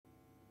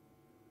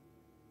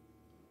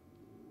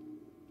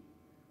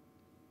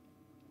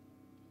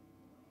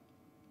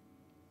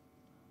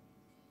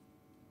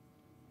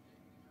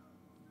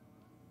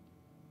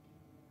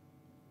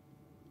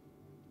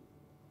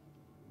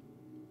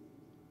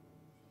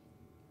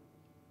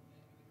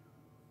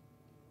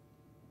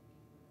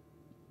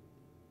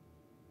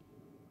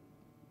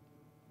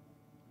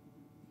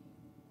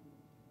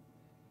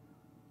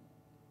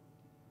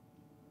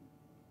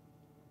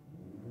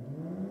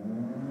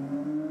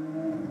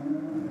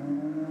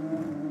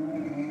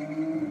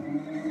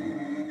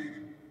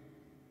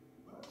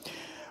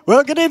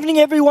Well, good evening,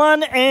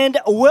 everyone, and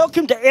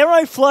welcome to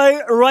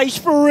Aeroflow Race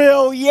for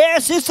Real.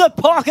 Yes, it's a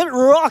pocket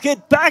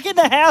rocket back in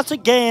the house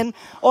again.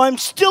 I'm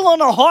still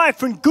on a high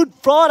from Good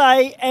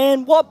Friday,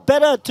 and what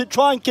better to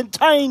try and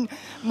contain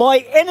my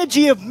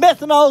energy of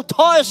methanol,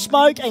 tyre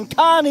smoke, and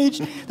carnage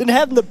than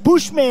having the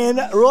Bushman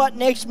right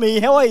next to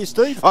me. How are you,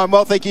 Steve? I'm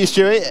well, thank you,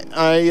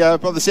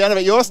 Stewie. By the sound of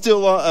it, you're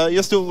still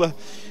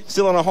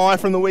on a high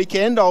from the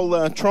weekend.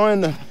 I'll try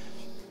and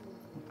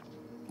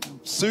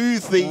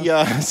soothe the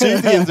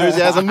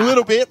enthusiasm a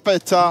little bit,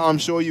 but I'm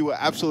sure you were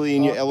absolutely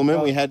in your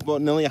element. We had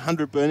nearly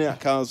 100 burnout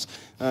cars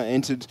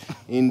entered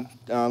in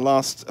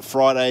last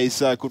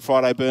Friday's Good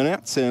Friday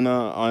burnouts, and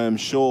I am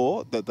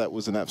sure that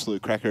was an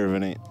absolute cracker of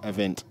an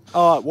event.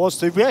 Oh, it was,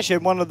 Steve. We actually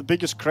had one of the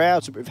biggest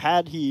crowds that we've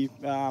had here,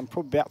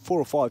 probably about 4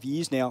 or 5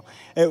 years now.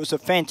 It was a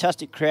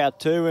fantastic crowd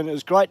too, and it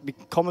was great to be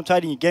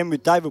commentating again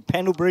with David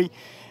Pendlebury.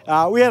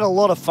 We had a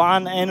lot of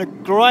fun and a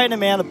great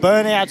amount of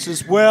burnouts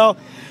as well.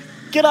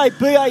 G'day,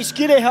 B.A.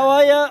 Skidder, how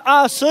are you?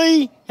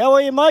 RC, how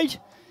are you, mate?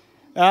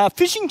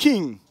 Fishing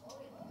King,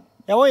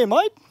 how are you,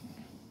 mate?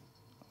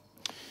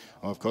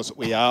 Well, of course,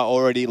 we are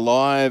already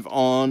live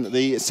on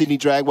the Sydney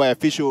Dragway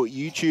official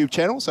YouTube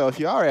channel, so if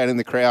you are out in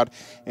the crowd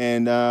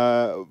and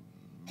want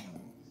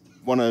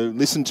to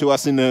listen to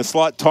us in a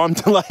slight time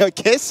delay, I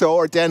guess,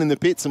 or down in the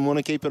pits and want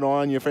to keep an eye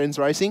on your friends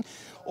racing,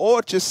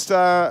 or just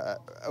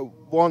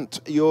want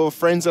your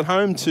friends at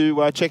home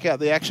to check out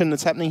the action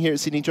that's happening here at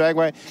Sydney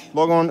Dragway,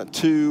 log on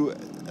to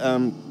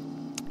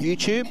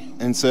YouTube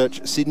and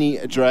search Sydney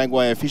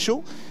Dragway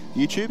Official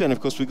YouTube. And of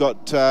course, we've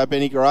got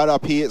Benny Garrard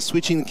up here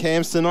switching the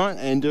cams tonight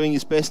and doing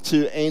his best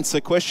to answer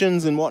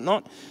questions and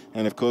whatnot.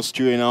 And of course,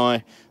 Stu and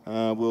I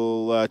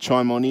will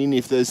chime on in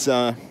if there's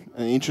an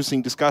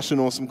interesting discussion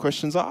or some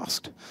questions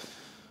asked.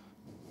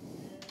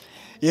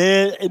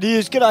 Yeah, it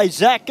is. G'day,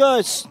 Zach.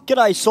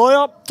 G'day,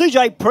 Sawyer.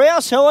 DJ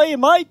Prowse, how are you,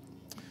 mate?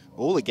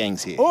 All the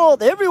gang's here. Oh,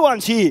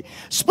 everyone's here.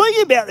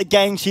 Speaking about the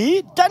gangs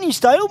here, Danny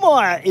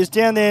Stadelmeyer is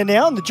down there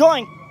now, and the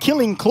giant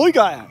killing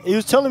Kluger. He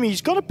was telling me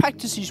he's got to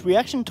practice his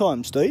reaction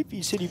time, Steve.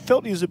 He said he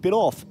felt he was a bit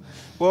off.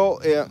 Well,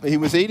 he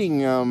was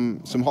eating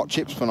some hot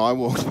chips when I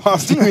walked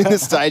past him in the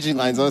staging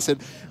lanes. And I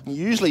said,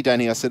 usually,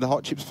 Danny, I said, the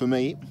hot chips for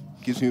me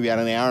gives me about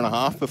an hour and a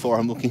half before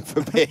I'm looking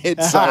for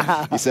bed. So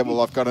he said,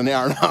 well, I've got an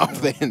hour and a half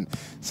then.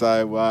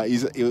 So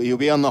he'll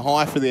be on the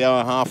high for the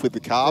hour and a half with the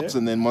carbs,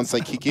 and then once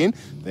they kick in,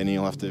 then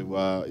he'll have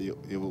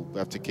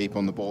to keep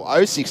on the ball.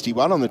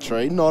 061 on the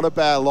tree, not a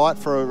bad light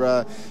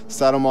for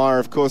Stadelmeyer.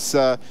 Of course,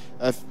 a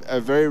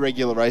very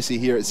regular racer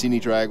here at Sydney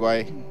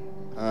Dragway.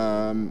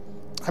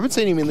 Haven't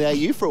seen him in the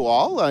AU for a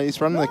while. He's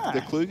run the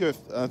Kluger,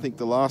 I think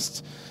the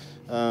last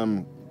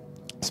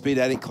Speed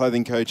Addict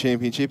Clothing Co.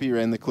 Championship. He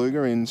ran the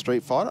Kluger in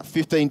Street Fighter.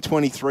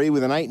 15.23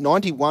 with an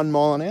 891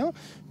 mile an hour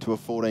to a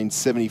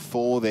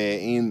 14.74 there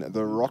in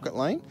the Rocket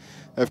Lane.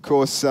 Of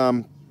course,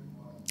 the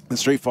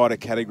Street Fighter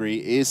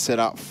category is set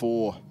up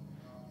for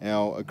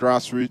our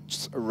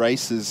grassroots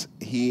races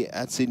here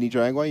at Sydney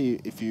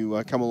Dragway. If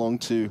you come along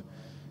to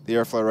the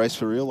Aeroflow Race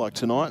for Real like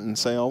tonight and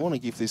say, I want to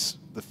give this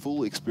the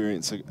full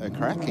experience a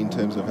crack in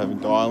terms of having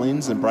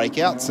dial-ins and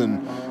breakouts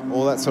and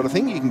all that sort of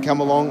thing, you can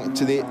come along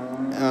to the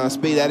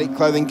Speed Addict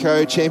Clothing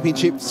Co.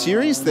 Championship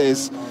Series.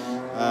 There's 8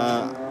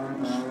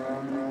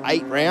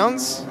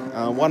 rounds,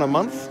 one a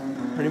month,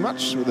 pretty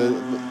much, with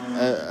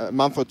a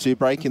month or two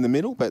break in the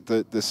middle, but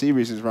the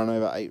series is run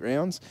over 8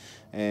 rounds,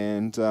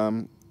 and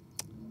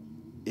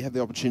you have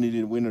the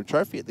opportunity to win a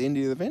trophy at the end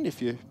of the event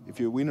if you're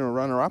a winner or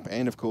runner-up,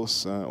 and of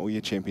course all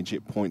your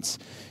championship points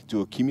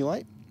to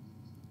accumulate.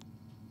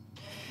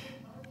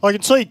 I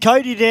can see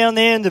Cody down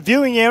there in the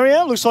viewing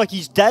area. Looks like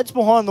his dad's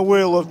behind the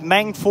wheel of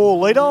Mang 4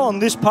 litre on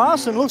this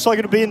pass, and looks like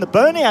it'll be in the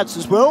burnouts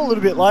as well a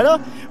little bit later,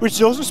 which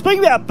is awesome. Speaking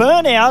about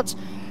burnouts,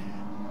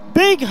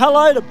 big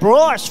hello to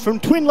Bryce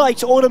from Twin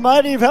Lakes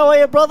Automotive. How are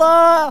you,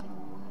 brother?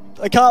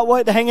 I can't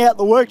wait to hang out at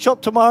the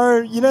workshop tomorrow.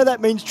 You know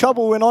that means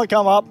trouble when I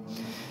come up.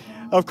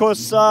 Of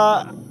course,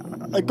 a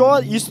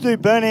guy that used to do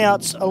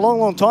burnouts a long,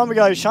 long time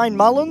ago, Shane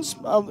Mullins,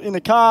 in a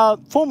car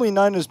formerly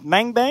known as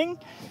Mang Bang.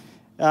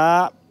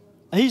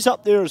 He's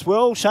up there as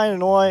well. Shane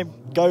and I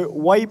go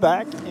way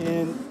back,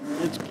 and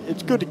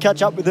it's good to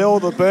catch up with all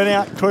the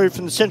burnout crew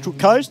from the Central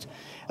Coast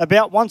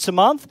about once a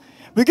month.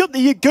 We've got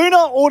the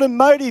Yaguna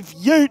Automotive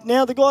Ute.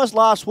 Now, the guys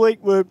last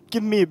week were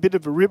giving me a bit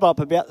of a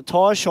rib-up about the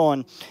tyre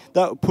shine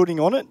they were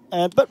putting on it.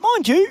 But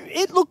mind you,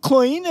 it looked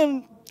clean,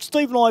 and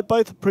Steve and I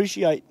both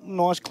appreciate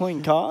nice,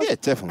 clean cars. Yeah,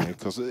 definitely,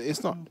 because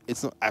it's not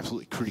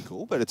absolutely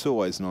critical, but it's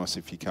always nice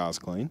if your car's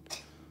clean.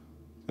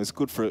 It's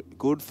good for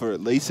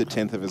at least a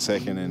tenth of a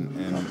second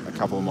and a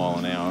couple of mile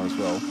an hour as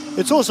well.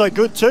 It's also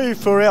good too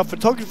for our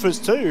photographers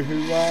too,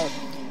 who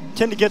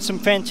tend to get some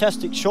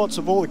fantastic shots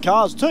of all the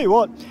cars too.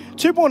 What,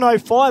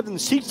 2.05 and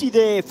 60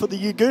 there for the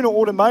Yaguna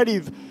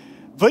Automotive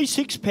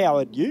V6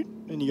 powered Ute,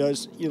 and he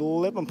goes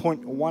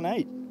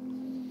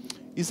 11.18.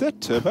 Is that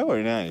turbo or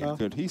an A?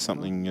 Could hear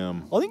something.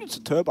 I think it's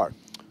a turbo.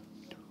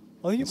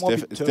 I think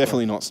It's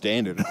definitely not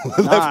standard.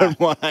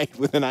 11.18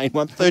 with an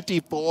 8.1,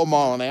 34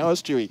 mile an hour,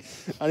 Stewie.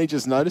 Only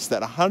just noticed that,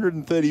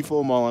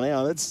 134 mile an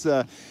hour. That's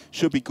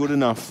should be good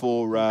enough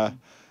for an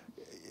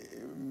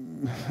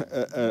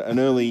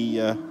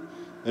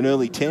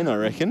early 10, I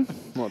reckon.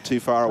 Not too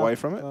far away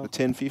from it, a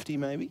 10.50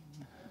 maybe.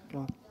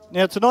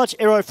 Now tonight's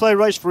Aeroflow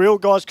race for real,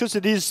 guys, because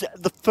it is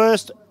the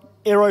first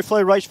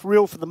Aeroflow race for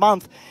real for the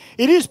month.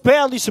 It is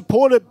proudly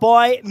supported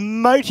by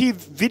Motive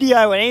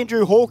Video, and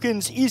Andrew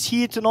Hawkins is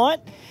here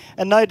tonight.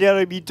 And no doubt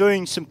he'll be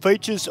doing some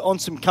features on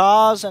some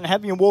cars and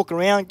having a walk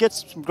around, get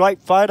some great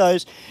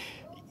photos.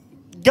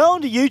 Go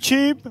onto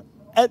YouTube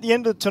at the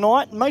end of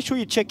tonight and make sure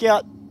you check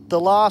out the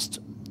last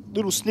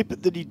little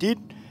snippet that he did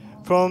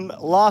from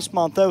last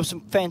month. There were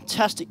some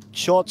fantastic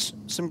shots,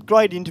 some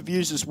great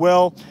interviews as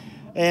well.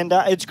 And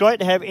it's great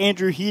to have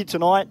Andrew here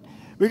tonight.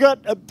 We've got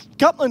a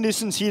couple of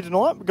Nissans here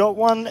tonight. We've got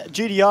one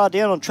GDR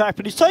down on track,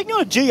 but he's taking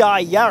on a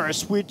GR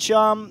Yaris, which,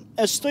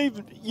 as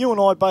Steve, you and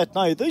I both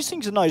know, these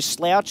things are no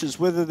slouches,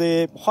 whether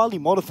they're highly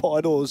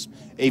modified or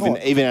even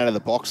out of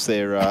the box,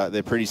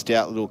 they're pretty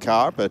stout little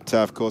car. But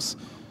of course,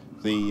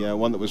 the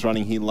one that was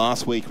running here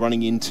last week,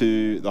 running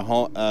into the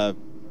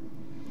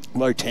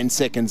low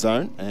 10-second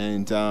zone,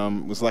 and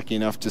was lucky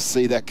enough to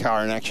see that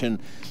car in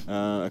action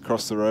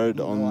across the road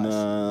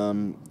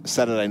on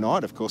Saturday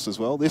night, of course, as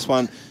well. This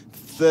one,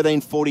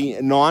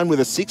 13.49 with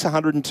a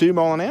 102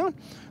 mile an hour.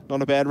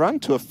 Not a bad run,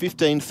 to a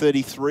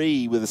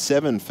 15.33 with a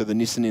 7 for the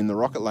Nissan in the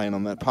Rocket Lane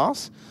on that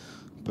pass.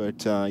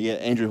 But yeah,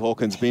 Andrew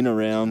Hawkins been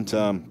around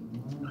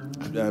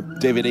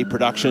DVD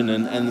production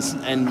and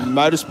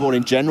motorsport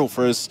in general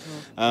for as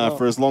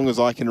long as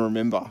I can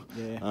remember.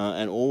 Yeah.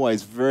 And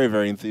always very,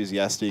 very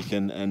enthusiastic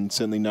and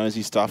certainly knows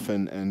his stuff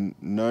and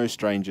no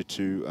stranger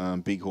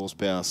to big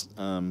horsepower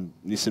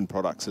Nissan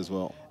products as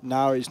well.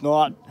 No, he's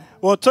not.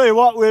 Well, I'll tell you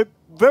what, we're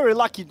very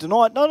lucky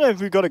tonight. Not only have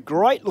we got a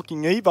great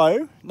looking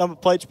Evo, number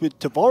plates with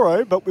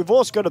Tavoro, but we've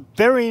also got a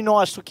very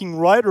nice looking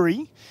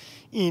rotary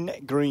in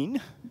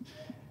green.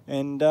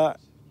 And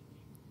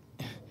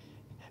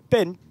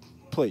Ben,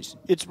 please,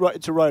 it's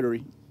a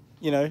rotary,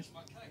 you know,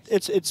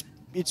 it's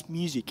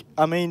music.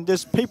 I mean,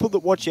 there's people that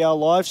watch our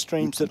live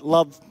streams that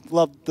love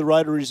the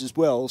rotaries as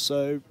well.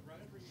 So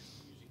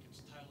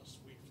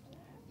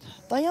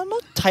they are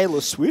not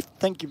Taylor Swift.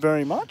 Thank you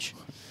very much.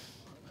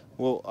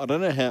 Well, I don't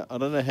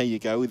know how you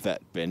go with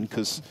that, Ben,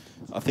 because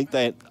I think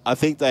they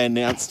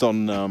announced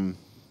on the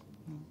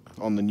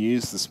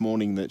news this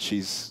morning that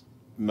she's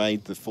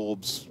made the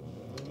Forbes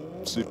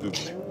super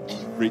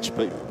rich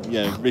people,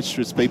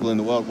 richest people in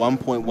the world,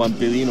 1.1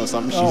 billion or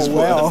something. She's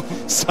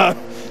worth. So.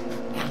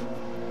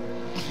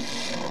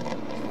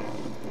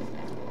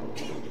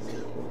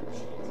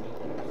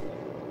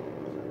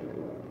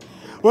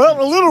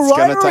 Well, a little rotary. It's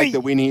going to take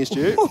the win here,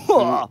 Stu.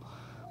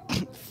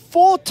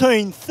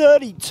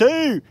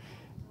 14.32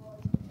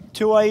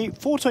 to a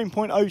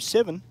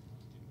 14.07.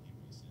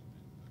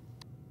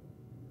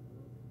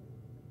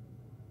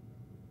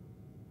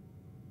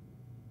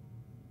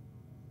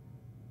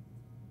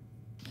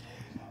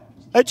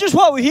 Just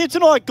while we're here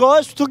tonight,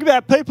 guys, we're talking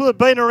about people that have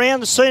been around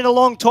the scene a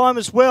long time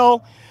as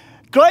well.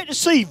 Great to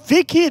see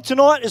Vic here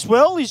tonight as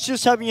well. He's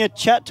just having a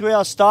chat to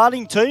our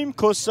starting team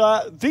because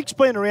Vic's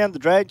been around the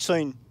drag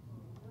scene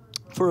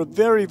for a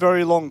very,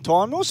 very long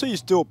time. Also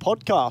used to do a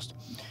podcast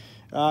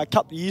a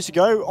couple of years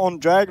ago on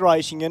drag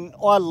racing, and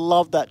I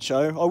love that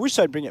show. I wish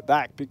they'd bring it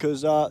back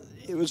because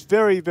it was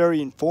very,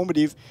 very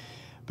informative.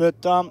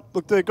 But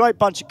look, they're a great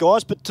bunch of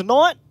guys. But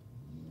tonight,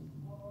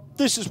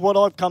 this is what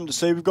I've come to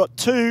see. We've got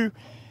two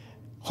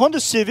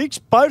Honda Civics,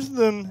 both of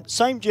them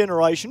same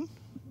generation.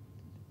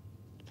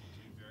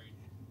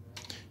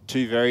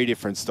 Two very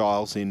different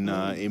styles in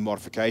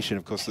modification.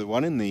 Of course, the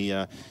one in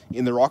the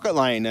Rocket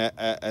Lane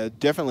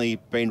definitely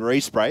been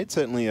resprayed.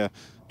 Certainly an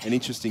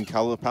interesting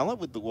colour palette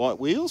with the white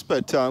wheels,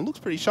 but looks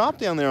pretty sharp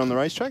down there on the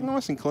racetrack.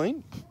 Nice and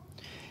clean.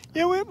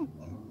 Yeah,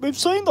 we've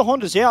seen the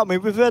Hondas out. I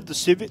mean, we've had the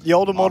Civic, the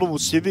older model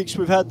Civics.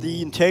 We've had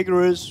the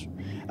Integras,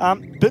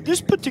 but this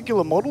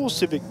particular model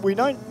Civic, we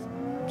don't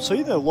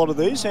see a lot of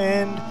these.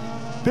 And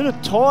a bit of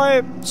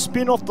tyre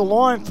spin off the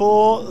line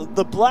for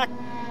the black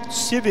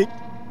Civic.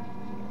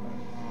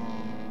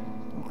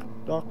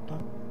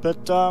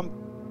 But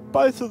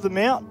both of them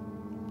out,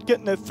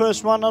 getting their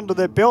first run under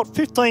their belt.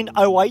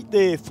 15.08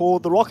 there for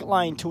the Rocket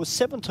Lane to a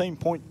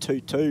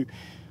 17.22.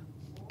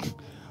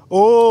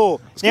 Oh,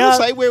 I was going to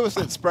say, where was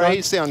that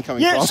spray sound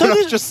coming from? So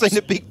I've just seen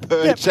a big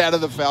purge out of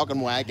the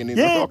Falcon wagon in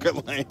the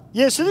Rocket Lane.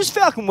 Yeah, so this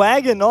Falcon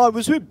wagon, I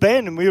was with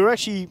Ben and we were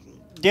actually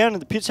down in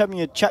the pits having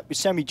a chat with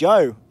Sammy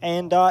Joe,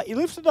 and he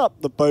lifted up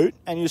the boot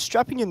and he was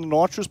strapping in the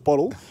nitrous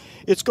bottle.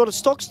 It's got a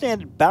stock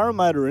standard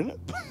barometer in it.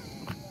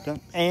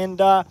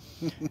 And how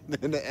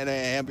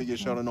big a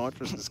shot of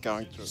nitrous is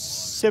going through?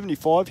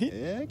 75 hit.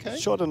 Yeah, okay.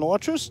 Shot of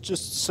nitrous,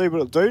 just to see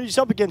what it'll do. He's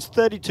up against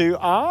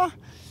 32R,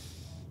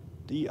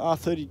 the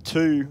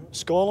R32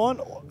 Skyline,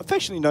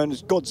 affectionately known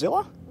as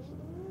Godzilla.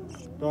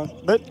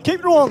 But keep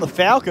your eye on the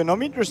Falcon.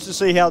 I'm interested to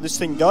see how this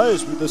thing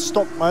goes with the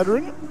stock motor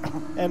in it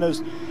and a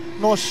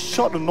nice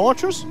shot of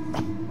nitrous.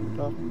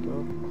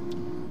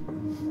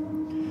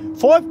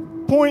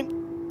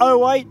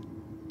 2.08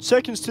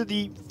 seconds to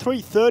the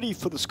 3:30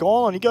 for the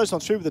Skyline. He goes on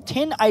through with a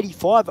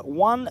 10.85 at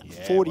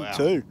 1:42.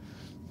 Yeah, wow.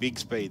 Big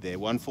speed there,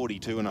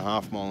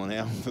 142.5 mile an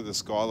hour for the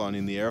Skyline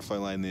in the Aeroflow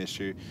lane there,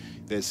 Stu.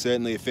 There's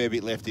certainly a fair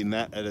bit left in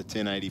that at a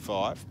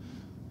 10.85.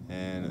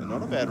 And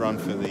not a bad run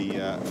for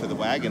the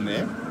wagon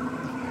there.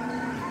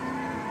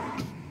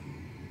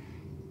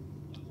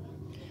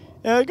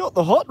 Now, we got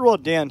the hot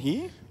rod down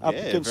here up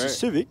against the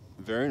Civic.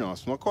 Very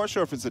nice. I'm not quite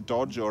sure if it's a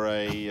Dodge or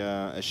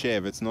a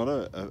Chev. It's not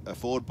a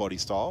Ford body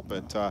style,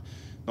 but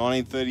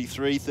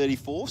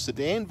 1933-34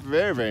 sedan.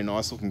 Very, very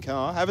nice looking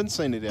car. Haven't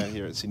seen it out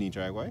here at Sydney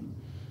Dragway.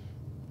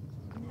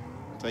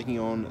 Taking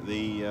on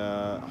the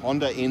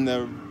Honda in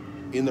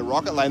the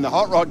rocket lane. The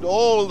hot rod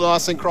all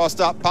nice and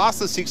crossed up past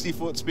the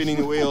 60-foot spinning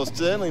the wheels.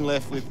 Certainly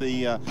left with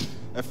a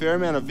fair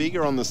amount of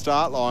vigour on the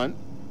start line.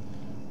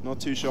 Not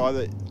too shy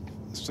that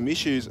some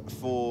issues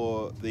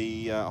for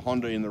the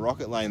Honda in the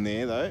rocket lane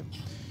there though.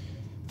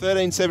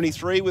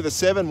 1373 with a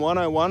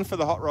 7.101 for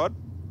the hot rod.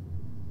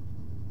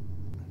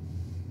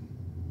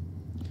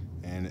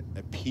 And it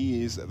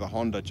appears that the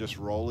Honda just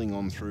rolling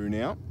on through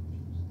now.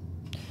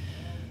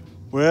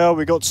 Well,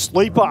 we got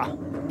Sleeper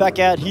back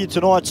out here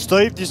tonight,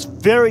 Steve. This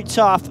very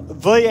tough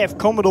VF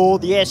Commodore,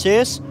 the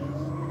SS.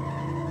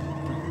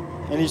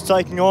 And he's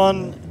taking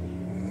on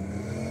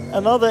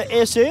another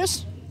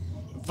SS,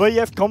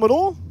 VF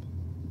Commodore.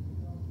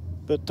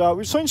 But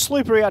we've seen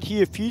Sleeper out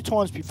here a few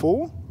times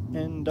before.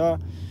 And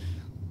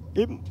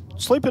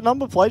Sleeper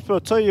number plates, but I'll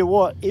tell you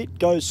what, it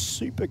goes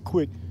super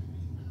quick.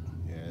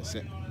 Yeah,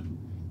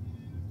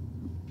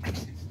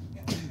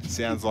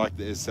 sounds like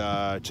there's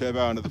turbo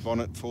under the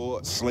bonnet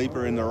for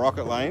Sleeper in the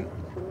rocket lane.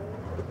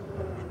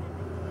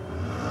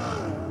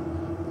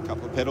 A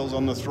couple of pedals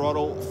on the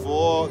throttle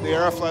for the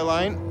Aeroflow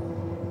lane.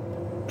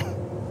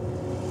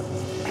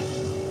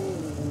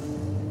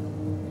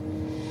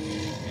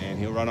 And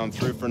he'll run on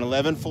through for an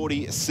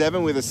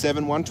 11.47 with a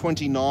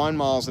 7.129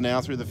 miles an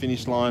hour through the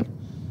finish line.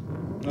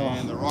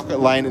 And the rocket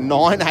lane,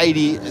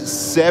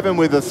 9.87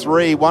 with a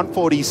 3,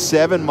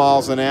 147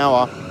 miles an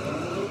hour.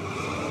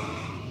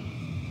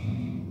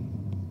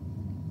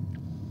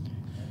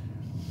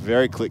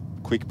 Very quick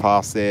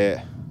pass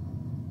there.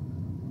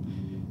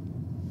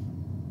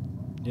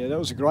 Yeah, that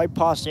was a great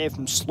pass there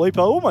from Sleeper.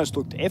 Almost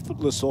looked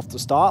effortless off the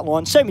start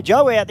line. Sammy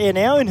Joe out there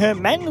now in her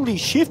manually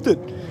shifted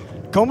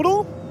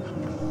Commodore.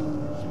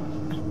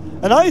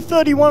 An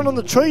 0.31 on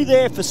the tree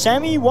there for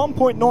Sammy,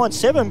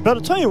 1.97. But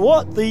I'll tell you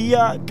what,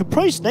 the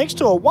Caprice next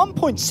to her,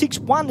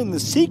 1.61 in the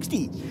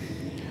 60.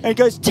 And it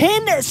goes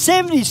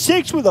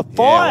 10.76 with a 5.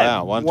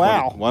 Yeah,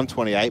 wow.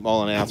 128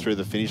 mile an hour through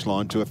the finish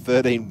line to a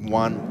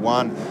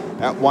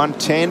 13.11 at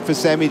 110 for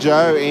Sammy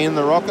Joe in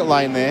the rocket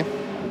lane there.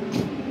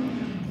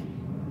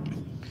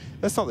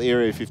 That's not the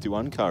Area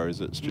 51 car, is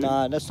it, Stu?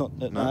 No, that's not.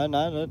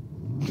 No.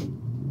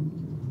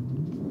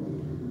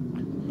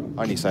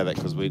 I only say that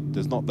because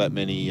there's not that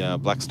many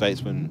black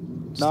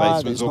statesmen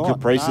or not,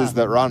 Caprices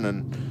that run,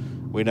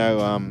 and we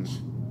know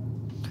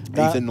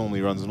Ethan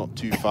normally runs not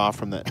too far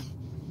from that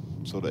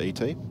sort of ET.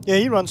 Yeah,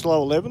 he runs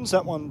low 11s.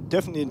 That one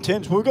definitely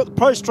intense. We've got the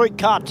Pro Street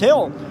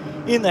Cartel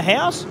in the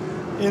house,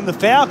 in the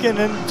Falcon,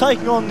 and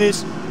taking on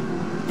this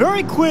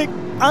very quick,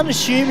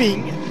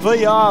 unassuming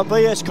VR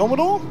VS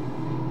Commodore.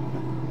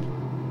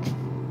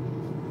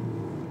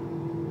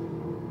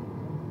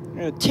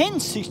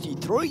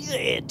 10.63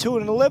 there to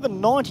an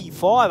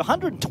 11.95,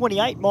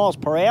 128 miles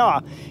per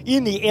hour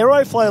in the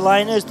Aeroflow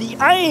lane as the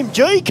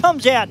AMG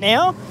comes out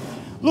now.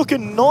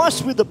 Looking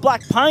nice with the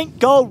black paint,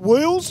 gold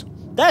wheels.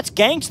 That's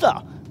gangster.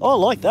 I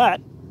like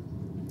that.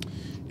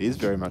 It is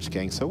very much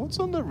gangster. What's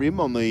on the rim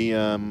on the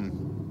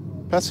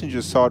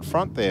passenger side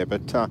front there?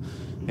 But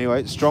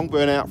anyway, strong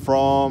burnout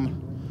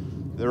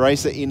from the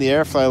racer in the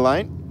Aeroflow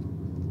lane.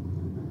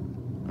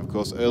 Of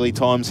course, early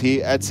times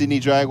here at Sydney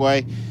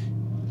Dragway.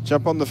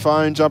 Jump on the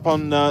phone, jump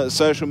on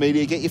social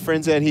media, get your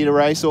friends out here to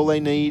race. All they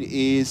need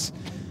is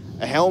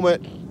a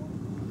helmet,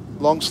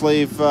 long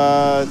sleeve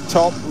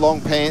top,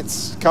 long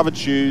pants, covered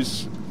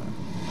shoes,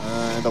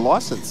 and a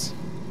license.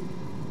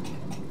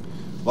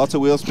 Lots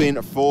of wheel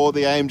spin for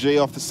the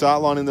AMG off the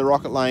start line in the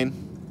rocket lane.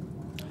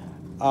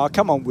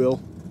 Come on,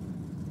 Will.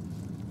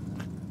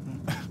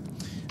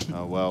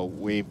 Oh, well,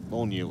 we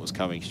all knew it was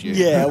coming, Stu.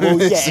 Yeah, well,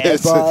 yeah,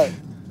 but...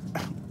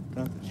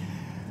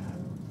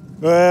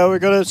 Well, we've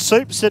got a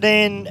super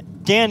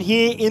sedan down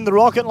here in the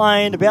rocket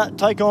lane about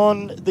to take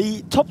on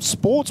the top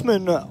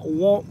sportsman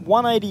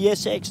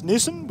 180SX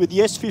Nissan with the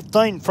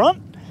S15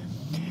 front.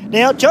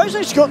 Now,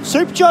 Jose's got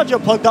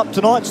supercharger plugged up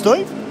tonight,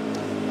 Steve.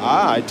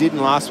 Ah, I didn't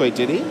last week,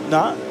 did he?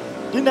 No,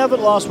 didn't have it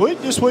last week.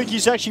 This week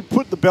he's actually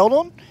put the belt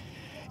on.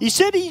 He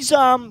said he's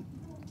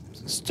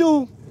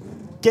still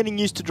getting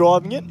used to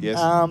driving it.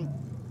 Yes.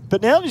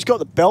 But now that he's got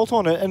the belt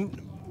on it,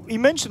 and he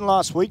mentioned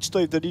last week,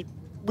 Steve, that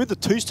with the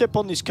two-step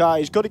on this car,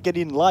 he's got to get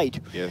in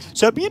late. Yes.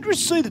 So it'd be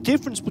interesting to see the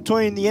difference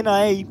between the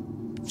NA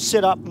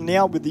setup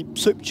now with the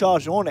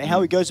supercharger on it,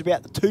 how he goes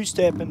about the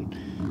two-step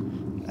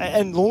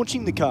and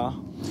launching the car.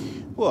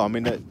 Well, I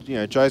mean, you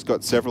know, Joe's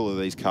got several of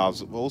these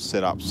cars all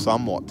set up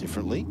somewhat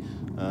differently.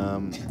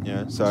 You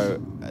know,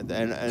 so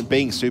and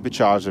being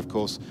supercharged, of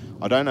course,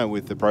 I don't know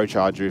with the Pro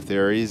Charger if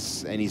there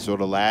is any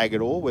sort of lag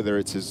at all, whether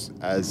it's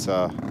as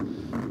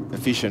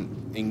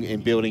efficient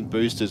in building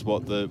boost as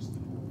what a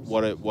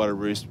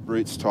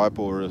Roots type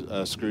or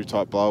a screw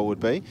type blower would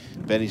be.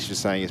 Benny's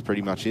just saying it's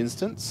pretty much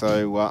instant.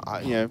 So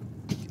you know,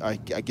 I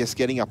guess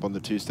getting up on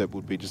the two-step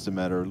would be just a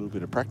matter of a little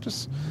bit of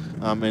practice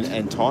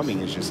and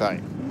timing, as you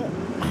say.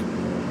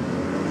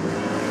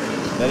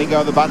 Letting go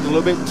of the button a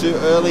little bit too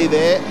early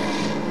there.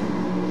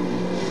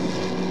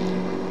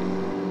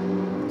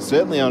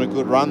 Certainly on a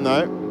good run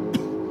though.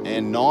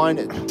 And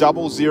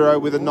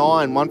 9.00 with a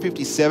 9.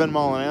 157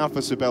 mile an hour for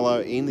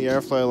Sabello in the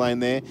Aeroflow lane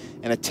there.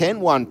 And a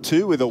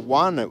 10.12 with a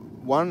 1 at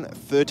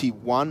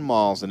 131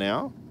 miles an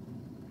hour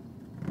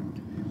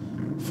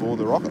for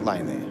the Rocket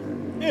lane there.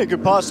 Yeah,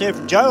 good pass there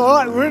from Joe. All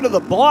right, we're into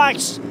the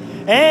bikes.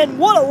 And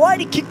what a way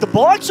to kick the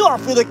bikes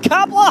off with a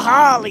couple of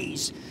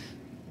Harleys.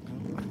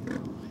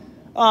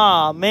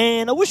 Ah,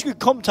 man, I wish we could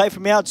commentate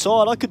from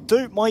outside.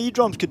 My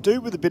eardrums could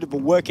do with a bit of a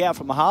workout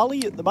from a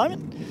Harley at the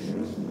moment.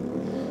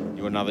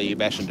 You want another ear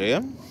bashing, do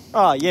you?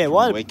 Oh, yeah.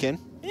 Well, weekend?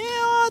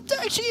 Yeah,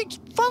 actually,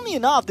 funnily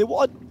enough,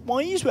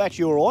 my ears were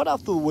actually all right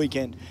after the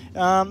weekend.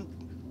 I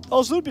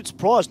was a little bit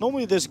surprised.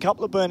 Normally there's a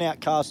couple of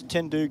burnout cars that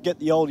tend to get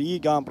the old ear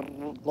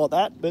going like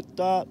that, but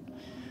no.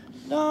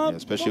 Yeah,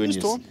 especially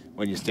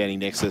when you're standing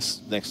next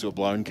to a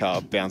blown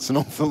car bouncing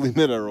off the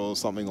limiter or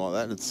something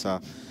like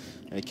that.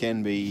 It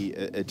can be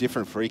a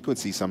different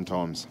frequency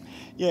sometimes.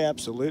 Yeah,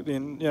 absolutely.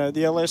 And, you know,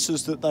 the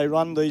LSs that they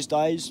run these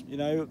days, you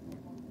know,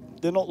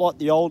 they're not like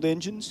the old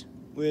engines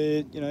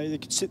where, you know, they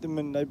can sit them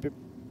and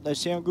they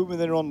sound good when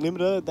they're on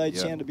limiter. They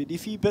sound a bit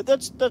iffy, but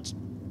that's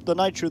the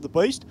nature of the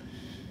beast.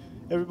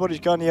 Everybody's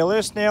going the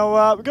LS.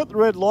 Now, we've got the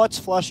red lights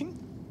flashing.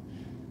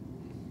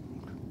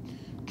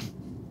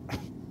 I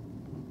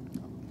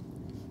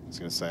was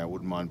going to say, I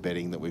wouldn't mind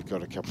betting that we've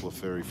got a couple of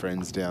furry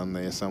friends down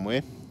there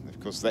somewhere. Of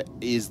course, that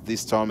is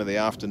this time of the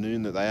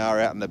afternoon that they are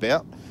out and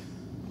about.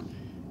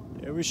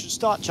 Yeah, we should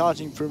start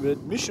charging for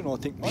admission, I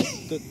think, mate.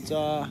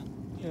 That,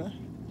 you know.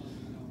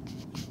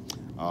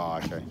 Oh,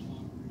 okay.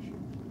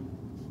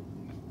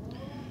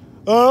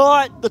 All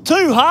right, the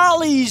two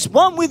Harleys,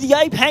 one with the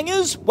ape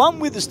hangers, one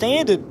with the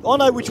standard. I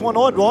know which one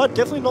I'd ride,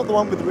 definitely not the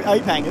one with the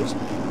ape hangers.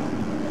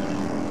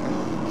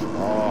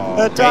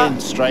 Oh,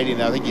 Ben straight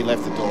in. I think he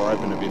left the door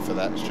open a bit for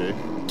that, Stu.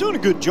 Doing a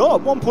good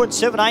job.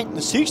 1.78 in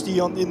the 60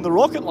 in the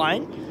Rocket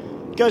lane.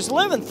 Goes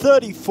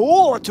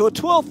 11.34 to a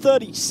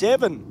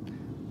 12.37.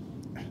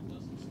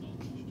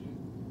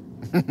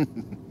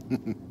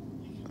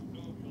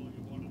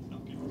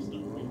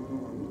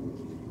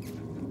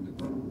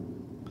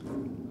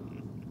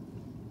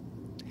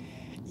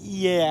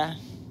 Yeah.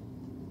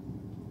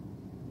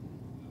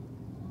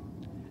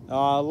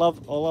 I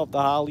love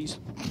the Harleys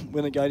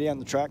when they go down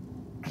the track,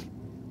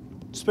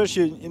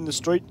 especially in the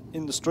street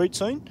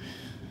scene.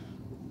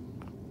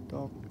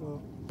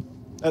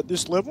 At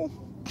this level,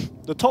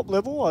 the top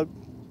level, I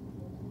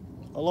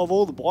love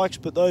all the bikes,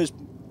 but those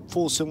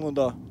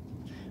 4-cylinder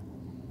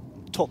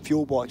top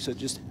fuel bikes are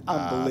just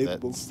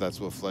unbelievable. That's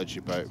what floats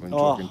your boat when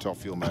talking top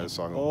fuel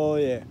motorcycle. Oh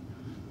yeah.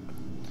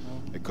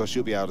 Of course,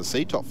 you'll be able to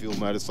see top fuel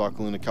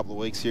motorcycle in a couple of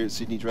weeks here at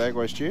Sydney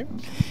Dragway, Stu.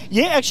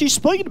 Yeah, actually,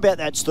 speaking about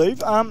that,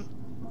 Steve,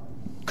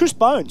 Chris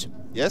Bones.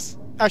 Yes?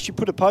 Actually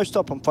put a post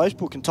up on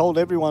Facebook and told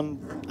everyone,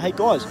 hey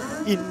guys,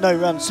 in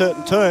no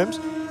uncertain terms,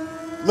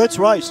 let's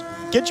race.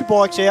 Get your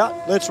bikes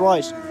out, let's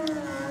race.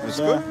 That's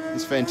good.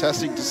 It's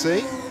fantastic to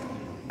see.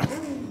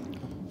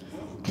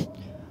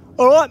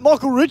 All right,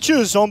 Michael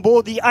Richards on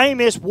board the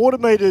AMS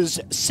Watermeters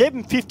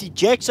 750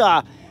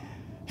 Jexar.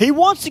 He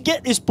wants to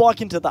get this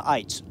bike into the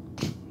 8s.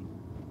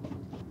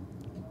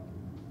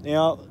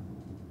 Now,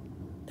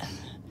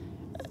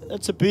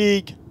 it's a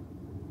big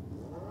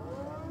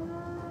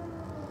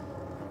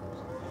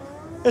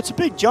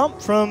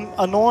jump from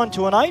a 9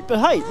 to an 8, but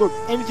hey, look,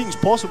 anything's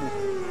possible.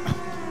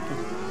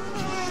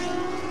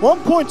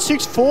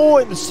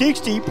 1.64 in the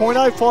 60,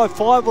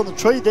 0.055 on the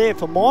tree there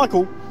for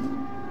Michael.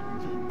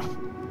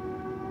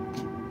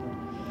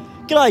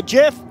 G'day,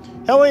 Jeff.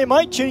 How are you,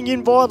 mate? Tuning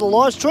in via the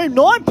live stream.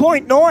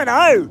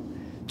 9.90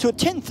 to a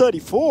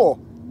 10.34.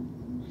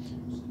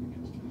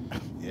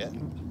 Yeah.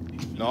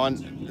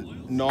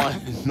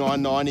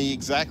 990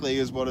 exactly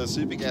is what a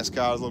Supergas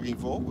car is looking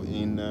for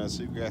in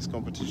Supergas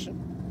competition.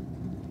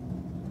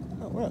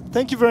 Oh, well,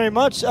 thank you very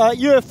much.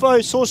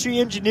 UFO Sorcery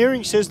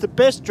Engineering says the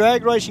best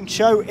drag racing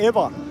show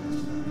ever.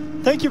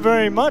 Thank you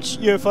very much,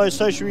 UFO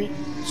Sorcery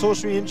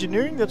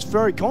Engineering. That's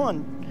very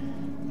kind.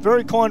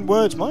 Very kind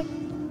words, mate.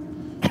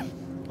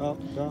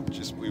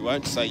 Just, we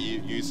won't say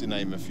your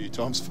username a few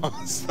times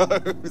fast, so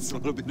it's a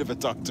little bit of a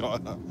tongue tie.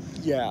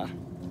 Yeah.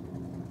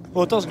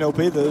 Well, it doesn't help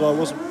either that I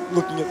wasn't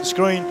looking at the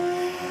screen.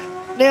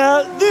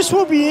 Now, this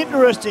will be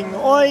interesting.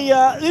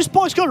 This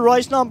bike's got a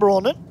race number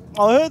on it.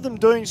 I heard them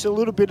doing a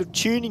little bit of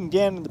tuning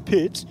down in the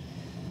pits.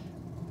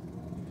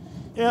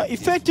 Now,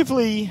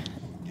 effectively...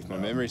 If my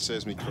memory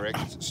serves me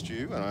correct,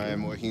 Stu, and I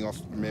am working off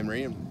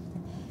memory...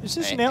 Is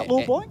this an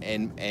outlaw bike?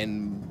 And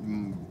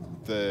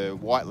the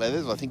white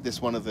leathers, I think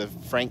this one of the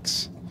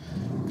Frank's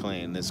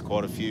clan. There's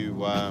quite a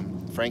few.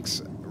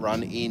 Frank's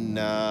run in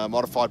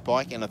modified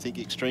bike and I think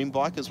extreme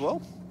bike as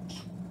well.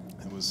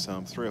 There was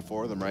 3 or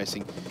 4 of them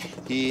racing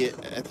here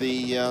at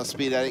the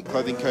Speed Addict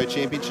Clothing Co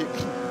Championship.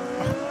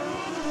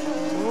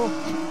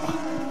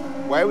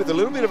 Way with a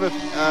little bit of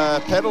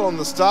a pedal on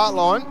the start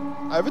line,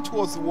 over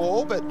towards the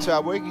wall, but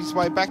working his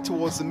way back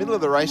towards the middle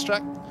of the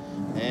racetrack,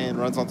 and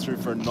runs on through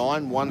for a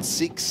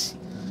 9.16,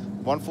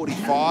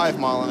 145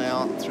 mile an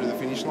hour through the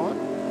finish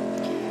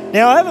line.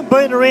 Now, I haven't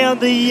been around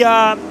the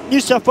New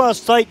South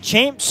Wales State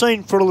Champ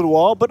scene for a little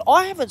while, but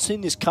I haven't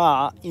seen this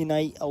car in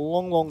a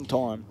long, long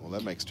time. Well,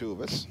 that makes 2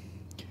 of us.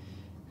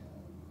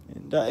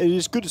 And it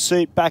is good to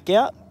see it back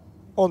out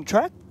on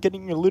track,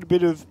 getting a little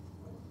bit of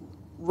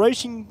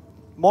racing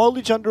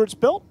mileage under its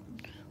belt.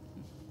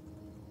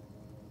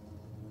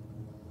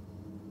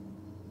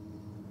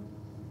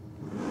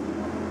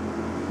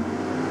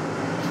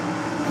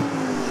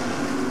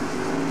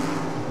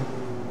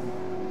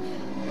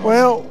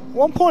 Well,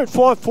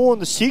 1.54 on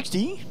the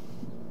 60.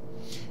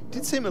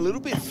 Did seem a little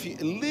bit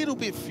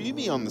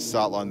fumey on the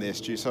start line there,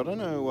 Stu. So I don't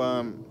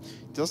know.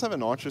 It does have a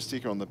nitrous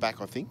sticker on the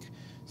back, I think.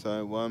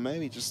 So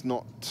maybe just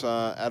not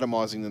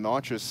atomising the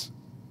nitrous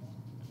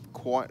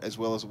quite as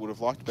well as it would have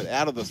liked. But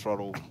out of the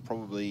throttle,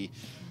 probably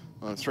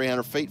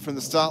 300 feet from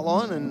the start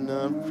line, and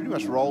pretty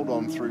much rolled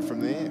on through from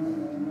there.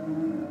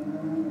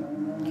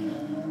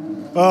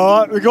 All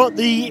right, we got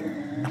the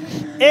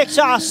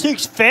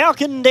XR6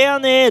 Falcon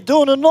down there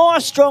doing a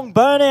nice strong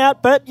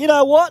burnout, but you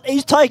know what?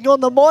 He's taking on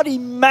the mighty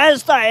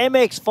Mazda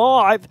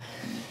MX-5.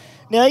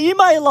 Now, you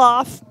may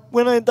laugh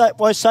when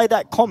I say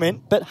that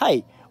comment, but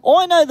hey,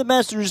 I know the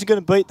Mazda is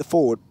going to beat the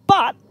Ford,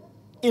 but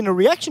in a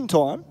reaction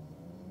time,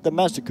 the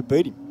Mazda could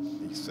beat him.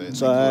 He certainly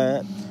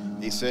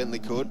could. He certainly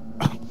could.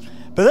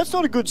 But that's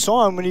not a good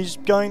sign when he's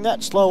going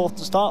that slow off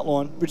the start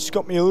line, which has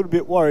got me a little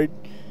bit worried.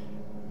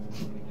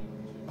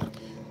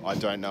 I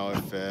don't know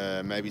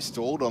if maybe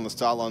stalled on the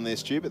start line there,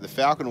 Stu, but the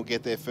Falcon will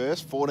get there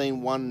first.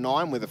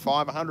 14.19 with a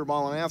 500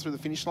 mile an hour through the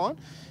finish line.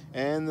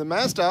 And the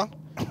Mazda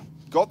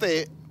got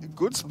there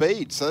good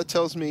speed, so that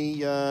tells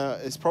me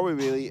it's probably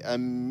really a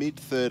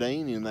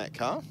mid-13 in that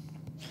car.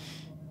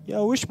 Yeah,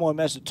 I wish my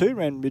Mazda 2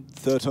 ran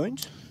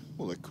mid-13s.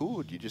 Well, it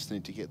could. You just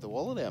need to get the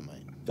wallet out,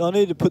 mate. I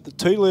need to put the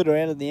 2-litre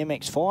out of the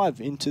MX-5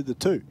 into the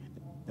 2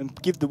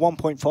 and give the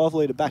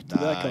 1.5-litre back to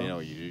that car. You know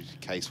what you do?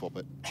 K-swap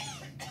it.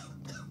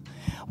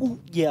 Well,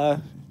 yeah.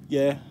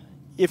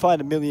 If I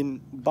had $1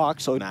 million, I'd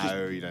just,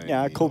 you don't.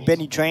 Yeah, call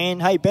Benny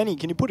Tran. Hey, Benny,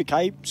 can you put a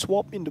K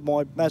swap into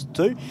my Mazda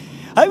 2?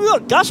 Hey, we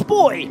got Gus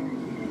Boy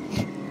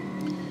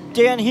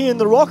down here in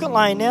the Rocket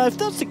Lane. Now, if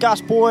that's the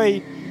Gus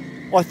Boy,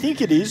 I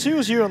think it is. He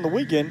was here on the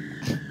weekend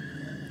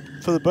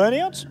for the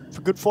burnouts,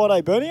 for Good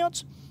Friday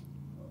burnouts.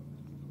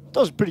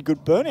 Does a pretty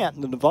good burnout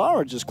in the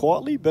Navara just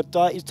quietly, but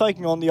he's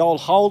taking on the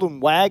old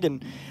Holden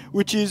wagon,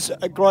 which is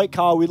a great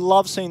car. We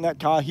love seeing that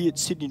car here at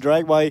Sydney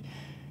Dragway.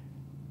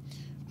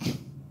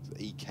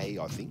 EK,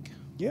 I think.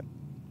 Yep.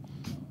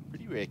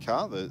 Pretty rare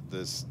car,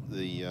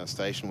 the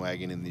station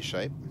wagon in this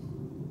shape.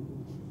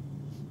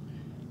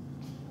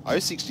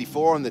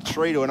 064 on the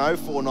tree to an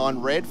 049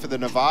 red for the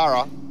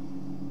Navara.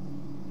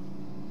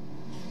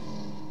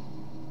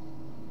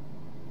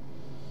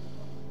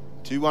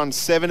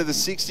 .217 to the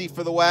 60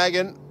 for the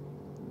wagon.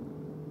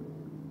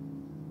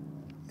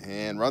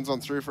 And runs on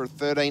through for a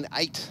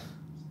 13.8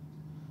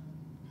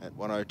 at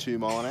 102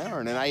 mile an hour,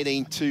 and an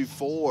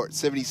 18.24 at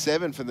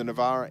 77 for the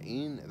Navara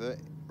in the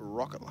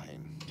Rocket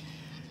Lane.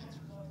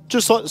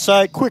 Just like to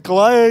say a quick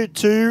hello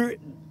to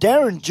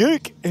Darren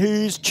Duke,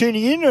 who's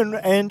tuning in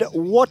and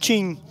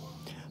watching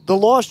the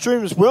live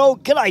stream as well.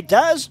 G'day,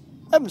 Daz.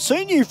 Haven't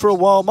seen you for a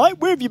while, mate.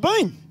 Where have you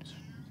been?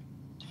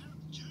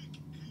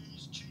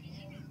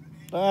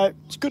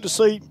 It's good to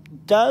see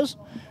Daz.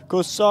 Of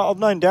course, I've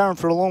known Darren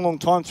for a long, long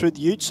time through the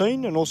Ute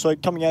scene, and also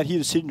coming out here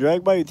to Sydney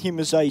Dragway with him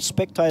as a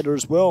spectator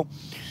as well.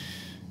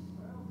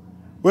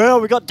 Well,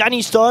 we got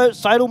Danny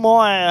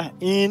Stadelmeyer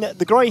in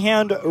the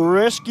Greyhound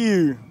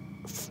Rescue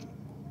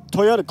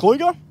Toyota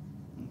Kluger.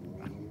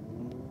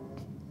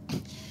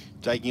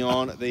 Taking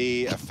on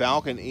the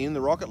Falcon in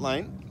the Rocket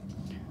Lane.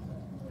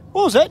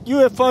 What was that?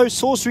 UFO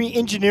Sorcery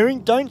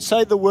Engineering. Don't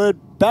say the word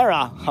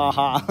Barra. Ha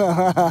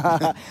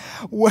ha.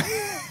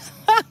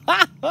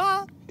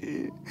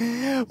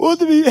 Well,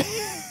 to be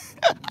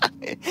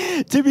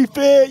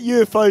fair,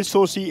 UFO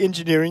Sorcery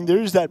Engineering, there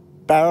is that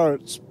Barra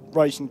that's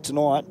racing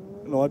tonight,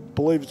 and I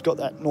believe it's got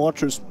that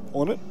nitrous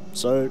on it.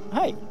 So,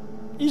 hey,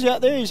 he's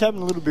out there, he's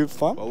having a little bit of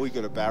fun. Well, we've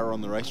got a Barra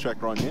on the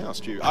racetrack right now,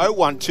 Stu.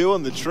 012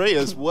 on the tree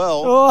as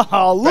well.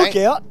 Oh, look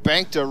out.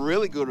 Banked a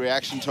really good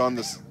reaction time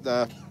this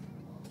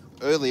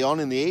early on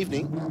in the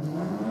evening.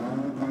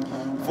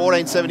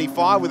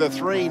 14.75 with a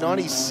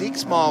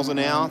 3.96 miles an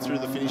hour through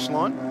the finish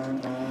line.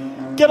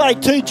 G'day,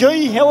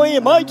 TG. How are you,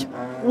 mate?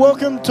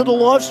 Welcome to the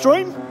live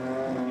stream.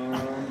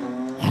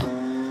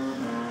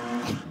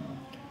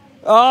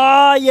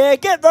 Ah, yeah,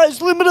 get those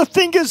limiter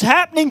fingers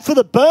happening for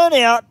the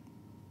burnout.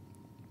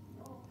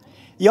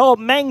 The old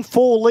Mang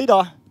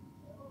 4-litre.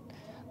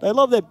 They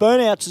love their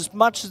burnouts as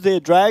much as their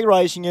drag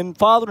racing, and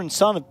father and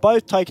son have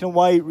both taken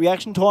away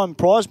reaction time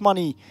prize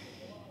money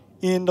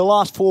in the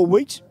last 4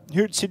 weeks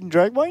here at Sydney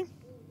Dragway.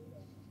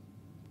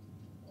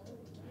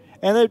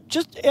 And they're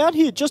just out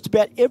here just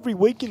about every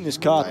week in this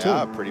car too. They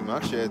are pretty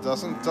much, yeah. It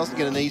doesn't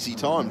get an easy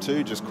time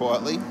too, just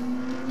quietly.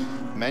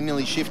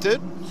 Manually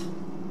shifted.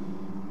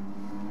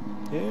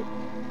 Yeah.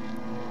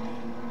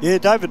 Yeah,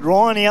 David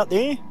Ryan out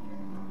there.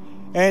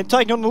 And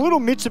taking on the little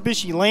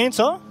Mitsubishi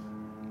Lancer,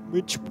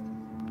 which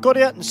got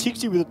out in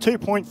 60 with a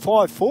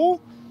 2.54.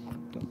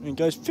 And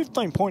goes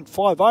 15.50,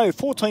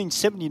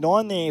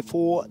 14.79 there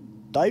for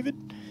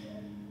David.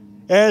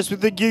 As with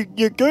the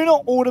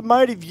Yaguna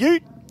Automotive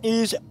Ute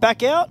is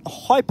back out,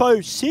 Hypo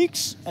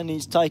 6, and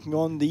he's taking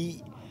on the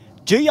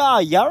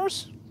GR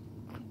Yaris.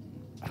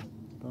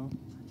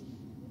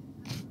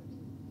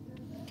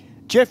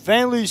 Jeff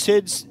Van Loo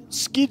says,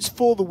 skids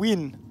for the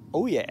win.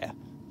 Oh, yeah.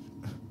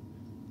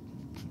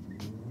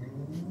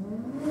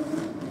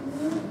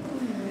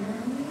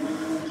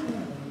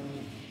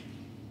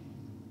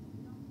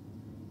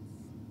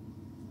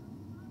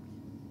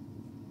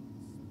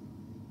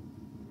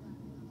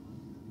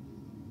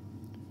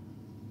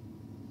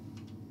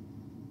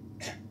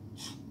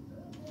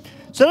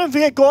 So don't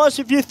forget, guys,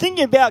 if you're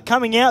thinking about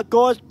coming out,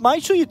 guys,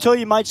 make sure you tell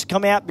your mates to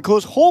come out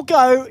because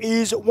Hawko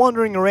is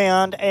wandering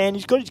around and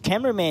he's got his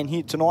cameraman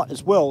here tonight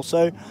as well.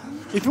 So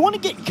if you want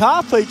to get your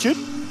car featured,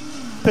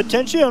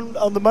 potentially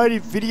on the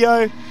Motive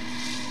Video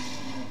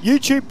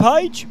YouTube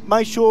page,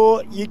 make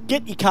sure you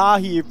get your car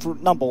here for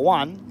number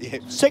one. Yeah.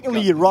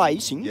 Secondly, you're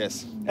racing.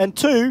 Yes. And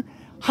two,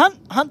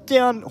 hunt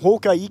down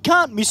Hawko. You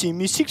can't miss him.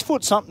 He's 6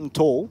 foot something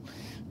tall.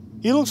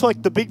 He looks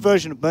like the big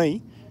version of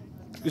me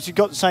because he's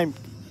got the same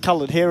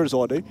coloured hair as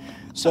I do.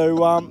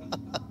 So,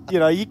 you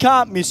know, you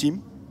can't miss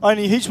him.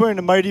 Only he's wearing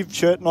a Motive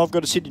shirt and I've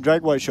got a Sydney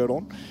Dragway shirt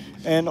on.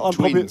 And I'm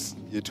twins.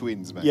 You're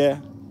twins, mate. Yeah.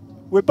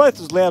 We're both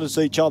as loud as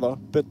each other.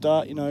 But,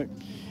 you know,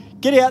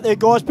 get out there,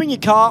 guys. Bring your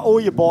car or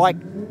your bike.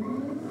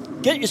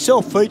 Get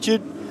yourself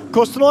featured. Of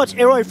course, tonight's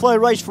Aeroflow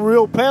Race for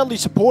Real, proudly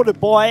supported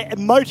by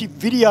Motive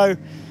Video.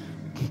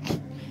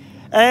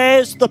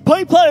 As the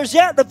P-players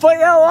out the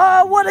VL,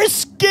 oh, what a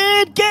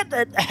scared get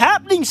it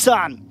happening,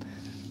 son.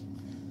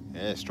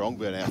 Yeah, strong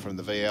burnout from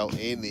the VL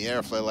in the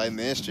Aeroflow lane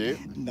there, Stu.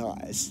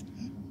 Nice.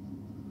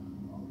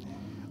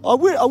 I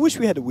wish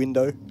we had a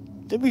window.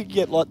 Then we could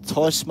get like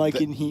tie smoke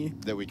in here.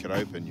 That we could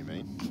open, you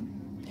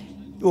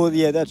mean? Well,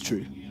 yeah, that's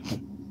true.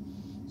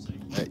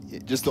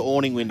 Just the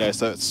awning window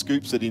so it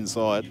scoops it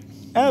inside.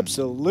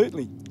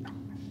 Absolutely.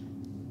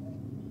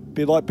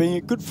 Be like being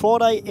a Good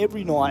Friday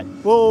every night.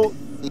 Well,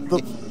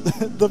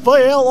 the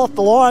VL off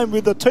the line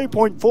with a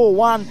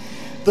 2.41.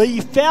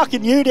 The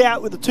Falcon Ute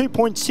out with a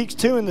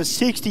 2.62 in the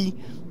 60.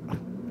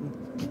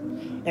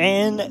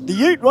 And the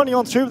Ute running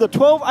on through with a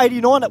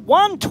 12.89 at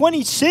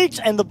 126.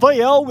 And the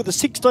VL with a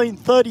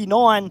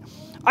 16.39.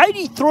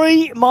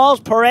 83 miles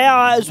per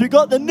hour as we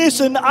got the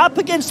Nissan up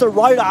against the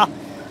rotor.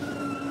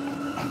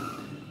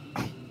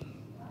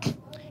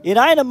 It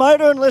ain't a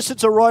motor unless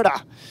it's a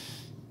rotor.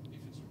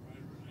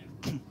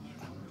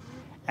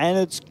 And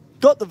it's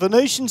got the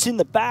Venetians in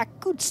the back.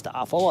 Good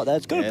stuff. I like that.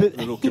 It's got a bit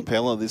little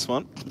Capella, this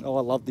one. Oh,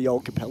 I love the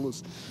old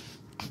Capellas.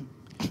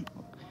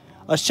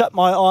 I shut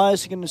my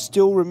eyes. I can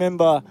still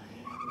remember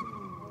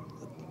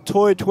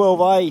Toy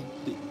 12A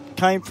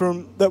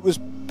that was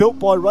built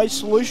by Race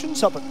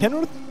Solutions up at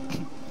Penrith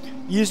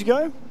years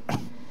ago.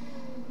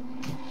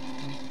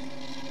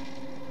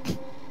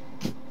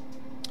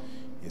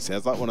 It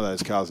sounds like one of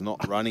those cars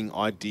not running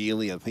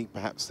ideally. I think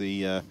perhaps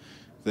the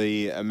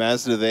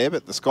Mazda there,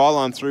 but the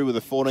Skyline through with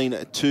a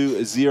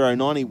 14.20,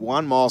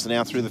 91 miles an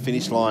hour through the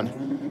finish line.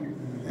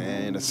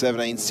 And a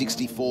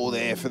 17.64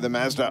 there for the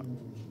Mazda.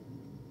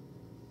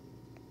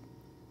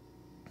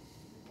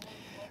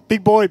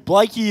 Big boy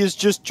Blakey has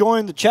just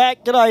joined the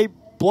chat. G'day,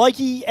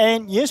 Blakey.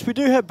 And yes, we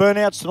do have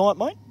burnouts tonight,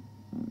 mate.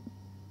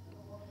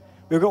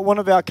 We've got one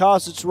of our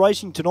cars that's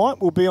racing tonight.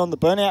 We'll be on the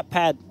burnout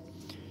pad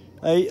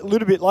a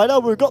little bit later.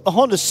 We've got the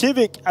Honda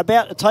Civic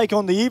about to take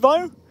on the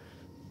Evo.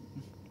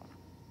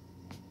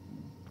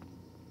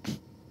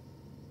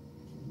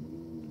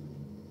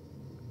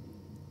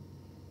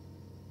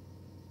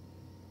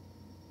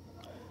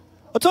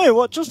 I'll tell you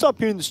what, just up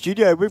here in the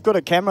studio, we've got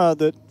a camera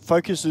that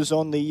focuses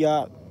on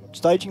the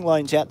staging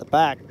lanes out the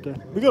back.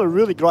 We've got a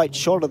really great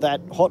shot of that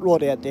hot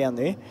rod out down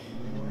there.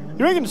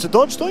 You reckon it's a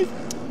Dodge, Steve?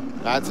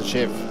 No, it's a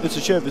Chev. It's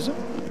a Chev, is it?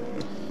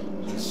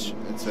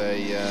 It's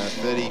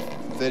a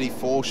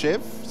 34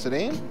 Chev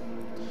sedan.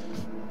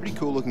 Pretty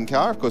cool looking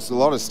car. Of course, a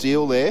lot of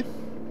steel there.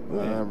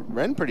 Yeah.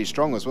 Ran pretty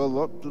strong as well.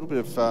 A little bit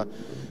of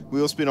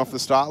wheel spin off the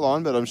start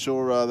line, but I'm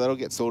sure that'll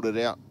get sorted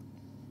out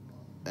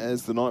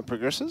as the night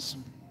progresses.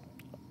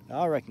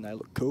 I reckon they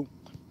look cool.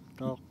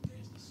 Oh.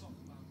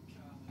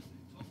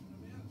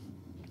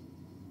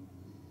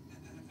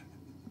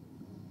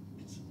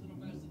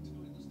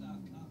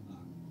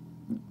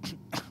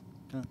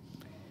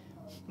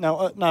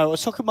 No, a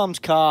soccer mum's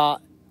car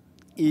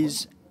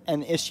is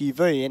an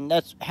SUV, and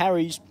that's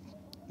Harry's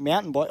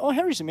mountain bike. Oh,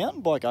 Harry's a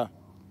mountain biker.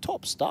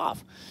 Top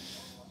stuff.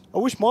 I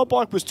wish my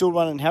bike was still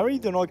running, Harry,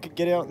 then I could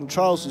get out on the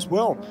trails as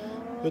well.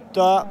 But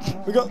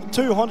we got the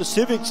 2 Honda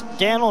Civics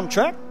down on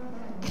track.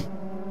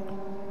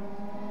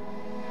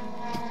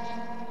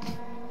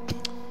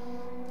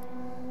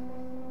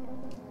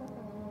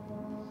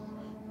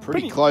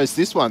 Pretty close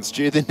this one,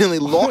 Stu. They're nearly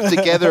locked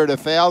together at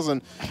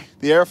 1,000.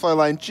 The Aeroflow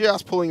lane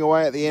just pulling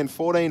away at the end.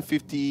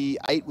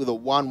 14.58 with a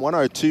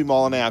 102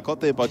 mile an hour.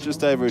 Got there by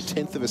just over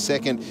 1/10 of a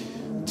second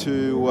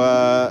to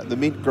the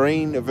mint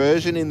green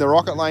version in the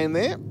rocket lane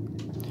there.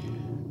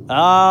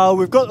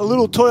 We've got a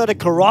little Toyota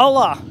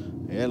Corolla.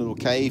 Yeah, a little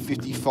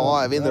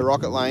KE55 in the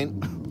rocket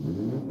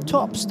lane.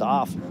 Top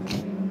stuff.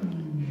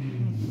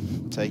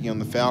 Taking on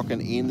the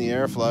Falcon in the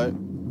Aeroflow.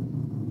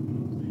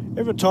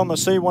 Every time I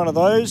see one of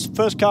those,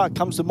 first car that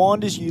comes to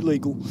mind is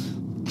illegal.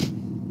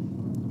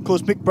 Of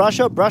course, Mick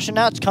Brusher,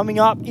 Burnouts coming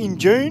up in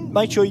June.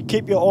 Make sure you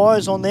keep your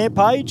eyes on their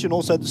page and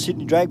also the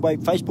Sydney Dragway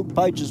Facebook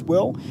page as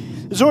well.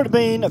 There's already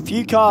been a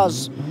few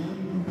cars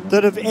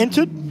that have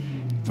entered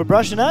for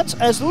Burnouts,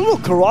 as the little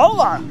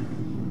Corolla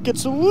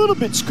gets a little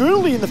bit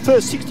squirrely in the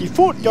first 60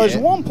 foot, goes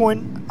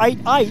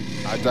 1.88.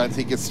 I don't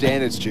think it's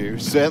standard, Stu.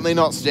 Certainly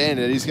not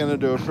standard. He's going to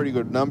do a pretty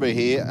good number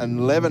here. An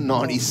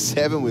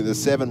 11.97 with a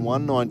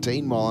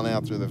 7.119 mile an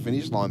hour through the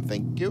finish line.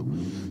 Thank you.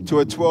 To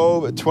a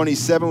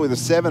 12.27 with a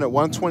 7 at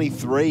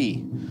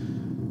 123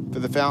 for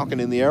the Falcon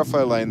in the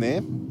Aeroflow lane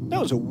there. That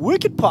was a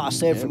wicked pass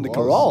there from the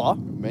Corolla.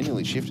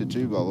 Manually shifted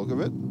too by the look of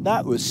it.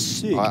 That was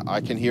sick.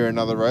 I can hear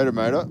another rotor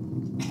motor.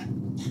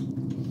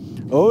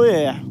 Oh,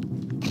 yeah.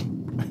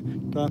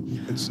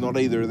 It's not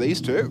either of these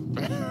two.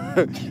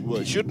 Well,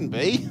 it shouldn't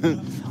be.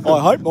 I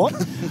hope not.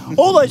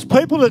 All those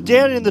people that are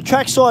down in the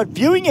trackside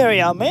viewing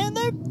area, man,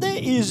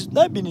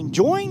 they've been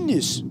enjoying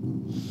this.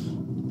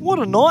 What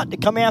a night to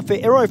come out for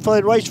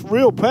Aeroflow Race for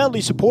Real,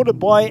 proudly supported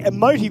by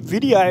Emotive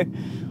Video,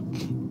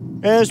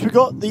 as we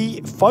got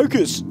the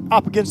Focus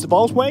up against the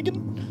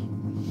Volkswagen.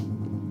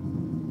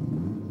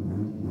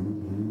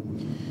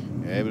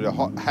 Yeah, a bit of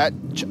hot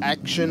hatch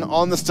action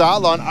on the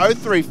start line.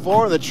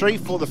 034 in the tree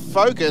for the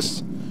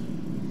Focus.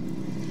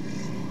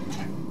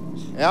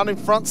 Out in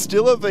front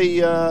still of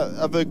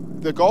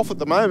the Golf at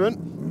the moment.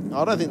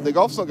 I don't think the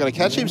Golf's not going to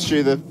catch him,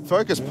 Stu. The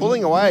Focus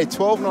pulling away.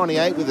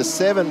 12.98 with a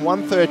 7,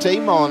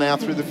 113 mile an hour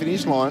through the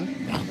finish line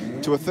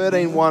to a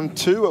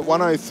 13.12 at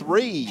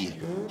 103.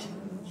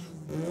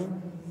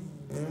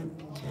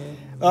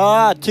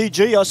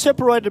 TG, I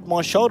separated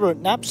my shoulder at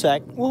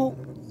knapsack. Well,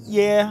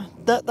 yeah,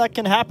 that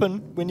can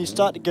happen when you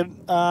start to get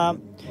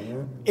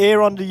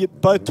air under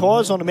both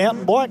tyres on a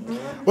mountain bike.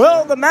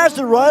 Well, the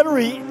Mazda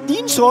Rotary, the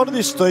inside of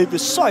this, Steve,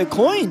 is so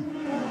clean.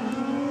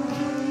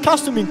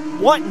 Custom in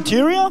white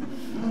interior,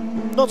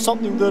 not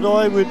something that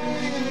I would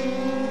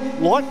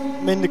like.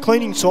 I mean, the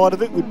cleaning side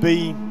of it would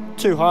be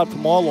too hard for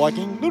my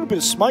liking. A little bit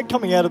of smoke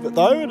coming out of it,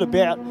 though, at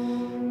about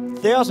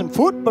 1,000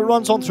 foot, but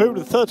runs on through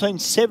with a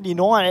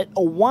 13.79 at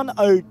a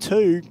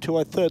 102 to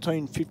a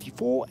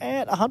 13.54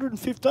 at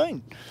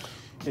 115.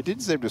 It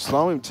didn't seem to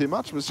slow him too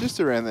much. It was just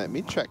around that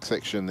mid-track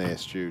section there,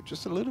 Stu.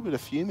 Just a little bit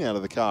of fume out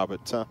of the car,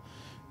 but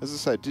as I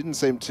say, it didn't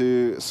seem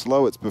to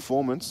slow its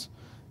performance.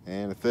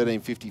 And a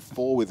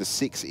 13.54 with a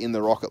 6 in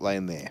the rocket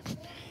lane there.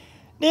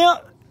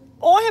 Now,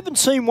 I haven't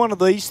seen one of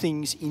these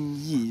things in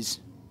years.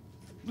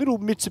 Little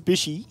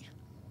Mitsubishi.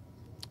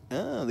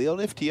 Ah, the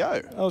old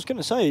FTO. I was going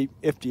to say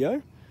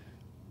FTO.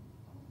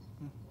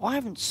 I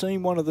haven't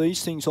seen one of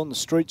these things on the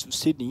streets of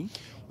Sydney.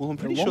 Well, I'm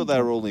pretty sure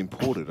they were all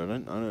imported.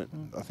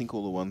 I think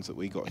all the ones that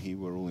we got here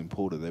were all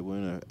imported. They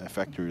weren't a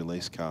factory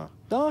release car.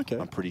 Oh, okay.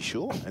 I'm pretty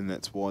sure, and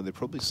that's why they're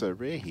probably so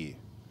rare here.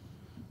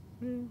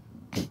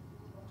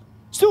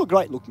 Still a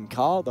great looking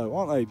car, though,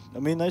 aren't they?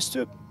 I mean,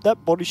 that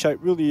body shape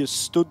really has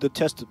stood the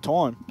test of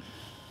time.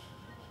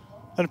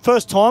 And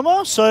first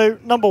timer, so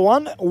number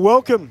one,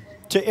 welcome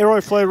to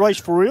Aeroflow Race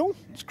for Real.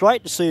 It's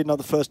great to see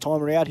another first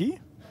timer out here.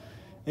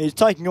 He's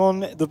taking on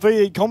the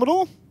VE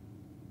Commodore.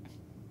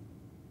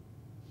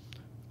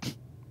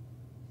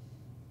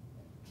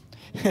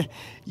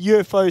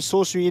 UFO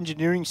Sorcery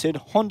Engineering said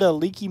Honda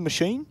leaky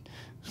machine.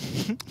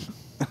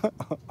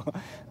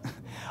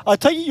 I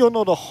take it you're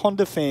not a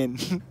Honda fan.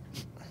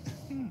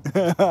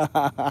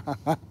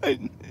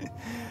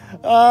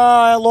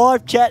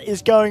 Live chat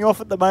is going off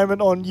at the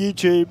moment on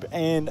YouTube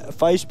and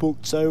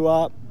Facebook.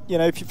 So,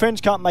 if your friends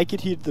can't make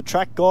it here to the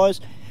track,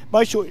 guys,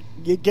 make sure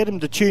you get them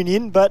to tune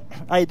in. But,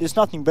 hey, there's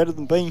nothing better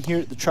than being here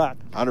at the track.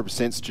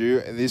 100%,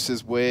 Stu. This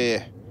is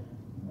where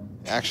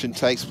action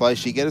takes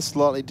place. You get a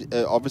slightly,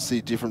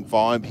 obviously different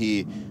vibe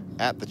here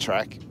at the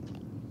track.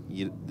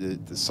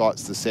 The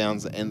sights, the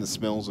sounds, and the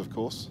smells, of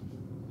course.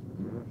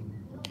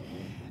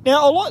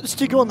 Now, I like the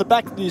sticker on the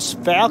back of this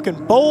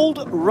Falcon.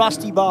 Bald,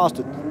 rusty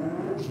bastard.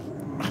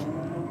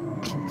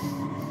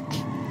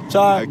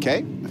 So,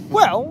 okay.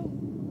 Well,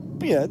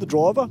 the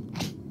driver.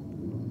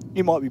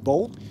 He might be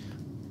bald.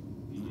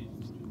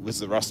 Was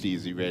the rusty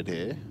as he red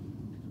hair?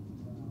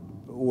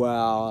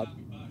 Well,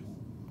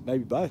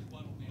 maybe both.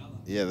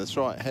 Yeah, that's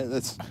right.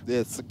 That's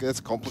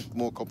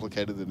more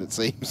complicated than it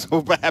seems.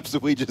 Or perhaps are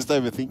we just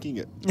overthinking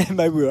it?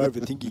 Maybe we're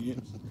overthinking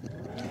it.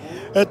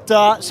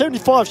 At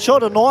 75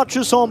 shot of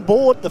nitrous on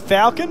board the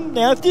Falcon.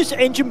 Now, if this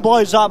engine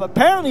blows up,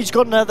 apparently he's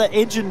got another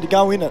engine to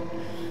go in it.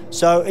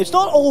 So it's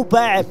not all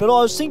bad, but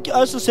I was thinking,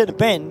 as I said to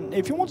Ben,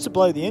 if he wants to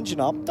blow the engine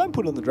up, don't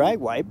put it on the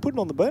Dragway, put it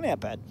on the burnout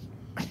pad.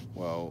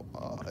 Well,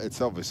 it's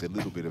obviously a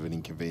little bit of an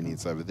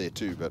inconvenience over there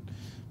too,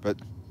 but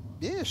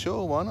yeah,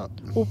 sure, why not?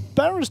 Well,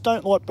 barriers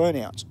don't like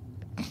burnouts.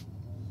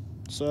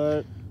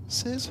 So...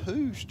 Says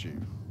who, Stu?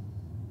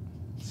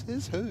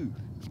 Says who?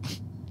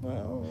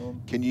 Well...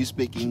 Can you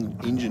speak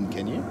engine,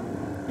 can you?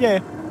 Yeah.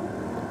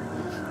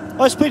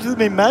 I speak to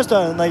them in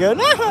Mazda and they go,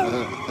 no!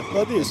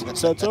 Like this,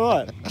 so it's all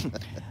right.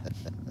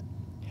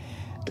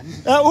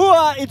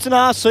 It's an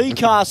RC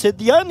car, said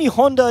the only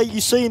Honda you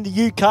see in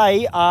the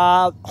UK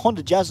are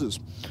Honda Jazzes.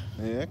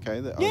 Yeah,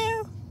 okay.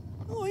 Yeah.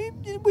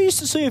 We used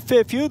to see a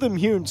fair few of them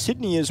here in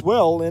Sydney as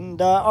well, and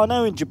I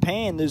know in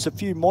Japan there's a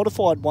few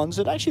modified ones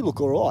that actually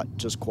look all right,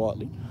 just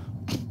quietly.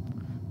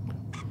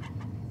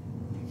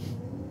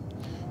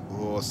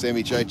 Oh,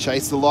 Sammy Joe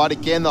chased the light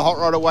again. The hot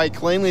rod away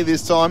cleanly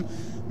this time.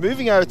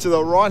 Moving over to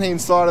the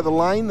right-hand side of the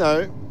lane,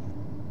 though.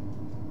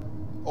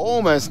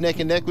 Almost neck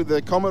and neck with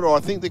the Commodore. I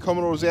think the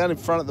Commodore's out in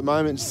front at the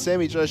moment.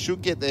 Sammy Joe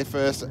should get there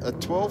first. A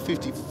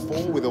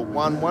 12.54 with a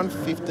 1,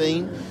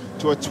 1.15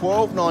 to a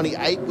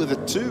 12.98 with a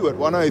 2 at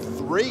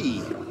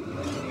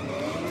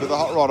 1.03 for the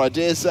hot rod. I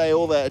dare say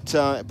all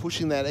that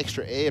pushing that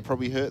extra air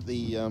probably hurt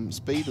the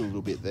speed a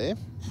little bit there.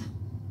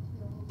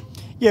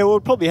 Yeah, well,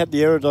 it probably had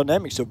the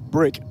aerodynamics of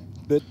brick,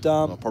 but...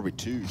 probably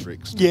 2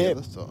 bricks yeah,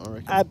 together, so I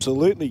reckon.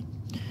 Absolutely.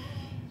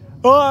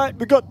 All right,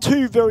 we've got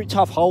 2 very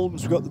tough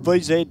Holdens. We've got the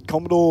VZ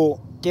Commodore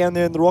down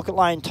there in the rocket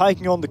lane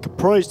taking on the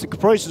Caprice. The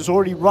Caprice has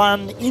already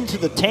run into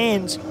the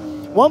tans.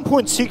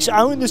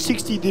 1.60 in the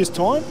 60 this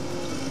time.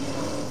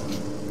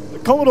 The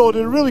Commodore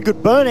did a really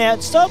good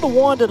burnout. Started to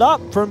wind it up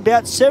from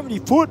about 70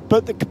 foot,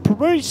 but the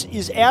Caprice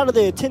is out of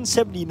there.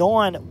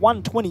 1079 at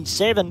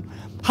 127.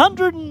 I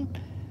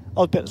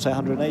was about to say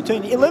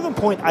 118.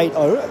 11.80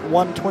 at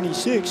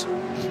 126.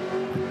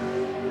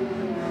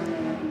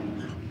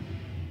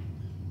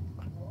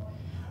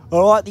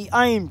 All right, the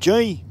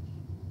AMG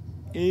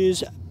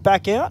is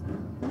back out.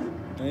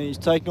 And he's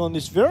taking on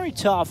this very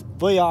tough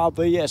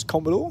VRVS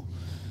Commodore.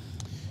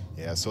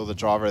 Yeah, I saw the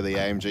driver of the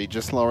AMG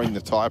just lowering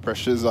the tyre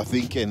pressures, I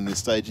think, and the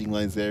staging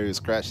lanes there. He was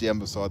crashed the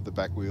underside the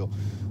back wheel.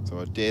 So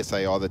I dare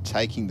say either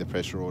taking the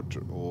pressure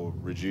or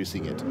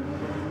reducing it.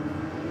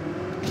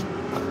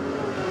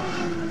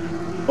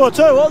 Well, I'll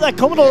tell you what, that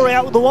Commodore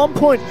out with the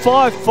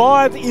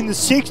 1.55 in the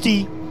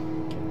 60.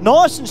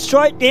 Nice and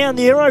straight down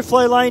the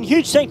Aeroflow lane.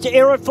 Huge thanks to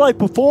Aeroflow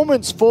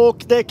Performance for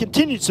their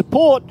continued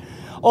support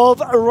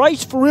of a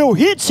Race for Real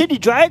hit Sydney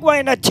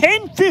Dragway in a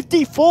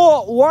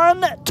 10.54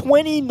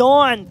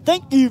 129.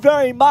 Thank you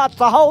very much.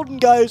 The Holden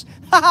goes,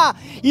 haha,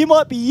 you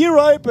might be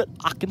Euro, but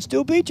I can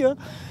still beat you.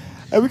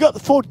 And we've got the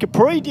Ford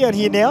Capri down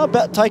here now,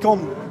 about to take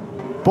on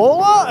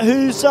Baller,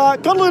 who's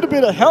got a little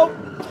bit of help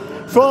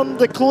from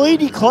the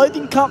Kalidi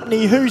Clothing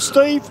Company, who,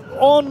 Steve,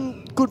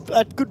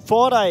 at Good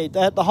Friday,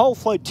 they had the whole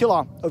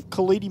flotilla of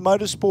Kalidi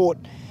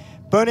Motorsport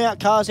burnout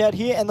cars out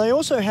here, and they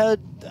also had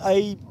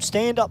a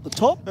stand up the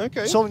top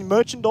selling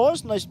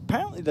merchandise, and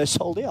apparently they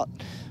sold out.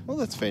 Well,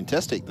 that's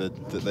fantastic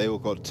that they all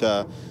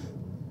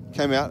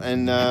came out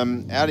and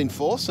out in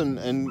force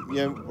and you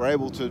know, were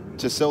able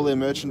to sell their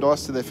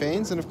merchandise to their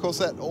fans. And of course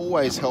that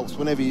always helps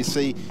whenever you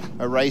see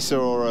a racer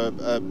or a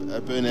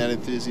burnout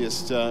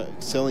enthusiast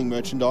selling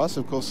merchandise.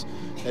 Of course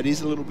it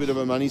is a little bit of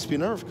a money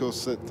spinner, of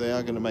course, that they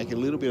are going to make a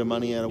little bit of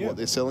money out of what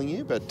they're selling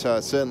here, but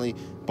certainly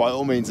by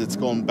all means it's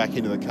gone back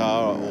into the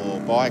car or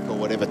bike or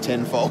whatever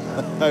tenfold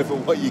over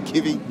what you're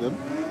giving them.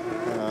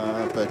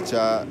 But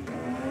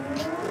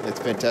it's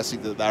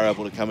fantastic that they're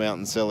able to come out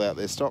and sell out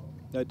their stock.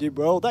 They did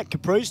well. That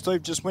Capri,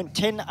 Steve, just went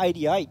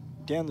 10.88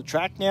 down the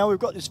track. Now we've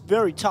got this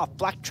very tough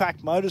Black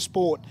Track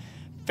Motorsport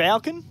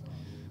Falcon.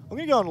 I'm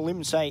going to go on a limb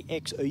and say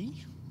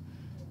XE.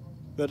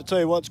 But I tell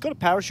you what, it's got a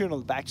parachute on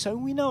the back, so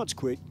we know it's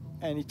quick.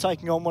 And he's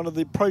taking on one of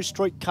the Pro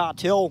Street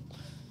Cartel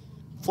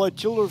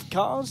flotilla of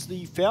cars,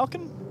 the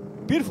Falcon.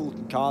 Beautiful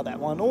looking car, that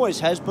one. Always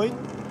has been.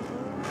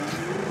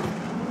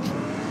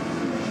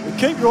 But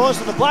keep your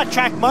eyes on the Black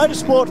Track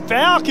Motorsport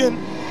Falcon.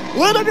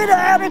 Little bit of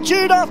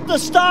attitude off the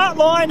start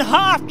line.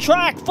 Half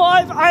track,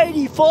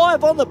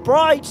 585 on the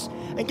brakes.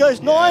 And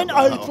goes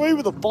 903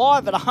 with a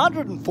 5 at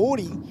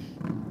 140.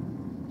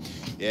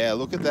 Yeah,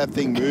 look at that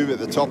thing move at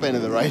the top end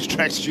of the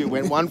racetrack, Stu.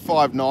 Went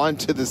 159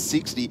 to the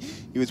 60.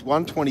 He was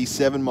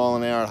 127 mile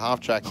an hour at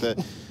half track.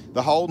 The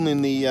Holden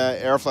in the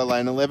Aeroflow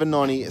lane,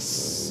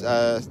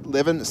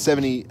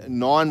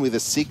 1179 with a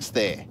 6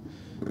 there.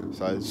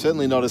 So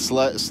certainly not a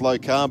slow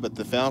car, but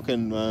the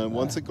Falcon,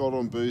 once it got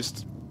on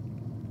boost,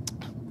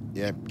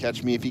 yeah,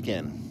 catch me if you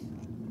can.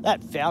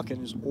 That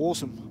Falcon is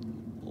awesome.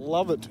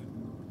 Love it.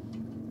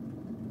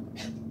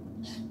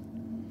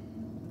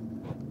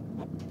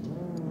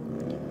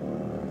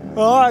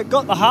 All right,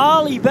 got the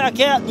Harley back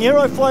out in the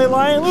Aeroflow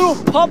lane. A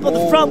little pop of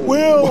the front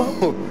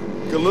wheel.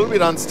 got a little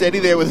bit unsteady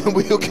there when the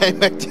wheel came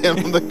back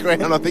down on the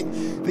ground. I think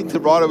the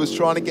rider was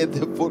trying to get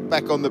the foot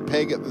back on the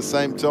peg at the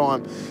same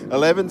time.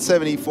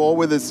 11.74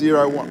 with a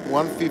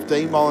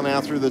 115 mile an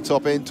hour through the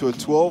top end to a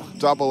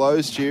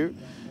 12.00 Stu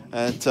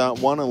at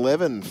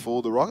 1:11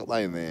 for the Rocket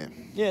Lane there.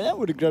 Yeah, that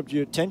would have grabbed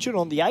your attention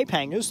on the ape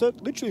hangers.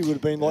 That literally would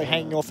have been like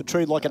hanging off a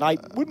tree like an ape,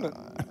 wouldn't it?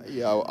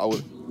 Yeah,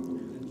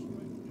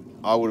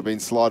 I would have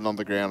been sliding on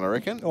the ground, I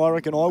reckon. I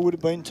reckon I would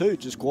have been too,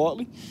 just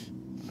quietly.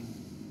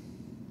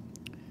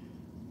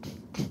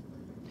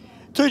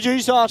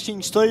 2G's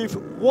asking Steve,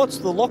 what's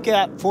the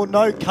lockout for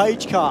no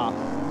cage car?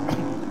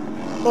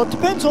 Well, it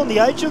depends on the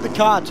age of the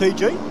car,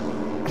 2G.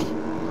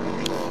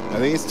 I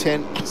think it's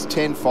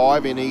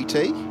 10.5 in ET.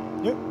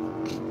 Yep.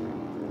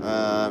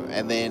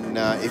 And then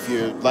if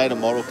you're a later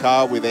model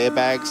car with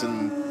airbags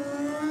and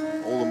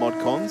all the mod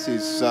cons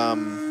is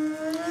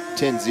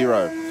 10.0.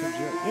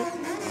 Yep.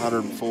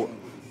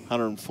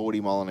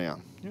 140 mile an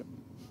hour. Yep.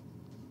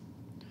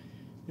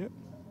 Yep.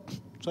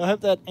 So I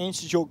hope that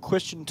answers your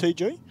question,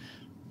 TG.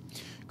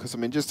 Because, I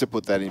mean, just to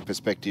put that in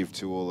perspective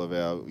to all of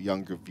our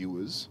younger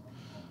viewers,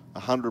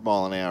 100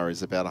 mile an hour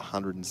is about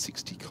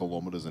 160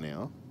 kilometres an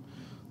hour.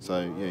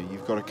 So, yeah,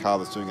 you've got a car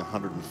that's doing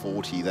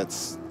 140.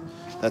 That's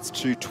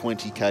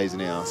 220 k's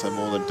an hour. So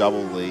more than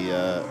double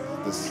the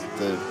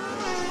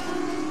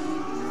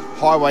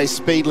highway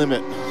speed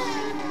limit.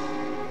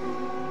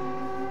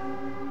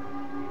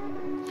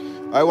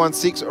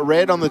 016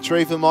 red on the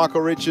tree for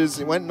Michael Richards.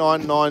 It went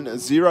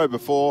 990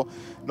 before.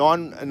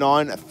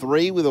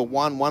 993 with a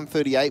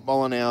 138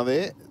 mile an hour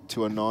there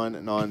to a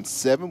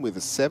 997 with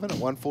a 7 at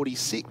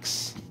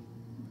 146.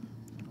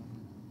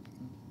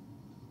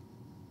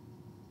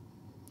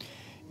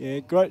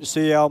 Yeah, great to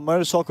see our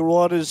motorcycle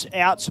riders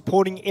out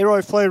supporting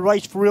Aeroflow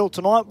Race for Real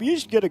tonight. We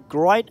usually get a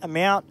great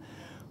amount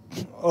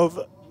of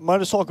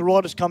motorcycle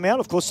riders come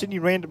out. Of course, Sydney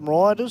Random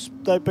Riders,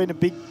 they've been a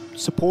big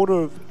supporter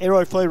of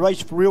Aeroflow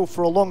Race for Real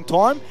for a long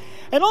time.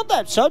 And on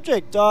that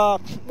subject,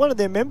 one of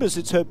their members,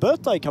 it's her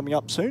birthday coming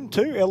up soon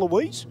too,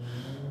 Eloise.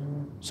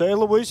 So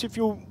Eloise, if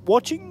you're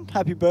watching,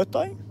 happy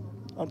birthday.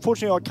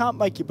 Unfortunately, I can't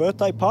make your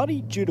birthday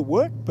party due to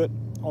work, but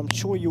I'm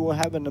sure you will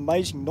have an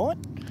amazing night.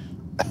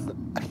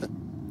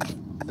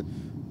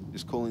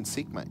 Just call in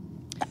sick, mate.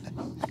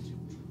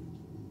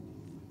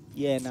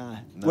 Yeah, no.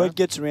 Word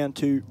gets around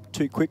too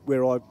quick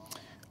where I...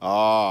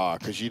 Ah,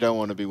 because you don't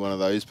want to be one of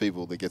those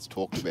people that gets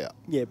talked about.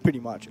 Yeah, pretty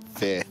much.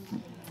 Fair.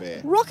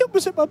 Rocket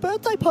was at my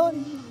birthday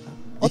party.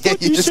 I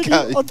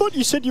thought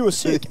you said you were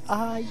sick.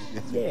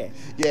 Yeah.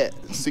 Yeah,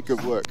 sick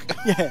of work.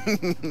 Yeah.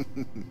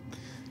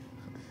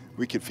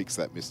 We could fix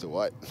that, Mr.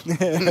 White.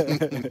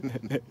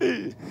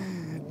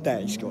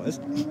 Thanks, guys.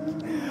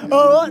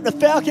 All right, the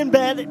Falcon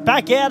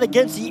back out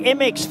against the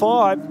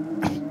MX-5.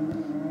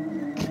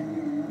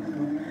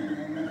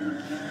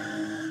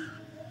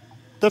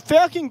 The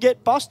Falcon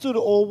get busted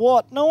or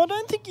what? No, I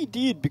don't think he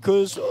did,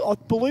 because I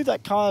believe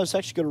that car has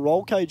actually got a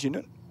roll cage in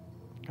it.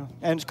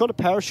 And it's got a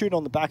parachute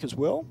on the back as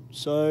well.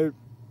 So,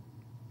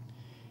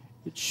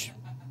 which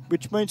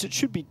means it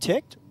should be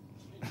teched.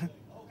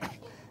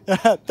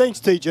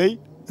 Thanks, TG.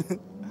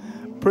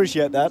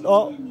 Appreciate that.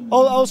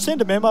 I'll send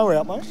a memo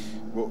out, mate.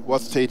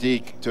 What's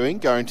TG doing?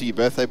 Going to your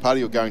birthday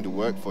party or going to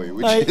work for you?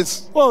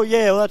 Well,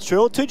 yeah, that's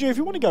true. TG, if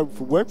you want to go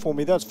for work for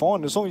me, that's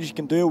fine. As long as you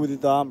can deal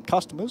with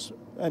customers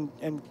and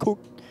cook,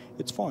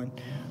 it's fine.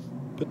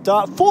 But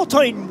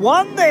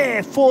 14.1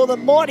 there for the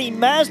mighty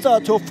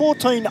Mazda to a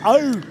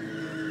 14.0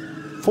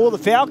 for the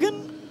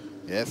Falcon.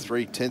 Yeah,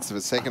 0.3 of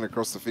a second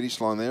across the finish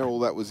line there. All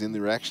that was in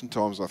the reaction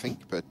times, I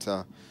think. But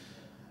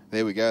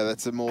there we go.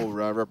 That's a more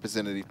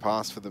representative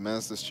pass for the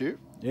Mazda, Stu.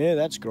 Yeah,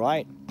 that's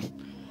great.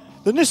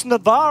 The Nissan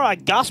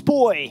Navara, Gus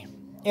Boy,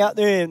 out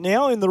there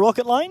now in the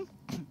Rocket Lane.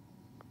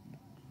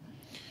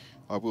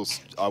 I will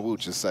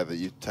just say that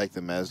you take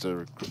the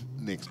Mazda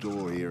next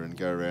door here and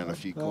go around a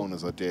few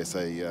corners. I dare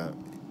say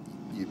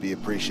you'd be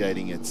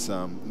appreciating its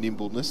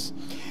nimbleness.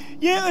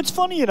 Yeah, it's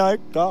funny, you know.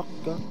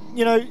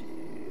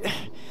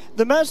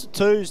 The Mazda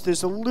 2s,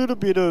 there's a little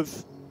bit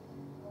of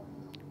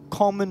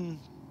common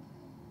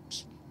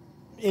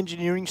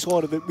engineering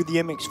side of it with the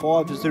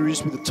MX-5 as there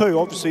is with the 2.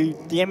 Obviously,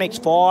 the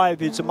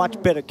MX-5 is a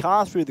much better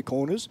car through the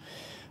corners,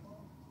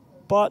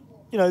 but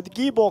you know the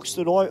gearbox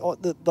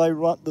that they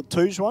run, the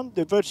 2s run,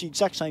 they're virtually the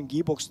exact same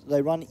gearbox that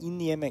they run in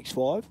the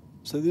MX-5.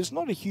 So there's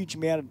not a huge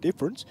amount of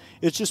difference.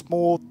 It's just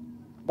more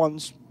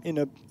one's in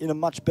a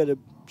much better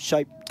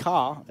shaped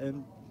car,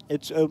 and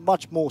it's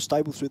much more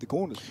stable through the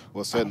corners.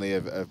 Well, certainly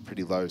a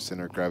pretty low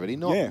centre of gravity.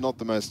 Not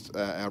the most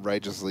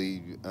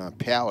outrageously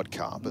powered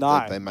car,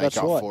 but they make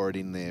up for it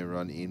in their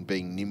in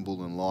being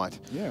nimble and light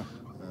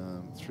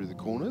through the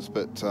corners.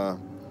 But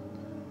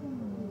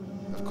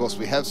of course,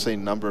 we have seen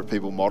a number of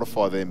people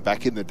modify them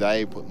back in the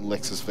day, putting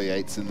Lexus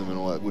V8s in them and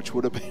all that, which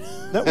would have been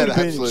an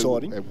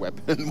absolute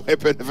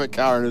weapon of a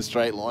car in a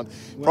straight line.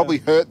 Wow. Probably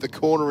hurt the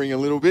cornering a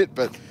little bit,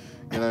 but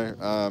you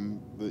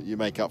know you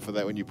make up for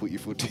that when you put your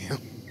foot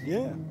down.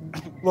 Yeah.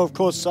 Well, of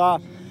course,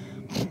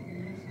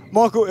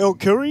 Michael L.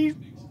 Curry,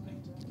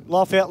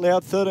 Laugh Out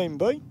Loud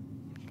 13B.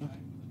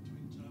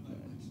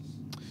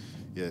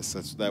 Yes,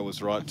 that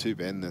was right too,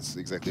 Ben. That's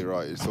exactly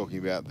right. You're talking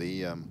about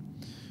the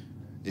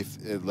if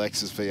a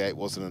Lexus V8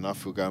 wasn't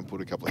enough, we'll go and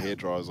put a couple of hair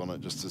dryers on it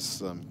just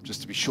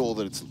to be sure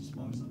that it's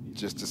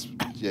just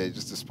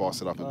to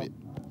spice it up a bit.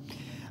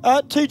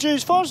 TG,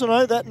 as far as I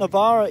know, that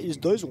Navara is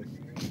diesel.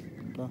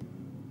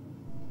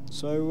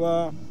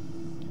 So,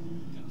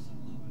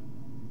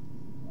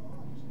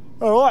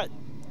 all right,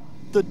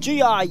 the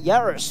GR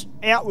Yaris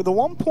out with a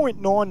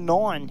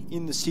 1.99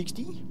 in the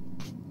 60.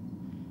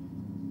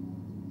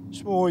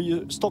 Small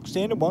your stock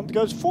standard one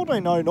goes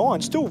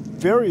 14.09, still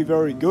very,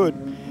 very good.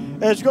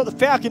 As you've got the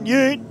Falcon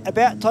Ute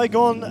about to take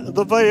on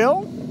the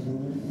VL.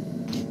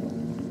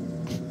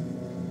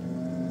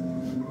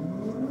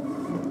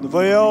 The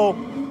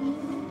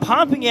VL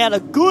pumping out a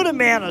good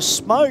amount of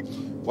smoke.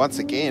 Once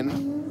again,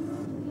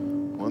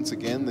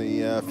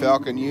 the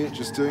Falcon Ute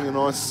just doing a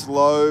nice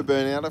slow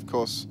burnout, of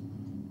course.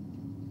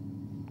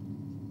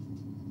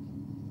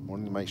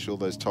 Wanting to make sure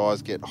those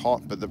tyres get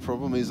hot, but the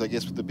problem is, I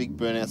guess, with the big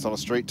burnouts on a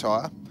street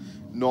tyre,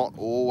 not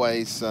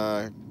always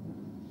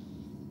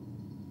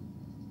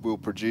will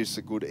produce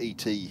a good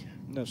ET.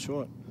 That's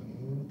right.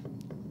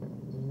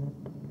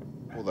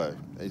 Although,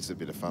 it's a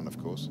bit of fun, of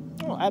course.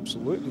 Oh,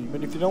 absolutely.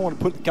 But if you don't want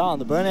to put the car on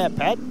the burnout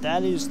pad,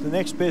 that is the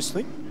next best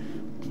thing.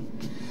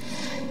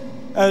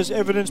 As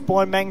evidenced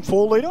by Mang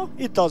 4-litre,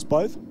 it does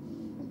both.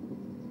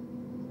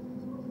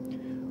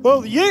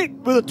 Well, the Ute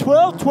with a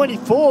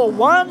 12.24,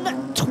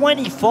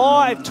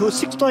 125 to a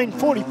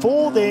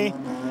 16.44 there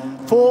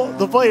for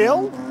the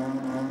VL.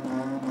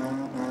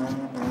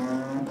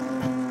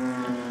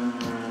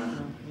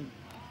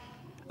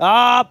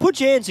 Put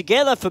your hands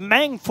together for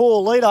Mang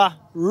 4-litre,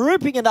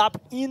 ripping it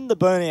up in the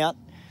burnout.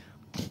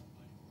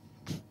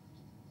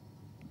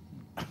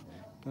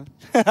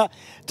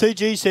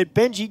 TG said,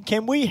 Benji,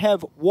 can we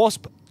have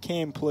Wasp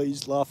Cam,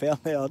 please? Laugh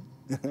out loud.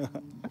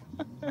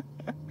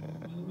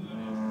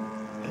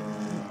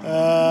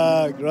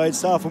 Great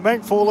stuff. Well,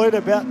 Mang 4-litre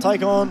about to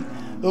take on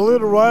the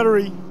little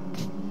rotary.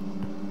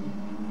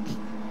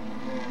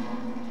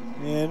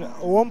 And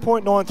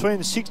 1.93 in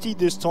the 60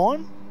 this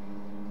time.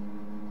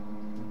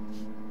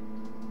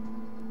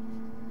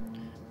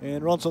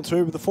 And runs on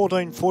through with a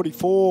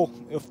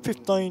 14.44, a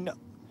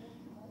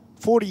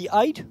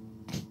 15.48.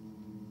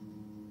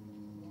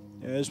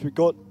 As we've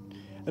got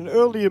an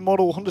earlier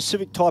model Honda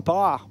Civic Type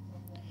R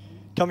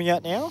coming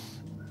out now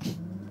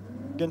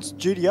against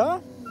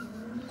GTR.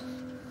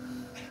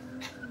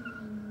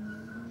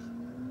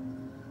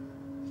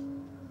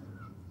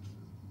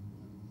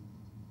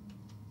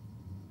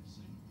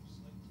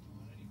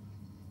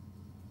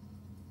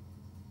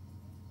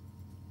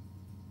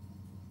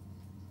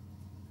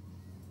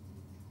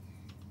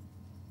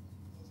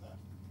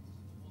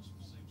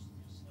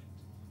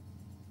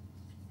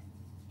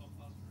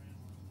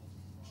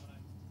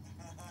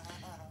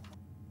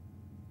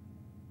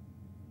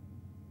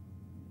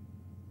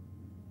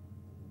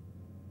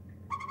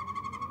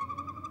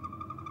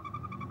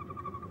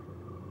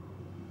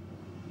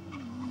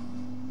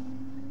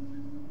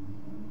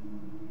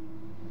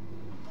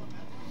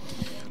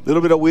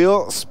 Little bit of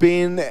wheel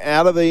spin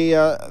out of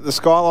the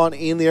Skyline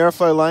in the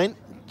Aeroflow lane.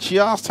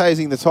 Just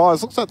hazing the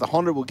tyres. Looks like the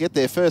Honda will get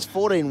there first.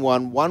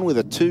 14.11 with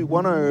a 2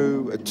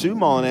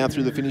 mile an hour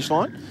through the finish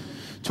line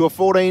to a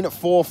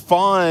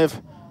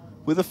 14.45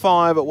 with a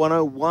 5 at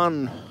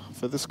 101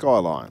 for the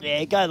Skyline.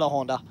 Yeah, go the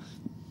Honda.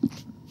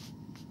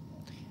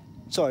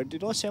 Sorry,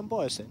 did I sound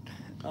biased then?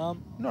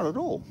 Not at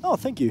all. Oh,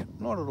 thank you.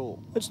 Not at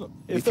all. It's not.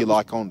 If you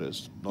like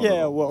Hondas.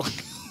 Yeah, well.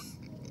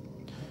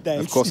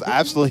 Of course,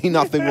 absolutely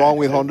nothing wrong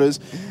with Hondas.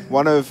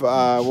 One of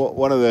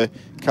the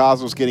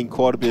cars was getting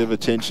quite a bit of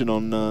attention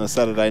on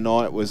Saturday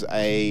night was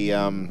a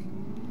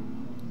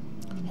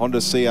Honda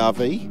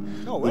CR-V.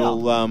 Oh, wow.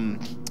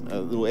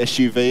 Little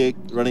SUV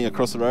running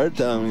across the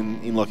road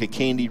in like a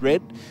candy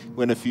red.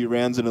 Went a few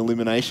rounds in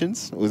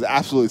eliminations. It was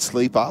absolute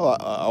sleeper.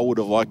 I would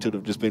have liked it to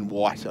have just been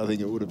white. I think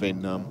it would have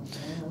been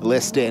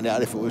less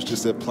standout if it was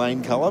just a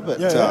plain colour, but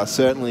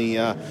certainly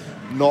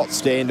not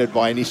standard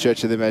by any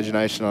stretch of the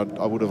imagination.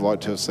 I would have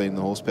liked to have seen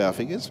the horsepower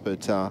figures,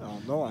 but...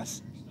 oh,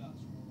 nice.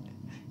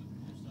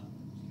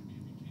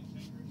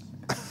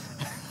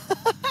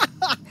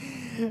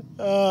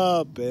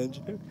 Oh,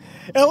 Benj.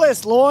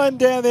 LS Line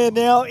down there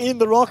now in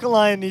the rocket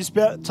lane. He's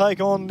about to take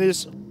on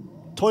this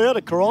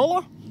Toyota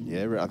Corolla.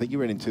 Yeah, I think he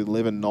ran into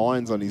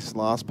 11.9s on his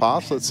last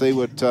pass. Let's see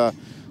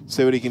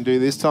what he can do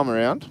this time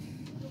around.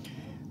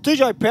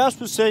 DJ Prowse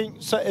was saying,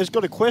 has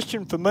got a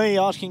question for me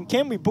asking,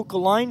 can we book a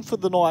lane for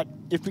the night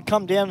if we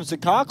come down as a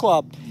car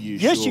club?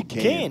 Yes, sure you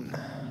can.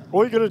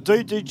 All you got to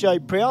do,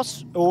 DJ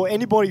Prowse, or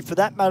anybody for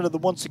that matter that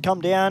wants to come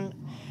down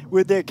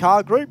with their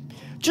car group,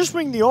 just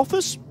ring the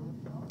office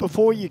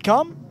before you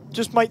come.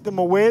 Just make them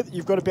aware that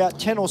you've got about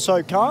 10 or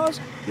so cars.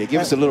 Yeah, give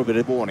us a little bit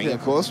of warning,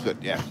 of course,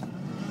 but yeah.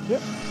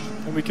 Yep.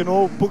 And we can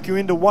all book you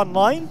into one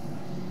lane.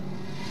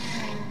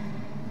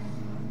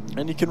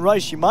 And you can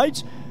race your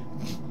mates.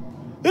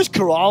 This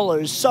Corolla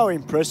is so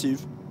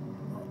impressive.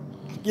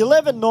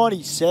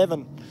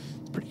 11.97.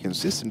 Pretty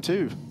consistent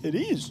too. It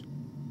is.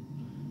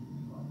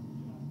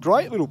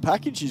 Great little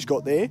package he's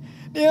got there.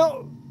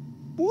 Now,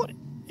 what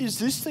is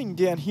this thing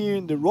down here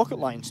in the rocket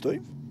lane,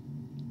 Steve?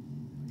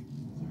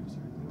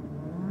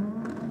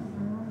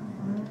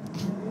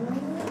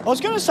 I was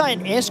going to say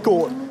an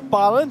Escort, but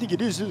I don't think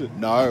it is it?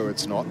 No,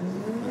 it's not.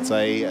 It's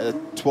a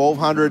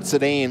 1200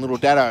 sedan, little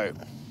Dado.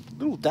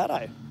 Little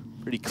Dado.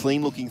 Pretty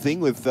clean looking thing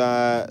with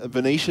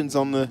Venetians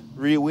on the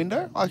rear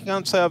window. I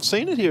can't say I've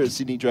seen it here at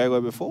Sydney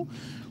Dragway before.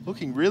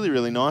 Looking really,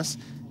 really nice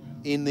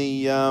in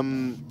the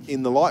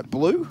light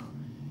blue.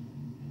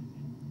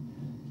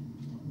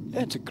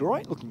 Yeah, it's a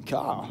great looking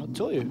car, I'll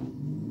tell you.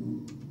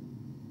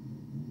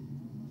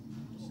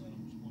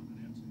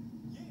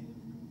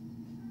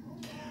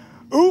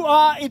 Ooh,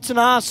 it's an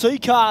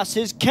RC car.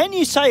 Says, can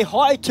you say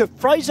hi to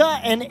Fraser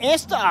and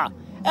Esther?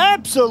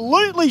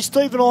 Absolutely,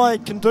 Steve and I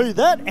can do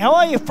that. How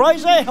are you,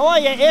 Fraser? How are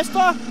you, Esther?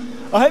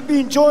 I hope you're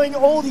enjoying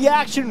all the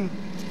action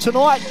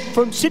tonight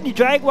from Sydney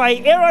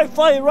Dragway.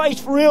 Aeroflow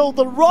Race for Real,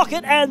 the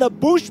Rocket and the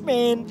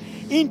Bushman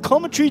in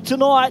commentary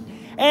tonight.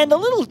 And the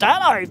little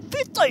Dado,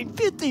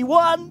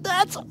 1551.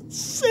 That's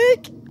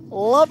sick.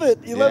 Love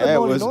it.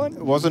 11.99.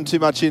 It wasn't too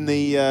much in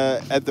the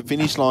at the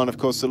finish line. Of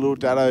course, the little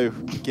Dado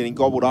getting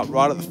gobbled up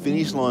right at the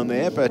finish line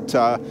there. But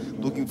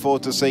looking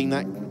forward to seeing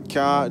that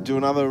car do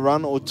another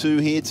run or two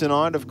here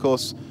tonight. Of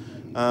course,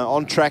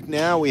 on track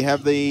now we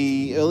have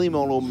the early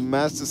model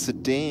Mazda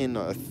sedan.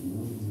 I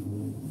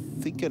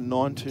think a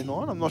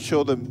 929. I'm not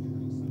sure the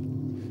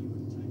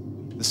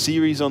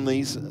series on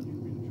these.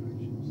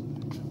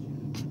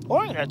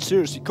 I think that's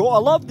seriously cool. I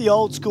love the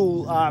old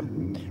school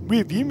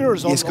rear view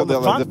mirrors on, it's got on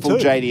the front the full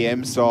too.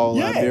 JDM style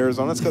mirrors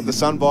on it. It's got the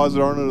sun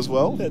visor on it as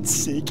well. That's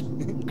sick.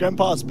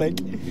 Grandpa spec.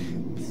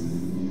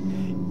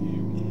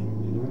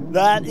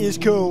 That is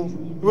cool.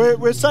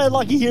 We're so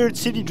lucky here at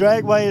Sydney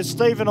Dragway, as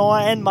Steve and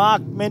I and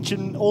Mark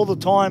mention all the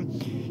time.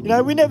 You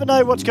know, we never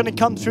know what's going to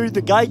come through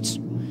the gates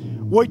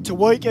week to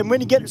week, and when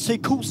you get to see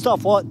cool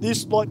stuff like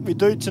this, like we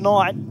do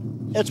tonight,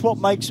 that's what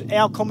makes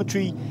our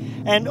commentary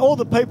and all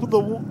the people that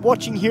are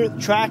watching here at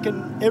the track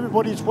and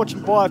everybody that's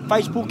watching via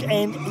Facebook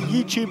and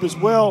YouTube as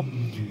well.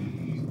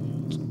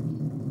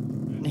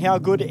 And how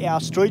good our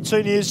street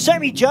scene is.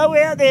 Sammy Joe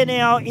out there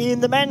now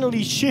in the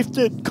manually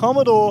shifted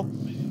Commodore.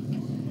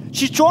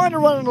 She's trying to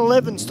run an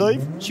 11,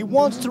 Steve. She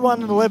wants to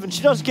run an 11.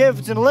 She doesn't care if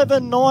it's an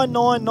 11, 9,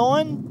 9,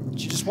 9.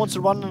 She just wants to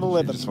run an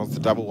 11. She just wants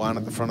the double one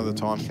at the front of the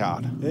time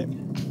card. Yep.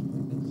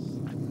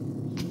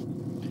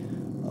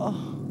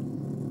 Oh.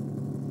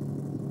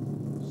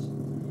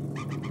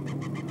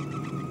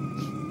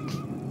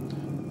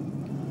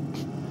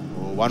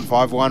 Well,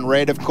 151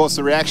 red. Of course,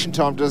 the reaction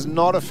time does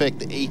not affect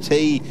the ET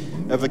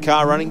of the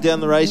car running down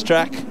the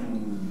racetrack.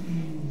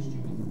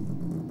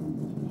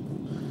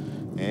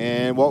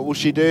 And what will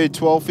she do?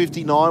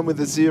 12.59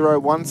 with a 0,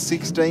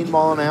 116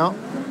 mile an hour.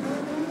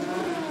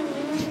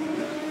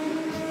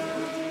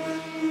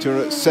 To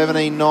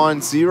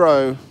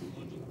 17.90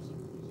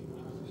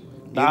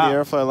 in the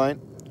Aeroflow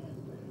lane.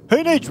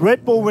 Who needs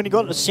Red Bull when you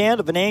got the sound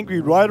of an angry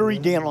rotary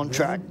down on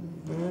track?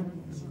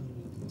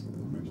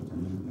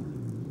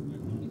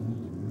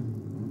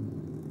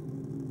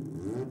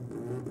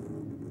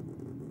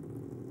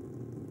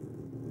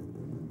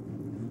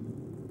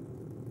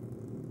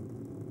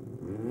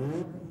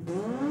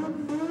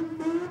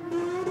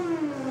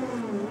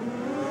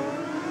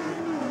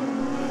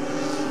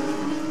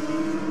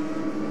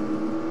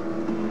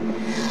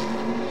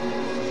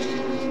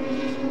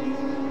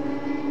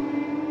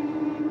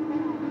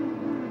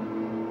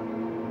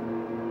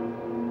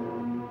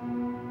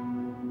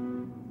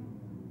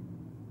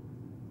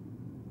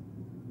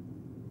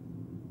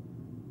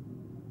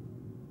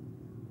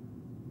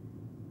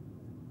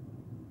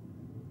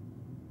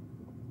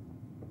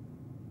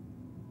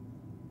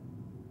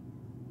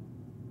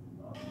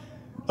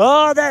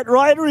 Oh, that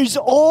rotary's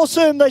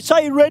awesome. They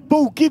say Red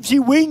Bull gives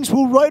you wings.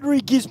 Well,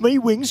 rotary gives me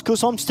wings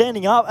because I'm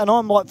standing up and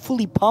I'm like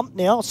fully pumped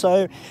now.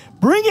 So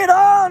bring it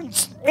on.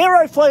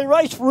 Aeroflow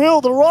Race for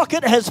Real. The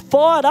Rocket has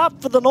fired up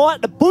for the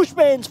night. The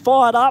Bushman's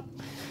fired up.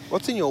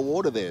 What's in your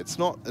water there? It's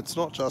not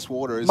just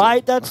water, is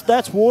mate, it?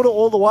 That's water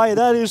all the way.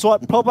 That is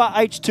like proper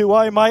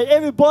H2O, mate.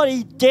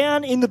 Everybody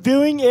down in the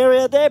viewing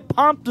area, they're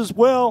pumped as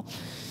well.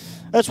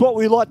 That's what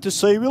we like to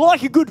see. We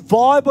like a good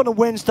vibe on a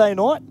Wednesday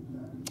night.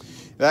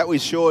 That we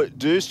sure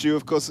do, Stu.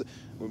 Of course,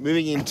 we're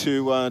moving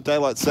into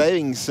daylight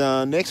savings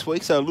next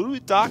week, so a little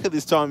bit darker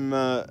this time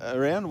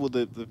around. Well,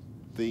 the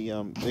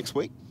next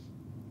week,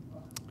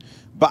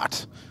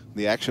 but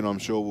the action I'm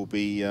sure will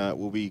be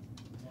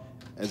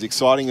as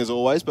exciting as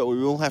always. But we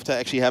will have to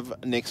actually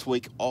have next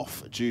week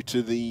off due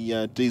to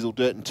the Diesel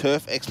Dirt and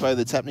Turf Expo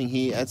that's happening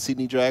here at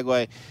Sydney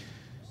Dragway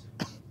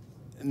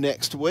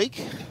next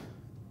week.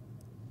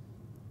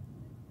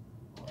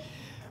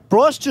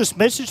 Bryce just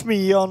messaged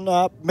me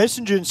on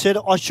Messenger and said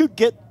I should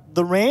get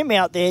the Ram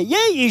out there.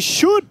 Yeah, you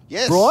should,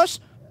 yes. Bryce.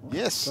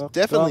 Yes,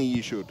 definitely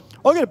you should.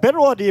 I got a better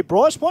idea,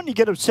 Bryce. Why don't you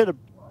get a set of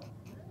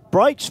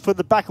brakes for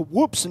the back of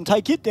Whoops and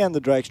take it down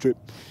the drag strip?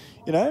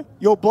 You know,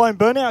 your blown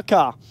burnout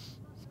car.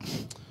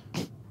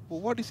 Well,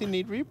 what does he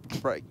need rear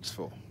brakes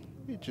for?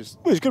 Well,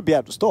 he's got to be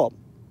able to stop.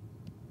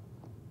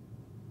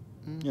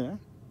 You know,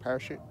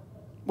 parachute.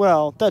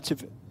 Well, that's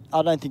if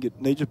I don't think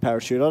it needs a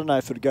parachute. I don't know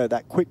if it'll go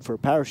that quick for a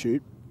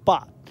parachute,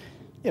 but,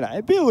 you know,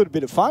 it'd be a little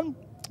bit of fun.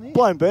 Yeah.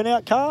 Blown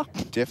burnout car.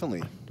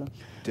 Definitely.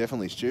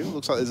 Definitely, Stu.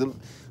 Looks like there's a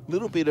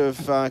little bit of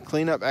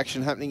cleanup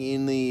action happening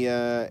in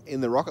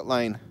the rocket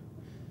lane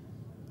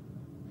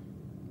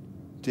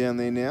down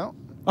there now.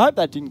 I hope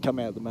that didn't come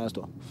out of the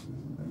Mazda.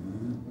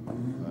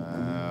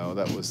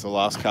 That was the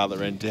last car that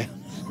ran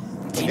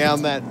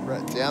down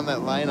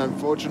that lane,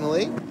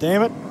 unfortunately.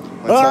 Damn it.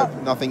 Let's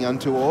hope nothing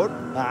untoward.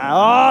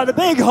 Oh, the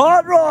big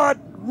hot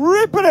rod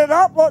ripping it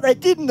up like they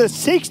did in the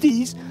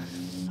 60s.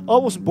 I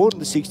wasn't born in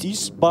the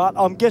 60s, but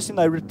I'm guessing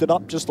they ripped it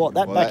up just like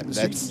that back in the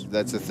 60s.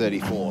 That's a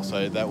 34,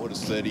 so that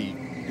was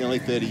nearly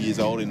 30 years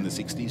old in the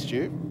 60s,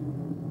 Stu.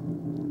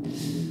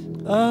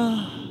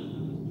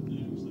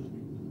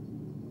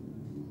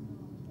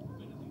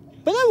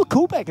 But they were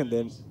cool back in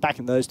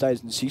those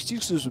days in the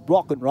 60s. It was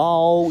rock and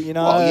roll, you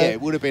know. Oh yeah, it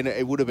would have been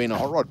a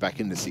hot rod back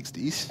in the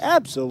 60s.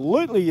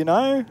 Absolutely, you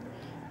know.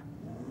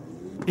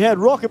 You had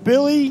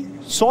rockabilly,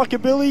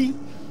 psychobilly,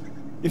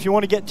 if you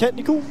want to get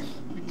technical.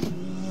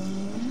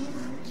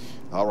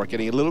 Oh, we're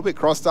getting a little bit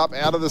crossed up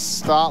out of the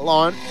start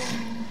line.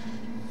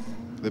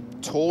 The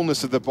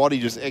tallness of the body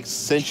just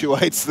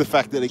accentuates the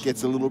fact that it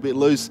gets a little bit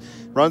loose.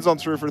 Runs on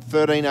through for a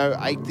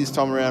 13.08 this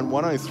time around,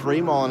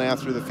 103 mile an hour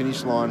through the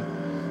finish line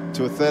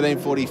to a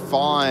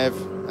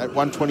 13.45 at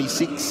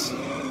 126.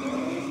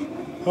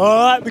 All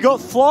right, we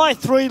got Fly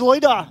 3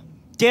 litre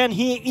down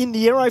here in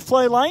the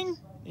Aeroflow lane.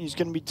 He's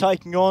going to be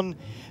taking on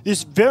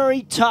this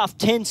very tough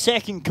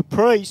 10-second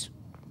Caprice.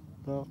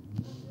 Well,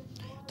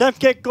 don't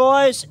forget,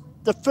 guys,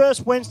 the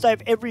first Wednesday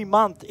of every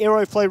month,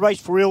 Aeroflow Race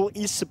for Real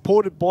is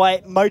supported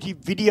by Motive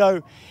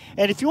Video.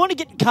 And if you want to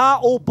get your car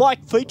or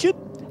bike featured,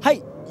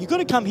 hey, you've got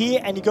to come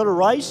here and you've got to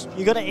race.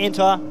 You've got to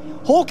enter.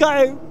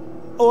 Hawko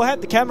will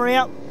have the camera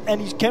out,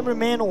 and his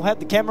cameraman will have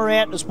the camera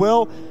out as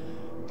well.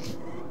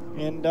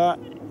 And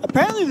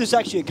apparently there's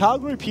actually a car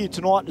group here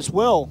tonight as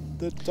well.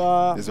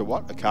 There's a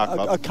what? A car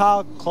club? A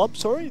car club,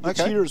 sorry,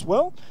 that's here as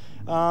well.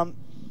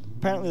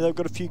 Apparently they've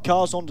got a few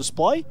cars on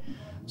display.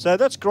 So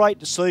that's great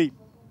to see.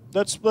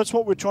 That's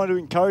what we're trying to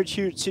encourage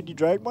here at Sydney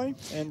Dragway.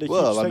 And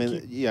well, I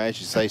mean, yeah, as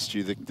you say,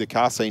 Stu, the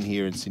car scene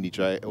here in Sydney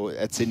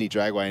at Sydney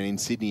Dragway and in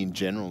Sydney in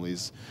general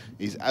is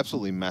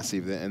absolutely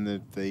massive,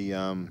 and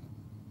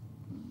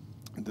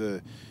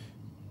the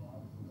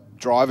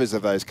drivers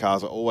of those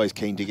cars are always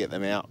keen to get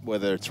them out,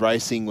 whether it's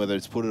racing, whether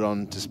it's put it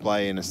on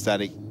display in a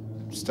static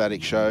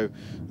show,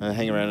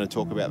 hang around and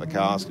talk about the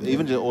cars,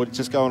 or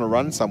just go on a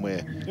run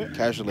somewhere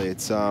casually.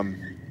 It's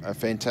a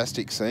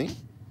fantastic scene.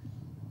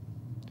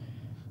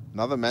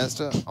 Another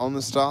Mazda on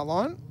the start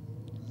line.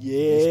 Yeah.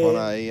 This one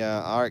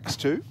a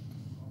RX-2,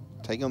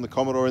 taking on the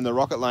Commodore in the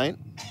rocket lane.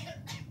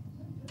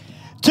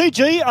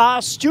 TG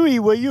asked Stewie,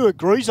 were you a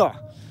greaser?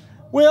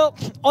 Well,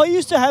 I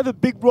used to have a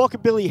big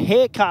rockabilly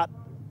haircut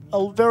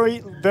a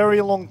very,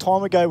 very long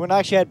time ago when I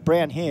actually had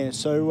brown hair.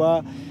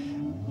 So,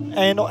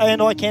 and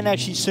I can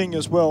actually sing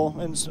as well.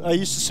 And I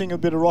used to sing a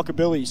bit of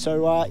rockabilly.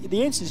 So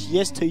the answer is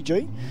yes,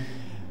 TG.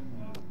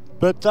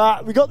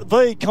 But we got the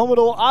V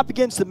Commodore up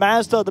against the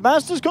Mazda. The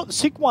Mazda's got the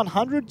SICK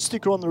 100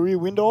 sticker on the rear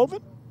window of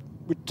it,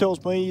 which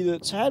tells me that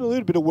it's had a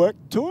little bit of work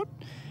to it.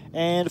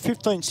 And a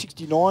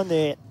 1569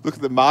 there. Look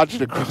at the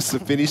margin across the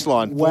finish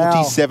line. Wow.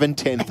 47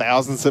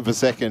 10,000ths of a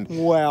second.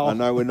 Wow. I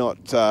know we're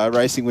not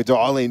racing with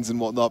dial-ins and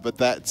whatnot, but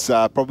that's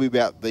probably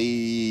about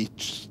the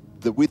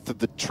width of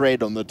the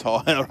tread on the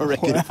tyre, I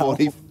reckon. Wow.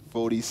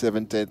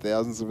 47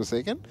 10,000ths of a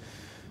second.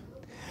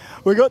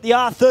 We got the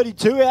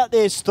R32 out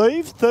there,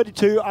 Steve.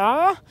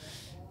 32R.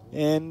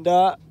 And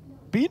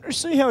be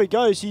interested to see how he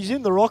goes. He's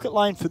in the rocket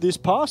lane for this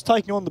pass,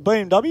 taking on the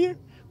BMW.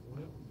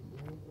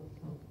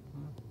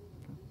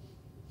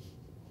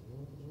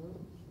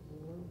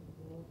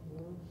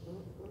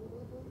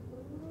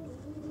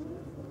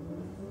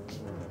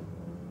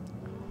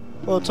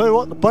 Well, I'll tell you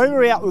what, the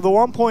Boomer out with a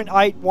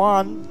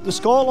 1.81. The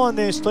Skyline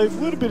there, Steve, a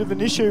little bit of an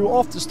issue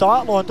off the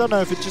start line. Don't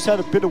know if it just had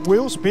a bit of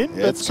wheel spin.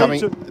 Yeah,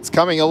 it's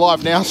coming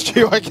alive now,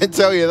 Stu, I can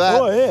tell you that.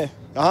 Oh, yeah.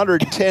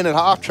 110 at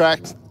half track.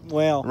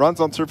 Wow.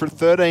 Runs on through for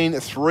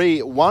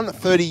 13.3,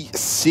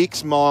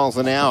 136 miles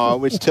an hour,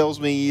 which tells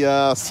me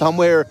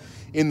somewhere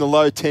in the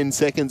low 10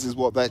 seconds is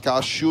what that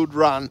car should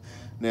run.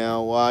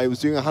 Now, he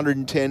was doing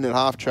 110 at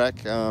half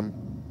track.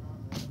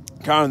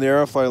 Car in the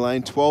Aeroflow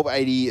lane,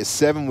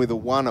 12.87 with a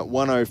 1 at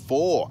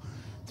 104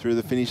 through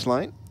the finish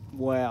lane.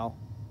 Wow.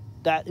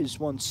 That is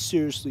one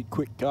seriously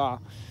quick car.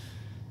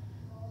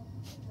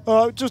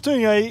 Just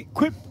doing a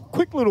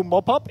quick little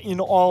mop-up in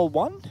aisle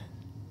 1.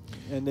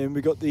 And then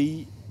we got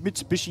the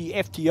Mitsubishi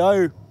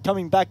FTO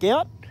coming back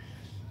out.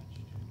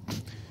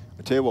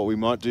 I tell you what we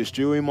might do,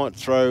 Stu. We might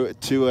throw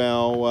to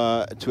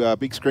our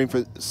big screen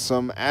for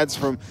some ads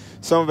from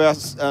some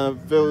of our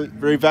very,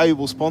 very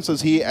valuable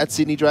sponsors here at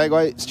Sydney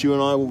Dragway. Stu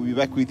and I will be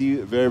back with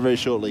you very, very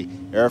shortly.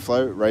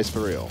 Aeroflow, race for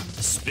real.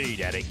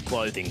 Speed Addict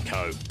Clothing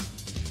Co.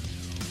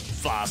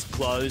 Fast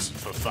clothes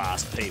for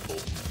fast people.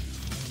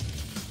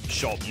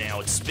 Shop now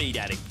at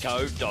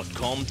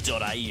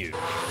speedaddictco.com.au.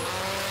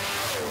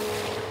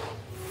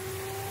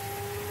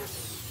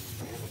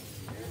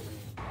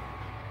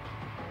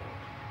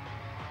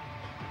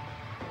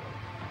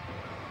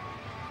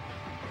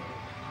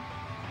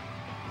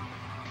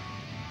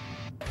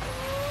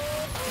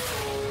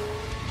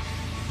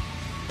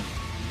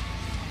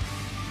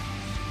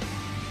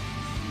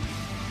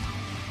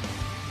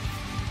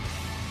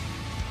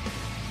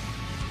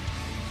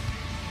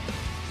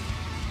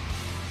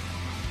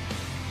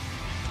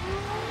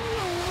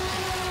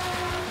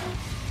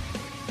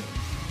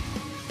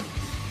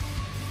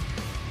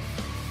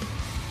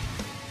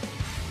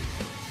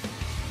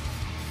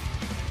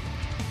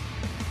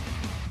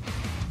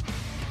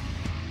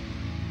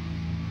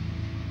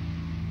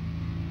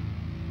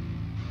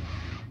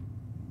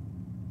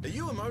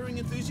 other motoring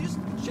enthusiasts,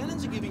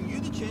 Shannons are giving you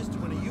the chance to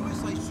win a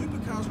USA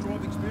Supercars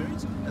drive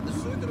experience at the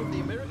Circuit of the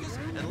Americas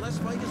and Las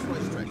Vegas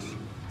racetracks.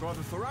 Drive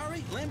a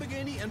Ferrari,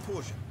 Lamborghini and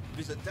Porsche.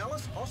 Visit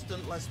Dallas, Austin,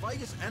 Las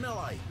Vegas and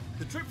LA.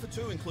 The trip for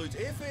two includes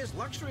airfares,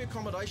 luxury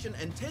accommodation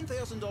and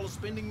 $10,000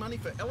 spending money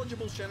for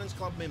eligible Shannons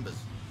Club members.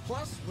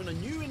 Plus, win a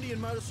new Indian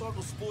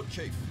Motorcycle Sport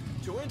Chief.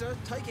 To enter,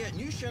 take out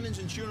new Shannons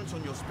insurance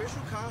on your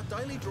special car,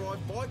 daily drive,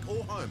 bike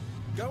or home.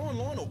 Go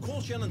online or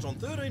call Shannons on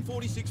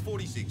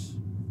 134646.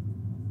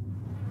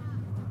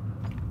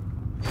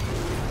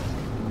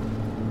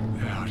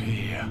 Out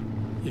here,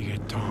 you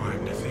get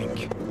time to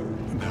think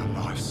about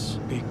life's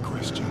big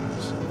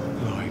questions,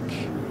 like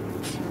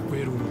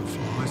where do all the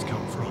flies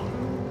come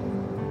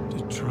from? Do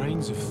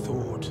trains of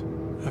thought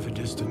have a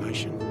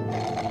destination?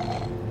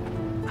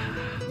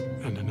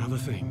 And another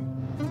thing,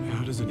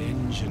 how does an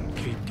engine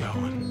keep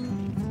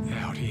going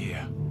out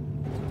here?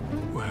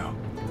 Well,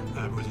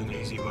 that was an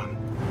easy one.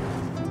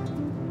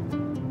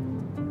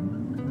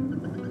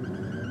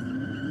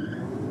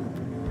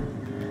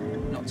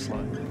 Not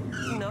slow.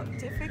 Not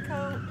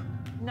difficult.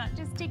 Not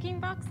just ticking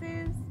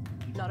boxes.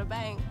 Not a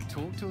bank.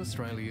 Talk to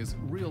Australia's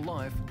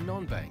real-life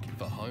non-bank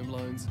for home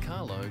loans,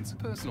 car loans,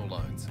 personal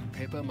loans.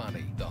 Pepper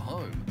Money, the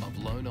home of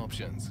loan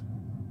options.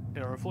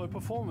 Aeroflow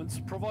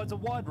Performance provides a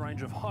wide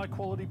range of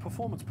high-quality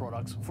performance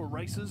products for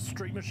racers,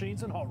 street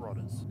machines and hot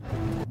rodders.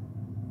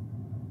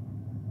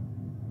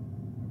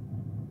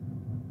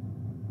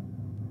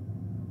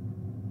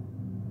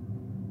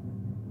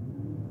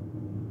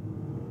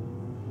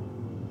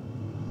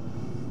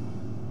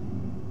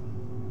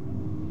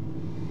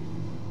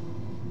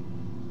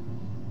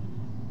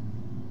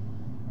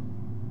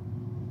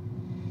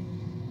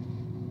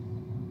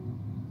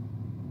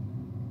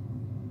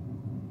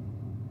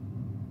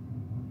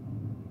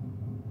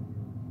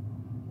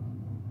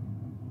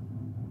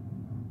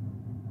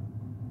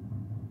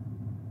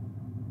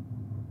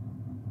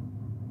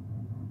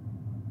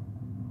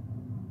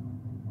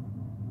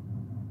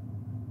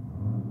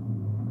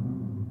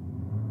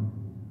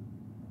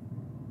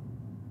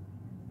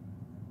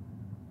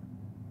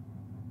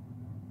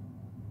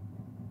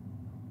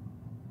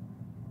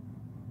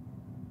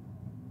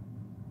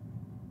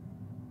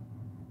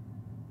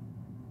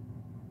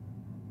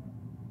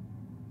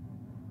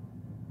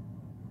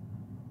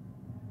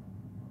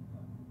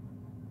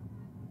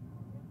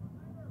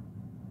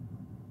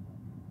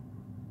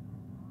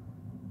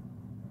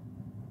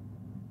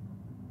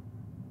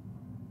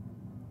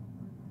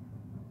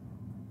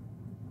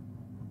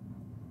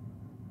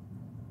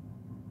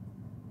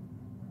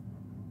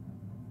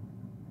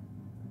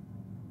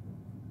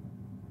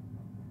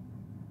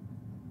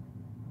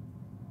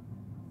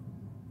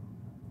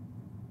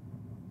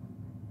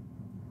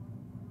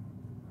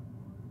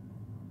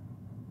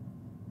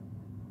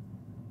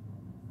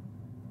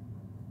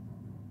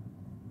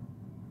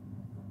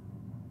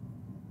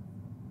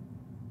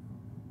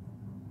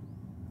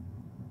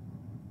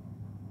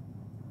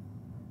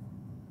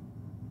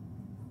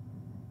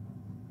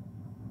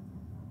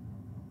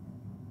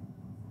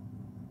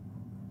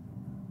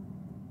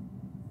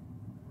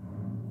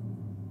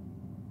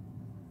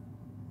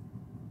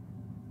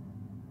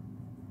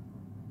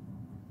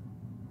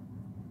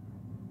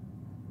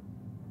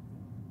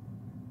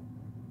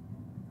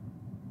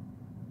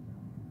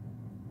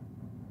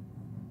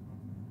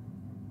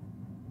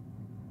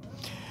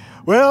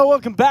 Well,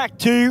 welcome back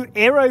to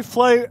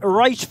Aeroflow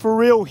Race for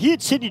Real here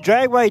at Sydney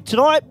Dragway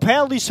tonight,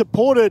 proudly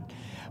supported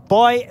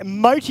by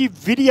Motive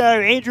Video.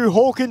 Andrew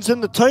Hawkins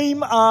and the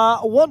team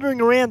are wandering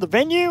around the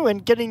venue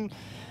and getting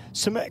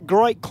some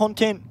great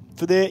content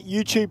for their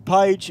YouTube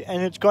page,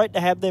 and it's great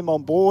to have them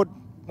on board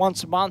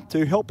once a month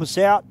to help us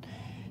out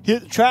here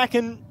at the track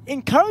and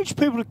encourage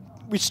people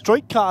with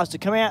street cars to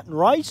come out and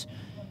race,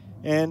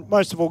 and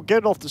most of all, get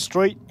it off the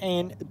street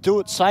and do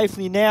it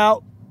safely.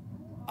 Now,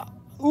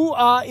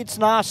 it's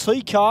an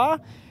RC car.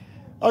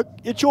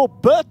 It's your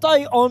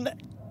birthday on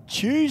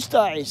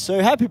Tuesday, so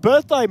happy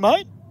birthday,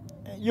 mate.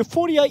 You're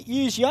 48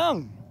 years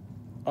young.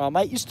 Oh,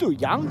 mate, you're still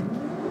young.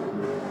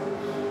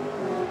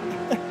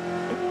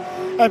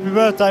 Happy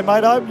birthday,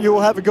 mate. I hope you'll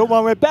have a good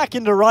one. We're back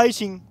into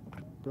racing,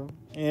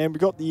 and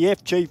we've got the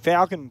FG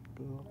Falcon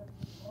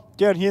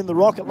down here in the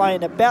rocket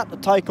lane about to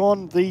take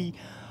on the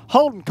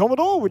Holden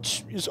Commodore,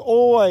 which is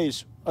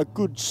always a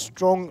good,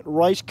 strong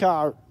race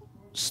car /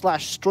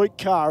 street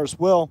car as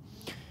well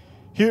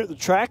here at the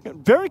track.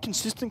 Very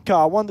consistent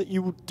car, one that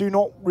you do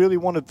not really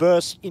want to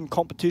verse in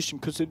competition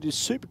because it is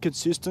super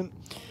consistent.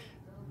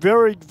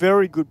 Very,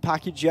 very good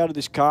package out of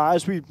this car.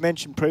 As we've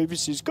mentioned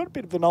previously, it's got a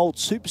bit of an old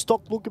super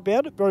stock look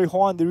about it, very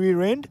high in the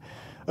rear end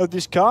of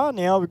this car.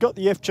 Now, we've got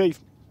the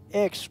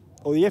FGX,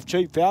 or the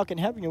FG Falcon,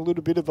 having a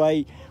little bit of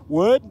a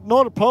word.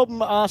 Not a problem,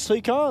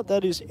 RC car.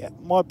 That is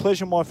my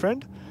pleasure, my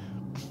friend.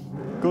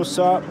 Of course,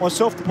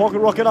 myself, the Pocket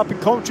Rocket, up in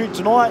commentary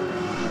tonight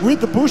with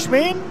the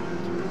Bushman.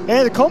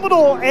 And the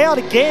Commodore out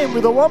again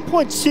with a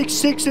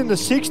 1.66 in the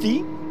 60.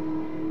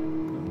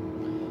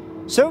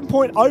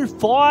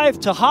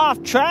 7.05 to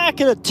half track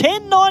and a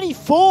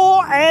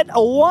 10.94 at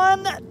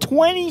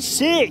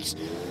 126.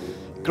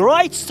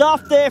 Great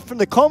stuff there from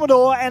the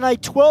Commodore, and a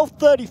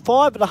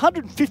 12.35 at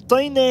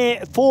 115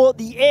 there for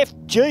the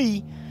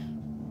FG.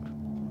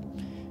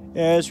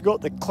 As we've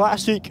got the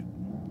classic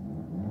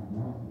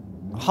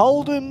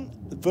Holden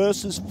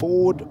versus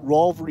Ford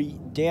rivalry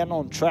down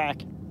on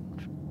track.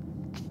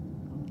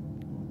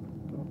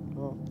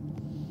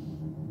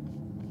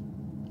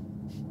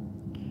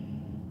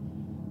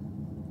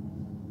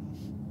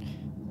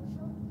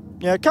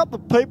 Now, a couple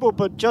of people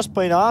have just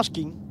been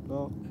asking,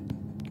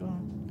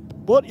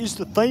 what is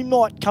the theme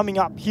night coming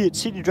up here at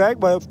Sydney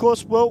Dragway? Of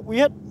course, well, we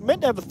had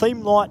meant to have a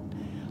theme night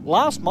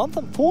last month.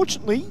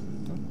 Unfortunately,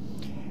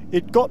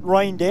 it got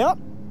rained out.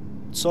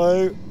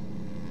 So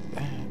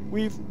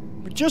we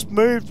just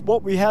moved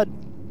what we had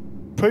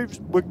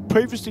we're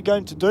previously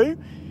going to do.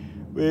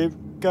 We're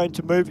going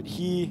to move it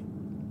here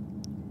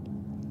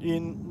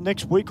in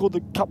next week or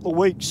the couple of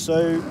weeks.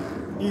 So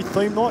new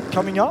theme night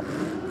coming up.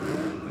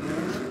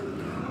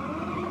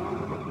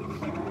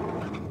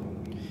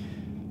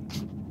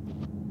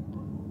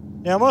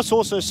 Now, I must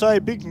also say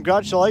a big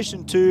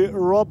congratulations to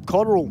Rob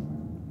Cotterill,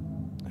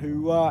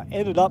 who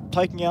ended up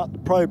taking out the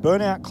Pro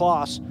Burnout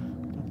class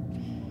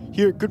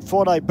here at Good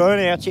Friday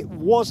Burnouts. It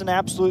was an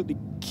absolutely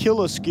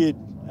killer skid.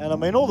 And I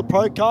mean, all the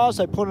Pro cars,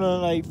 they put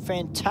on a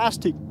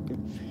fantastic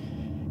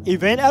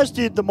event, as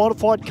did the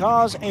modified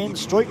cars and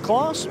street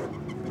class.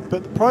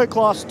 But the Pro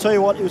class, I'll tell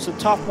you what, it was a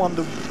tough one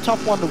to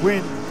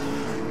win.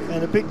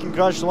 And a big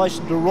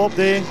congratulations to Rob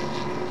there.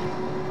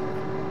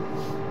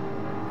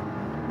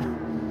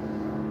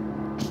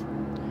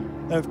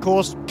 And of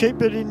course,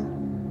 keep it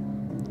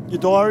in your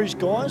diaries,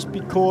 guys,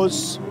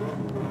 because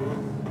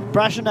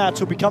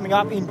Burnouts will be coming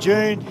up in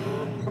June.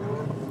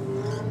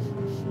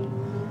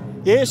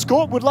 Yeah,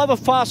 Scott would love a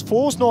Fast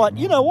Fours night.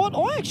 You know what?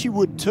 I actually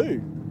would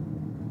too.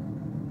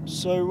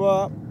 So,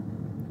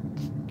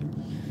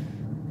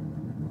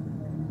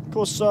 of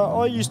course,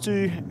 I used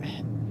to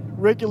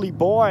regularly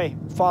buy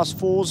Fast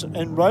Fours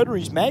and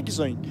Rotaries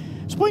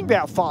magazine. Speaking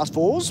about Fast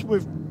Fours,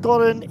 we've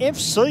got an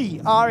FC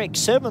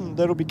RX-7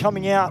 that'll be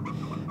coming out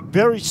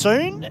very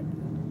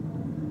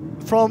soon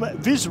from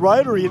Viz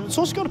Rotary, and it's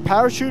also got a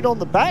parachute on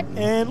the back,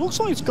 and looks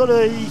like it's got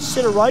a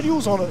set of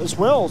radials on it as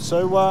well.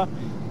 So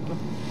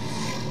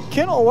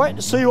cannot wait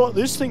to see what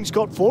this thing's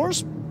got for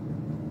us.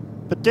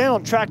 But down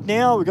on track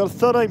now, we've got a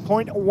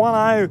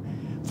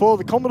 13.10 for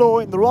the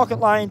Commodore in the rocket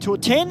lane to a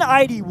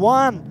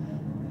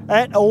 1081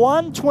 at a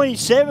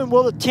 127.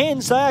 Well, the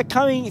 10s, they are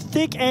coming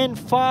thick and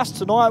fast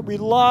tonight. We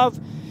love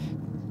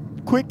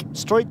quick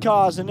street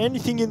cars, and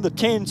anything in the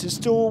 10s is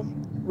still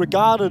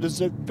regarded as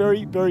a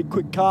very, very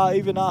quick car,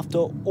 even after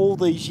all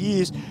these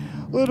years.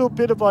 A little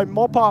bit of a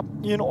mop-up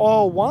in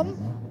aisle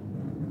 1.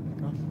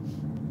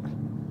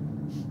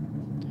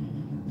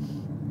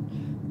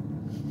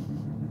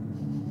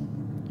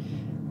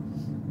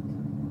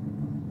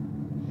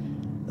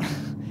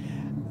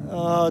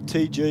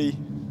 TG.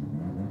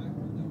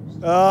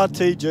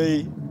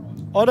 TG.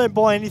 I don't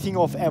buy anything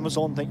off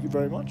Amazon, thank you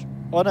very much.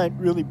 I don't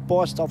really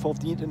buy stuff off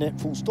the internet,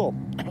 full stop.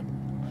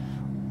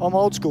 I'm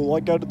old school.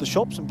 I go to the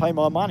shops and pay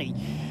my money.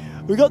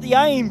 We've got the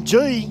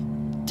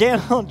AMG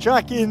down on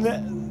track in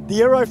the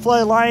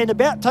Aeroflow lane,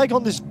 about to take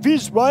on this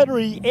Viz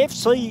Rotary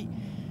FC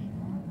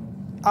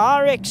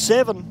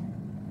RX-7.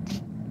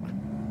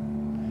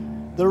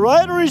 The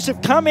Rotaries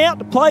have come out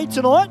to play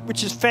tonight,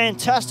 which is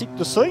fantastic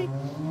to see.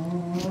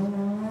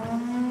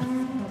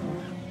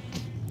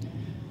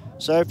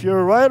 So if you're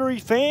a Rotary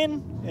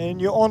fan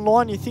and you're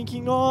online, you're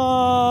thinking,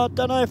 oh, I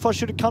don't know if I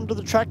should have come to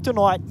the track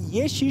tonight.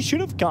 Yes, you should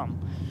have come.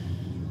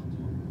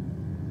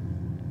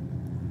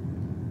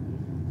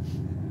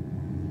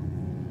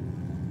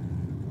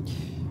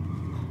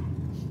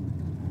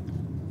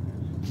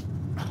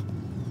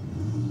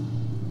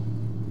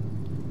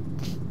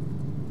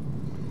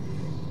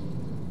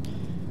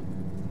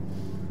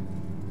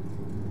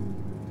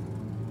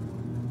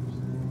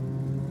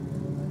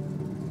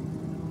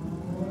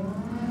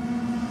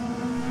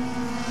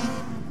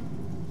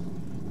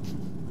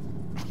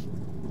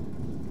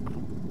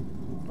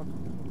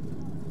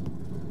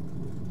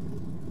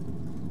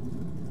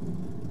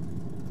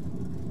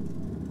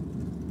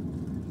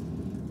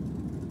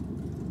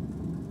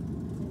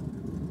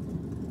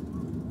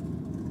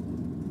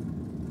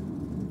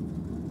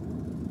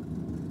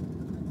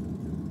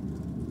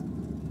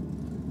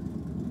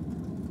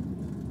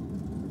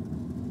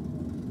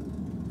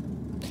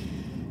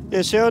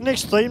 Yeah, so our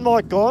next theme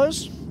night,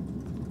 guys,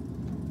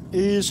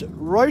 is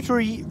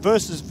Rotary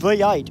versus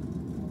V8.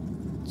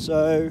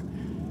 So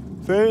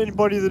for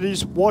anybody that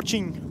is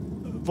watching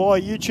via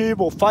YouTube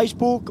or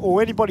Facebook,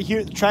 or anybody here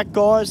at the track,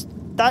 guys,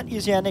 that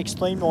is our next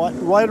theme night,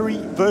 Rotary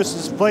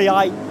versus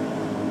V8.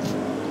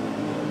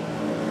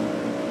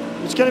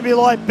 It's going to be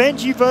like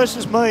Benji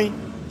versus me.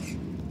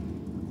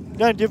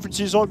 The only difference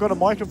is I've got a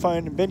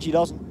microphone and Benji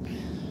doesn't.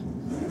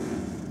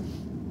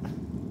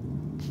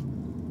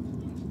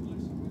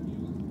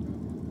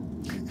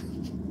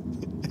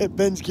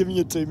 Ben's giving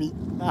it to me.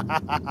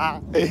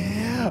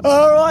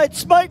 All right,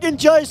 Smoke and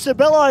Joe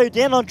Sabello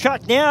down on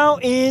track now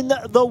in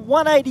the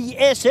 180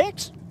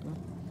 SX.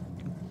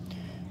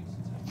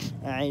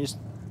 He's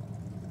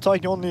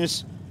taking on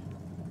this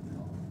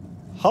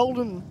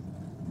Holden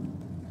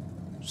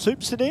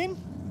Super Sedan.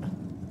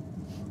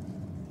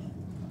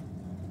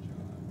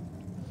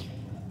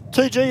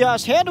 TG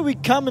asks, how do we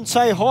come and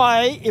say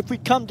hi if we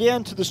come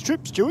down to the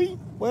strip, Stewie?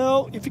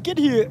 Well, if you get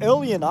here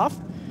early enough,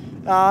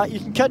 you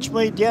can catch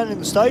me down in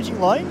the staging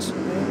lanes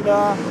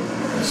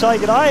and say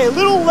good day. A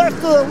little left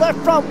to the left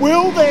front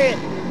wheel there.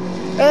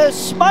 As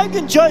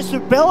Smoking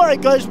Joseph Bello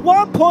goes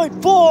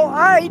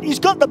 1.48. He's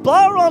got the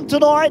blower on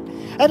tonight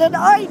and an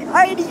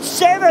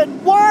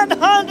 887,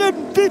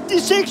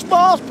 156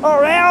 miles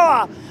per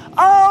hour.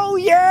 Oh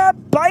yeah,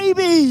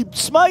 baby.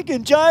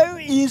 Smoking Joe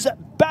is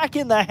back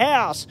in the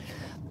house.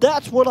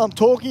 That's what I'm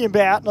talking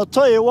about. And I'll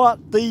tell you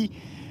what, the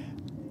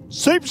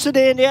Super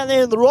Sedan down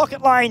there in the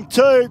rocket lane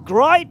too.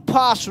 Great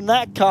pass from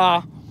that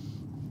car.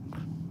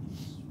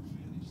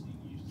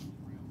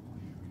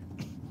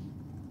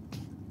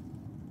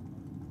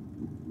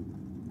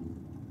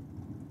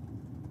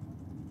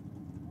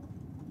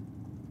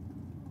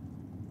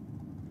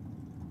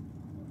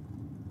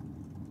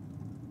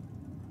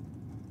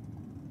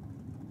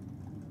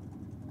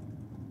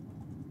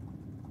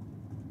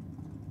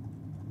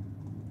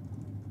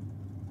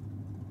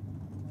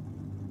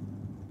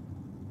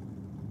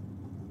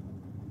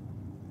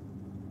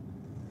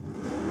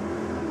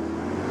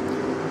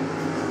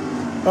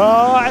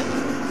 Alright,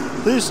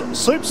 this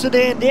Super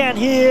Sedan down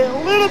here,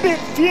 a little bit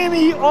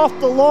fumy off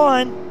the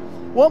line.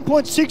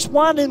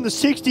 1.61 in the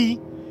 60.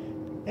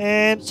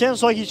 And it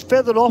sounds like he's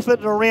feathered off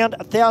it at around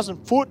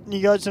 1,000 foot. And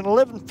he goes in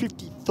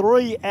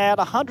 11.53 at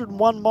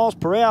 101 miles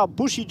per hour.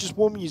 Bushy just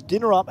warming his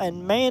dinner up.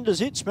 And man, does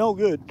it smell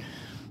good.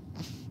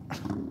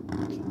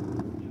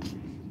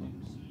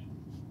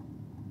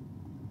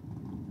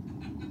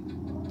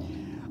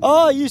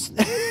 Oh, you...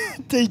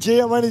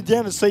 DG, I'm only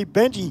down to see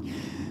Benji.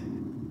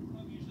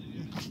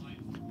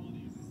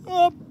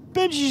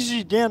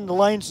 Benji's down the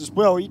lanes as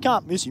well. You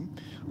can't miss him.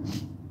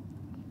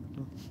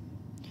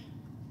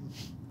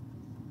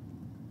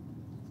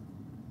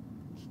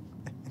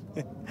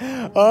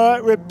 All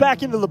right, we're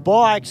back into the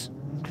bikes.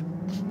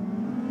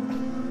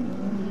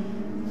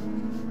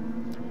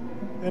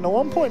 And a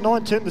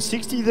 1.9 in the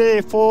 60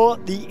 there for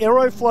the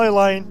Aeroflow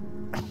lane.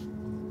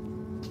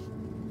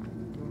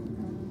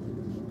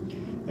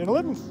 And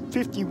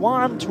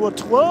 11.51 to a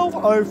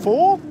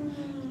 12.04.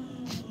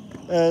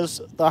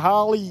 As the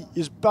Harley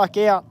is back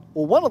out,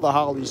 or one of the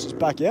Harleys is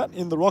back out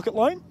in the rocket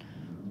lane.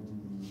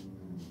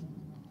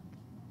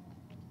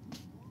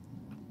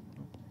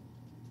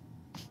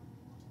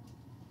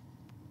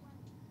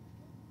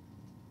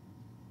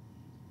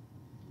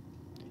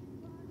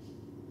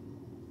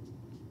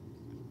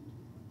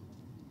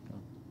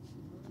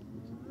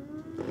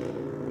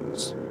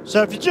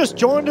 So if you just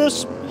joined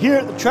us here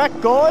at the track,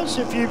 guys,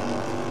 if you're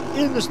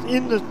in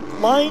the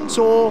lanes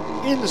or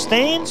in the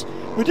stands,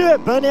 we do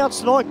have burnouts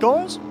tonight,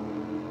 guys.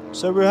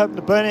 So we're having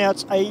the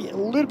burnouts a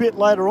little bit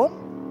later on.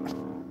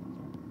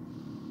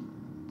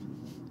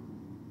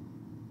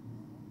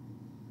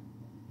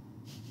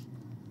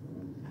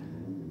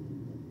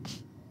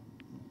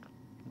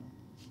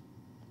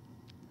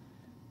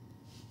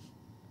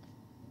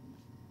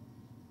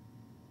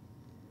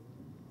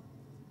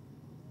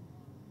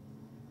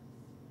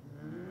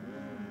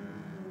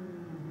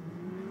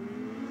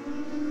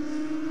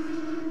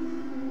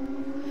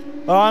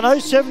 I know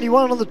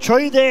 71 on the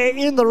tree there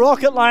in the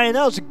rocket lane.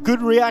 That was a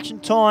good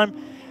reaction time.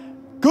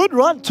 Good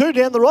run too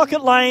down the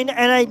rocket lane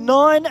and a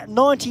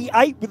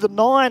 9.98 with a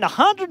 9,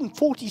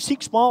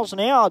 146 miles an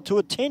hour to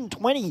a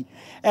 10.20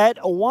 at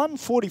a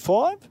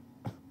 1.45.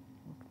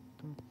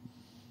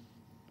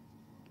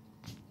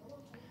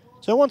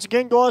 So once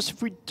again, guys,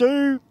 if we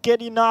do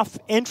get enough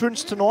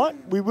entrants tonight,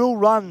 we will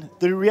run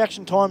the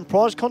reaction time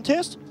prize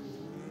contest.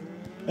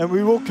 And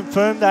we will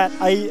confirm that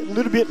a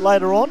little bit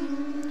later on.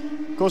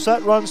 Of course,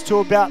 that runs to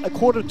about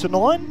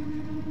 8:45.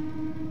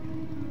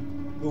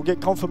 We'll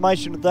get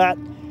confirmation of that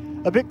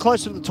a bit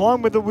closer to the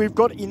time, whether we've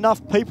got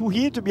enough people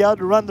here to be able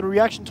to run the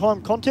reaction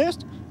time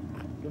contest.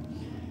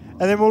 And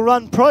then we'll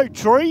run Pro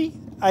Tree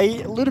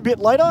a little bit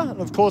later.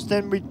 And of course,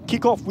 then we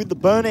kick off with the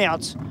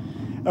burnouts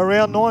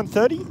around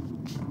 9:30.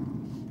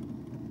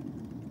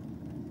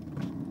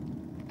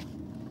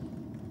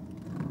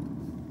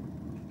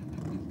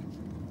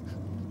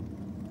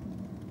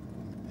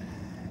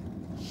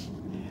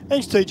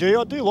 Thanks, TG.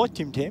 I do like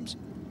Tim Tams,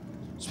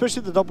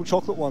 especially the double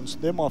chocolate ones.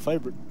 They're my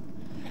favourite.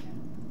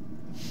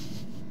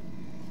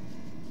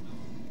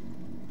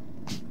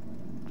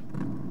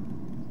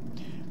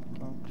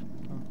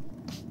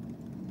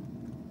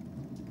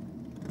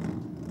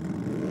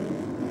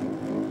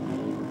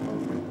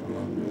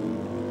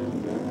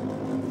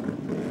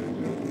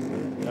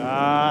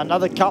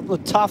 Another couple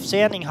of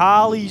tough-sounding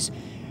Harleys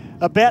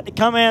about to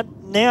come out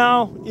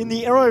now in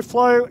the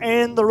Aeroflow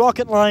and the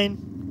rocket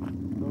lane.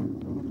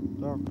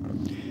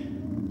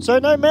 So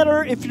no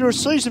matter if you're a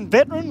seasoned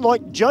veteran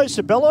like Joe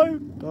Sabello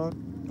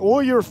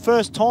or you're a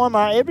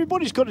first-timer,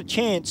 everybody's got a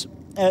chance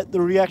at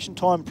the reaction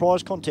time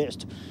prize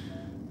contest.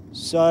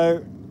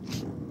 So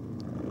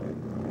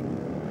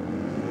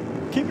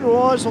keep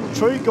your eyes on the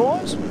tree,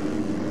 guys.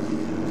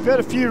 You've had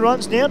a few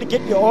runs now to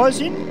get your eyes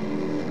in.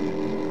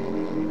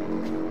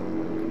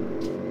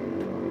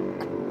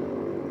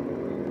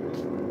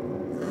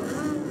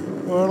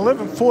 We're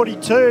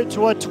 11.42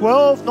 to a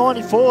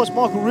 12.94 as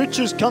Michael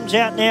Richards comes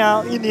out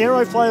now in the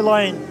Aeroflow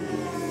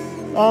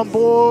lane on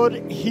board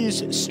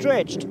his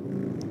stretched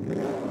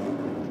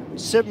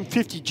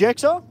 750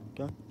 Jexa.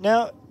 Okay.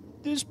 Now,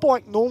 this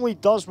bike normally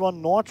does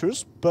run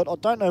nitrous, but I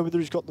don't know whether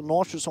he's got the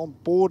nitrous on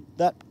board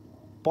that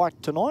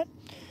bike tonight.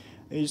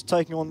 He's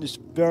taking on this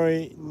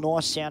very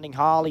nice sounding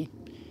Harley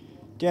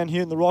down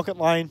here in the Rocket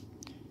lane.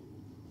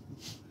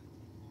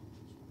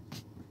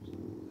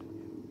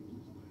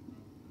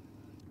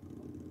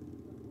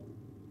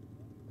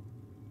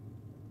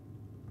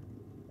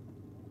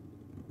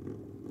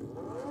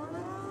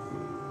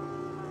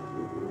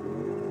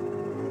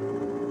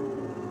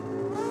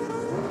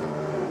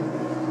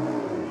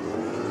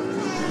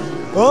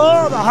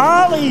 Oh, the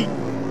Harley!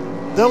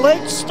 The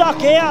leg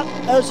stuck out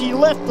as he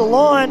left the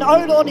line.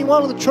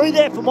 091 on the tree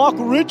there for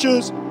Michael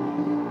Richards.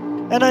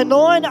 And a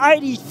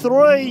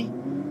 983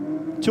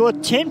 to a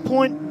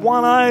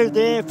 10.10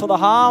 there for the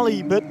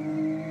Harley. But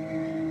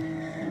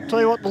I'll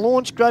tell you what, the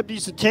launch grabbed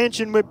his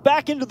attention. We're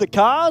back into the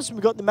cars.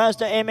 We've got the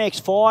Mazda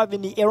MX-5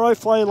 in the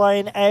Aeroflow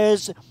lane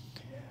as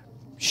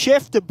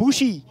Chef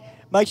Debussy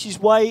makes his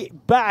way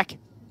back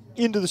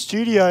into the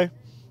studio.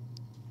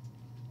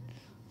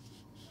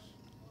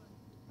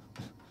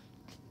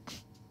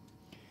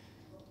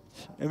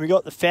 And we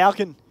got the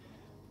Falcon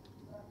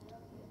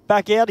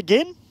back out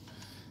again.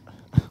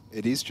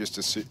 It is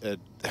just a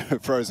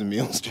frozen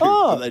meal stew,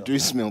 but they do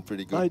smell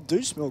pretty good. They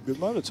do smell good,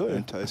 mate, too.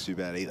 Don't taste too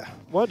bad either.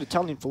 I had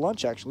Italian for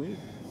lunch, actually.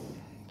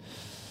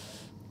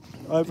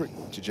 Over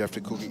it. Did you have to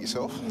cook it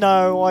yourself?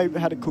 No, I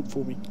had it cooked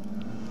for me.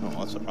 Oh,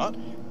 that's all right.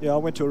 Yeah, I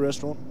went to a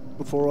restaurant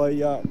before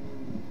I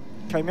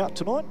came out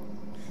tonight.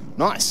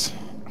 Nice.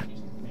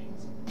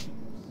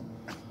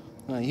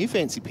 No, you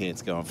fancy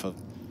pants going for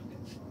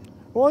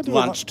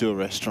lunch to a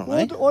restaurant,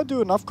 eh? I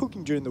do enough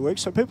cooking during the week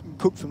so people can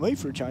cook for me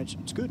for a change.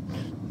 It's good.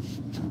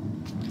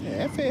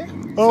 Yeah, fair.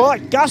 All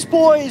right, Gus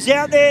Boy is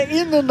out there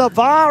in the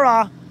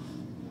Navara,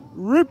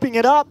 ripping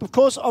it up. Of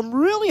course, I'm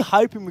really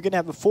hoping we're going to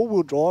have a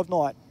four-wheel drive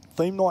night,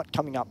 theme night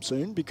coming up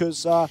soon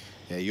because... yeah,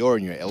 you're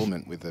in your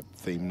element with the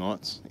theme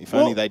nights. If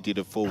only they did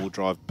a four-wheel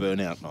drive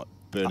burnout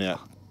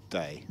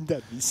day.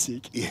 That'd be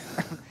sick. Yeah.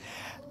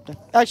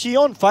 Actually,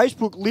 on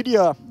Facebook,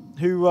 Lydia,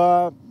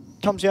 who...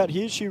 comes out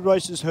here, she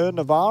races her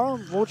Navara.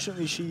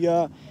 Unfortunately, she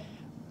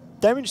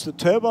damaged the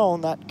turbo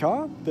on that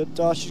car,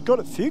 but she's got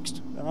it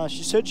fixed.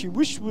 She said she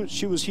wished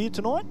she was here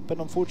tonight, but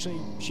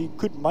unfortunately she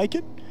couldn't make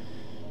it.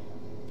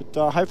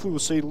 But hopefully we'll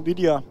see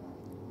Lydia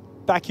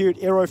back here at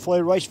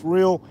Aeroflow Race for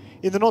Real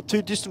in the not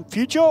too distant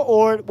future,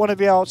 or at one of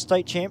our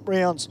state champ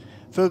rounds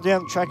further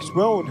down the track as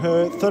well in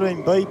her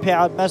 13B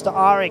powered Mazda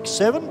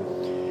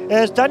RX-7.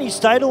 As Danny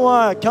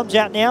Stadler comes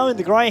out now in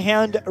the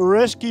Greyhound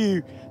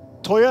Rescue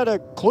Toyota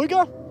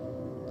Kluger.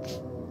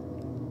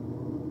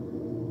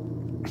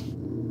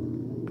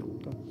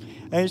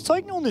 And he's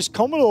taking on this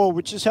Commodore,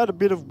 which has had a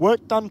bit of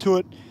work done to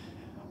it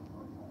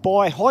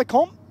by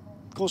Highcomp.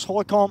 Of course,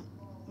 Highcomp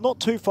not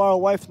too far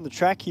away from the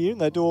track here,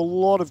 and they do a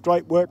lot of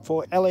great work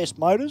for LS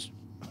Motors.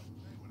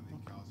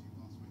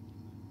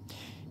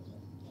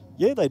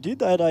 Yeah, they did.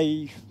 They had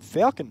a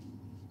Falcon.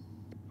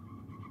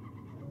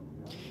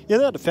 Yeah,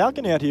 they had a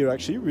Falcon out here,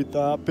 actually, with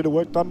a bit of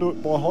work done to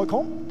it by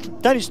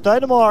Highcomp. Danny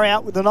Stoudemire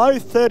out with an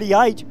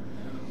 038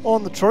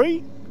 on the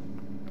tree.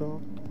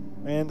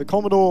 And the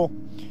Commodore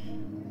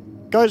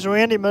goes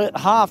around him at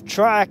half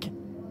track,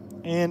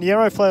 and the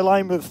Aeroflow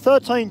lane with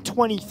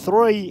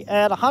 13.23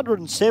 at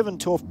 107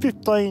 to a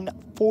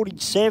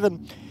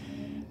 15.47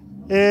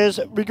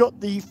 as we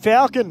got the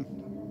Falcon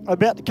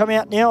about to come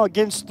out now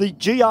against the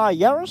GR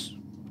Yaris.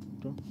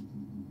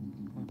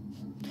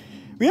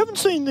 We haven't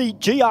seen the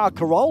GR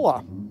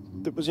Corolla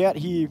that was out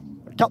here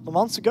a couple of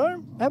months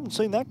ago. I haven't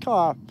seen that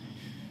car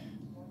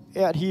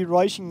out here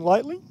racing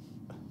lately.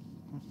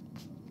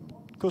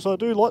 Of course, I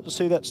do like to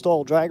see that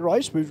style drag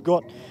race. We've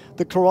got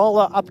the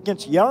Corolla up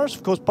against Yaris.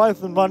 Of course, both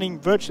of them running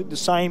virtually the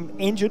same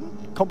engine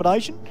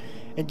combination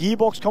and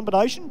gearbox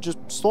combination, just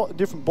slightly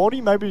different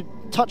body, maybe a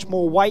touch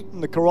more weight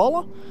in the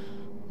Corolla.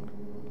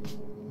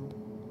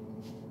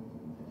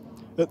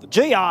 But the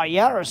GR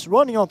Yaris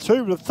running on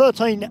through with a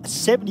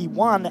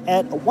 13.71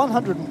 at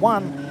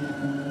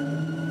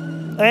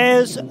 101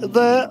 as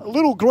the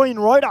little green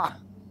Rotor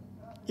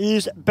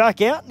is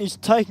back out and is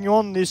taking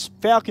on this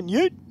Falcon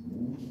Ute.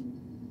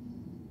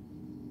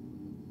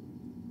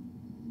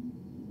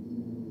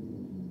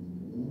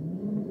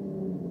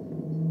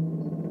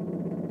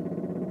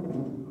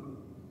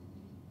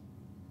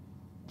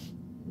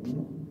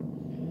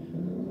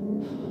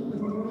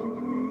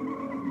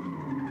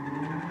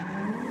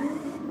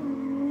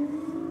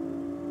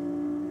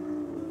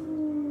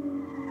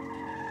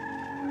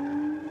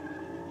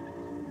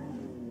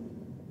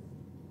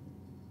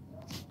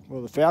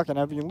 Well, the Falcon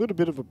having a little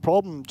bit of a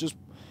problem just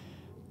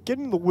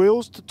getting the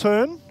wheels to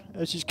turn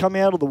as he's come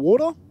out of the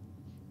water.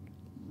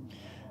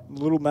 And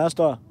the little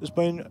Mazda has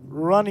been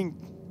running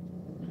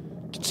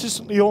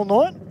consistently all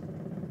night.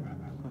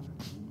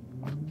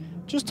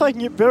 Just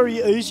taking it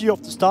very easy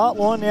off the start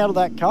line out of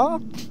that car.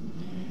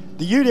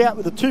 The Ute out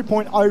with a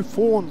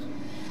 2.04.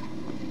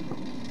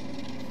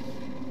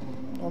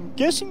 I'm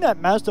guessing that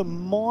Mazda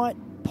might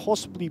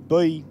possibly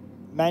be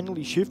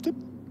manually shifted.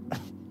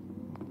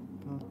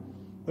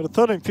 But a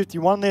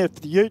 13.51 there for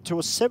the Ute to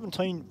a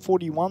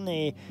 17.41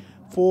 there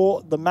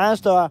for the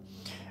Mazda.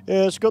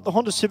 It's got the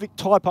Honda Civic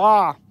Type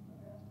R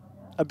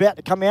about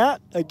to come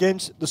out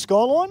against the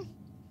Skyline.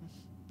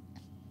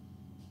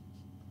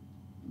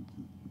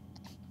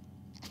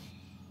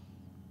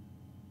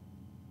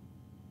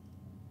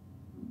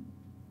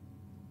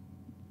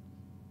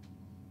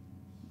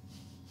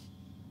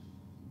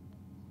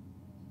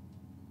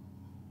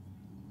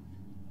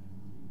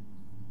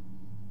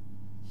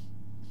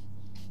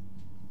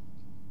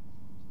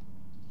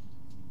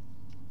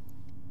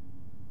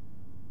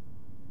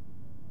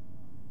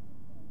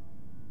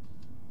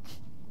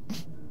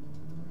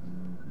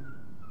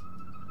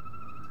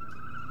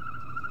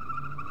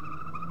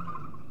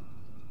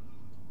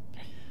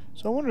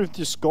 So I wonder if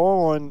this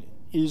Skyline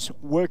is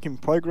work in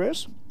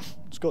progress.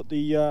 It's got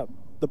the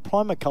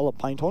primer colour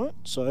paint on it,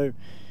 so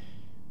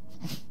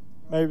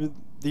maybe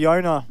the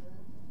owner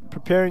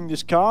preparing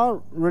this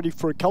car ready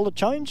for a colour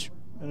change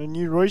and a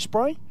new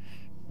respray.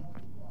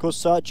 Of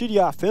course,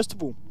 GTR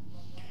Festival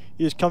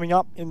is coming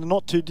up in the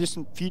not too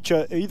distant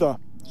future either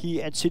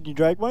here at Sydney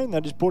Dragway, and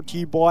that is brought to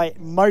you by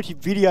Motive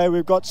Video.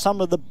 We've got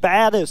some of the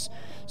baddest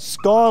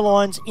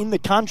Skylines in the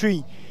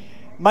country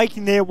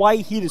making their way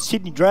here to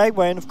Sydney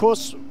Dragway, and of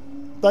course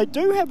they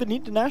do have an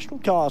international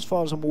car, as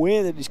far as I'm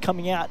aware, that is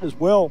coming out as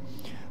well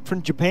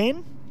from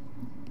Japan.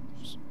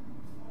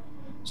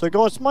 So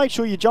guys, make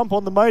sure you jump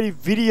on the Motive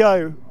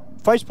Video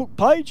Facebook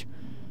page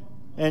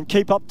and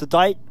keep up to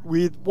date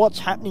with what's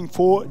happening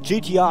for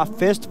GTR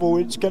Festival.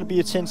 It's going to be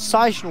a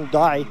sensational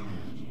day.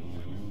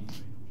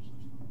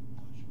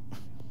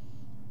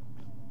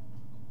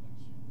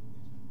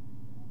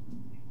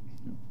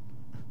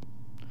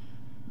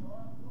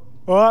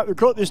 All right, we've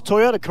got this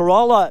Toyota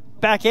Corolla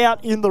back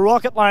out in the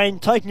rocket lane,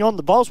 taking on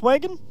the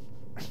Volkswagen.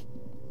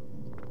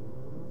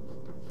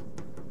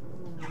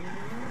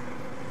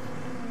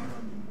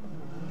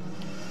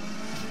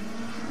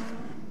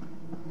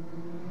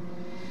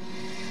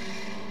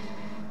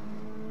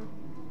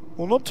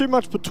 Well, not too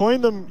much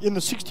between them in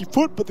the 60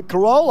 foot, but the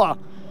Corolla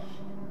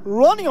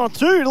running on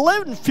through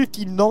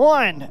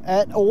 11.59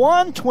 at a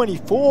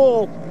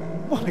 124.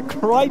 What a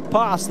great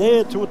pass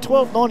there to a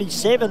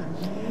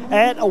 12.97.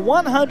 At a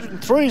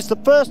 103 is the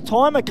first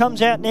timer comes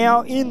out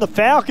now in the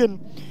Falcon.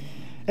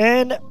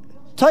 And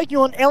taking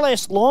on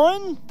LS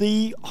Line,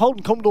 the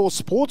Holden Commodore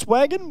sports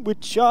wagon,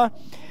 which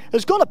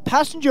has got a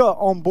passenger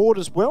on board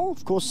as well.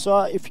 Of course,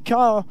 if your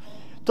car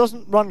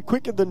doesn't run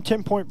quicker than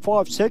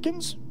 10.5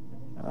 seconds,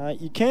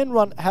 you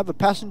can have a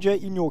passenger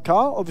in your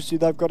car. Obviously,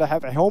 they've got to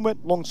have a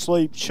helmet, long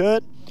sleeve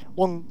shirt,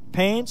 long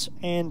pants,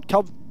 and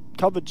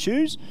covered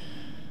shoes.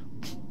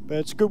 But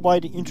it's a good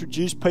way to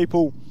introduce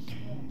people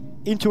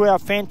into our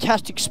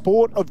fantastic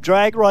sport of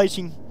drag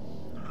racing,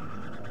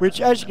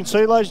 which, as you can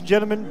see, ladies and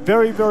gentlemen,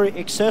 very, very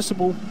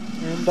accessible.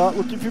 And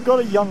look, if you've got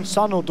a young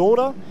son or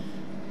daughter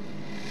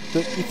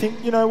that you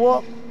think, you know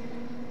what,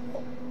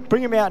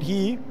 bring them out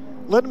here,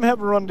 let them have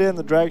a run down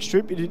the drag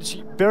strip. It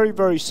is very,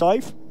 very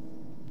safe,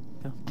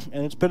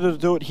 and it's better to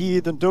do it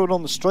here than do it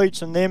on the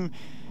streets and them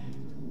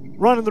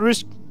running the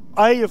risk,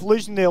 A, of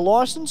losing their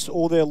licence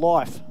or their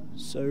life.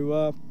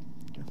 So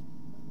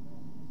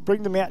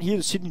bring them out here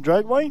to Sydney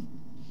Dragway.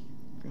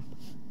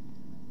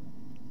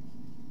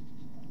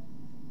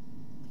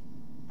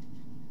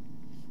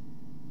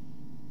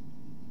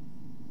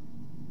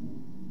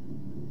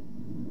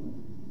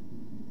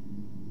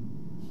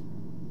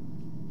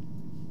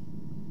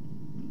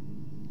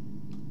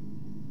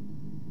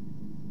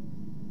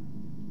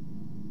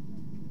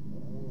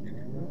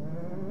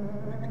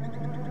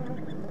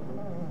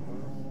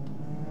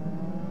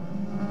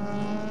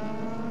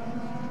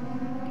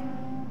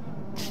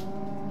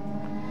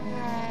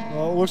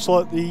 Looks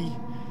like the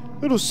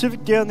little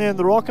Civic down there in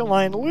the rocket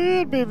lane, a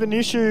little bit of an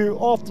issue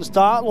off the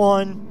start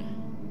line,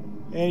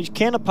 and his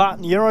counterpart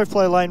in the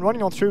Aeroflow lane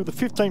running on through with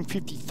the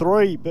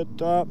 15.53,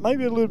 but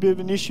maybe a little bit of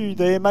an issue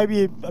there,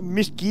 maybe a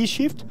missed gear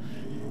shift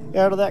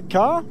out of that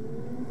car.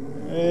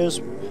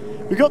 As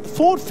we've got the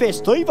Ford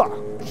Festiva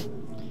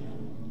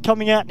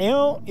coming out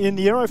now in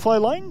the Aeroflow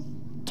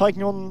lane,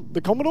 taking on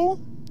the Commodore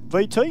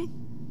VT.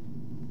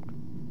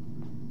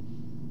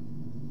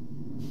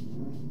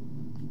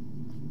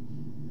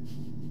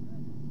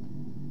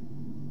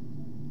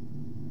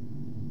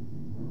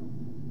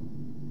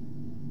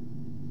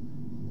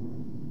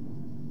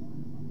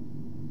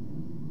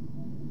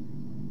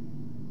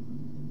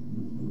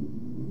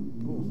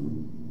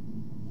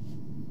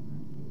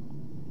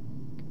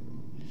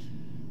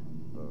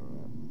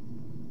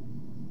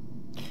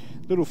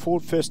 Little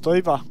Ford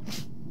Festiva.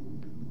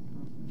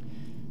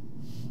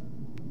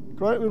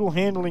 Great little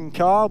handling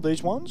car,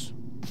 these ones.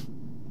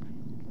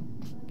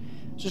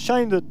 It's a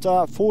shame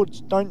that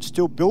Fords don't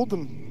still build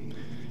them.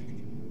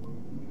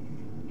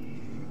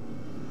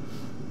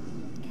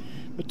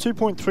 A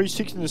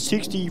 2.36 in the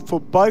 60 for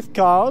both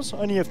cars.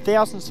 Only a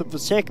thousandth of a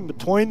second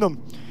between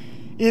them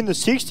in the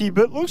 60.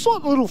 But looks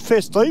like the little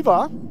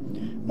Festiva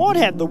might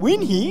have the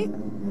win here.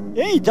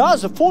 Yeah, he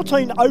does. A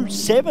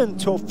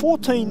 14.07 to a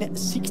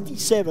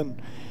 14.67.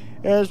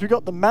 As we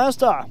got the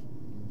Mazda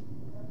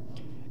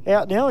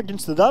out now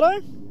against the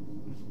Dado.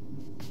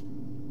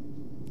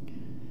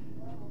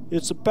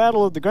 It's a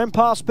battle of the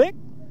Grandpa spec.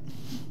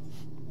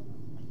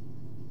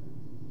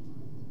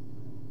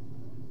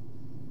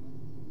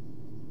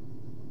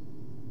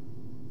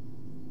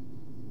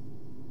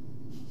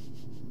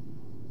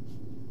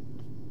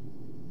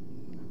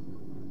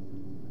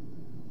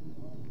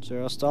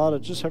 So I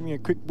started just having a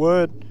quick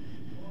word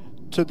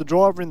to the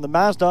driver in the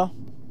Mazda.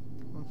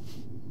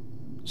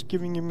 Just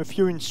giving him a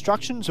few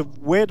instructions of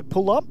where to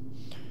pull up.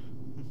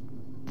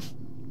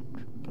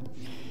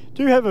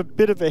 Do have a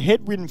bit of a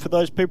headwind for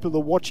those people that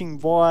are watching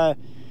via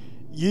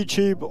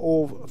YouTube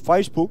or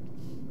Facebook.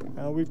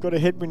 We've got a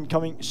headwind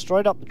coming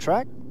straight up the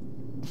track.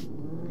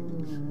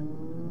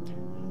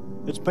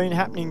 It's been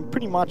happening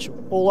pretty much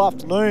all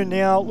afternoon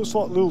now. It looks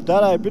like Little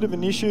Dado, a bit of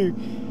an issue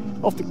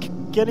off the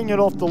getting it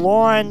off the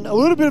line. A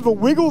little bit of a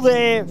wiggle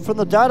there from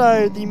the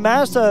Dado. The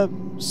Mazda,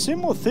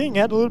 similar thing,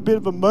 had a little bit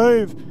of a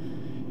move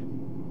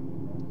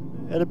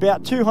at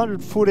about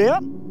 200 foot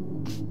out.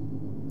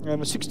 And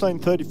a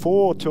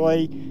 16.34 to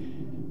a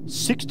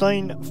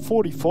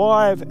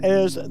 16.45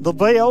 as the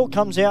VL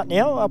comes out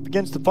now up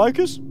against the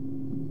Focus.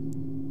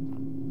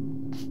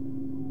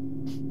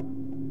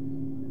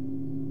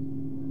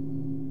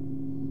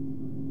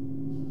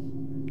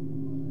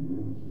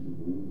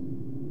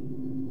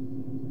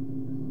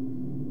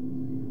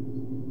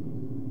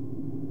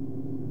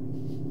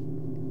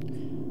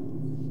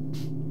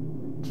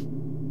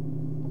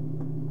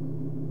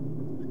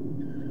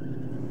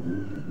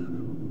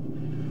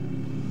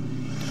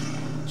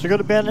 So we've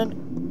got about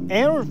an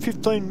hour and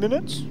 15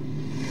 minutes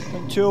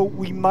until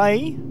we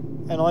may,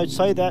 and I'd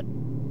say that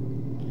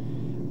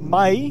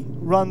may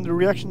run the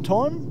reaction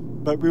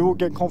time, but we will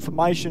get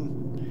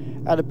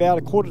confirmation at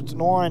about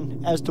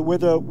 8:45 as to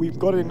whether we've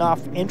got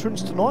enough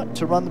entrants tonight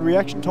to run the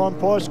reaction time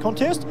prize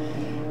contest.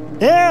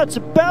 Now it's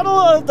a battle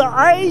of the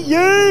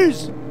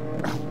AUs.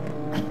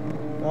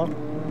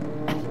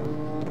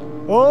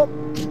 Oh,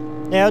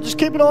 now just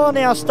keep an eye on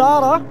our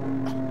starter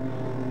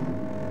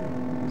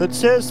that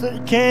says that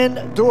you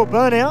can do a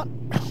burnout.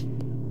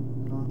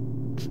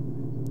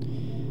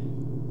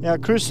 Now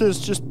Chris has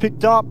just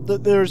picked up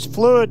that there is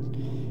fluid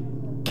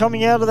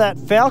coming out of that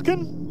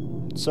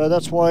Falcon, so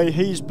that's why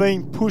he's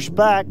being pushed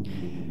back.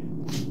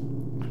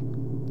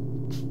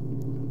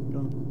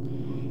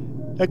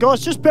 Now guys,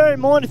 just bear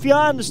in mind, if you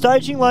are in the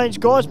staging lanes,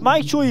 guys,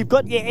 make sure you've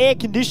got your air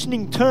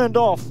conditioning turned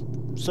off.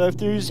 So if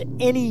there is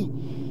any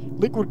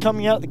liquid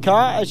coming out of the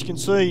car, as you can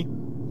see,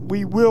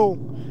 we will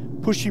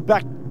push you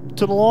back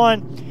to the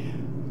line.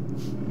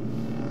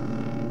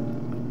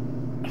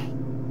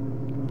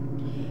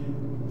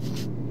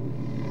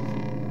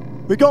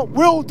 We got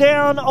Will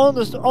down at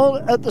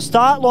the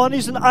start line.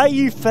 He's an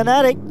AU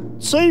fanatic.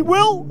 See,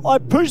 Will, I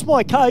pushed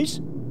my case.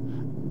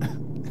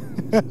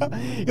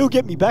 He'll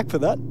get me back for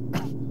that.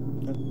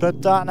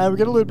 But no, we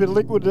got a little bit of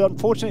liquid.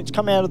 Unfortunately, it's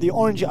come out of the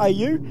orange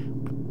AU.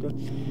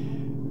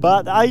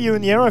 But the AU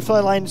in the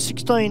Aeroflow lane,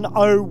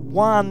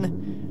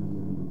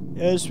 16.01,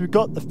 as we've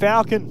got the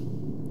Falcon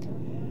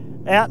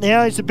out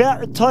now. He's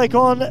about to take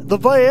on the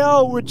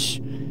VL, which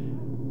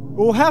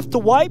we'll have to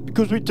wait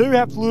because we do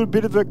have a little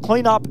bit of a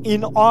clean-up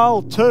in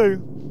aisle 2.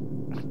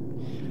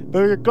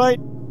 But we've got a great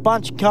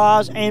bunch of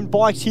cars and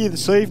bikes here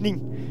this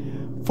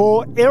evening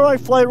for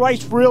Aeroflow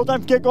Race for Real.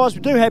 Don't forget, guys,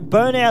 we do have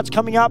burnouts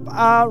coming up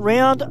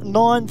around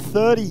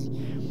 9:30.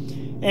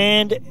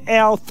 And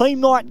our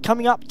theme night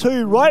coming up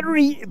too,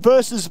 Rotary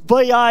versus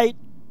V8.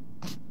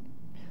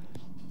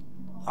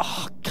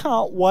 Oh,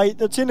 can't wait.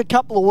 That's in a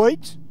couple of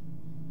weeks.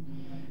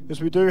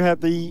 Because we do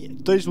have the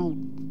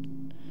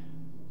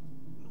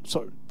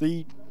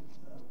the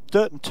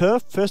Dirt and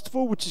Turf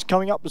Festival, which is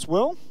coming up as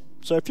well.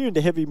 So if you're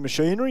into heavy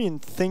machinery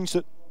and things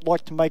that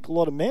like to make a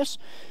lot of mess,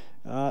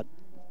 and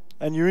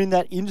you're in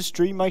that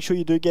industry, make sure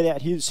you do get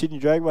out here to Sydney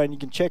Dragway and you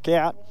can check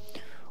out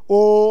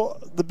or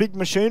the big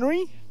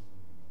machinery.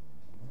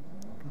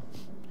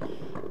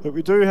 But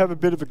we do have a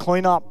bit of a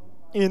clean up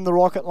in the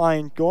rocket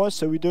lane, guys,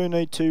 so we do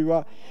need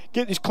to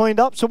get this cleaned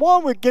up. So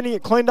while we're getting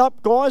it cleaned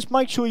up, guys,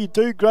 make sure you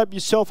do grab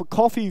yourself a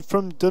coffee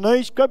from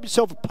Denise, grab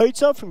yourself a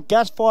pizza from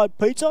Gas Fired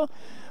Pizza,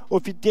 or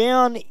if you're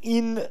down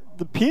in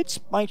the pits,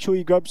 make sure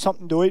you grab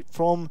something to eat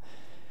from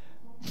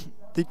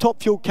the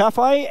Top Fuel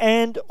Cafe,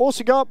 and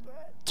also go up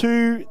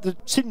to the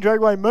Sydney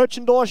Dragway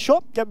merchandise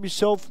shop, grab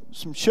yourself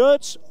some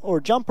shirts or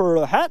a jumper or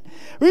a hat.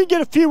 We can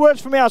get a few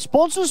words from our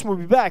sponsors, and we'll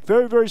be back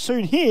very, very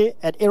soon here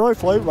at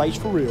Aeroflow Race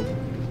for Real.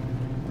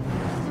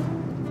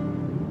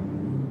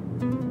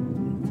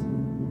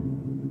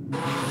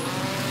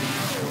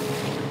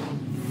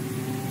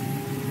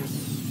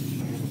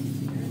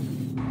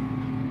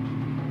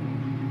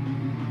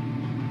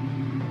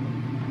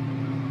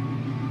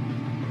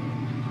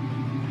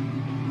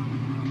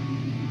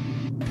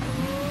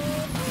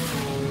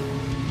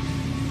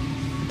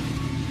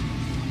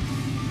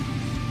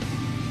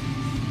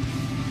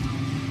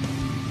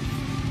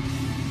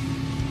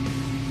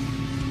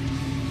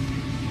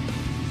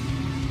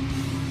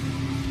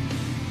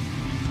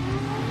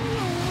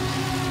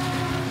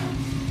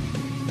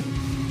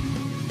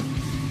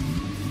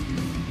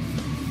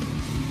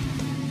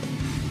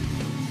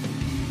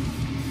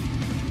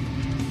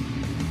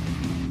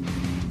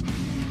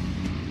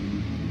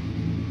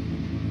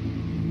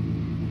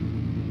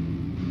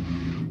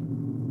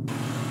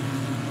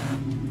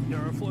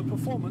 Aeroflow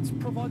Performance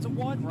provides a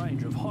wide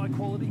range of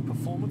high-quality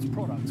performance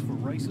products for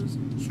racers,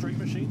 street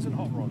machines and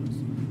hot rodders.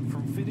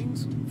 From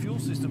fittings, fuel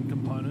system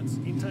components,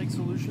 intake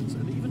solutions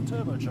and even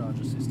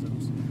turbocharger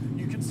systems,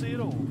 you can see it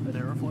all at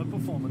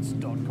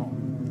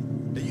aeroflowperformance.com.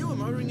 Are you a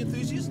motoring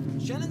enthusiast?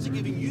 Shannon's are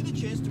giving you the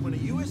chance to win a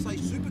USA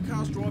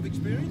Supercars drive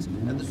experience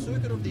at the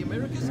Circuit of the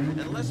Americas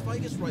and Las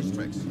Vegas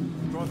racetracks.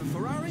 Drive a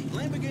Ferrari,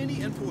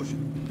 Lamborghini and Porsche.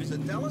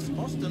 Visit Dallas,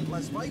 Austin,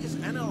 Las Vegas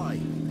and LA.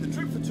 The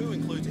trip for two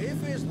includes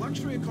airfares,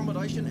 luxury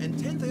accommodation and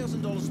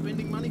 $10,000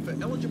 spending money for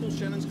eligible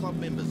Shannon's Club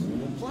members.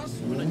 Plus,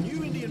 win a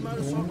new Indian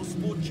Motorcycle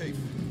Sport Chief.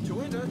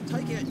 To enter,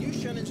 take out new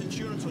Shannon's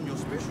insurance on your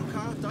special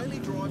car, daily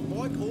drive,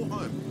 bike or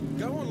home.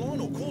 Go online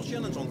or call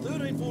Shannon's on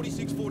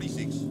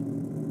 134646.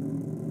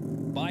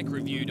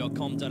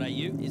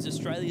 Bikereview.com.au is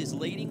Australia's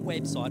leading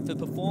website for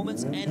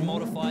performance and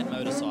modified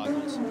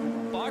motorcycles.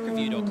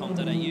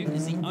 Bikereview.com.au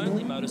is the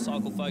only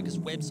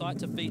motorcycle-focused website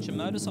to feature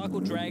motorcycle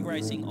drag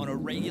racing on a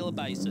regular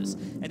basis.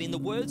 And in the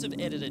words of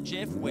editor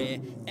Jeff Ware,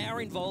 our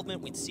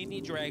involvement with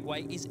Sydney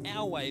Dragway is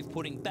our way of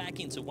putting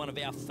back into one of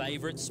our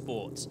favourite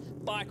sports.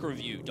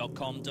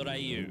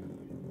 Bikereview.com.au.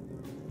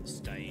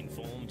 Stay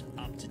informed,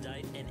 up to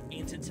date and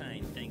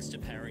entertained thanks to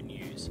Para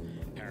News.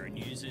 Para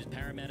News is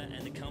Parramatta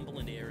and the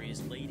Cumberland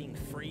area's leading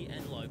free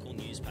and local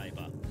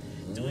newspaper,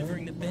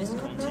 delivering the best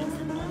content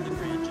from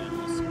on-the-ground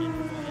journalists and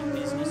providing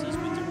businesses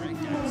with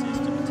direct access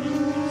to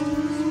potential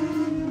customers.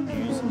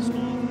 News,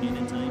 sport,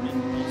 entertainment,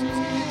 business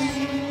and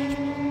so much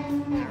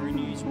more. Para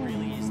News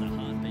really is the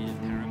heartbeat of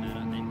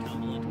Parramatta and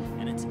Cumberland,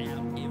 and it's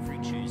out every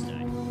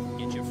Tuesday.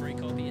 Get your free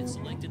copy at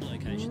selected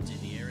locations in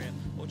the area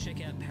or check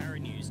out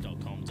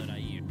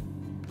paranews.com.au.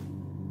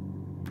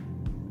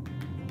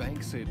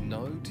 Bank said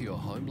no to your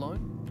home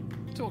loan?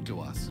 Talk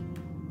to us.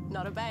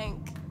 Not a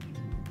bank.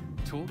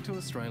 Talk to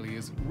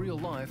Australia's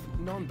real-life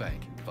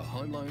non-bank for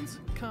home loans,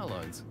 car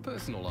loans,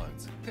 personal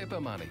loans.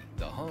 Pepper Money,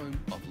 the home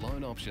of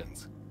loan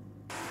options.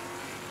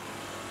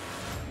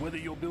 Whether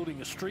you're building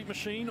a street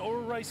machine or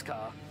a race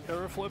car,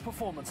 Aeroflow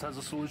Performance has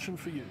a solution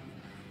for you.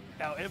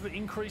 Our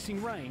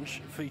ever-increasing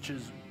range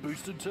features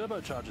boosted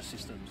turbocharger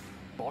systems,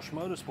 Bosch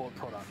Motorsport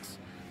products,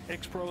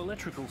 X-Pro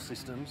electrical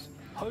systems,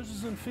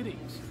 hoses and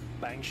fittings,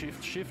 bang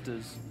shift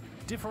shifters,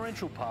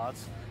 differential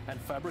parts and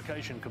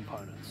fabrication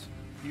components.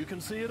 You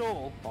can see it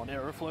all on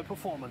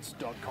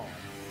aeroflowperformance.com.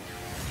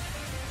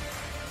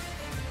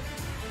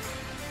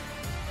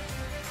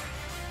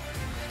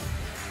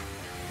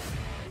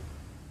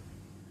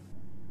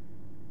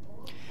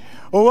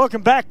 Well,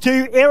 welcome back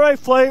to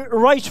Aeroflow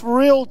Race for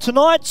Real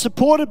tonight,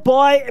 supported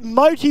by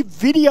Motive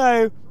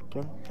Video.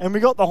 And we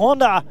got the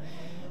Honda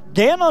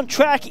down on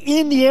track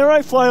in the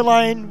Aeroflow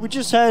lane. We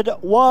just had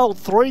Wild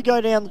 3 go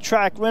down the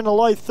track, ran a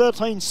low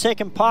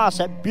 13-second pass,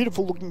 that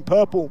beautiful looking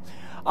purple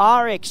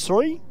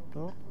RX3.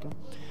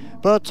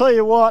 But I'll tell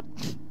you what,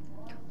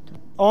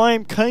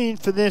 I'm keen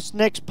for this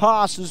next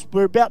pass as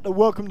we're about to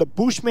welcome the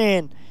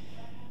Bushman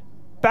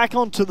back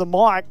onto the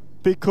mic,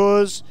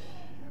 because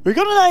we've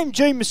got an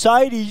AMG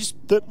Mercedes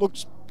that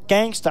looks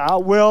gangster.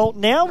 Well,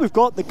 now we've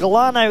got the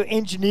Galano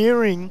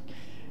Engineering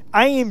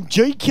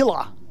AMG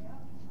killer,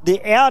 the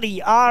Audi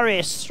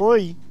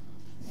RS3.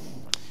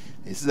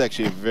 This is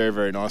actually a very,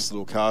 very nice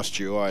little car,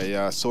 Stu.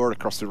 I saw it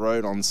across the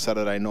road on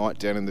Saturday night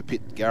down in the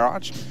pit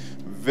garage.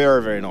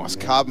 Very, very nice.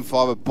 Carbon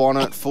fibre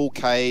bonnet, full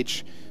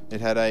cage.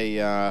 It had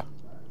a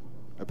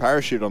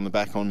parachute on the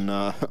back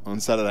on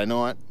Saturday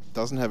night.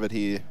 Doesn't have it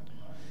here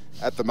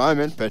at the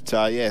moment, but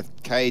yeah,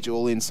 cage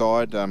all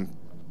inside.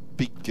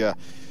 Big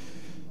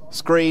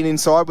screen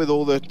inside with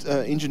all the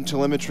engine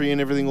telemetry and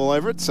everything all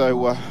over it.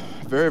 So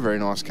very, very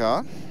nice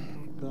car.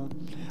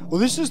 Well,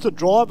 this is the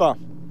driver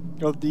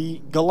of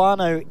the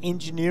Galano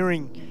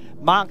Engineering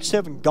Mark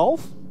 7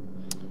 Golf.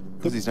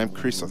 Was his name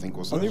Chris, I think,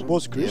 wasn't it? I think it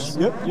was Chris.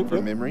 Yeah. Yep.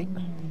 From memory.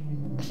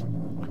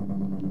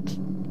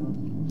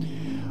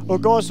 Well,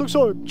 guys, looks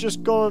like we've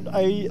just got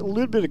a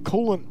little bit of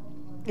coolant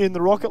in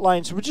the rocket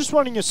lane. So we're just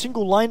running a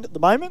single lane at the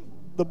moment.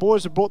 The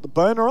boys have brought the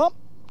burner up.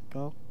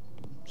 So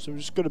we're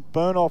just going to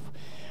burn off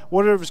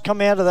whatever's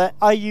come out of that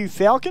AU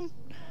Falcon.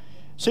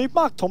 See, if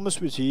Mark Thomas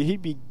was here,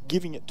 he'd be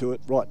giving it to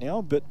it right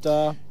now. But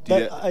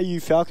that AU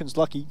Falcon's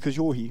lucky because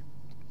you're here.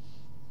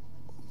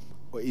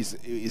 Well, is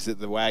it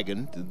the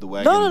wagon? Did the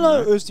wagon?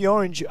 No. It was the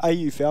orange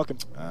AU Falcon.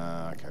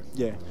 Okay.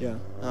 Yeah.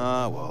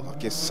 Well, I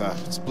guess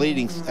it's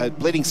bleeding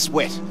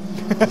sweat,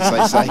 as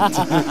they say.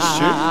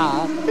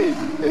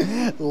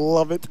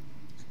 Love it.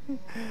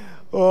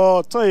 Oh,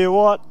 I'll tell you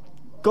what.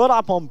 Got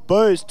up on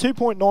boost,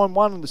 2.91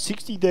 on the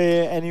 60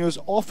 there, and he was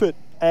off it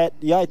at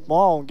the 8th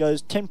mile and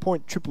goes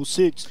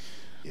 10.666.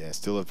 Yeah,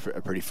 still a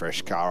pretty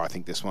fresh car, I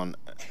think, this one.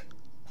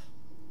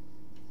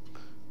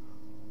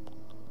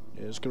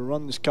 Yeah, just going to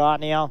run this car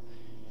now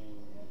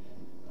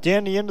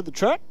down the end of the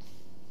track.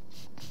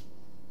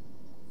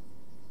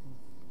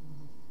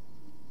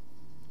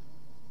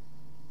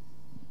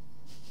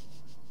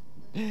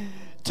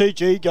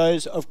 TG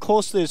goes, of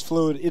course there's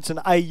fluid, it's an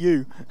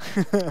AU.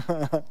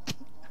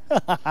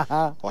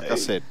 Like I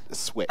said,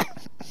 sweat.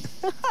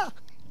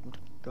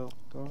 Go.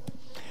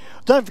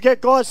 Don't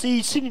forget, guys,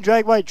 the Sydney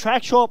Dragway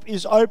Track Shop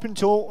is open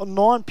till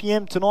 9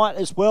 p.m. tonight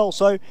as well.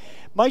 So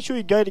make sure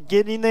you go to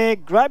get in there,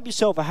 grab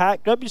yourself a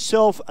hat, grab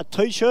yourself a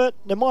T-shirt.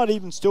 There might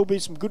even still be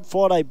some Good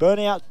Friday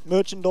burnout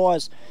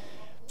merchandise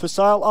for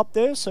sale up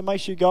there. So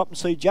make sure you go up and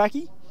see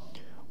Jackie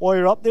while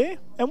you're up there.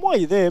 And while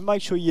you're there,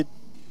 make sure you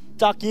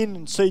duck in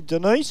and see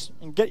Denise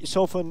and get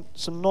yourself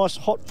some nice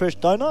hot fresh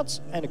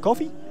donuts and a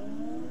coffee.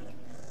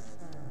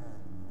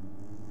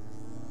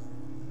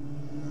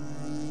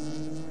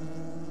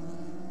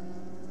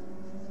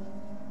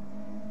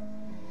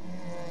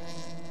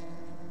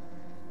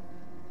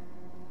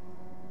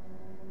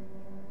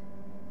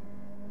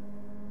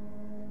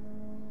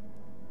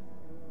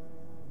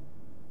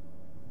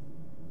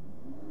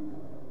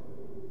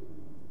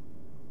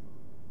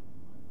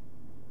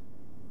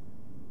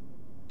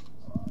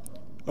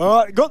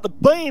 All right, got the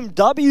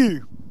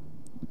BMW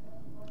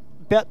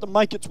about to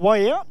make its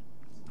way out.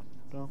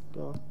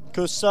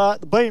 Because the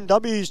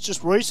BMW's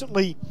just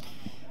recently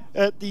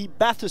at the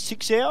Bathurst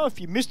 6 Hour,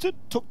 if you missed it,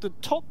 took the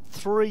top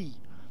 3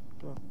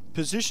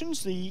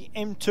 positions, the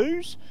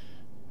M2s.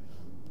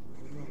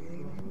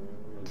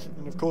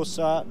 And of course,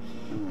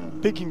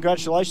 big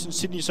congratulations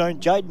Sydney's own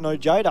Jaden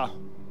Ojeda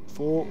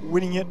for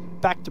winning it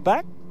back to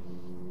back.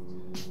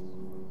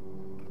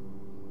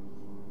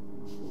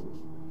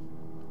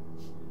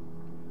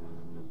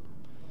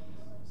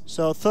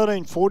 So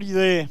 1340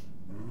 there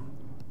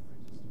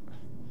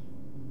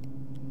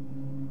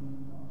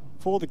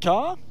for the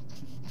car.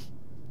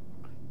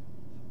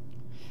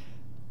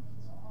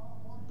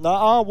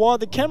 Now, why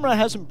the camera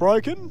hasn't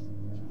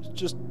broken, it's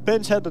just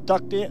Ben's had to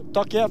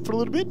duck out for a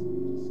little bit,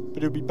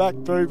 but he'll be back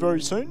very,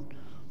 very soon.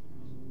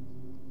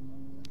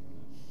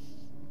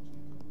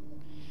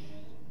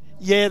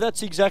 Yeah,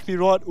 that's exactly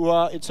right.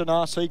 It's an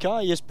RC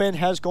car. Yes, Ben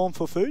has gone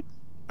for food.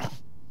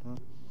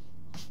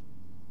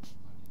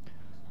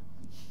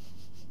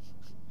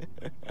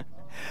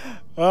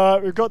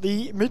 We've got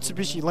the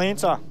Mitsubishi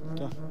Lancer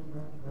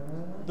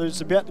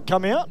that's about to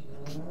come out.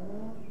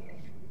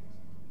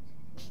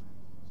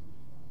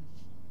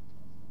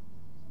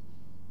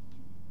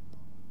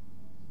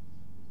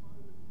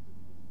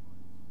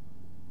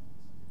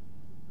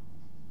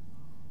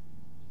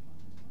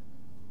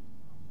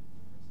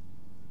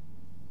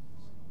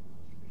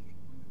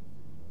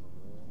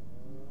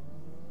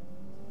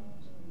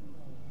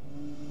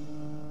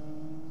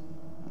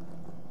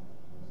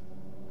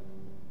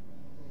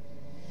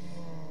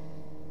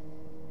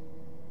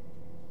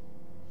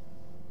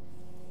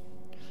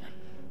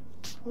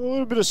 A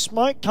little bit of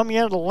smoke coming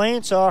out of the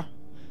Lancer,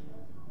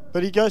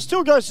 but he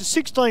still goes to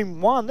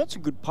 16.1. That's a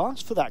good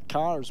pass for that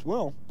car as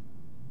well.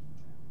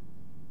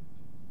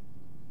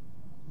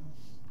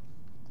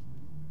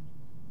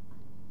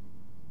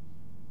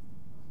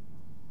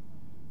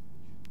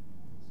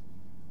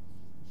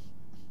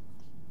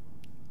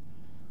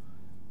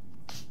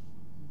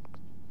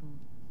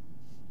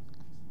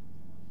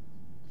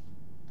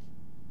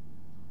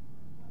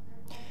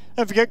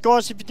 Don't forget,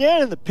 guys, if you're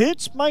down in the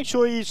pits, make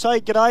sure you say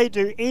g'day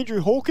to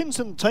Andrew Hawkins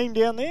and the team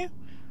down there.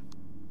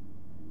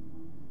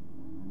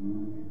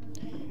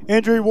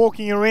 Andrew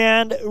walking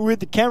around with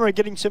the camera,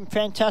 getting some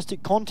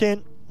fantastic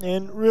content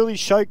and really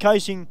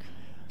showcasing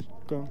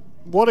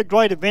what a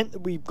great event that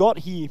we've got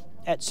here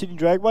at Sydney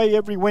Dragway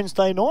every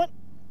Wednesday night.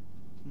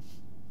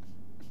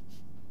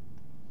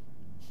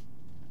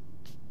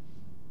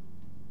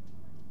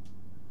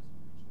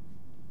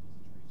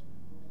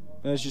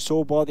 As you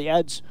saw by the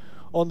ads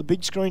on the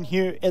big screen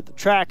here at the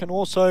track and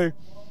also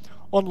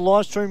on the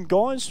live stream,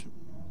 guys,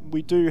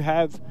 we do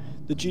have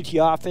the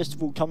GTR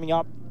Festival coming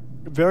up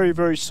very,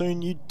 very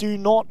soon. You do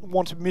not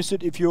want to miss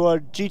it if you're a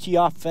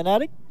GTR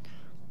fanatic.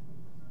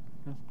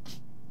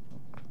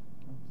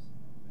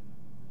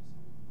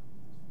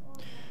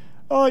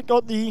 Alright,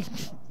 got the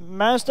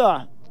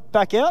Mazda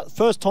back out,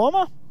 first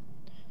timer.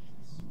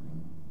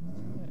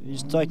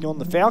 He's taking on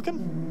the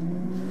Falcon.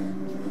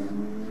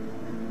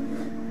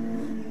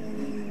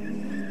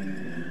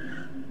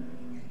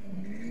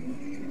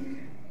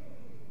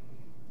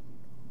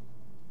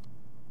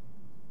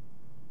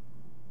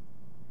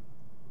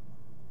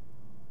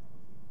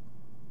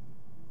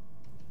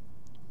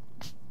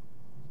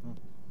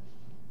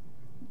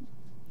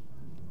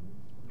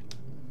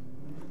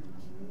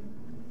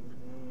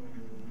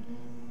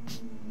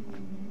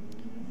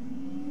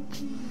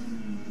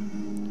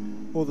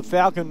 Or the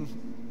Falcon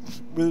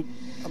with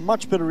a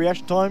much better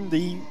reaction time.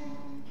 The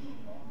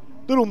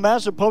little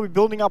Mazda probably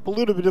building up a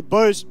little bit of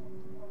boost.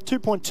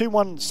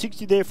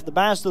 2.2160 there for the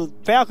Mazda. The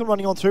Falcon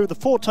running on through with a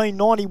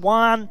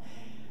 1491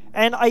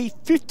 and a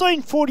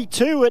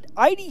 1542 at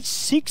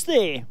 86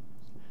 there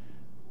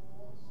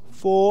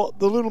for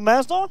the little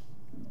Mazda.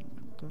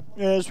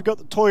 As we've got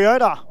the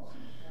Toyota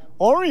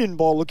Orion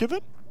by the look of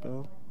it,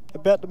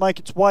 about to make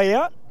its way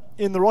out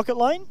in the rocket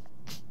lane.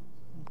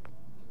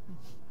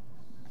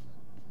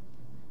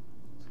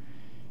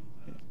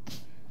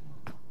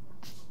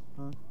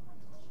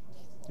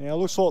 Now,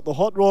 looks like the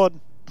hot rod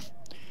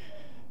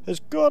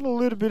has got a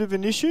little bit of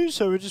an issue,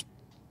 so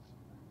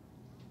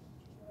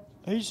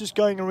he's just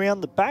going around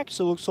the back,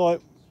 so it looks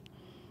like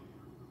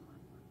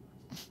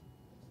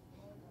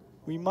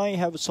we may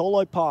have a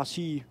solo pass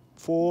here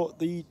for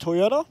the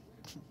Toyota.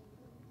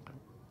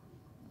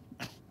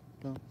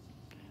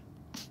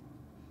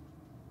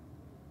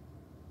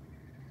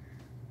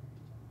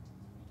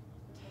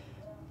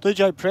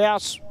 DJ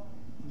Prowse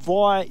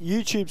via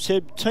YouTube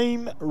said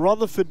Team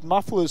Rutherford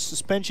mufflers,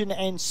 suspension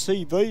and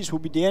CVs will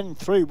be down in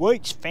 3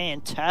 weeks.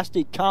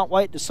 Fantastic. Can't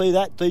wait to see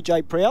that,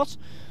 DJ Prowse.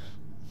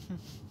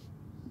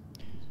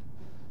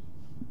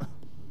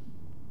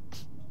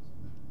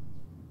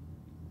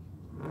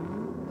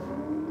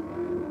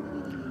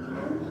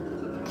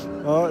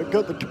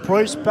 Got the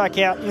Caprice back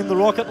out in the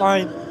rocket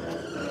lane.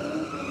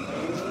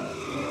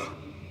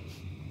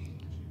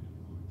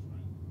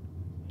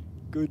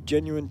 Good,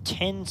 genuine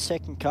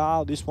 10-second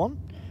car, this one,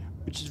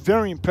 which is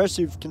very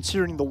impressive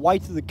considering the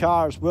weight of the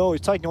car as well.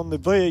 He's taking on the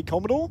VE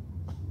Commodore.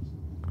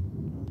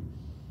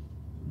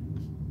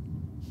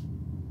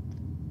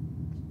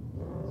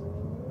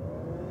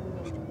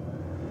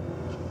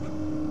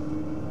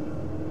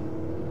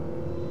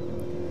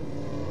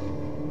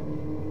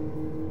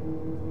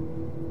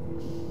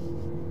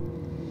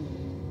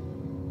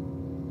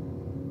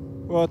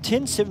 Well,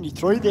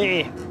 10.73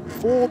 there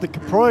for the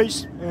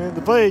Caprice, and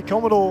the VE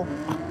Commodore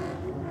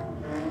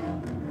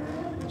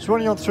is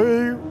running on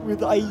through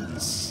with a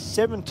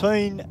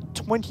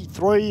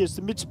 17.23 as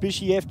the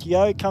Mitsubishi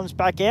FTO comes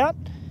back out,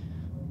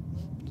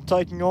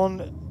 taking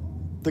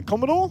on the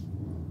Commodore.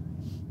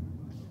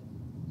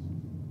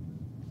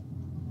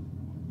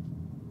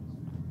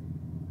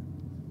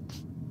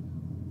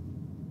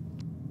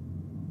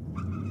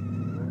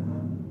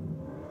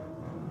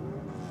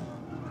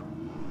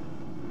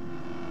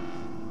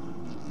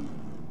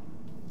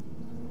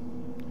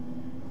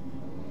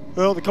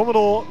 Well, the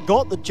Commodore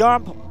got the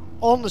jump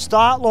on the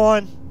start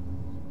line.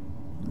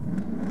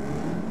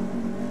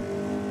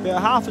 About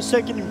half a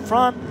second in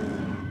front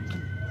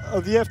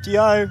of the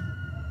FTO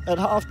at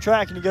half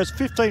track, and he goes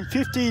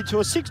 15.50 to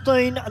a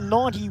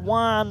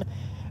 16.91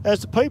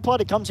 as the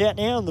P-Plater comes out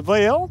now in the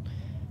VL.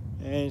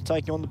 And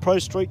taking on the Pro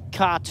Street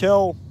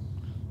Cartel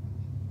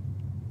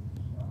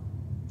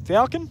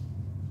Falcon.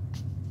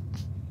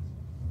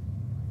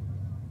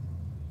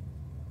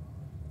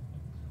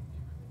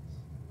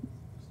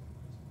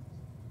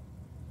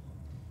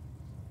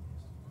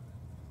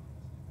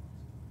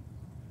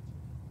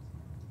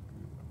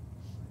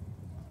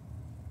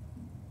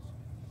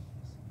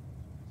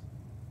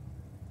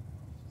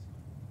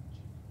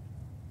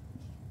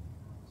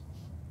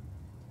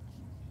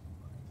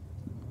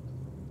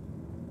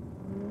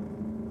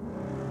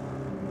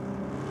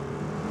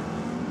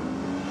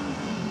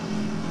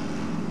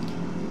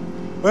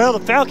 Well,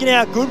 the Falcon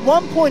out good,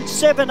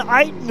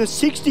 1.78 in the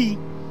 60.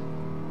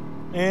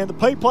 And the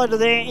P-Plater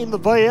there in the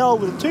VL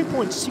with a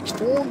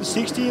 2.64 in the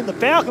 60. And the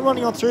Falcon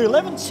running on through,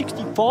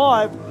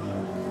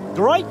 11.65.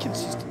 Great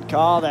consistent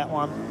car, that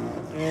one.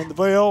 And the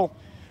VL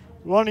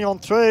running on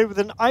through with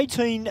an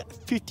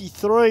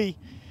 18.53.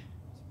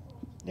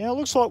 Now it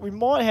looks like we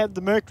might have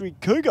the Mercury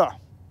Cougar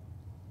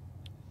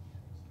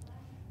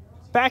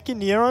back in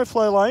the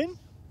Aeroflow lane.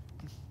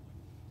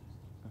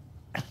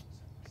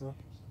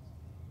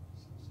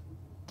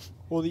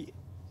 Or the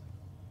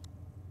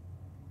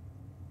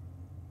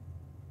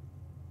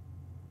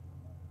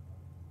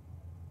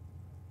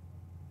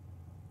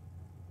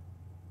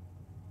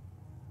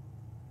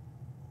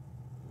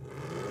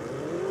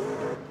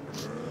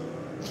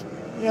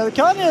the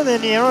car down there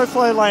in the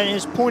Aeroflow lane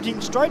is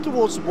pointing straight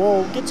towards the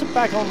wall, gets it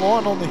back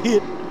online on the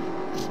hit.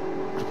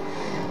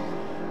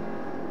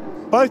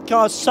 Both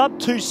cars sub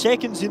 2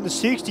 seconds in the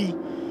 60.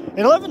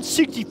 And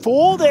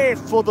 11.64 there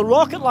for the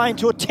rocket lane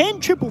to a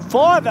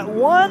 10.555 at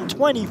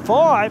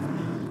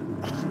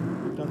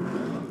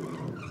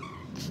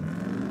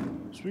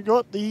 1.25. So we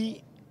got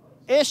the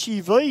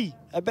SUV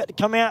about to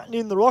come out and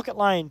in the rocket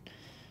lane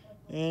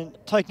and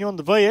taking on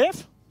the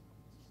VF.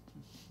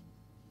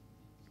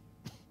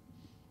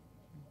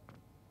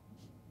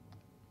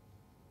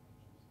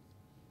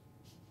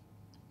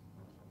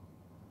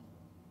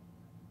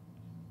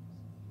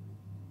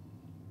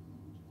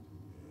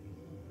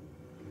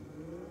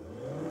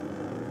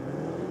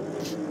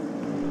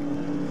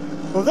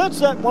 Well,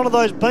 that's one of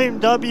those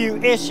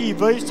BMW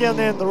SUVs down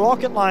there in the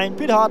rocket lane.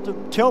 Bit hard to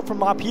tell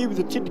from up here with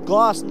the tinted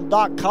glass and the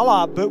dark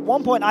colour, but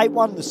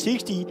 1.81 in the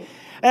 60.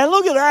 And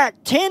look at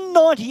that,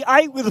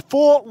 10.98 with a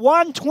 4,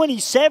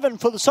 1.27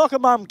 for the Soccer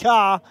Mum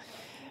car,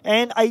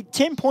 and a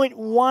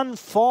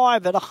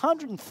 10.15 at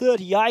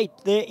 138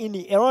 there in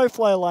the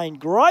Aeroflow lane.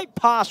 Great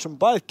pass from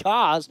both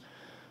cars.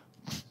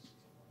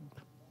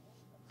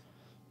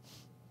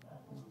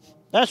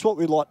 That's what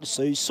we like to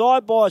see,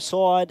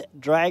 side-by-side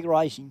drag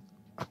racing.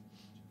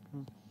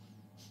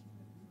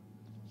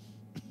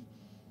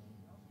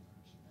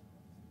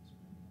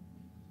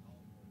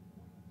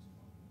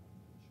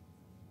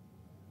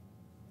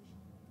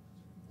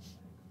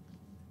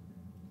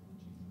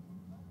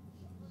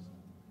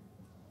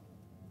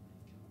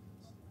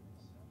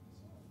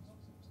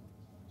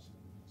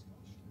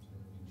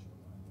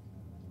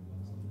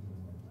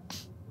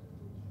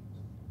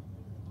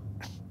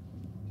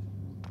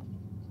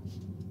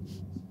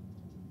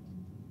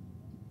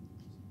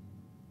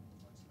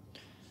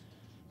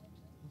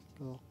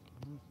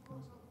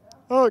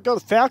 Oh, got the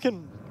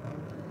Falcon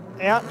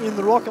out in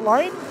the rocket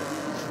lane.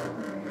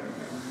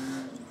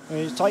 And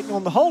he's taking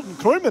on the Holden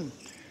crewman.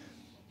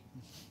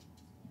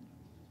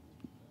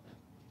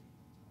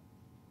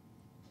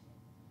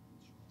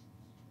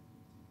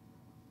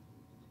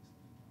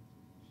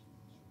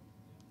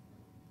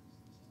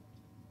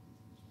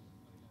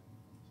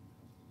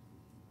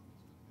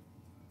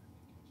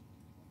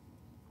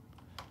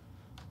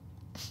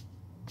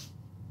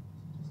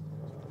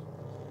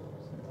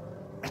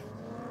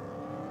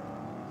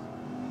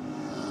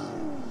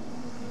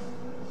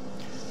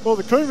 Well,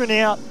 the crewman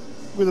out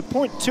with a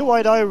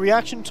 .280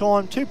 reaction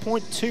time,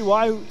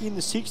 2.20 in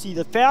the 60.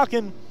 The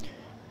Falcon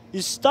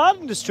is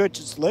starting to stretch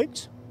its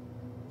legs.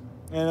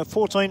 And a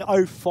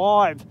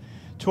 14.05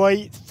 to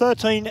a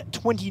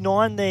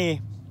 13.29 there.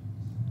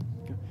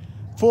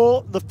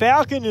 For the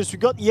Falcon, as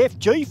we've got the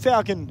FG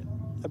Falcon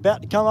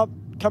about to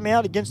come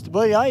out against the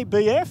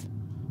BF.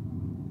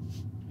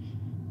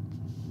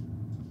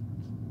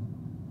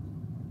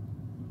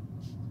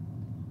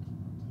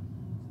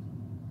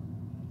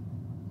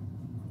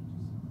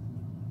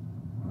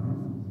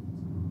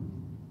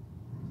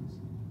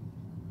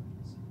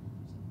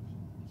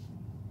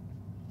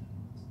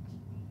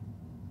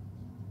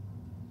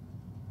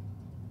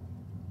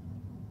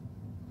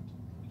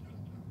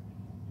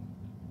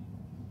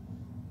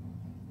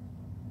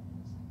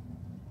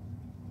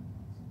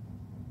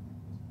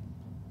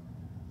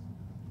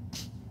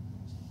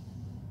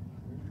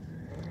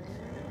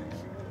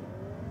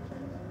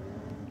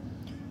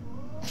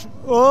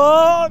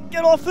 Oh,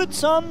 get off it,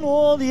 son.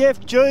 Oh, the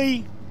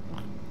FG.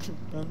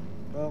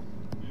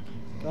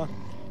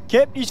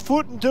 Kept his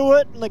foot into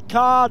it, and the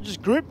car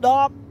just gripped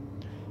up.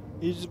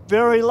 He's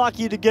very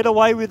lucky to get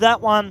away with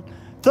that one.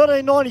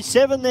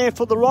 13.97 there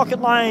for the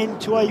rocket lane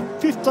to a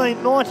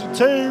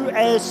 15.92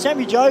 as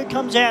Sammy Joe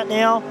comes out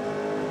now.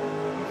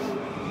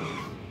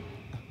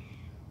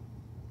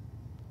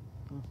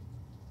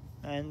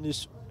 And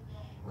this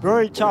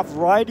very tough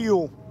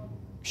radial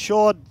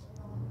shod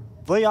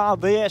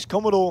VRVS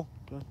Commodore.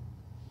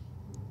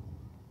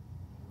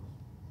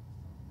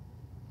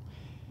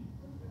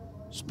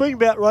 Speaking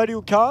about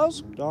radial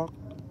cars,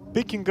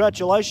 big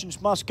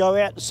congratulations must go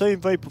out to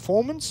C&V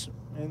Performance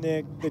and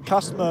the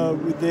customer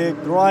with their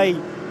grey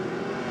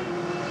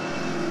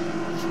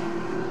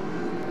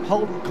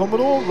Holden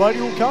Commodore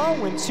radial car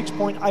went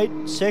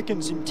 6.8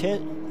 seconds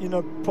in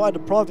a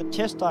private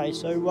test day.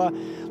 So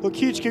look,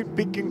 huge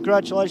big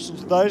congratulations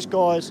to those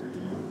guys.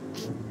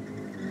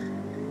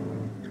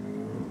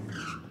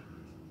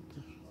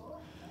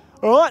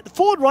 All right, the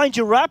Ford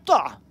Ranger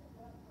Raptor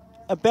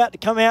about to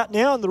come out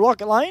now in the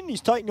rocket lane.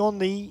 He's taking on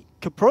the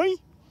Capri.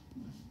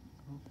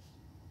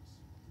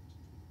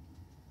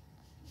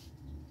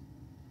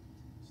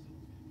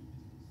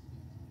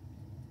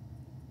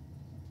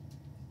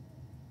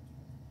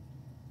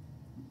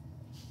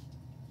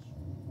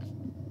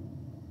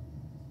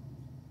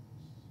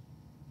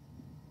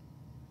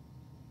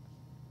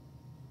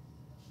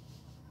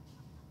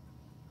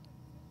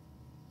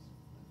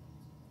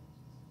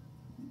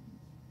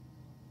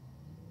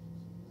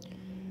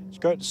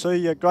 Great to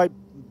see a great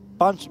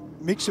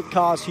mix of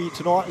cars here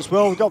tonight as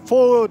well. We've got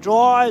four-wheel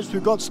drives,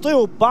 we've got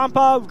steel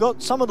bumper, we've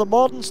got some of the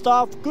modern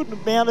stuff, good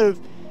amount of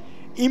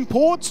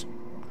imports.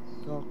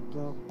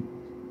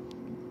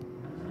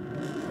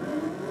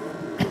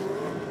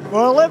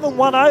 Well,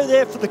 11.10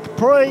 there for the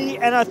Capri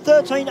and a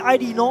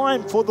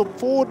 13.89 for the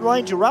Ford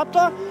Ranger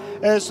Raptor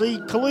as the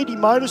Kalidi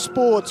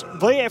Motorsports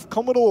VF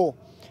Commodore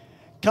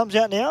comes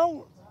out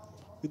now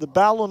with the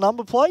barrel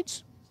number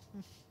plates.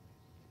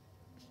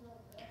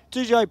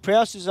 DJ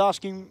Prowse is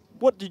asking,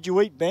 what did you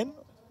eat, Ben?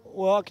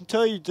 Well, I can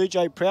tell you,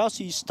 DJ Prowse,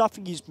 he's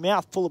stuffing his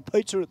mouth full of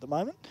pizza at the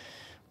moment.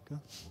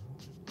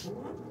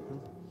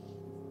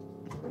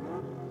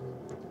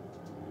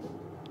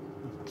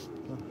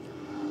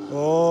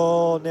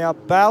 Oh, now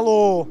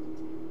Balor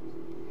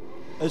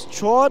has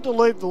tried to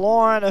leave the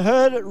line. I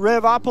heard it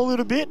rev up a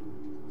little bit.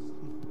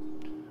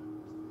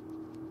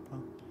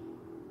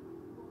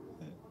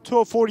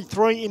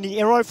 12.43 in the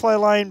Aeroflow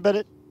lane, but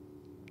it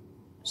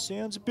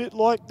sounds a bit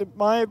like they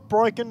may have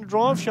broken the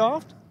drive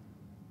shaft.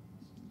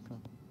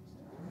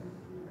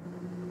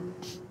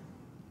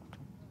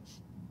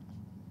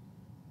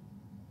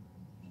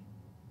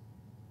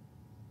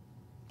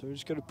 So we're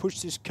just going to push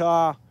this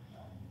car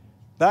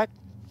back.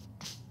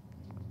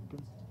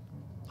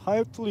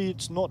 Hopefully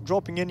it's not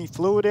dropping any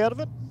fluid out of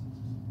it.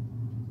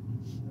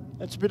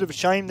 That's a bit of a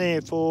shame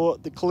there for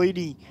the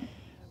Kalidi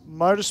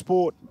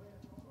Motorsport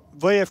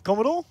VF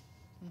Commodore.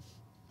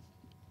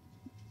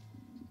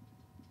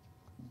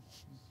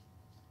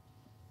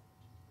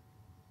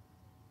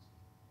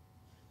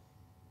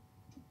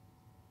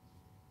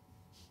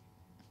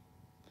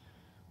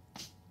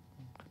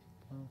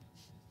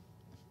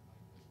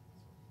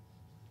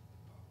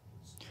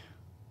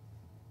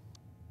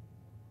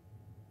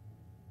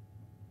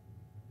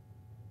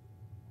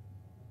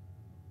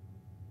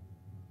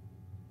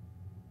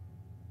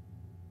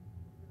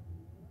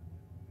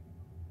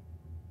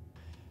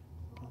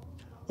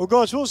 Well,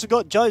 guys, we've also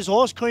got Joe's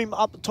Ice Cream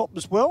up the top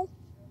as well.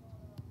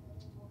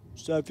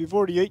 So if you've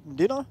already eaten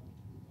dinner,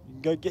 you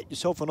can go get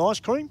yourself an ice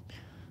cream.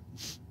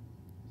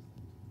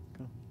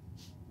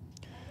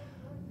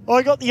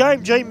 I got the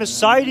AMG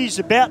Mercedes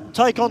about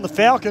to take on the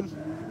Falcon.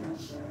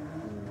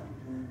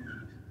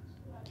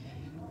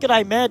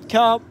 G'day, Mad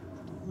Cow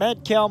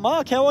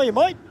Mark. How are you,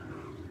 mate?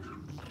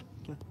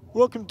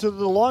 Welcome to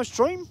the live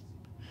stream.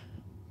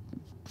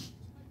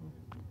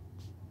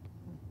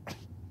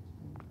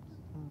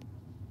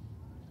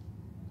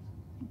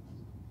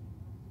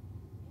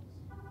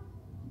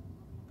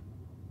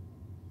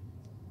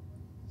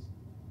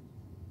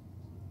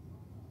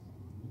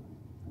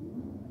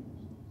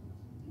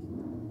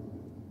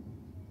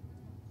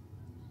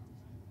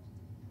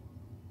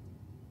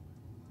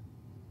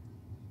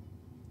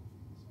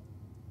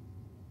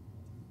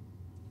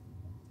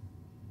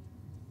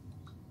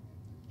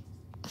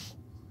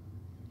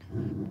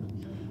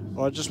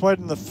 I just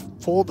waiting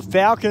for the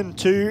Falcon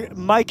to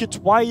make its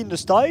way into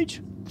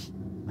stage.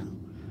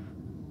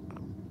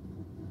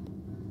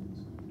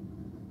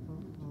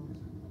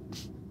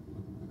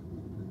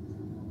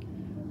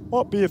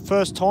 Might be a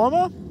first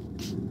timer.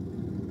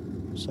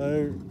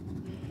 So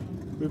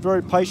we're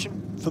very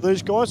patient for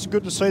these guys. It's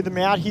good to see them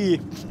out here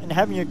and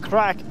having a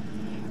crack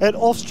at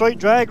off-street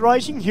drag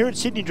racing here at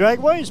Sydney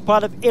Dragway as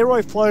part of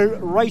Aeroflow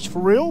Race for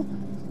Real.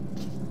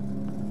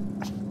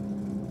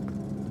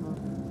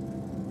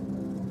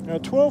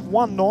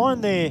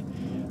 12.19 there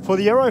for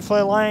the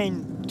Aeroflow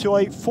lane to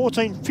a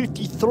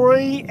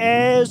 14.53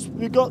 as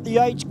we've got the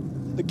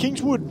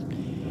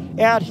Kingswood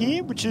out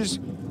here, which is,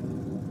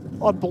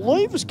 I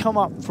believe, has come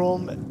up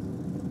from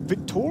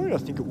Victoria, I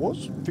think it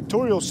was.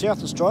 Victoria or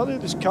South Australia,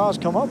 this car's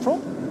come up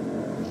from.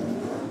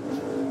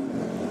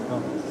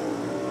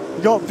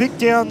 We've got Vic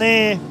down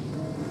there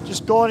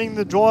just guiding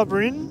the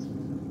driver in.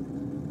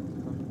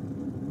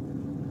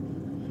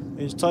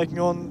 He's taking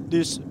on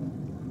this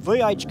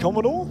VH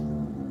Commodore.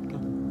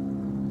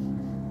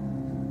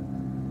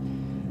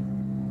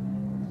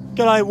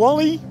 G'day,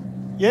 Wally.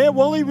 Yeah,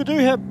 Wally, we do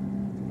have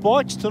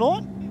bikes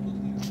tonight.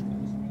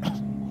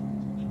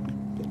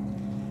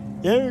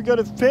 Yeah, we've got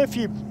a fair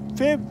few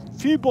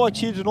bikes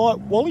here tonight,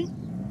 Wally.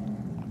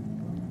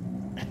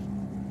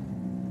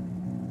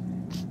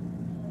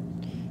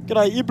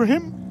 G'day,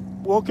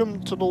 Ibrahim.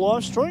 Welcome to the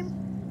live stream.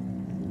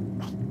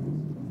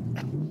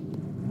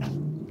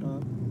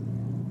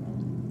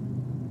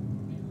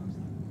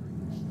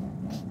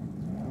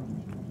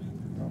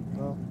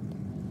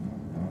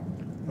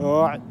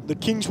 All right, the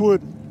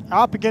Kingswood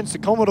up against the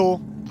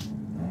Commodore.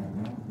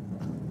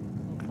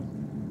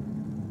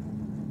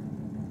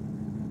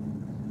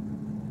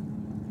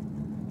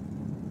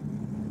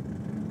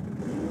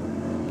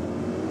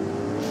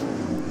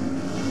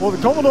 Well, the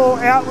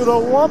Commodore out with a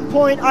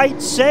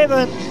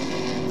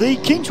 1.87. The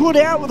Kingswood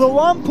out with a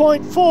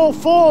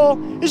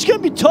 1.44. It's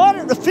going to be tight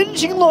at the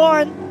finishing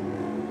line.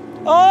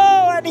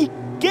 Oh, and he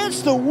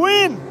gets the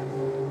win.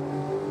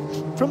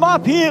 From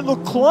up here, it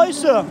looked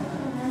closer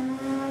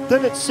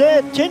than it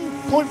said.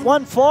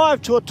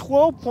 10.15 to a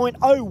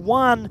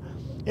 12.01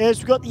 as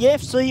we've got the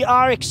FC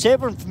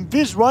RX-7 from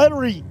Viz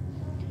Rotary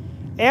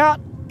out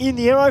in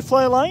the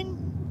Aeroflow lane.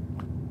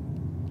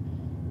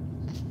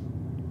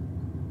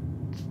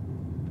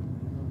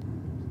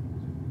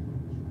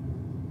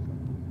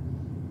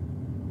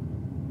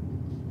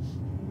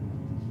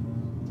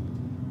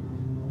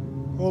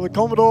 Well, the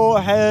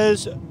Commodore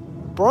has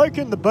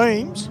broken the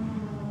beams.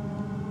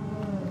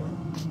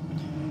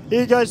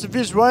 Here goes the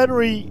Viz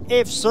Rotary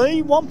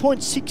FC,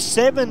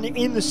 1.67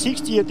 in the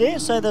 60. I dare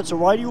say that's a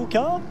radial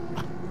car.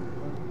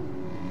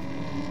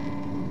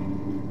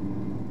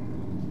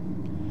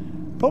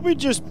 Probably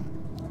just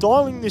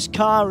dialing this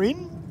car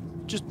in,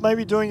 just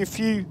maybe doing a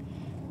few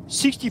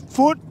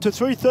 60-foot to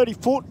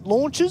 330-foot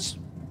launches.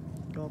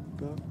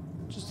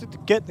 Just to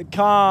get the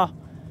car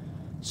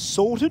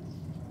sorted.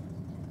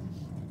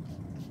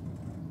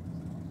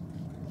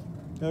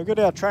 Now we've got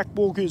our track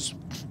walkers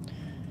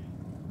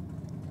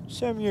just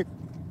having a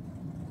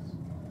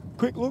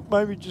quick look,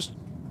 maybe just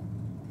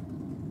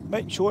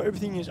making sure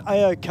everything is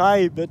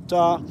A-OK. But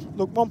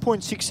look,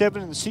 1.67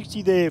 in the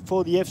 60 there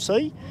for the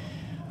FC.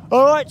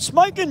 All right,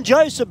 Smokin'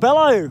 Joe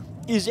Sabello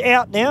is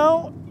out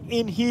now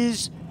in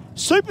his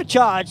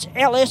supercharged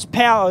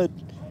LS-powered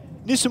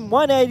Nissan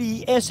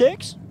 180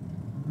 SX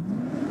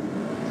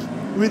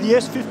with the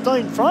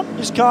S15 front.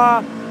 This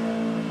car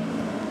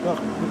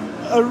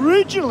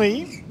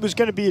originally was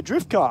going to be a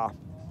drift car,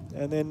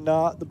 and then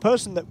the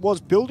person that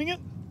was building it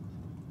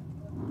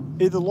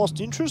either lost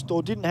interest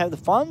or didn't have the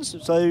funds,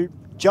 so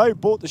Joe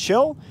bought the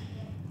shell,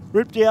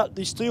 ripped out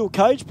the steel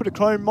cage, put a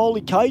chrome moly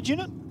cage in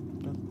it.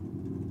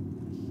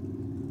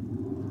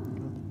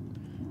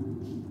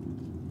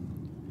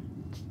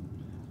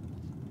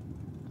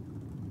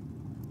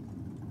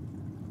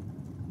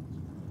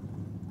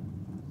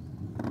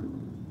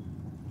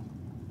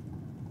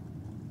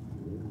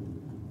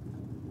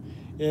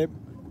 Yeah,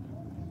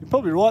 you're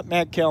probably right,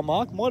 Mad Cow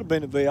Mark. Might have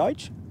been a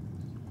VH.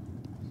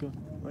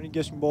 Only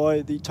guessing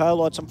by the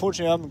taillights.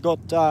 Unfortunately, I haven't got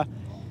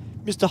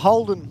Mr.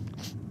 Holden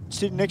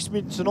sitting next to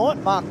me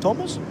tonight, Mark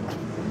Thomas.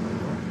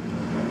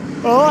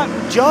 All right,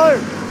 Joe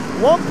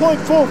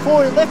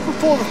 1.44, he left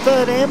before the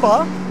third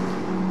amber.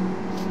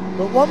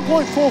 But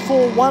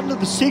 1.441 to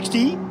the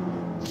 60.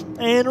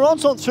 And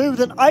Ron's on through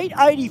with an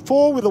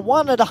 884 with a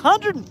 1 at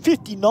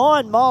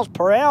 159 miles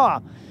per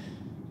hour.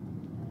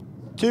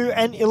 To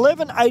an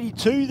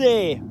 1182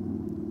 there.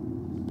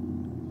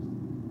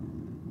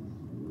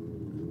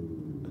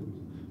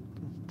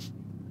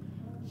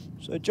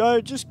 So Joe,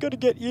 just got to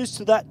get used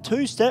to that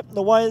two-step and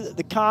the way that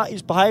the car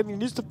is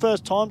behaving. It is the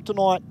first time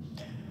tonight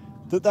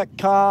that that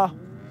car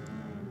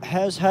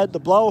has had the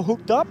blower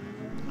hooked up.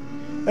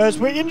 As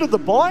we're into the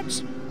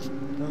bikes,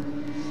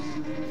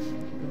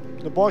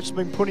 the bikes have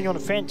been putting on a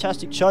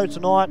fantastic show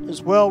tonight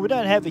as well. We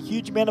don't have a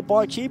huge amount of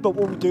bikes here, but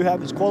what we do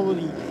have is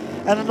quality.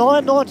 And a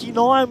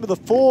 999 with a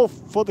 4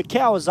 for the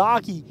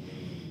Kawasaki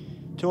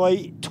to a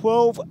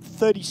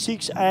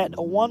 1236 at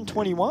a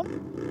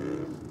 121.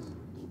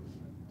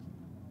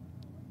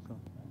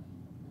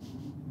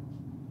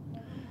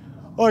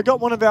 I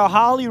got one of our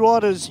Harley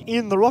riders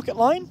in the rocket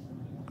lane.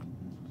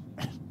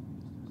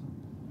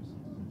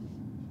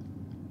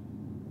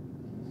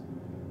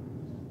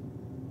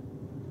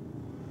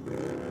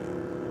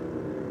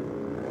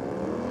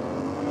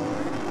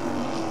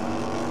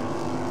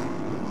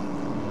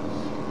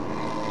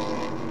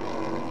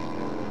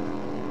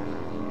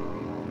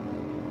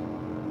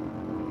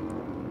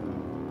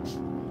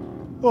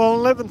 Well,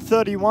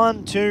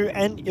 11.31 to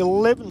an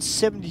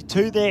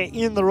 11.72 there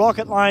in the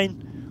rocket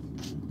lane.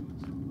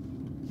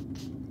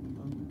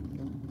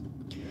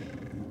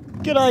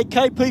 G'day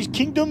KP's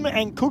Kingdom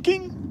and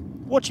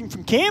Cooking, watching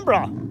from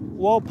Canberra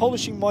while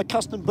polishing my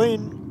custom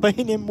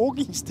B&M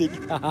walking stick.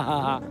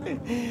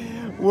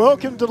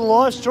 Welcome to the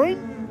live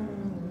stream.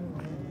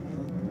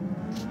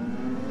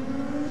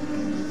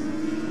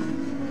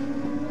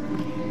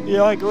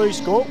 Yeah, I agree,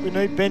 Scott. We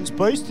need Ben's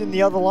Beast in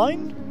the other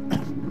lane.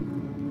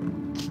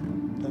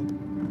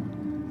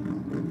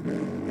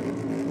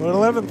 We're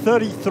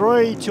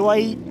 11.33 to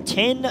a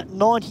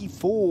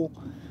 10.94.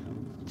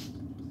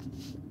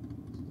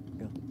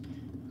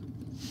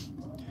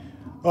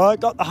 I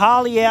got the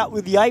Harley out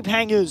with the ape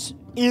hangers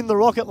in the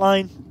rocket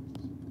lane.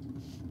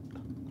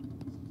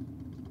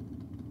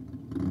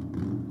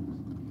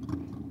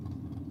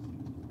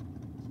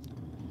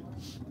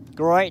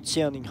 Great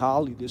sounding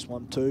Harley, this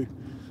one too.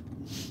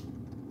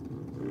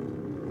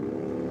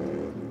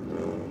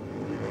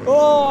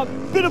 Oh, a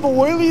bit of a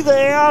wheelie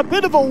there, a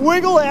bit of a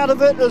wiggle out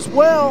of it as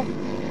well.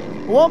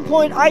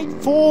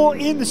 1.84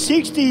 in the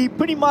 60,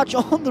 pretty much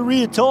on the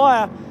rear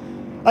tyre.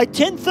 A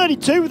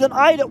 10.32 with an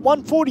 8 at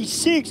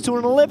 146 to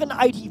an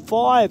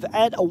 11.85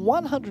 at a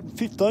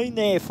 115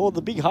 there for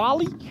the big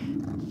Harley.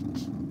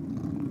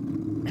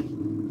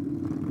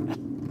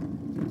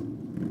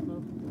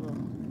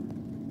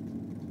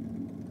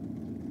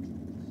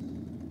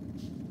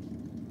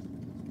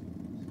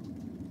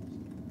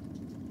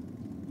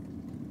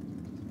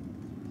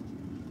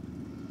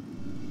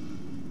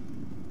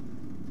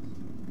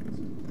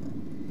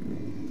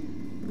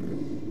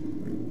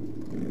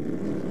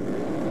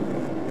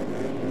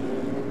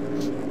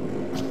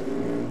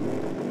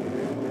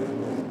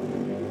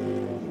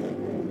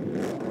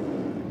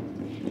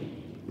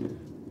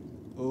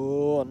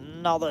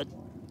 Another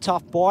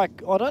tough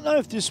bike. I don't know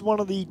if this is one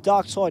of the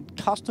Darkside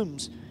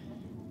Customs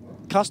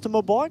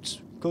customer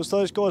bikes, because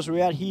those guys were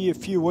out here a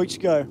few weeks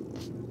ago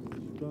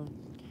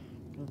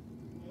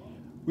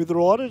with the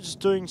rider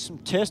just doing some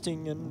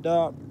testing. And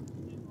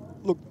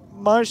look,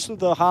 most of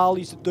the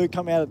Harleys that do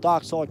come out of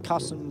Darkside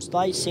Customs,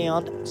 they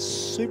sound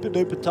super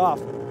duper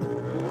tough.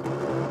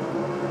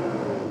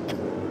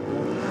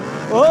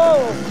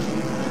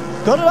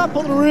 Oh, got it up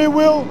on the rear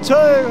wheel too,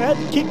 had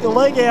to kick the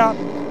leg out.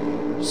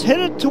 It's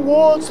headed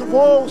towards the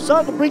wall,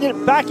 starting to bring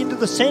it back into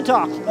the centre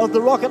of the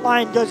rocket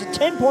lane. Goes to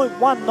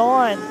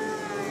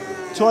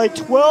 10.19 to a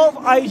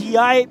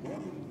 12.88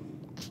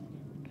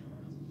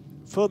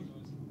 for.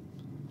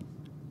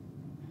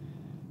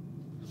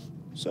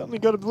 Certainly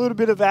got a little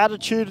bit of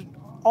attitude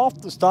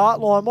off the start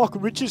line.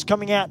 Michael Richards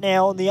coming out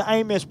now on the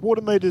AMS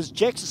Water Meters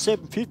Jexa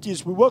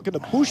 750s. We welcome the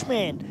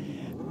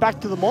Bushman back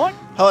to the mic.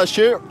 Hello,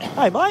 Stu.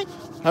 Hey, mate.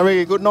 Having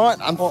a good night.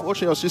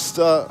 Unfortunately, I was just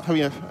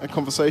having a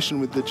conversation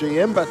with the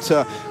GM, but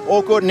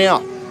all good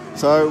now.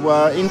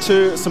 So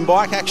into some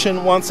bike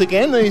action once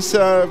again. These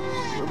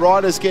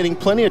riders getting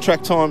plenty of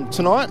track time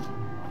tonight.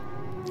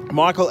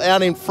 Michael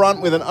out in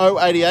front with an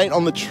 0.88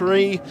 on the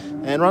tree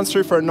and runs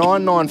through for a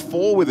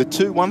 9.94 with a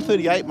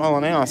 138 mile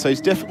an hour. So he's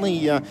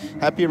definitely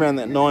happy around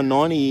that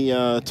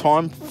 9.90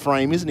 time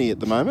frame, isn't he, at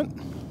the moment?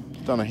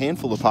 Done a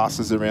handful of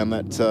passes around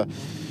that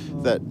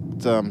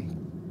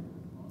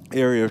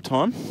area of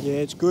time. Yeah,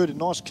 it's good. A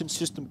nice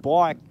consistent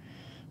bike.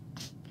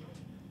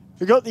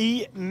 We've got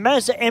the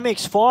Mazda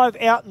MX-5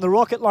 out in the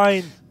rocket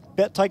lane,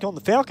 about to take on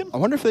the Falcon. I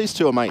wonder if these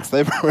two are mates.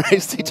 They've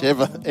raced each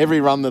other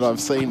every run that I've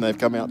seen. They've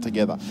come out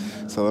together.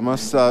 So they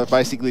must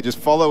basically just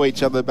follow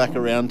each other back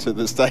around to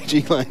the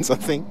staging lanes, I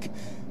think.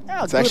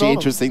 Oh, it's actually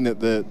interesting that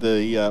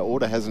the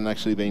order hasn't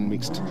actually been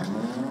mixed.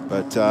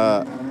 But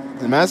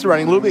the Mazda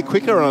running a little bit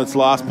quicker on its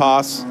last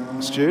pass,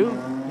 Stu.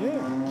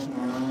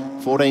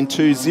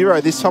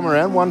 14.20 this time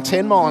around,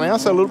 110 mile an hour,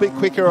 so a little bit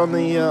quicker on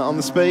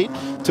the speed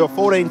to a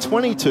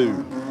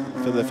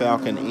 14.22 for the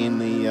Falcon in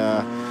the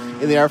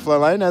Aeroflow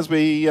lane. As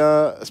we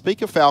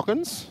speak of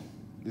Falcons,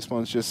 this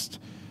one's just.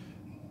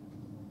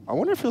 I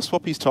wonder if he'll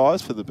swap his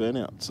tyres for the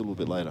burnouts a little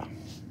bit later.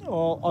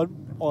 Well,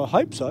 I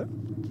hope so.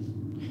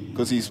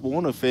 Because he's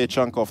worn a fair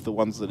chunk off the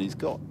ones that he's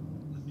got.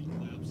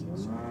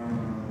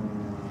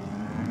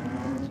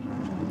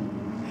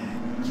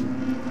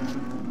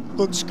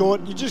 Look,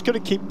 Scott, you just got to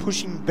keep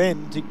pushing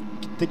Ben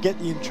to get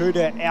the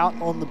intruder out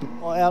on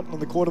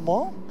the quarter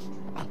mile.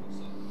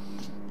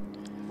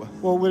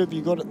 Well, what have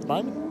you got at the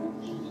moment?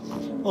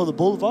 Oh, the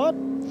boulevard.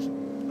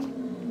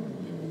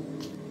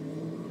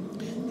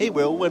 He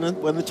will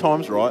when the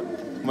time's right,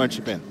 won't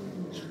you, Ben?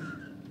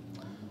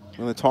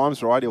 When the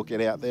time's right, he'll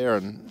get out there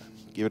and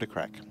give it a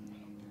crack.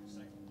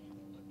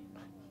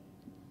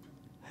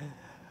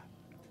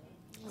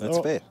 That's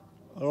fair.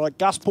 All right,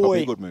 Gus Boy.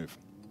 Probably a good move.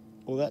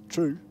 Well, that's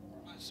true.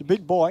 It's a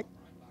big bike.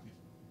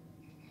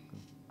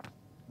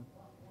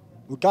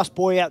 Well, Gus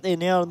Boy out there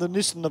now in the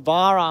Nissan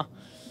Navara.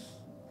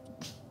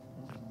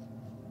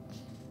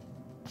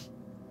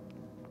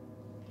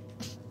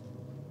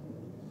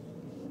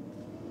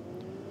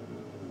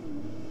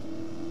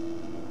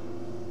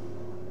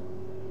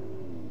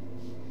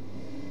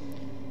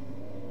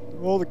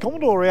 Well, the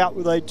Commodore out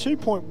with a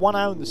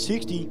 2.10 in the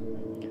 60.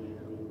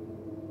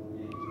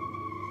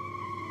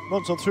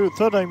 Runs on through at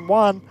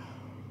 13.1.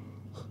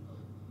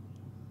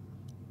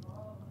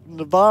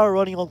 Navara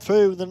running on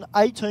through with an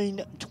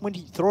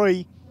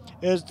 18.23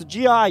 as the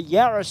GR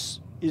Yaris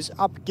is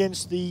up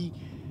against the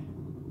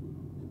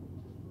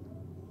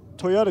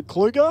Toyota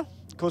Kluger.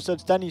 Of course,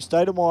 that's Danny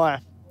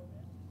Stoudemire,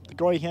 the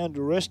Greyhound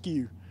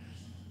Rescue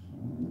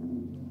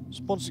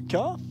sponsored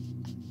car.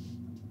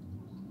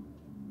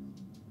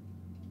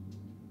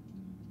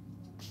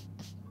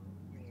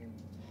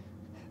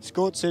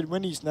 Scott said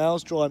when his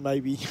nails dry,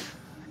 maybe.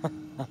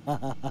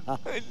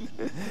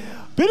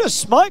 Bit of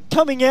smoke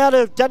coming out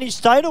of Danny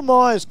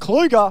Stoudemire's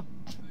Kluger.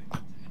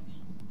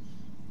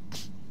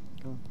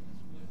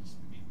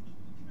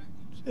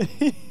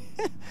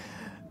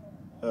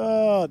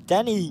 Oh,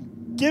 Danny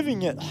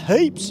giving it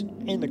heaps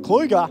in the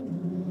Kluger.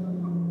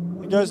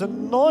 It goes a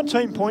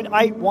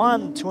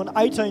 19.81 to an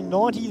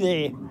 18.90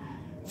 there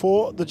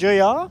for the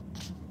GR.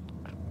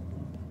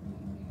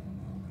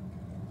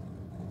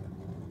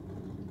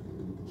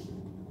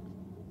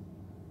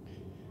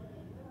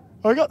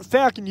 I got the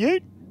Falcon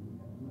Ute,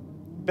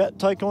 about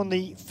to take on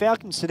the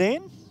Falcon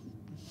Sedan.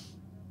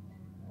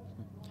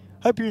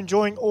 Hope you're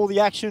enjoying all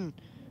the action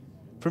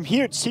from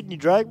here at Sydney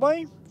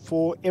Dragway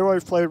for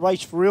Aeroflow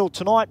Race for Real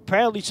tonight,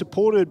 proudly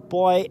supported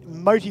by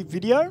Motive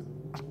Video.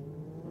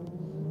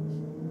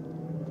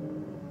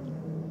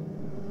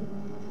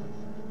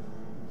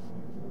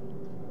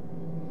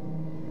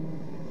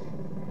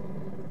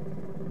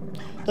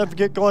 Don't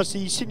forget, guys,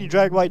 the Sydney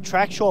Dragway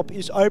track shop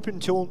is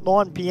open till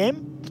 9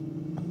 p.m.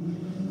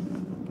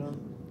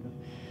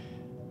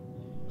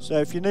 So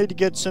if you need to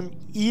get some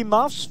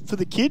earmuffs for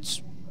the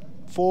kids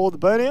for the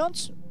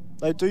burnouts,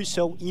 they do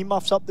sell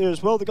earmuffs up there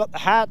as well. They've got the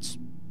hats,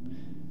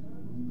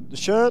 the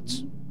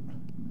shirts.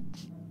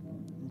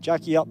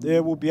 Jackie up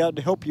there will be able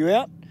to help you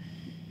out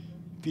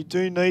if you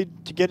do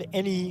need to get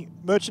any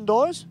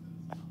merchandise.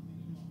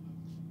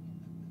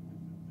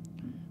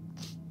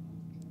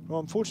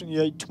 Well,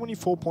 unfortunately, a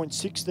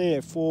 24.6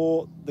 there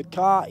for the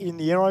car in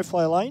the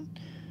Aeroflow lane.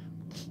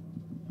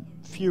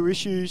 A few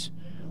issues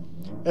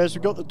as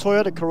we've got the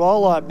Toyota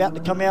Corolla about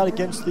to come out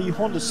against the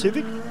Honda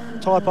Civic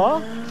Type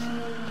R.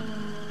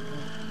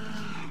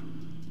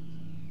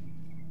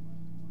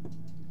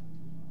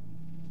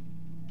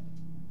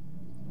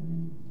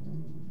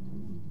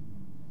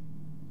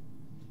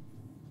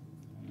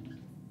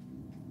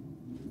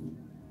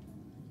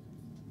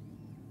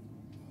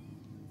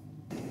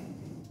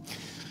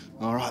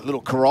 All right,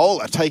 little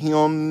Corolla taking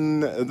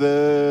on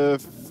the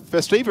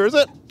Festiva, is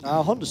it?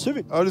 Honda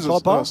Civic. Oh, it is.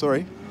 Type R. Oh,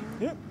 sorry.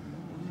 Yep.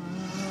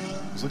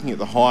 I was looking at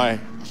the high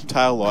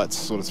tail lights,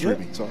 sort of threw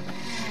me. Sorry.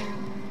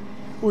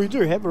 Well, you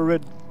do have a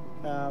red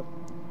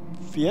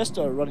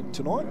Fiesta running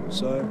tonight,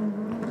 so.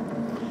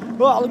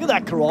 Well, look at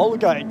that Corolla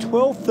go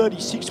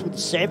 12.36 with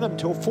 7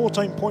 to a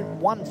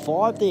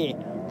 14.15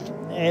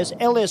 there. As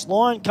LS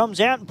Lion comes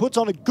out and puts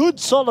on a good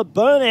solid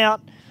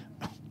burnout.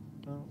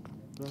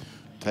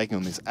 Taking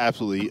on this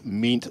absolutely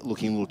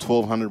mint-looking little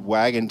 1200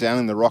 wagon down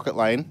in the rocket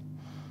lane.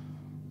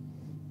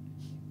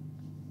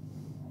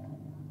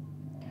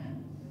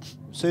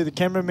 See the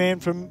cameraman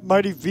from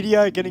Motive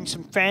Video getting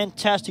some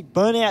fantastic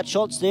burnout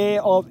shots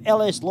there of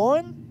LS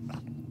Lion.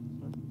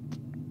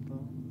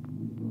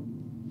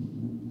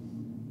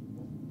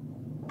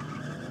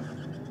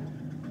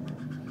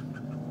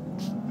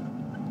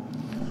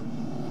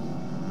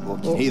 Well,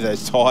 you can hear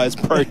those tyres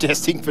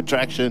protesting for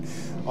traction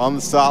on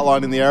the start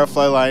line in the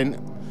Aeroflow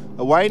lane.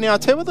 Away now. I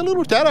tell you what, the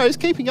little Daddo's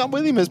keeping up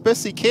with him as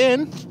best he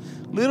can.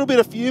 Little bit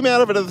of fume out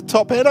of it at the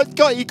top end.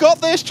 You got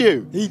there,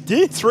 Stu. He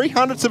did.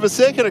 0.03 of a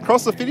second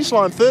across the finish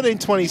line.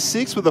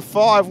 13.26 with a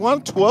 5,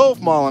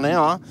 112 mile an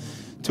hour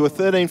to a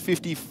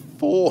 13.54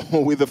 4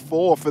 with a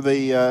 4 for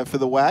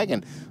the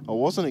wagon. I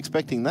wasn't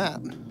expecting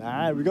that.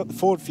 No, we've got the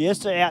Ford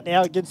Fiesta out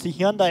now against the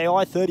Hyundai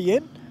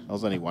i30N. I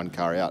was only one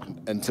car out,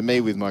 and to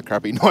me, with my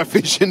crappy night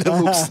vision, it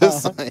looks the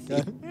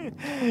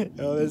same.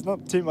 There's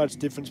not too much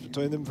difference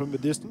between them from a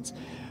distance.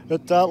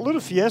 But little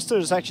Fiesta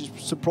has actually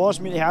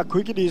surprised me how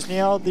quick it is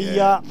now.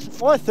 The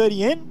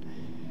i30N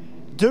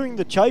doing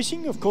the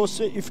chasing. Of course,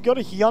 if you've got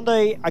a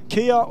Hyundai, a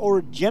Kia or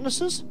a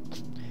Genesis,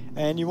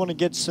 and you want to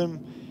get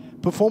some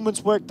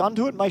performance work done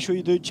to it, make sure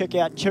you do check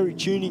out Cherry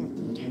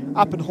Tuning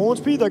up in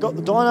Hornsby. They've got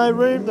the dyno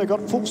room, they've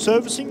got full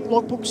servicing,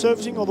 logbook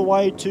servicing all the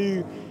way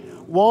to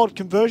wild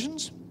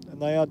conversions.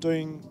 They are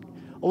doing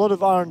a lot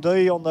of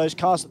R&D on those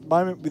cars at the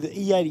moment with the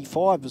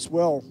E85 as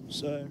well.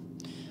 So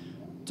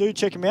do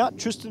check them out.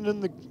 Tristan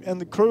and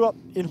the crew up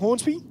in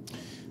Hornsby.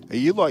 Are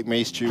you like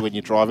me, Stu, when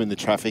you drive in the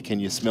traffic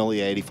and you smell the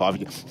E85?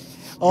 You go,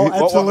 oh,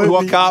 absolutely.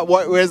 What car?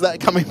 Where's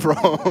that coming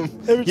from?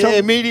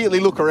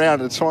 Immediately look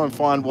around and try and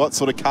find what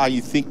sort of car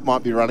you think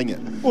might be running it.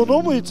 Well,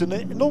 normally it's a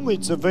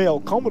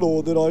VL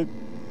Commodore that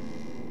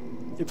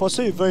if I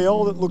see a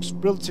VL that looks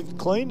relatively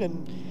clean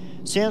and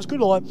sounds good,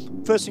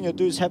 first thing I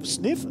do is have a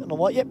sniff, and I'm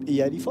like, yep,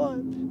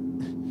 E85.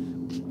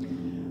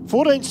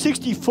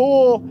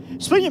 1464.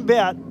 Speaking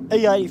about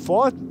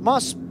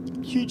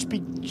E85, huge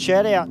big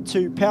shout out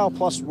to Power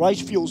Plus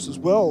Race Fuels as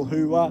well,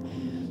 who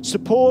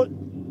support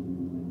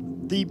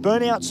the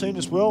burnout scene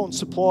as well and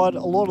supplied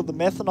a lot of the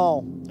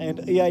methanol and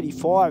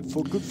E85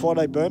 for Good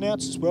Friday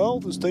burnouts as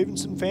well, the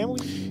Stevenson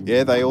family.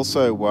 Yeah, they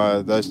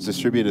also, those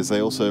distributors, they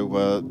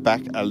also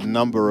back a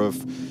number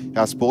of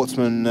our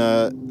sportsmen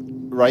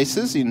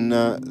races in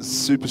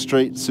Super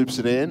Street, Super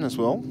Sedan as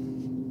well.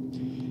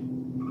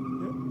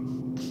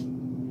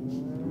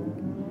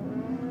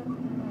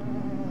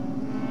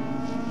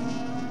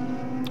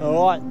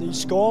 All right, the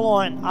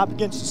Skyline up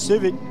against the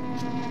Civic.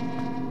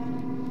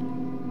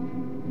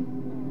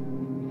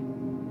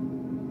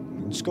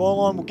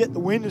 Skyline will get the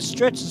win as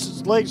stretches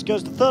its legs,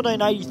 goes to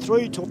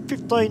 1383 to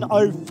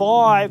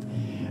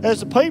 1505 as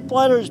the Pete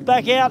Blader is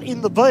back out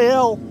in the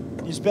VL.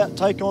 He's about to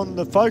take on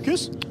the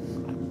Focus.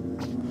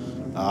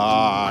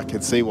 I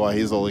can see why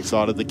he's all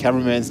excited. The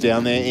cameraman's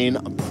down there in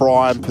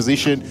prime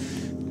position.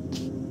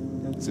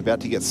 He's about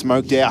to get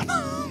smoked out.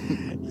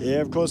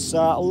 Yeah, of course,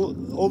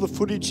 all the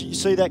footage you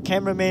see that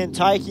cameraman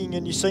taking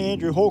and you see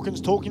Andrew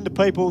Hawkins talking to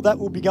people, that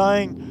will be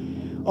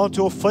going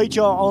onto a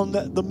feature on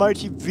the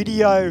Motive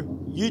Video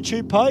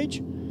YouTube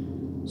page.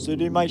 So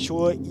do make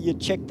sure you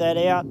check that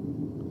out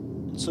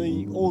and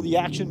see all the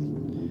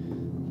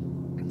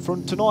action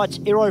from tonight's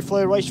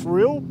Aeroflow Race for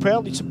Real,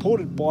 proudly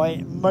supported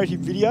by Motive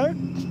Video.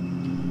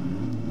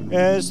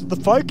 As the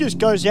Focus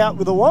goes out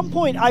with a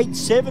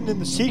 1.87 in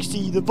the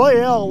 60. The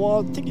VL,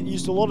 well, I think it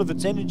used a lot of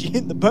its energy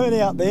in the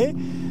burnout there.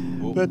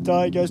 Ooh. But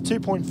it goes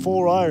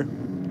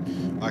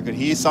 2.40. I could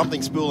hear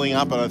something spooling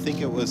up, and I think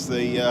it was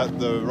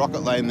the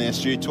rocket lane there,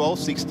 Stu.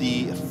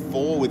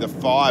 1264 with a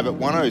 5 at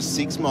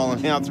 106 mile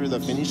an hour through the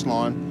finish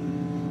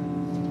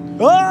line.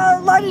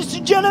 Oh, ladies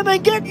and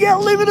gentlemen, get your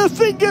limiter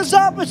fingers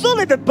up. It's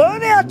not even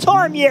burnout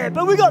time yet,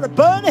 but we got the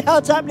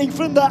burnouts happening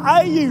from the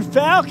AU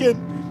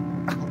Falcon.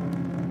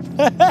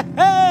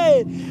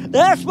 Hey,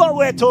 that's what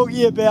we're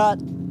talking about.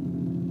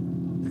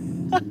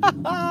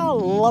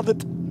 Love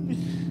it.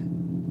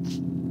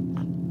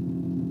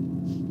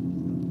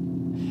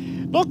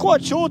 Not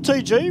quite sure,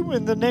 TG,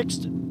 when the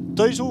next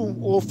diesel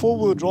or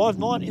four-wheel drive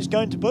night is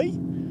going to be.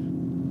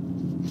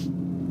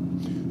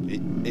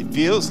 It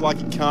feels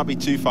like it can't be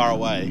too far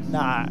away.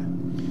 Nah.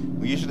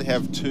 We usually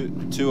have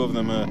two of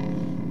them a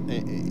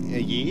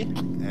year,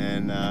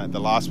 and the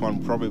last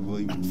one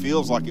probably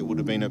feels like it would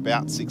have been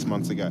about 6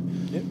 months ago.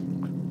 Yep.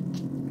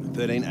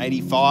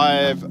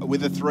 1385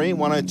 with a 3,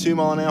 102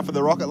 mile an hour for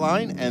the rocket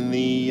lane, and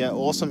the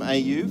awesome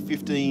AU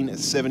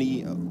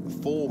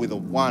 1574 with a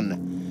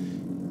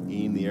 1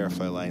 in the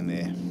Aeroflow lane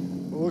there.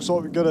 Well, looks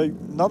like we've got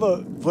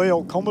another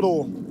VL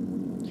Commodore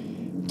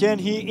down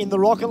here in the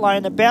rocket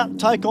lane, about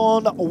to take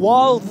on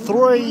Wild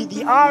 3,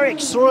 the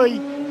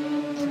RX3.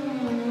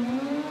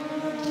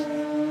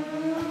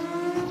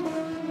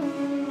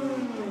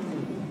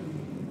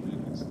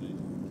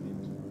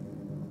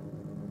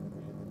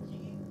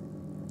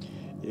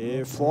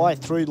 Yeah, Fly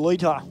 3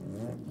 litre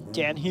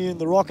down here in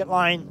the rocket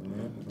lane.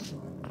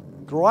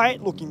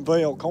 Great looking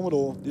VL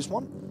Commodore, this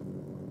one.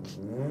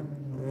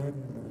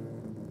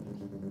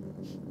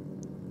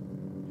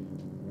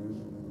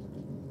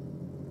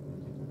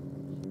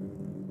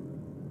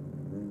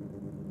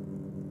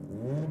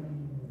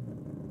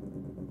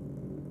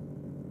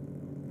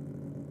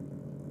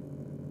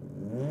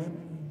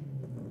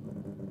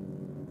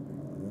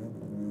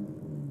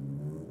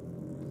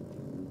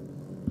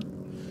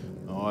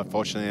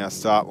 Unfortunately, our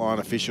start line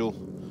official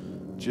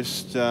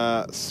just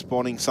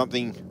spotting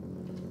something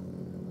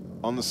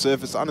on the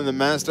surface under the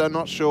Mazda.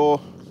 Not sure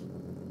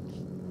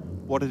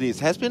what it is.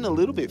 Has been a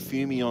little bit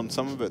fumey on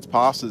some of its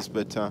passes,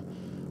 but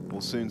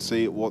we'll soon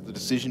see what the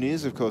decision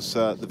is. Of course,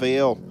 the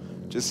VL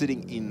just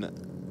sitting in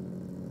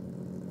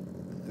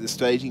the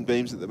staging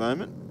beams at the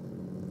moment.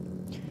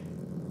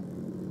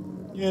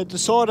 Yeah,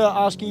 Decider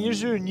asking, is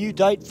there a new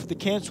date for the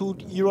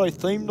cancelled Euro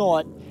theme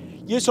night?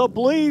 Yes, I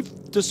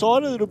believe,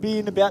 Decider, it'll be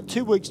in about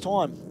 2 weeks'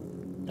 time.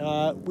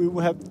 We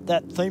will have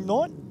that theme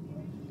night.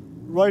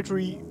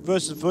 Rotary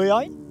versus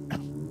V8.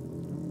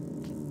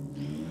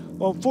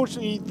 Well,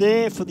 unfortunately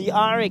there for the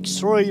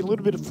RX3, a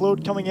little bit of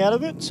fluid coming out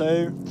of it,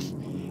 so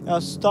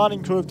our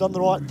starting crew have done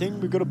the right thing.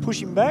 We've got to push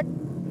him back.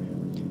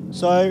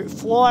 So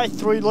Fly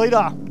 3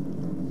 litre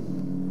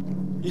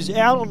is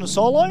out on the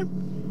solo.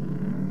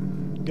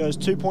 Goes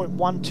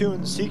 2.12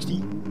 in 60.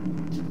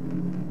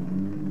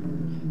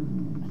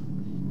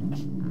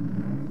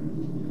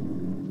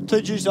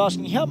 TG's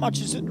asking, how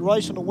much is it to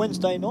race on a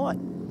Wednesday night?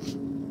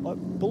 I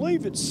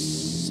believe it's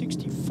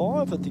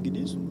 65, I think it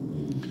is,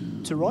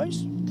 to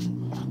race.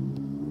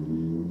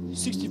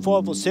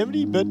 65 or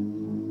 70, but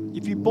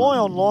if you buy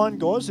online,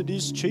 guys, it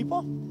is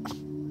cheaper.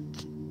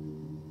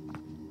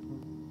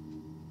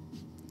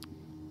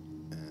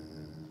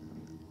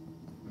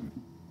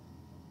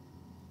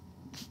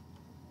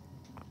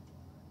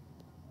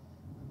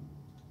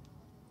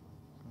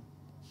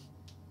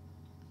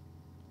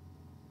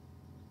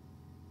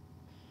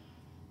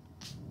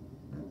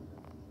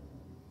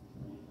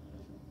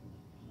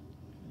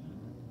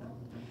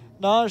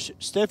 Naj,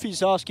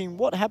 Steffi's asking,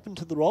 what happened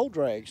to the roll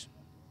drags?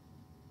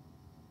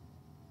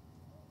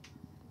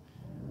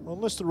 Well,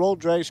 unless the roll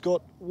drags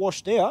got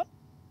washed out,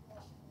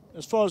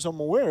 as far as I'm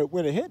aware, it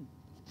went ahead.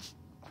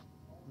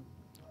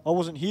 I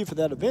wasn't here for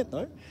that event,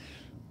 though.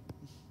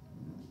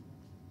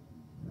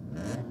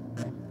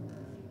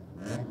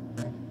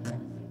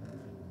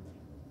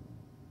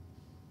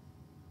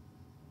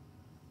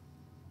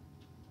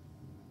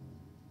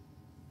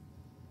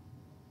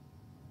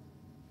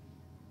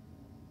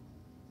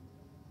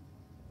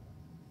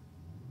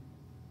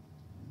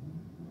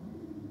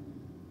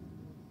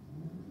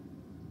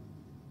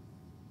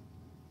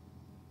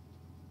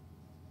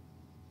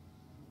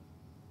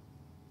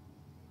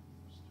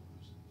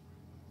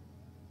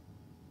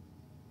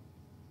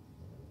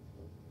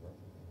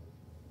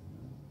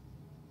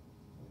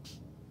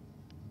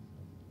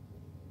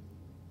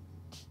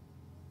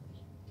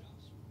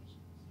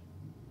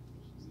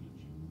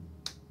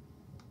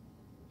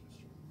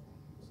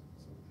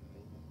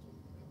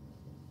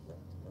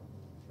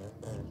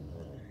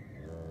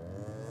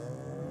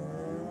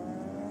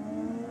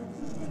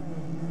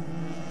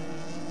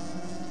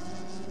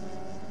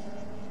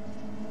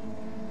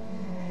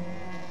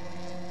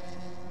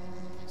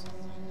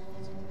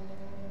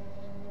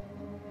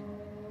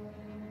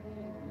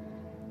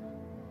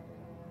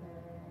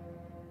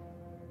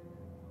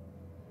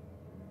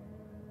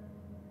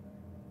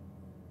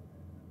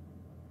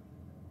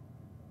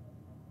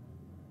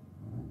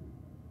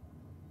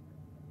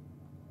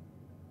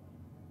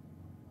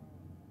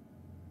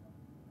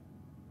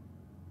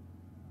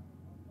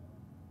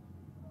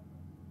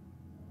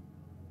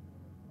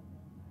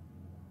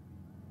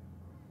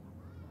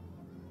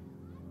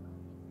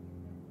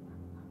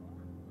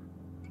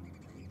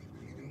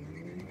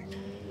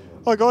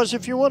 Hi guys,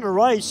 if you want to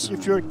race,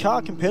 if you're a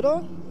car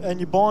competitor and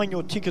you're buying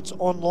your tickets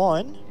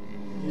online,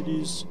 it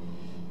is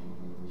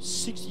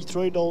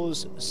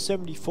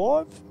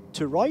 $63.75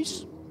 to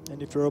race.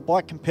 And if you're a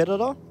bike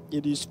competitor,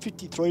 it is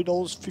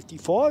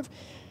 $53.55.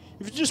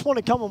 If you just want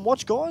to come and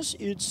watch, guys,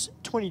 it's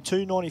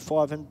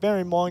 $22.95. And bear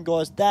in mind,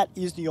 guys, that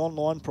is the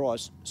online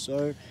price.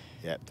 So,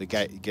 yeah, the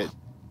gate, get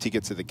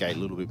tickets at the gate a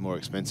little bit more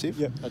expensive.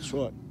 Yep, that's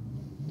right.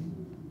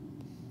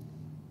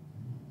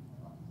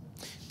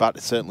 But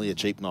it's certainly a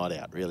cheap night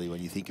out, really,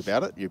 when you think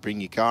about it. You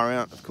bring your car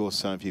out, of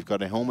course, if you've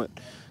got a helmet,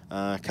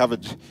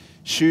 covered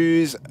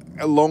shoes,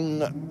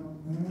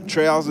 long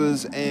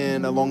trousers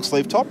and a long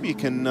sleeve top, you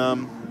can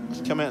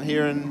come out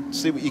here and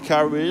see what your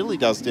car really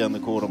does down the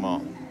quarter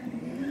mile.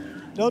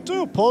 Now, I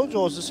do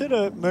apologise. I said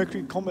a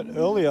Mercury Comet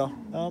earlier.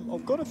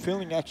 I've got a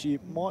feeling actually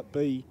it might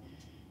be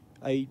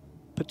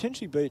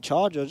potentially be a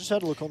Charger. I just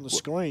had a look on the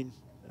screen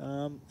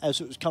as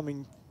it was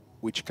coming.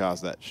 Which car's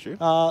that, Stu?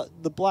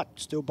 The black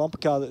steel bumper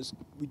car that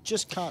we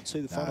just can't see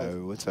the front of.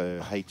 No, it's a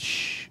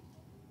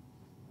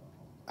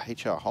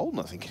HR Holden,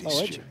 I think it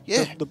is, Stu.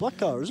 Yeah. The black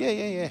car, is it?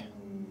 Yeah.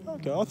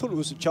 Okay, I thought it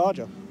was a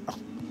Charger.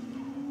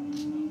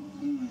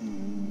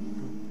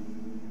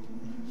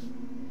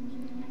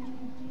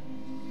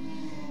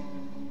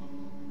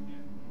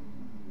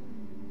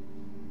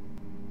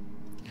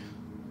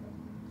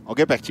 I'll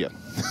get back to you.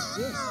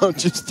 Yeah.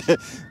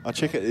 I'll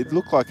check it. It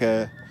looked like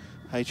a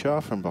HR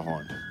from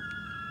behind.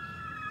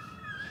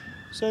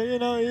 So, you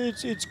know,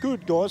 it's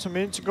good, guys. I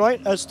mean, it's a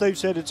great, as Steve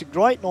said, it's a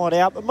great night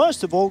out. But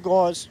most of all,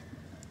 guys,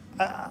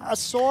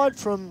 aside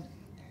from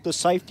the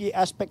safety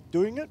aspect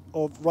doing it,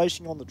 of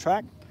racing on the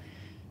track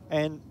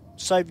and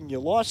saving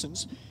your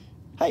license,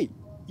 hey,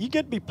 you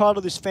get to be part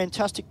of this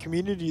fantastic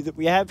community that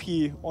we have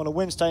here on a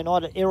Wednesday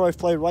night at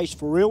Aeroflow Race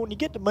for Real, and you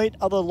get to meet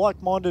other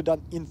like-minded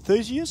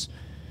enthusiasts.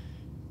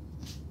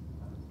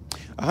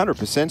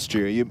 100%,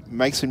 Stu. You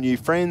make some new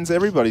friends.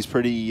 Everybody's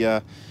pretty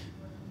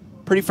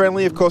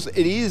friendly. Of course,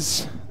 it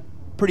is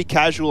pretty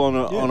casual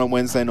on a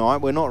Wednesday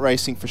night. We're not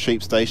racing for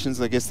sheep stations.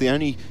 I guess the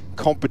only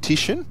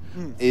competition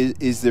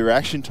is their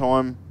action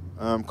time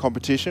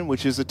competition,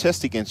 which is a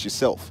test against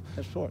yourself.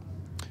 That's right.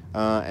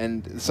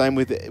 And the same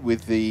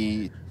with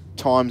the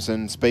times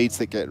and speeds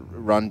that get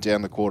run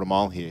down the quarter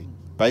mile here.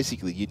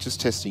 Basically, you're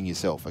just testing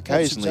yourself.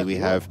 Occasionally we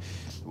have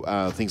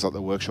things like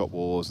the workshop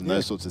wars and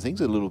those sorts of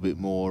things, a little bit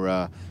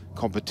more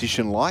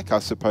competition-like, I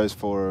suppose,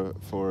 for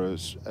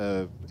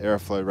a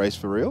Aeroflow race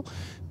for real.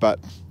 But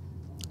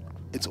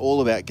it's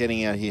all about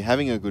getting out here,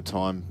 having a good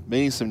time,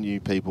 meeting some new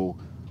people,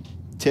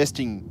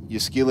 testing your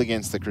skill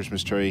against the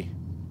Christmas tree,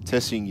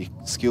 testing your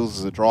skills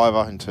as a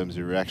driver in terms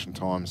of reaction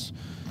times,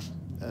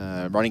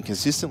 running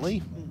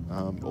consistently,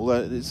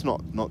 although it's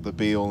not the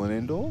be-all and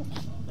end-all.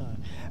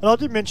 And I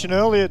did mention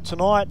earlier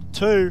tonight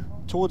too,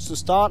 towards the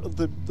start of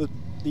the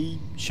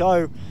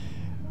show,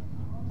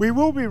 we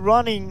will be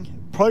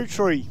running Pro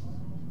Tree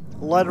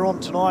later on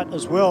tonight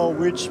as well,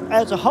 which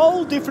adds a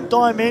whole different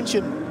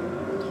dimension.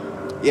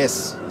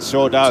 Yes,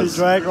 sure does. To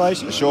drag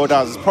racing. Sure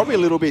does. It's probably a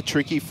little bit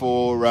tricky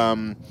for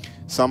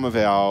some of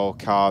our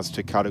cars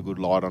to cut a good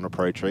light on a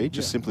Pro Tree,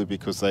 just simply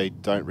because they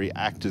don't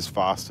react as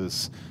fast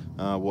as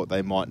what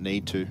they might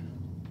need to.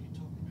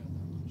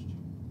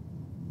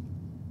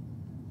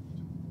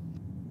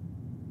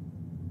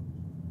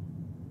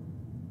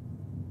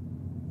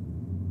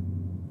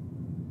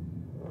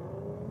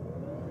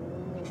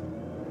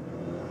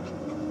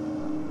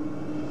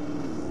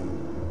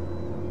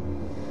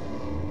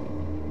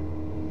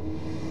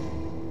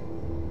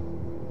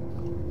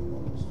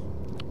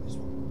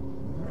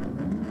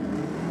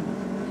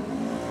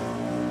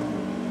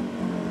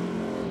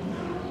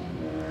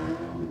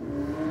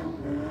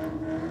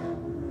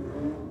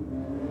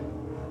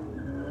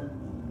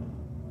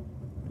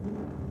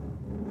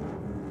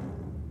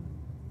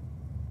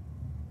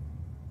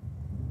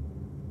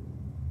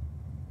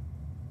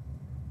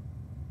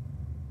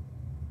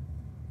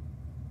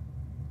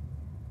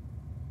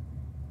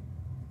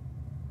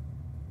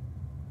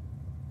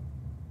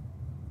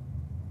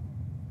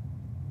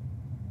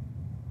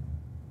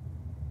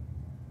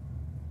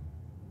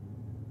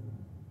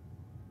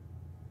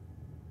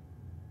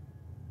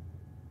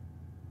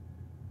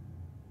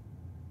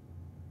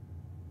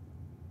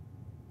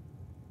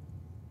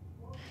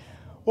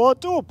 Well, I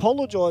do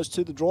apologise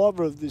to the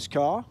driver of this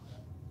car.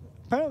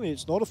 Apparently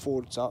it's not a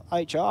Ford, it's a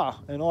HR,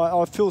 and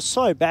I feel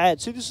so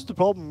bad. See, this is the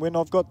problem when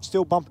I've got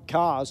steel bumper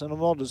cars and I'm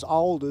not as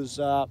old as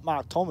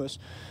Mark Thomas.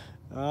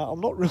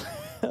 I'm not really...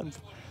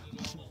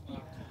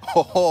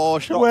 Oh,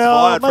 shots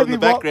fired from the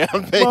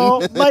background, Ben.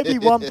 Well, maybe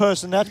one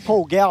person, that's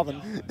Paul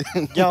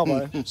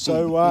Galvo.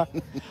 So,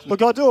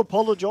 look, I do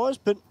apologise,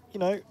 but, you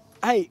know,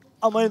 hey,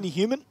 I'm only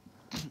human.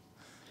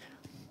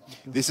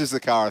 This is the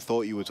car I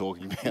thought you were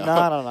talking about.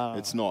 No.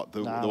 It's not.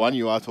 The one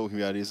you are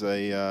talking about is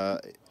a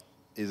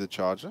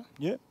Charger.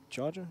 Yep,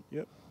 Charger,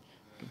 yep.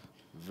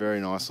 Very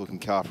nice looking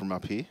car from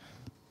up here.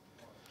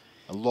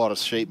 A lot of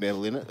sheet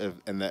metal in it,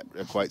 and that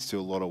equates to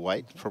a lot of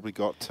weight. Probably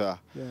got a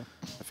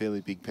fairly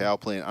big power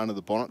plant under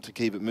the bonnet to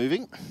keep it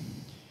moving.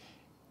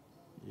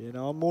 You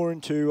know, I'm more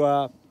into...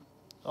 I've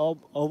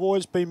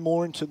always been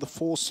more into the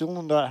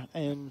 4-cylinder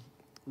and...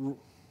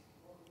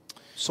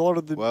 side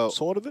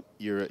of it.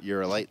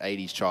 You're a late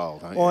 '80s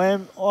child, aren't you?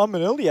 I'm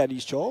an early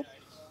 '80s child,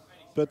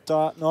 but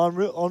no,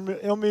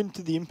 I'm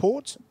into the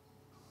imports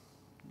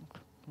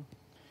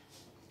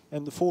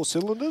and the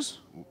 4-cylinders.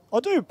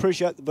 I do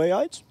appreciate the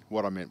V8s.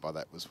 What I meant by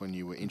that was when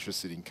you were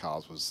interested in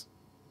cars was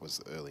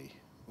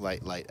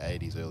late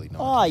 '80s, early '90s.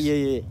 Oh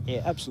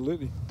yeah,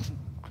 absolutely.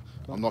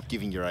 I'm not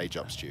giving your age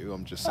up, Stu.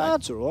 I'm just saying.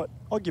 That's all right.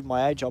 I give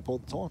my age up all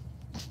the time.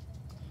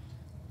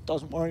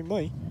 Doesn't worry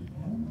me.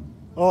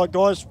 All right,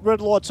 guys, red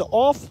lights are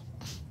off.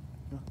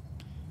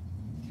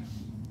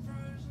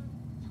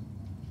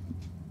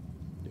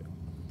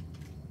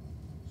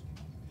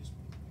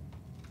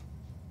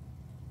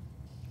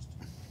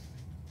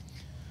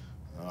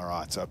 All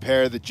right, so a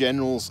pair of the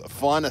General's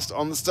finest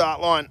on the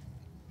start line.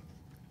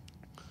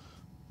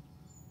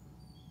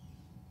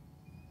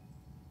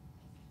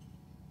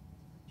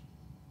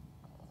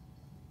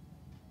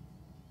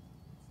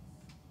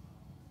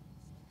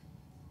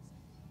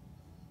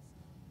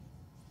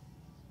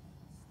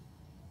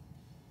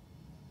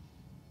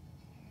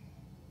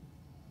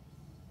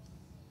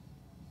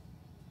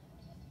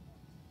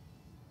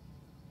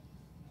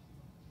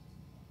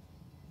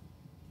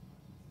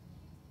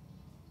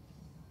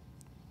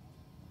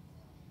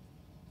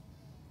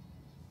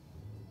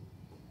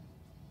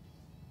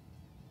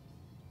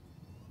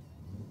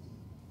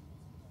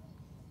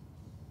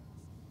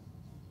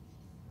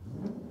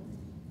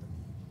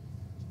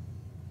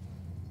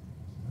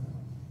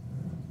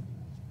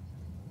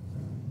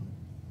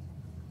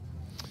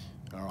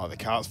 All right,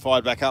 the car's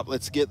fired back up.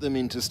 Let's get them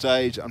into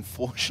stage.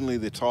 Unfortunately,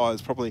 the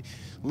tyres probably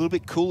a little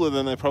bit cooler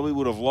than they probably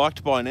would have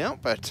liked by now,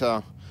 but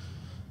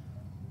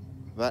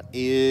that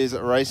is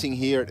racing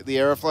here at the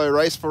Aeroflow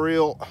Race for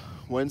Real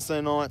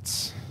Wednesday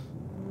nights.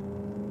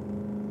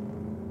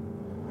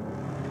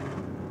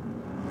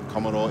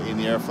 Commodore in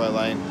the Aeroflow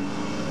lane.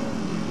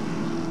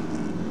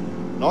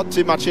 Not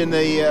too much in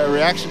the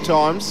reaction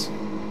times.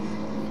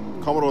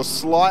 Commodore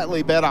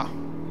slightly better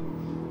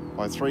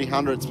by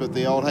 300ths, but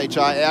the old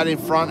HR out in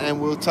front and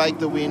will take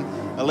the win.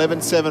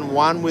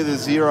 11.71 with a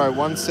 0,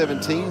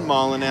 117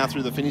 mile an hour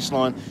through the finish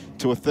line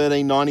to a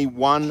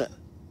 13.91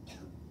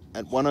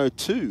 at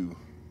 102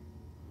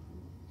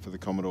 for the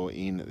Commodore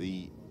in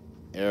the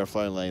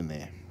Aeroflow lane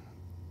there.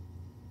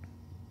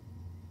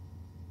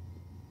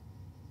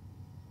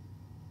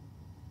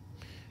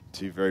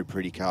 Two very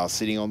pretty cars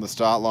sitting on the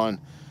start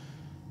line.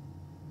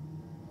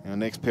 Our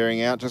next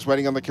pairing out, just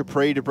waiting on the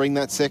Capri to bring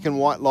that second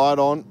white light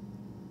on.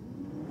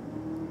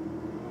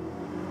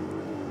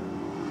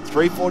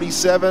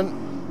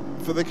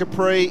 3.47 for the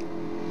Capri. A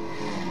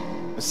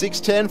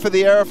 6.10 for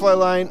the Aeroflow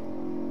lane.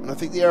 And I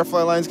think the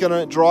Aeroflow lane's going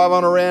to drive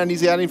on around.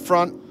 He's out in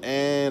front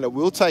and it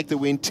will take the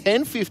win.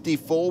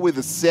 10.54 with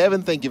a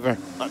 7. Thank you very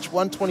much.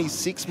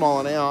 126 mile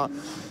an hour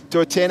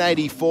to a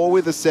 10.84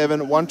 with a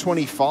 7.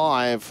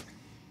 125.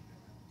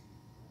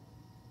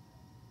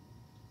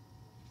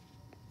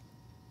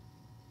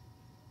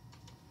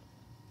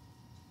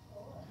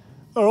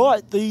 All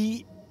right,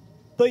 the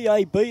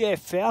BABF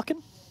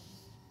Falcon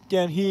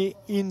down here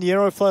in the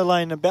Aeroflow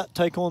lane about to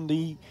take on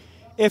the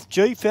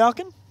FG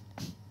Falcon,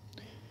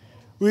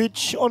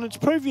 which on its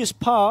previous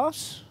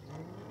pass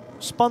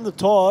spun the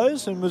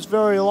tyres and was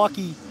very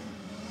lucky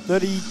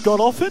that he got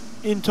off it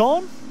in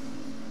time.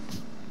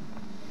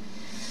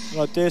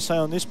 And I dare say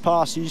on this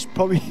pass he's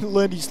probably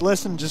learned his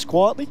lesson just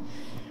quietly.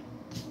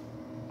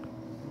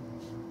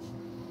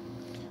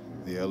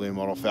 The early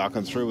model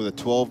Falcon through with a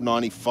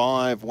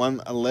 12.95,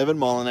 111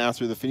 mile an hour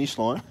through the finish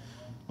line.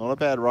 Not a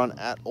bad run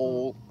at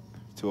all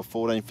to a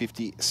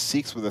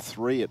 14.56 with a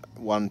 3 at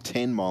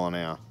 110 mile an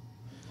hour.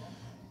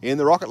 In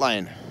the Rocket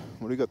lane,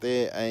 what do we got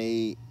there?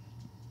 A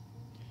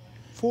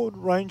Ford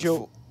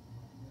Ranger.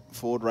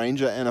 Ford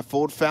Ranger and a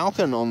Ford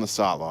Falcon on the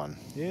start line.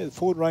 Yeah, the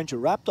Ford Ranger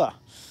Raptor.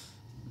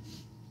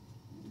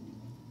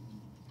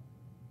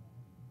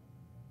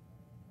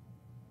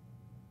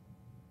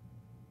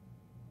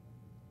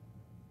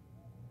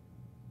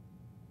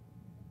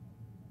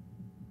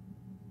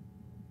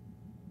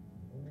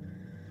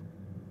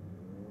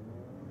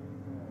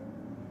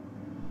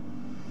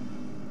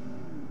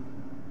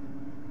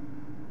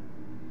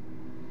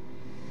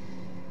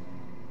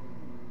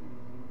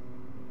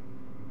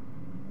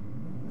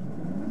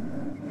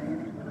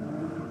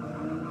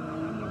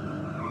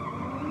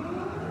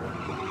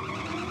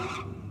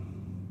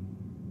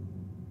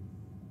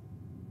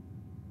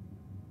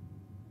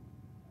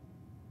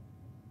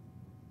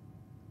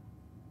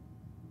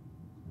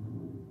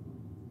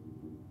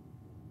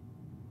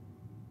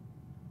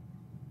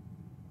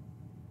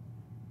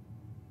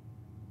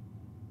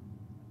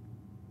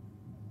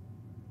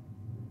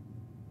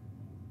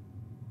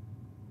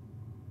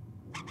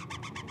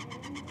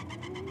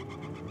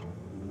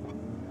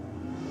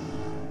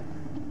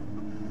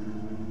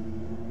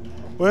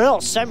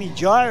 Well, Sammy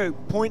Joe,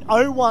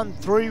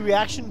 0.013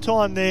 reaction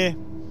time there.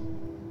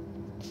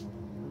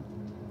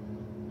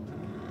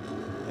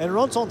 And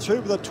runs on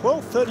through with a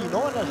 12.39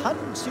 at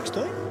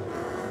 116.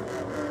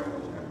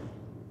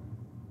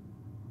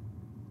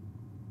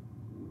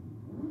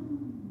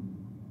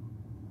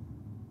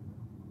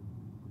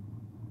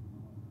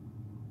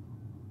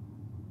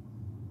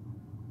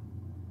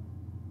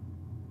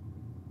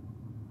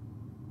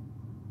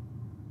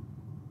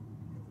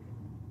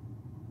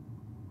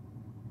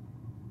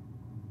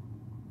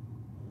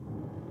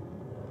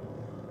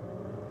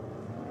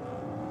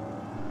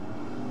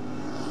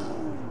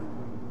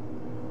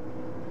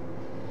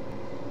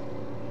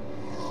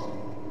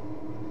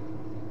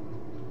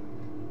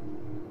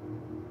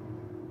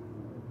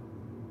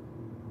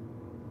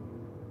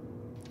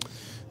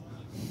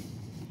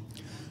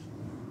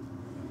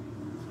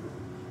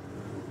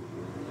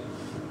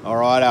 All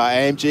right, our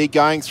AMG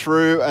going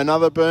through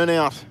another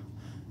burnout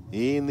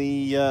in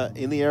the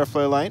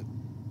Aeroflow lane.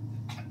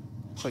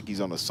 Looks like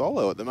he's on a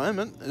solo at the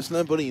moment. There's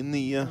nobody in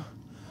the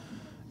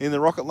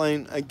Rocket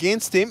lane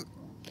against him.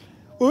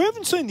 Well, we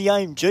haven't seen the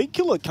AMG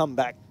killer come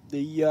back.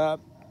 The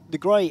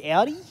grey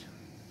Audi.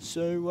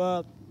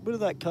 So whether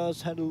that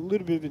car's had a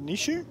little bit of an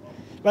issue.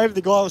 Maybe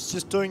the guy was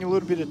just doing a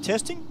little bit of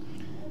testing.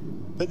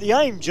 But the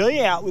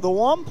AMG out with a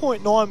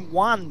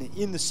 1.91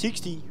 in the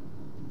 60.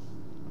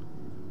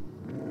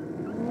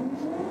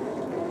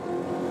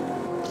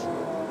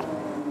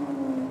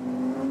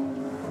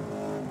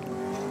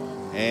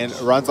 And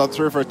runs on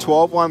through for a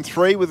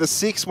 12.13 with a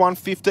 6,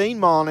 115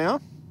 mile an hour.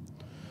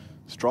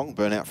 Strong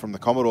burnout from the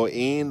Commodore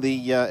in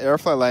the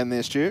Aeroflow lane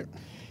there, Stu.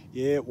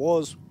 Yeah, it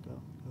was.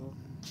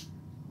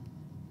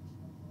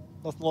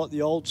 Nothing like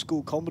the old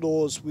school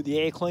Commodores with the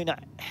air cleaner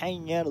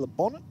hanging out of the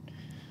bonnet.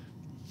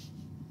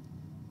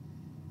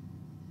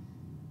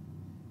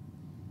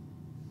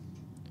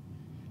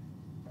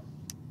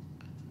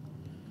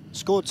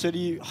 Scott said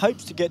he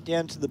hopes to get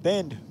down to the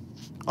Bend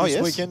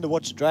this weekend to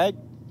watch drag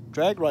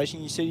racing.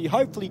 He said he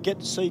hopefully get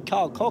to see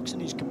Carl Cox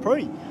and his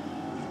Capri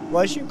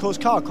racing. Of course,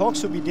 Carl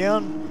Cox will be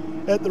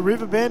down at the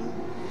Riverbend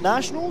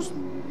Nationals.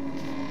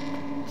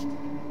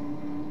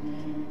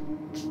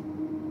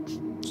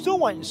 Still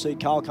waiting to see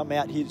Carl come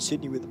out here to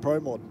Sydney with the Pro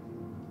Mod.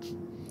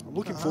 I'm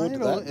looking forward to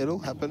that. It'll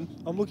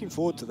happen. I'm looking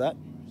forward to that.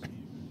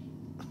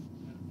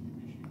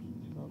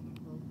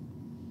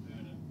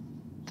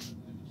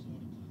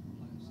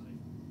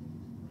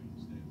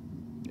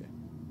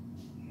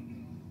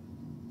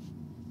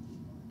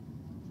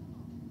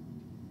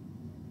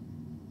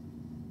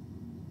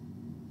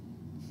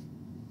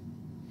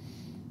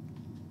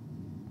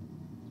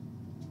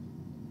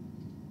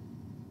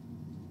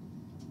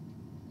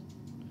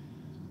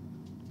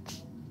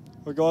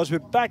 Well, guys, we're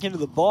back into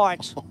the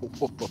bikes.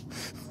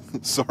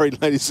 Sorry,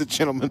 ladies and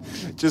gentlemen.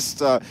 Just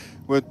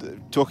we're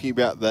talking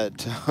about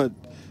that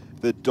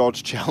the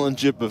Dodge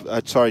Challenger,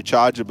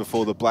 Charger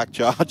before the Black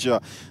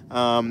Charger.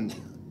 The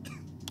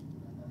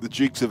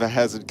Dukes of a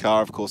Hazzard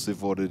car, of course,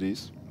 is what it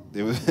is.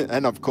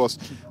 And of course,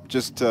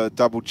 just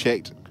double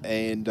checked.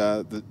 And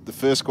the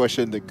first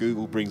question that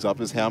Google brings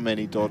up is how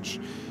many Dodge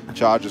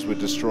Chargers were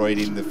destroyed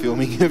in the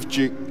filming of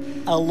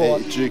A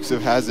lot. Dukes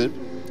of Hazzard.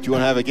 Do you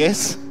want to have a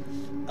guess?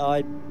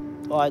 I'd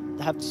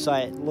have to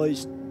say at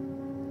least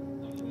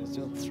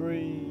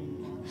 3.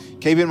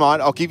 Keep in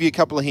mind, I'll give you a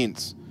couple of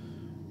hints.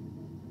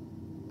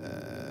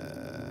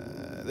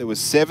 There was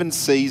 7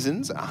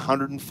 seasons,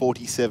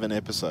 147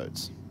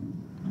 episodes.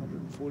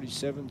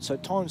 147. So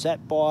times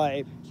that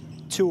by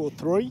 2 or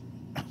 3.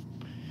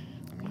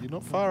 You're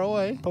not far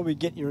away. Probably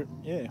get your,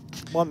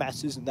 my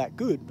maths isn't that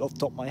good off the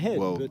top of my head.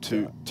 Well, but,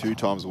 two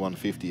times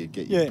 150 would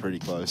get you pretty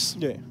close.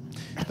 Yeah.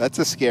 That's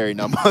a scary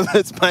number.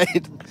 That's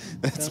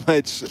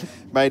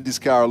made this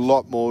car a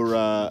lot more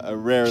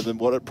rarer than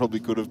what it probably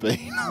could have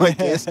been. I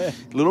guess a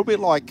little bit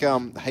like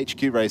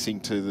HQ racing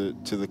to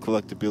the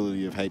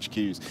collectability of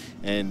HQs,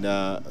 and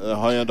the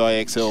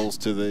Hyundai XLs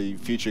to the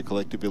future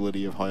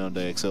collectability of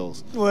Hyundai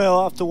XLs.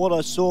 Well, after what I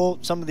saw,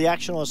 some of the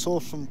action I saw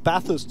from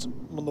Bathurst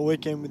on the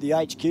weekend with the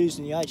HQs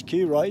in the HQ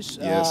race,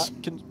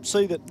 can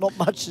see that not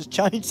much has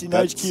changed in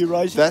HQ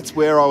racing. That's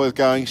where I was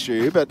going,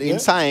 Stu. But in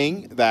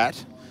saying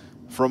that,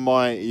 from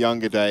my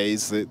younger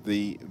days,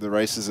 the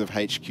races of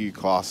HQ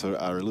class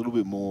are a little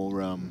bit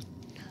more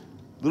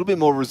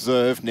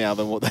reserved now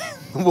than what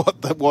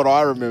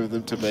I remember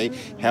them to be.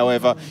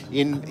 However,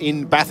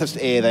 in Bathurst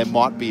Air, they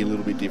might be a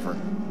little bit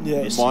different.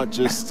 Yes. It might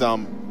just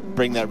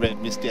bring that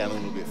red mist down a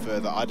little bit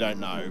further. I don't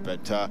know,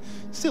 but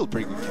still a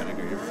pretty good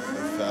category of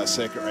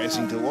circuit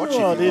racing to watch.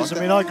 Well, it is. I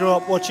mean, I grew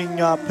up watching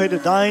Peter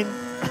Dane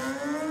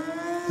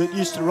that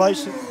used to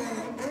race it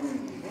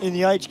in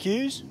the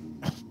HQs.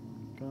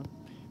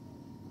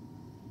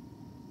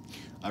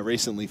 I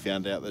recently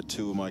found out that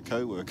 2 of my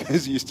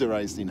co-workers used to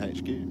race in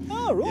HQ.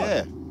 Oh,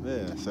 right.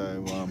 Yeah.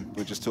 So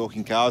we're just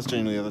talking cars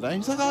during the other day.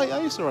 He's like, oh, I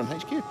used to run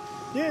HQ.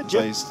 Yeah,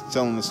 so he's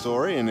telling the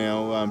story, and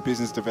our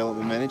business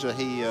development manager,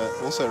 he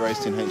also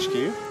raced in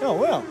HQ. Oh,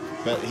 wow.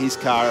 But his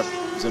car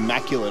was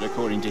immaculate,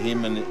 according to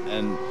him, and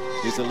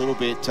he's a little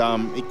bit...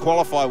 he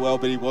qualified well,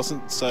 but he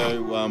wasn't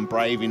so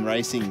brave in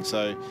racing.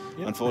 So,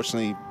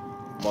 unfortunately,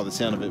 by the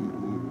sound of it,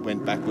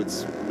 went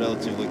backwards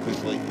relatively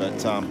quickly.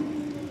 But...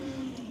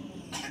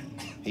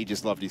 he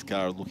just loved his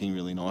car looking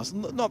really nice.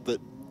 Not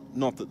that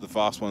the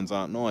fast ones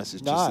aren't nice.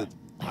 It's just that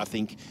I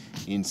think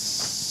in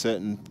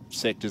certain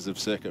sectors of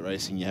circuit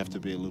racing you have to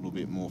be a little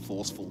bit more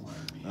forceful.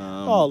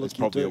 That's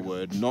probably a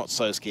word. Not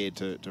so scared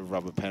to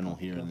rub a panel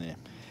here and there.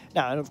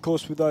 No, and of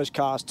course with those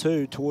cars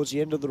too, towards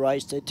the end of the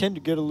race, they tend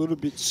to get a little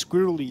bit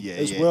squirrely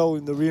as well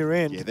in the rear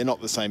end. Yeah, they're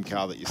not the same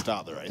car that you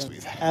start the race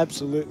with.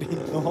 Absolutely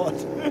not.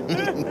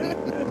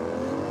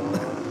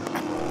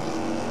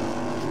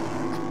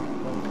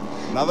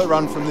 Another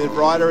run from the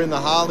rider in the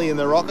Harley in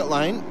the Rocket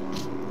Lane.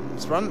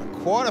 It's run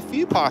quite a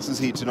few passes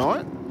here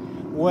tonight.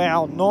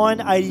 Wow,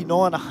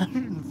 989,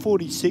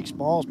 146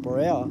 miles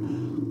per hour.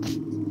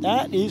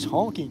 That is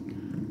honking.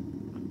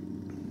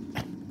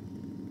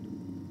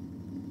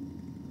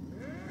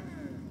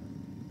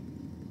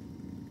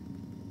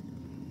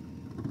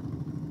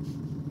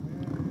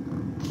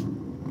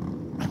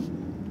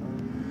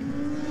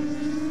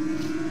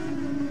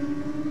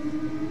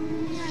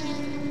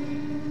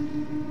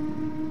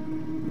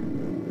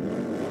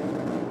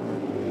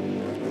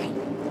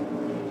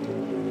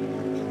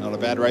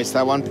 Bad race,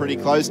 that one pretty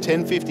close.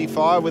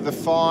 10.55 with a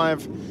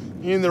 5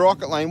 in the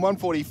Rocket Lane.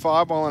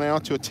 145 mile an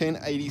hour to a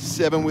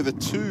 10.87 with a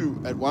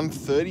 2 at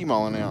 130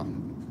 mile an hour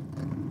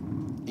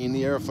in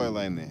the Aeroflow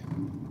lane there.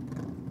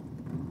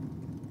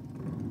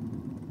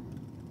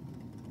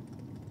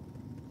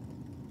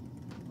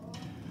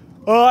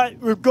 All right,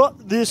 we've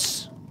got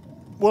this,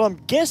 what I'm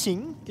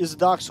guessing is the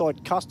Dark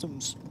Side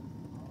Customs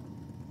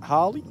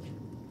Harley.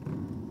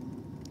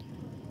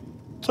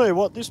 Tell you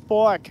what, this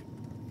bike,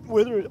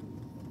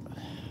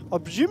 I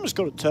presume it's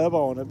got a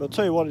turbo on it, but I'll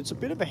tell you what, it's a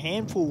bit of a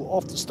handful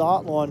off the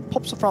start line,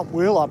 pops the front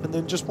wheel up and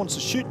then just wants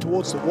to shoot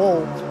towards the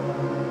wall.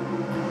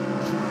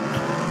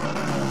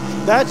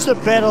 That's a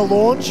better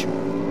launch.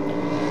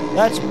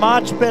 That's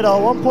much better.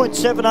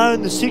 1.70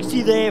 in the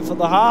 60 there for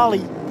the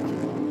Harley.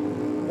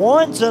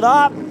 Winds it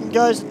up and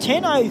goes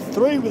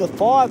 10.03 with a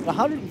 5 at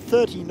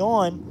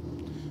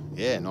 139.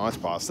 Yeah, nice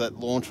pass. That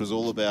launch was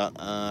all about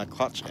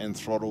clutch and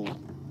throttle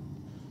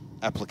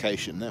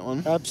application, that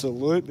one.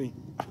 Absolutely.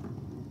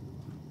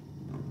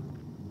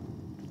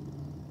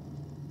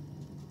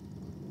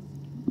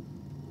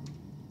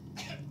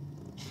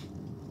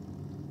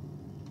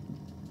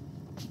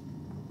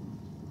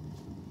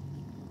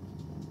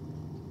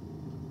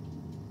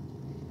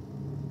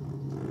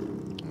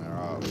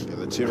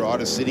 Two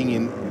riders sitting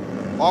in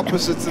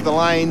opposites of the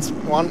lanes,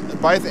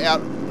 both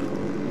out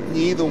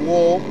near the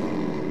wall.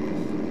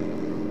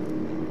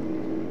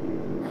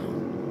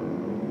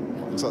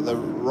 Looks like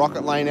the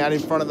Rocket Lane out in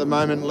front at the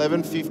moment.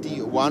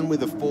 11.51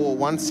 with a 4.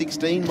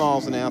 116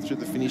 miles an hour through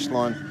the finish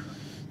line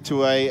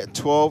to a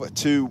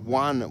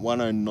 12.21 at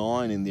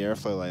 109 in the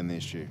Aeroflow lane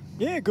there, Stu.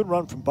 Yeah, good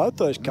run from both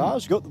those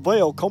cars. You've got the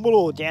VL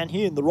Commodore down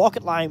here in the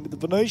Rocket Lane with the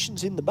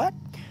Venetians in the back.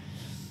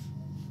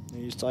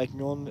 He's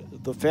taking on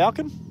the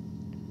Falcon.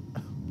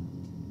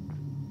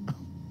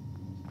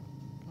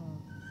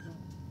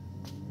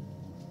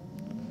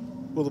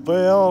 Well, the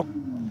VL,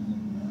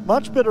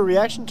 much better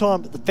reaction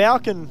time, but the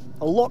Falcon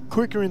a lot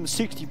quicker in the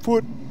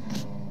 60-foot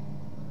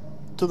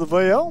to the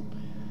VL.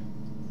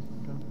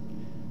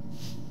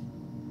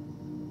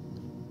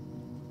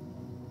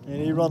 And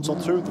he runs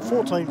on through with the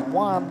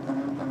 14.1.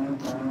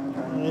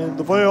 And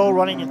the VL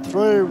running it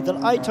through with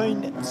an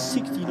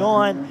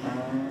 18.69.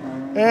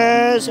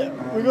 As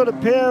we've got a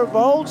pair of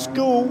old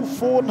school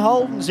Ford and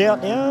Holdens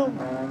out now.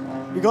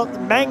 We've got the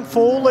Mang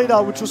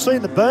 4-litre, which we'll see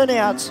in the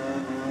burnouts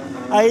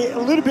a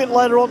little bit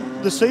later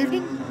on this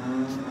evening.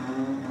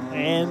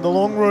 And the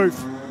long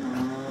roof.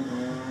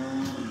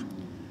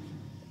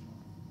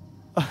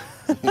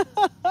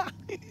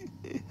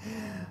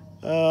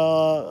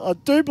 I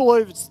do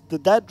believe it's the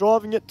dad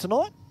driving it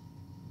tonight.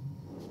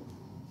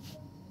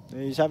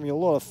 He's having a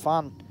lot of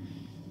fun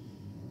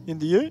in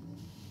the ute.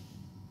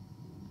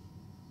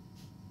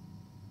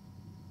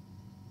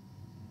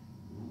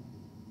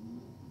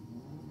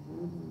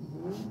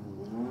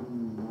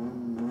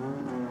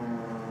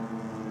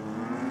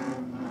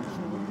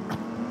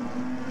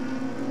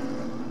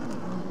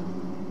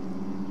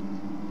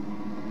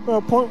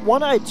 Well,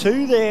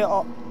 0.182 there.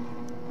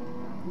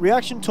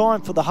 Reaction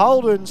time for the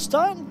Holden,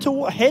 starting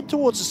to head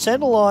towards the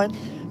centre line.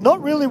 Not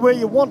really where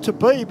you want to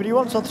be, but he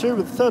runs on through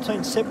with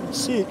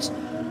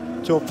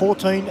 13.76 to a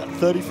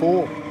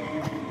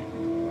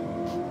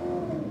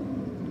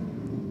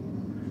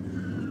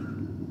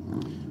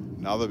 14.34.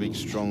 Another big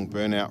strong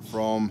burnout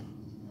from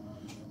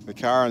the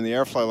car in the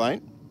Aeroflow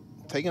lane.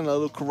 Taking a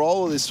little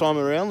Corolla this time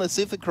around. Let's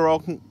see if the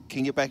Corolla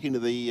can get back into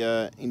the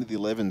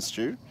 11s,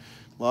 Stu.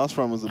 Last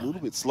run was a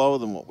little bit slower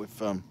than what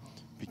we've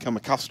become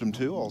accustomed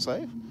to, I'll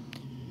say.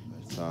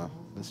 But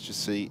let's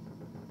just see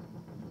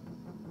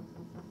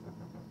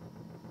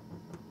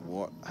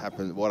what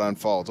happens, what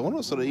unfolds. I wonder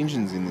what sort of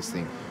engine's in this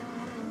thing.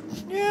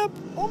 Yeah,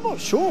 I'm not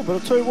sure, but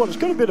I'll tell you what, it's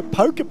got a bit of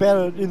poke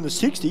about it in the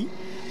 60.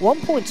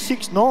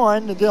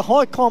 1.69, the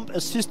high comp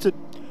assisted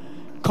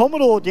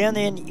Commodore down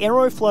there in the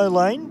Aeroflow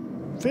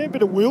lane. Fair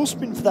bit of wheel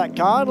spin for that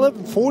car,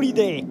 11.40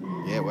 there.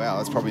 Yeah, wow,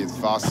 that's probably the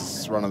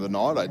fastest run of the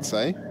night, I'd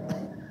say.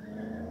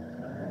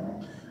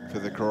 For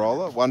the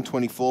Corolla,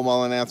 124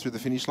 mile an hour through the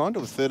finish line to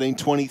a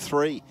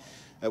 13.23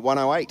 at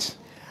 108.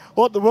 I'd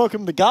like to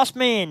welcome the Gus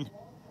Man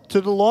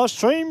to the live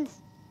stream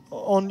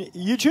on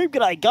YouTube.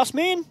 G'day, Gus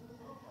Man.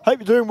 Hope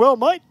you're doing well,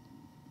 mate.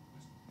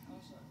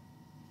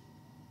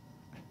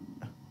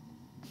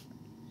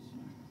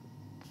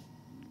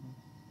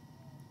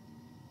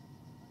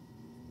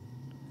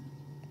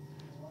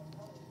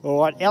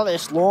 All right,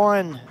 LS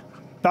line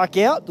back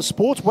out, the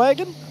sports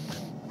wagon.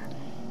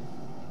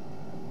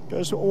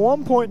 Goes to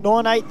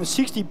 1.98 in the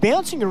 60,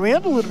 bouncing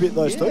around a little bit,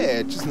 those two.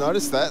 Yeah, just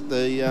noticed that.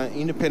 The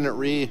independent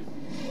rear.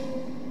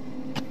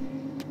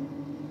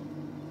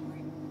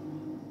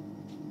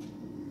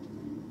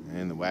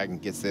 And the wagon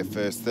gets there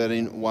first,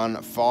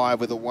 13.15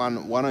 with a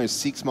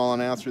 106 mile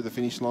an hour through the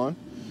finish line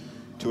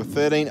to a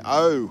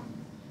 13.0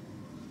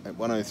 at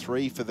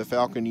 103 for the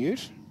Falcon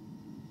Ute.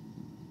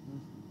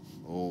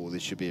 Oh,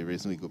 this should be a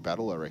reasonably good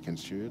battle, I reckon,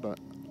 Stuart.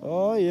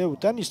 Oh, yeah. Well,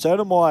 Danny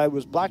Sotomayor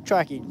was black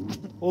tracking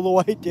all the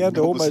way down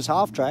to almost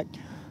half track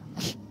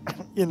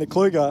in the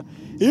Kluger.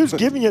 He was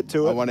giving it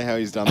to it. I wonder how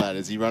he's done that.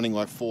 Is he running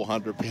like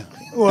 400 pounds?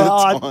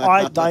 Well,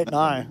 I don't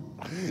know.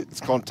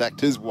 His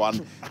contact is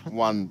one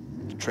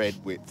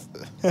tread width.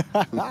 An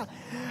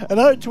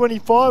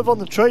 0.25 on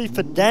the tree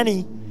for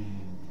Danny.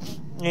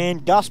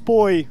 And Gus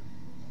Boy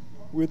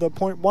with a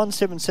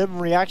 0.177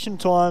 reaction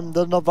time.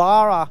 The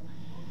Navara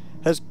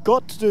has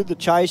got to do the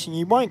chasing.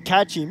 You won't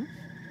catch him.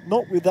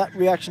 Not with that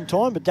reaction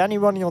time, but Danny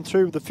running on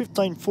through with a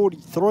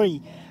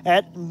 15.43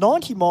 at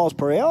 90 miles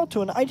per hour to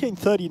an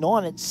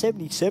 18.39 at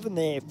 77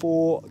 there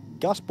for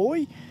Gus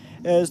Boy,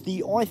 as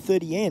the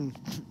I-30N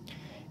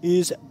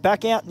is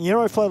back out in the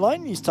Aeroflow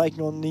lane. He's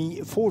taking on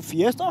the Ford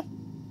Fiesta.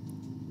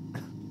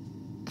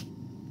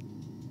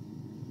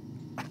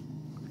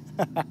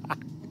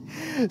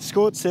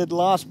 Scott said,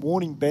 last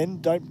warning,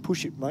 Ben, don't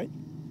push it, mate.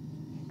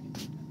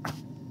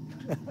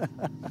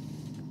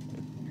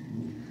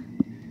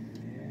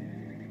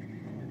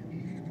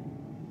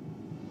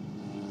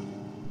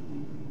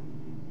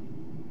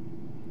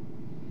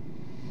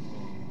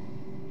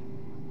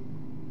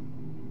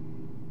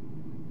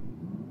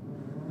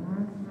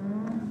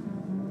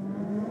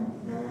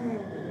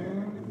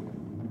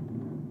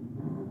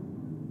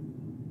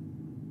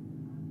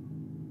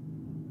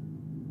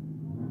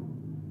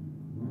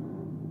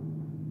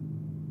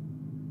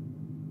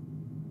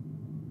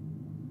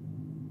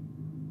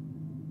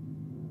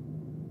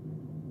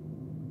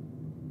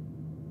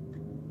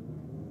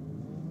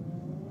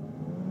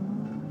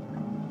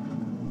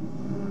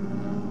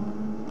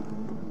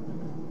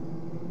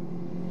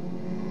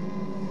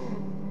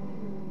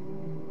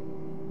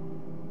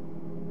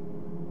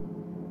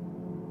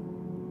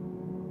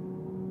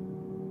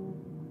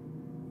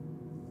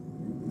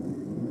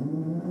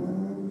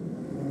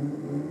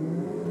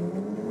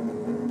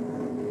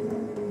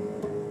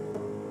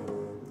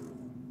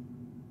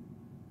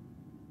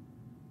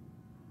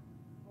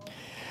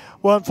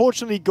 Well,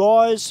 unfortunately,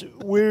 guys,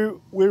 we're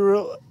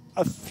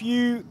a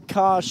few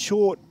cars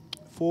short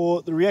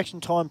for the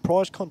reaction time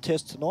prize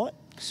contest tonight.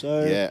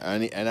 So yeah,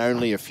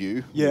 only a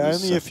few. Yeah,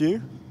 only a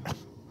few.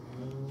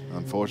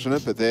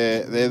 Unfortunate, but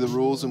they're the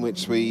rules in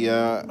which we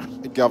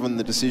govern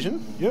the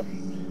decision. Yep.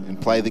 And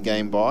play the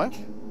game by.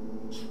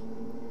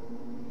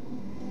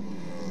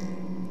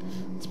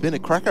 It's been a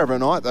cracker of a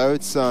night, though.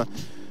 It's nice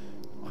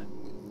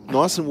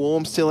and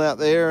warm still out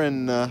there,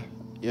 and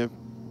yeah,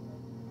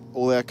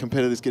 all our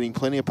competitors getting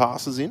plenty of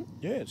passes in.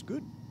 Yeah, it's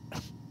good.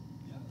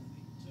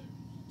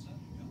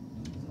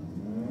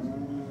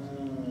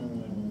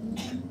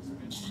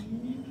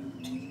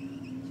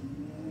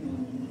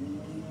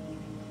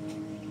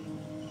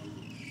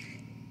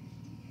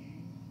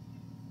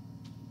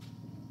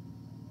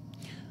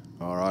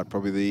 All right,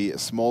 probably the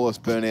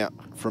smallest burnout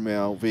from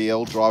our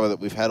VL driver that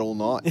we've had all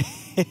night.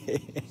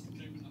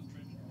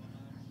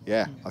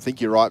 Yeah, I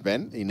think you're right,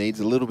 Ben. He needs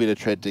a little bit of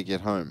tread to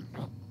get home.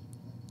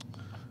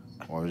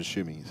 Well, I was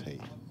assuming it's he.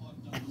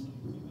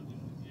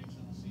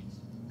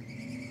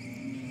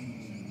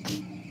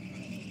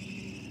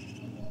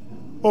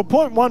 Well,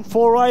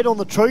 0.148 on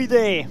the tree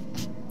there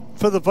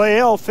for the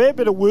VL. Fair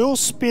bit of wheel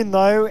spin,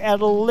 though, out of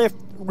the left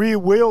rear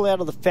wheel out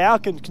of the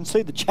Falcon. You can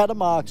see the chatter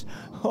marks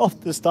off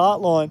the start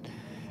line.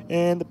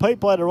 And the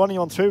P-plate are running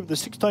on through with a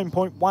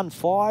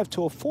 16.15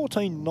 to a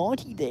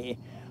 14.90 there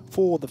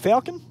for the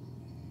Falcon.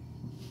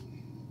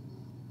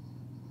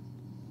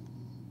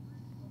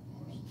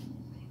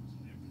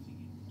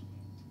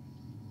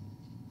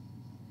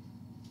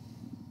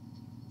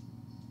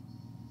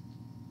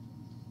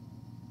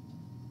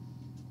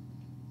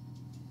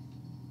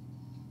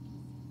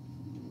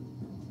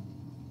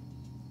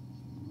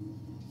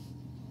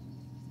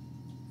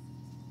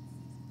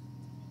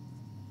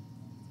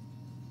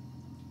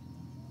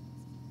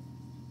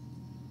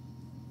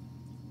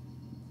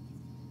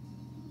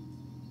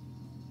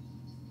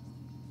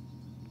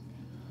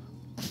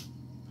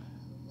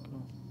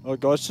 All right,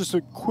 guys, just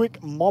a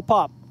quick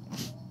mop-up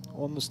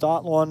on the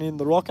start line in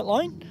the rocket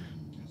lane.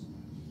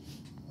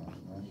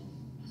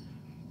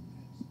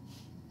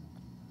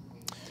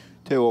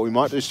 Tell you what we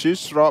might do is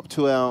just throw up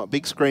to our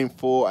big screen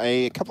for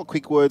a couple of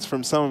quick words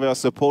from some of our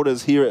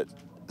supporters here at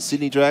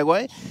Sydney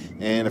Dragway.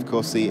 And, of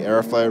course, the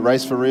Aeroflow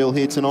Race for Real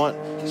here tonight.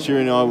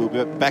 Shuri and I will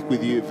be back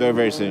with you very,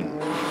 very soon.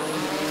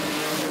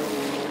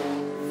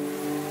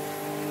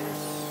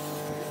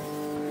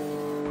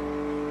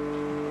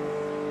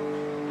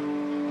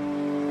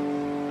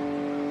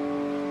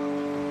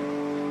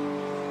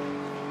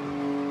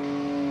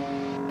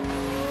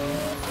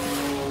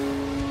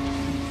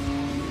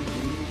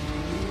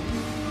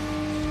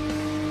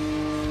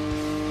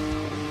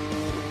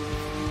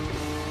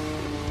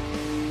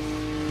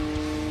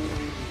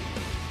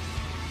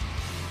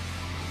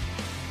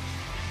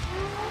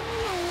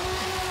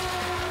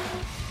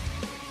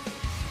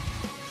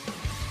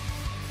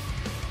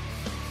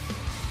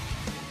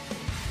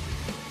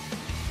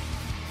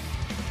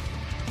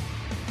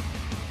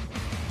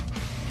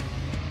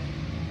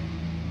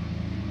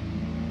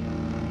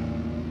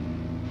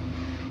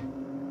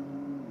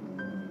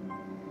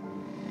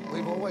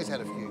 We've always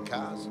had a few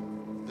cars.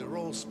 They're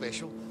all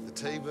special. The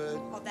T-Bird.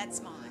 Oh,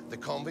 that's mine. The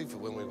Combi for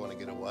when we want to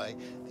get away.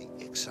 The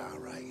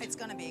XR8. It's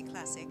going to be a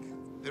classic.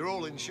 They're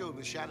all insured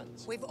with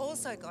Shannon's, We've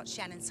also got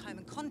Shannon's home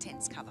and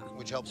contents cover,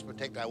 which helps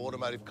protect our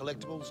automotive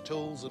collectibles,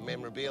 tools and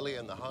memorabilia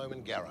in the home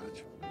and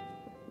garage.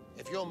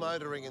 If you're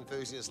motoring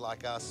enthusiasts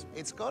like us,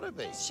 it's got to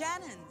be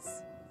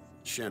Shannon's.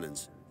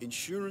 Shannon's,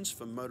 insurance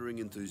for motoring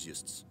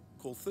enthusiasts.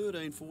 Call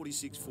 13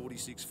 46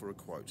 46 for a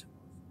quote.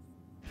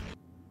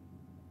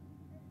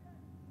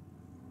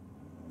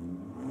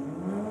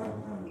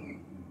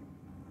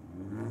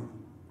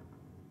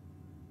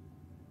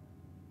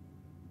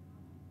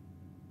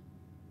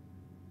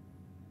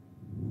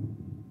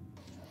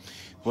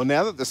 Well,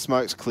 now that the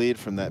smoke's cleared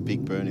from that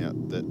big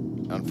burnout that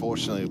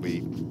unfortunately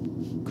we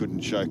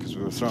couldn't show because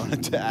we were throwing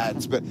it to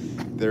ads, but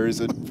there is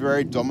a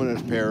very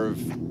dominant pair of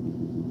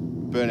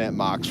burnout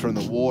marks from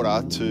the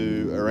water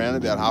to around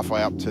about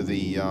halfway up to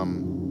the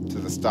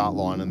start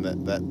line, and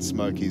that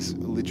smoke is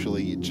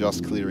literally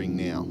just clearing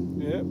now.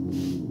 Yep.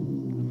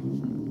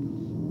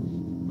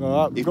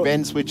 All right, if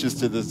Ben switches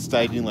to the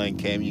staging lane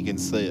cam, you can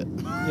see it.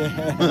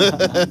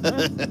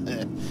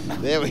 Yeah.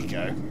 There we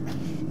go.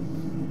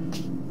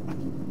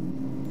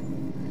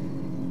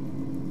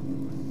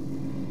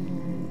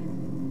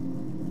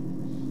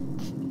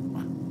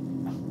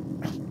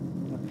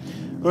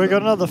 We've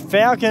got another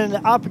Falcon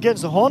up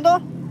against the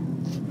Honda.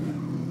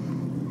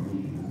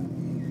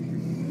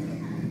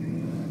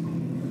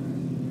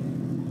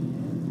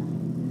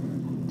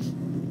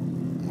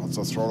 Lots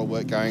of throttle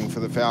work going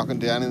for the Falcon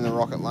down in the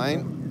rocket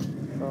lane.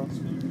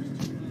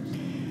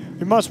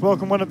 We must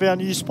welcome one of our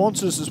new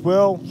sponsors as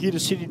well here to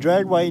Sydney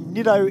Dragway.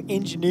 Nitto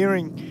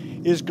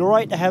Engineering. Is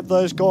great to have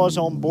those guys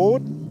on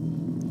board.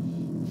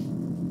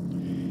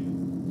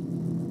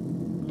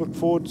 Look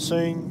forward to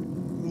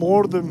seeing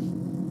more of them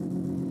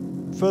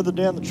further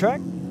down the track.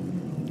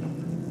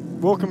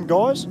 Welcome,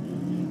 guys.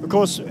 Of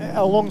course,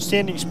 our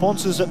long-standing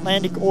sponsors,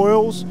 Atlantic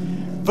Oils,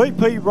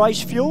 VP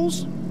Race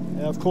Fuels,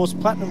 of course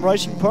Platinum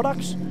Racing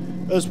Products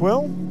as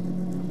well.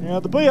 Now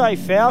the BA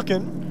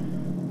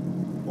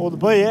Falcon, or the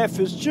BF,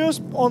 is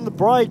just on the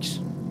brakes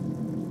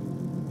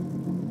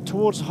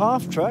towards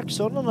half track,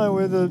 so I don't know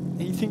whether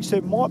he thinks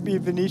there might be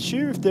an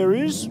issue. If there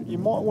is, you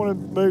might want to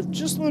move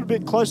just a little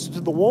bit closer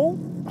to the wall.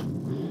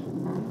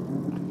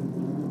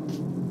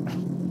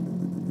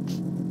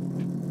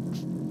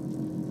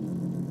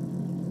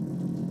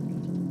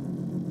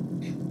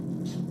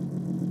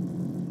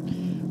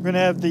 We're going to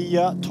have the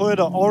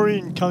Toyota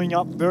Orion coming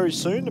up very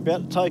soon,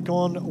 about to take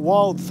on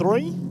Wild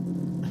 3.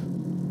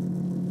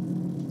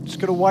 Just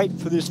got to wait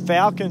for this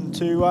Falcon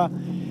to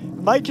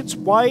make its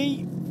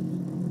way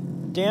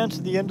down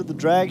to the end of the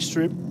drag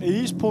strip. It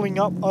is pulling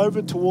up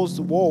over towards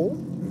the wall,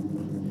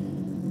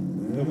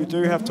 but we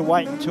do have to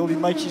wait until he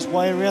makes his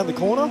way around the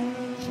corner.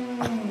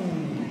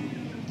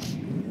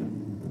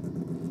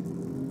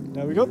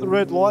 Now we've got the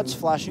red lights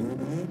flashing,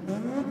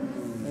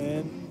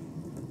 and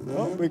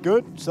well, we're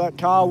good. So that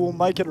car will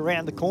make it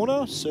around the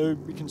corner, so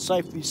we can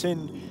safely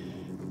send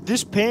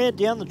this pair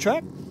down the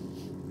track.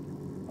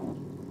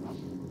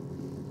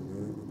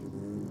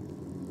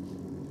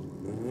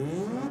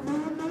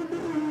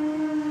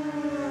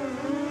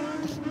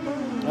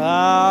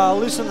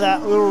 Listen to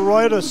that little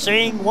rotor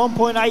seeing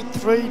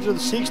 1.83 to the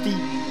 60.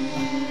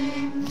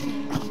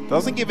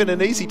 Doesn't give it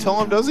an easy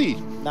time, does he?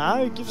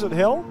 No, he gives it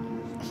hell.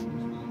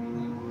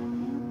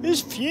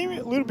 He's fuming,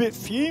 a little bit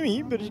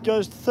fumey, but he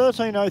goes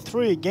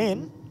 13.03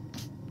 again.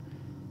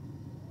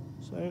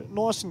 So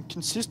nice and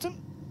consistent.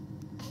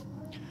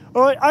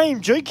 All right,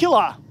 AMG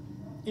Killer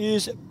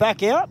is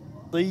back out.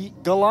 The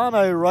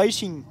Galano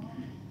Racing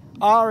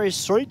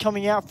RS3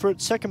 coming out for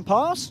its second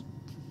pass.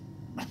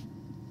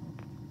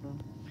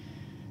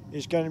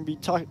 Is going to be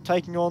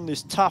taking on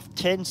this tough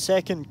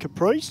 10-second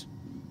Caprice.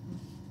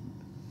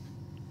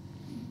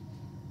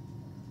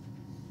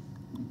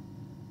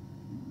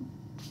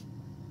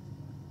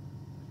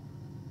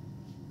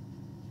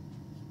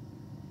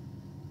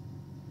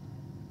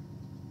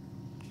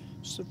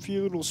 Just a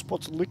few little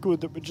spots of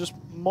liquid that we're just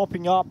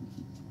mopping up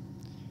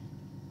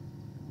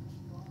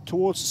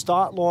towards the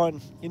start line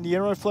in the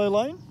Aeroflow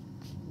lane.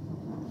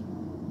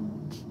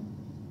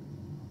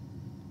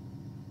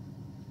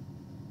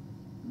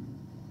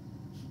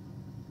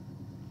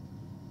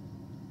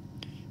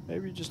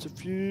 Maybe just a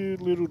few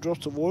little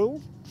drops of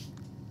oil.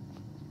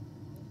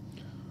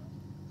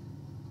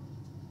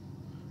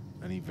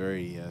 Only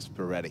very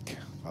sporadic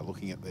by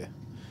looking at the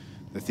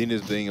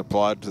thinners being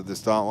applied to the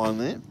start line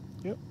there.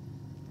 Yep.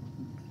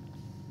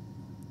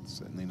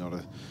 Certainly not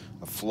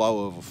a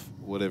flow of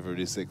whatever it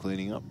is they're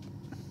cleaning up.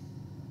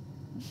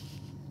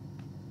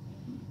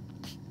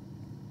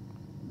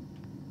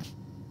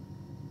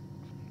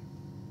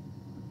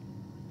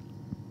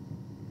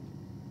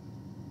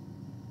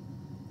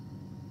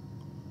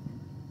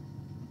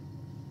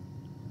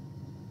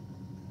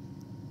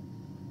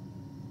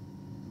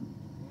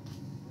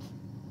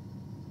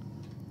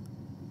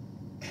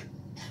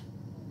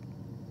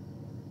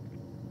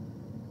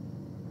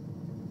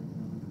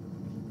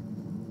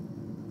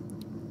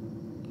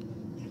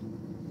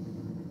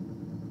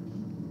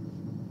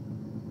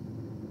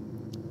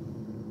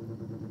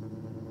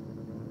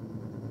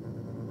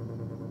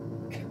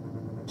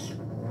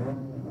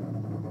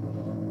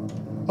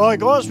 Alright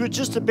guys, we're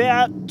just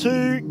about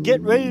to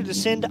get ready to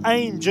send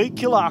AMG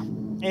Killer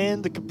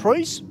and the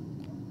Caprice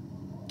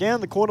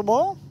down the quarter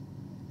mile.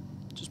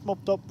 Just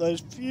mopped up those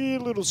few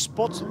little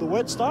spots of the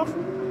wet stuff.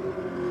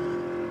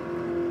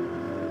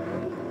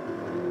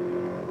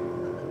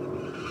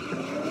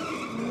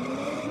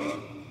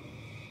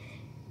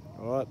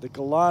 Alright, the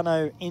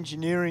Galano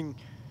Engineering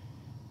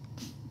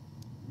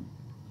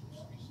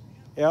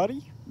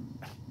Audi.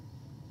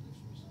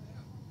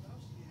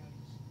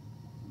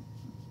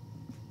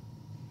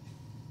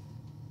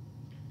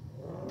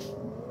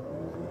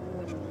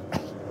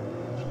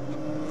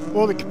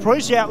 Well, the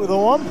Caprice out with a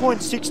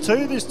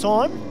 1.62 this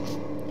time.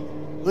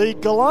 The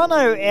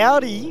Galano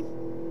Audi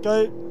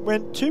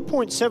went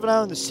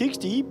 2.70 in the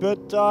 60,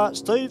 but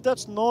Steve,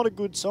 that's not a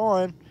good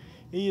sign.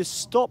 He is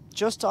stopped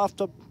just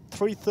after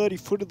 330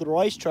 foot of the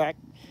racetrack.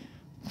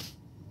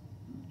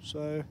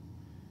 So,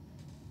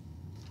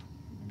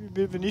 a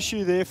bit of an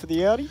issue there for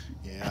the Audi.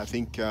 Yeah, I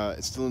think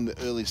it's still in the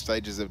early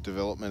stages of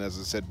development. As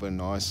I said, when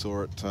I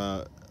saw it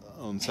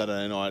on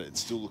Saturday night, it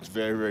still looks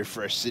very, very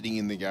fresh sitting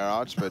in the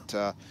garage,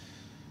 but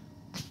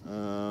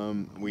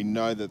we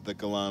know that the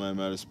Galano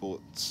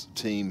Motorsports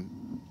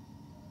team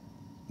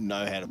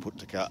know how to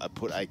put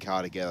a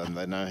car together, and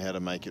they know how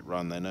to make it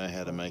run. They know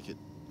how to make it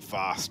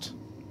fast.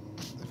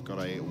 They've got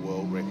a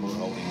world record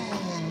holding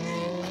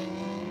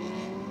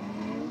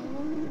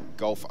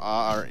Golf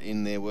R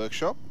in their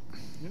workshop.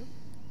 Yep.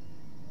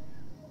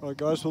 All right,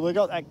 guys. Well, they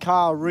got that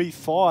car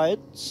refired,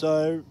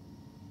 so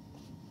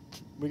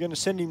we're going to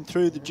send him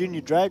through the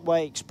Junior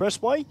Dragway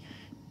Expressway.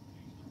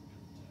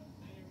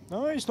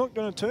 No, he's not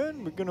going to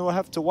turn. We're going to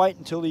have to wait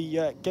until he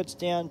gets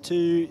down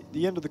to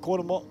the end of the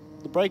quarter mile,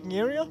 the braking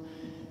area,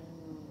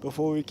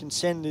 before we can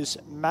send this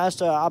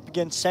Mazda up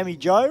against Sammy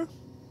Joe.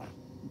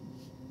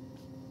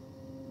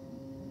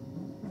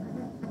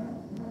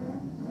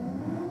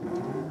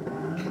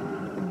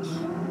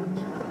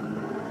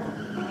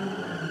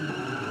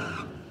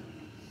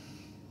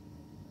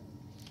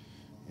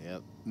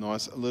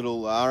 Nice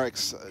little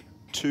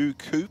RX2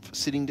 coupe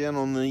sitting down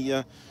on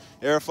the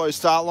Aeroflow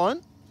start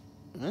line.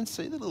 I don't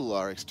see the little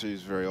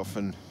RX2s very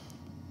often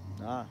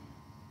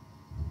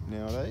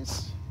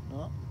nowadays.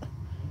 No.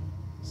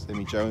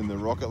 Semi Joe in the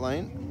rocket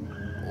lane.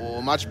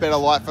 Oh, much better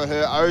light for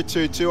her.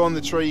 022 on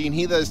the tree. You can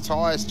hear those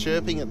tyres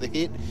chirping at the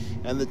hit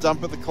and the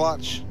dump at the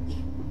clutch.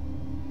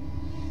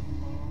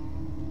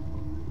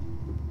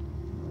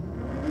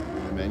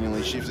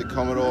 Manually shifted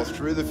Commodore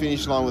through the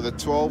finish line with a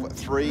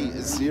 12.30 at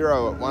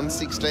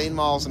 116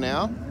 miles an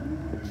hour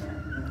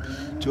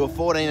to a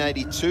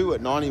 14.82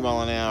 at 90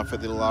 mile an hour for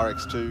the little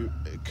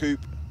RX2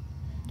 coupe.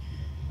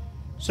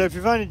 So if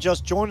you've only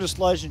just joined us,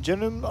 ladies and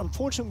gentlemen,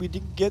 unfortunately we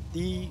didn't get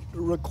the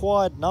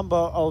required number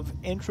of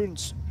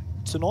entrants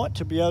tonight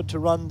to be able to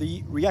run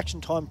the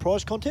reaction time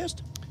prize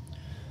contest.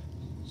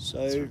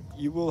 So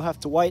you will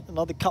have to wait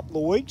another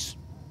couple of weeks.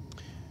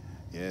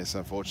 Yes,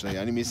 unfortunately,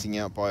 only missing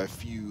out by a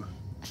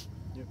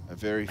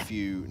very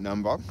few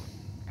number.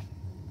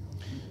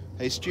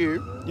 Hey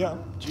Stu. Yeah.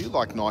 Do you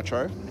like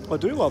nitro? I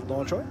do love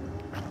nitro.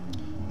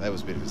 That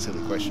was a bit of a silly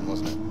question,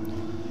 wasn't it?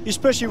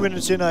 Especially when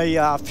it's in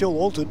a fuel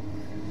altered.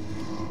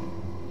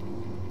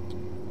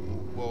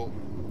 Well,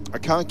 I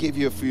can't give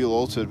you a fuel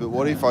altered, but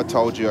what if I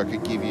told you I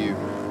could give you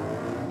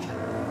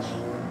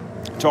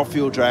Top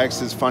Fuel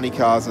dragsters, funny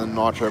cars, and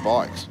nitro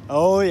bikes?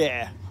 Oh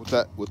yeah.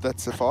 Would that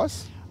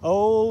suffice?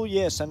 Oh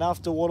yes, and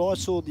after what I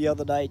saw the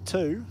other day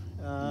too,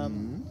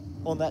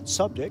 on that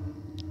subject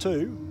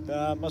too,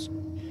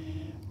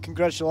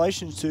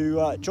 congratulations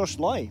to Josh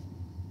Lay,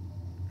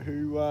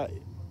 who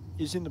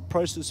is in the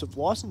process of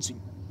licensing.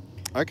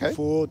 Okay.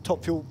 For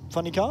Top Fuel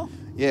funny car.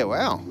 Yeah.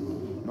 Wow.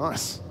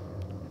 Nice.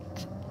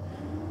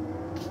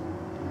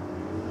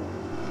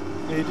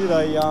 Yeah, he did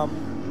a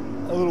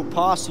little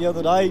pass the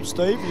other day,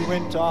 Steve. He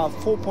went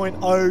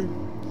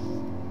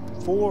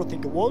 4.04, I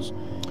think it was,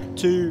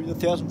 to the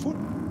 1,000 foot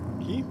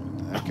here.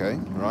 Okay,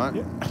 right.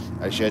 Yep.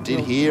 Actually, I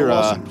did hear.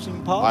 I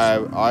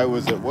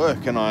was at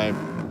work and I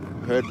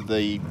heard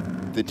the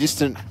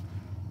distant,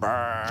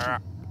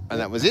 and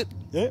that was it.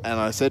 Yeah. And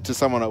I said to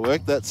someone at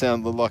work, that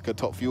sounded like a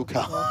Top Fuel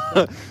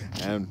car.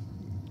 And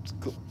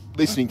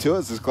listening to it,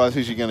 it's as close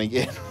as you're going to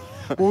get.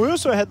 Well, we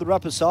also had the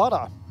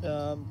Rapisada.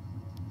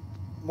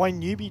 Wayne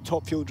Newby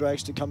Top Fuel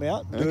drags to come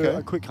out and do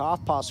a quick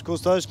half pass. Of course,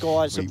 those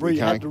guys have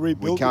had to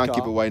rebuild We can't the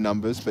car. give away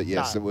numbers, but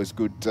yes, it was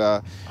good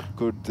that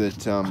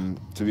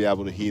to be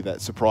able to hear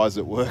that surprise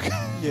at work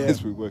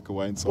as we work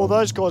away inside. Well,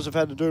 those guys have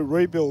had to do a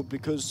rebuild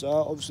because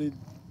obviously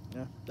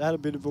they had a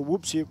bit of a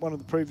whoopsie at one of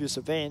the previous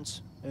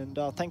events, and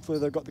thankfully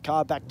they got the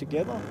car back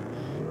together.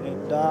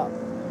 And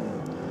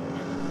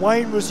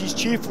Wayne was his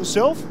cheerful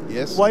self,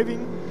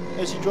 waving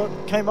as he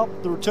came up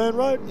the return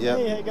road. Yeah.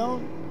 Hey, how you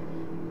going?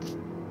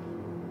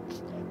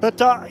 But,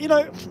 you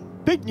know,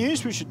 big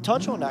news we should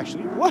touch on,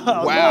 actually.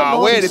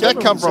 Wow. Where did that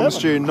come from,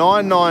 Stu?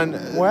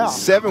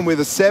 997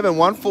 with a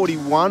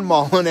 141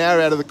 mile an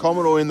hour out of the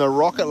Commodore in the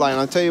rocket lane.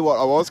 I tell you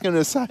what, I was going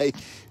to say,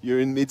 you're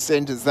in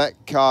mid-sentence. That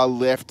car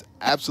left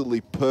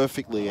absolutely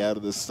perfectly out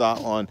of the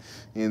start line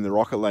in the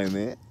rocket lane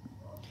there.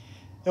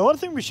 Now, one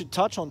thing we should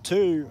touch on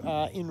too,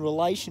 in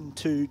relation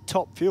to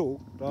Top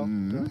Fuel,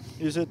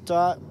 is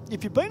that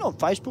if you've been on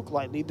Facebook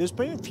lately, there's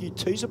been a few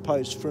teaser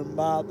posts from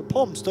the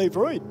POM, Steve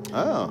Reed.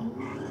 Oh.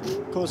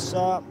 Because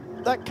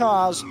that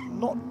car's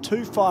not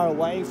too far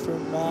away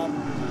from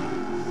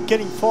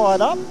getting fired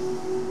up.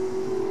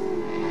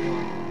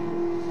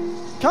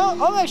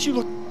 I'm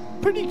actually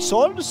pretty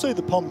excited to see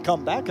the POM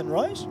come back and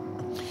race.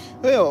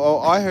 Well,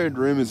 I heard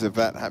rumours of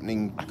that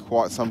happening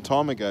quite some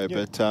time ago,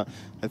 but I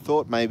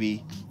thought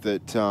maybe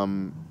that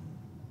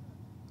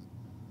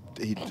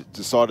he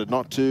decided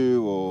not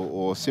to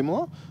or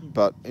similar.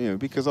 But, you know,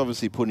 because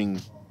obviously putting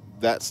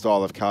that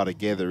style of car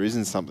together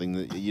isn't something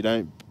that you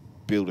don't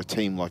build a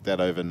team like that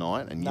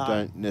overnight, and you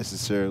don't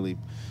necessarily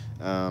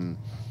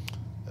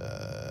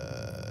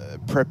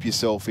prep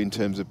yourself in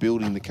terms of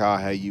building the car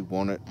how you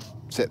want it,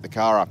 set the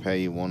car up how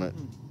you want it,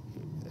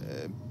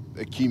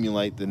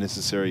 accumulate the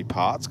necessary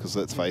parts, because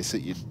let's face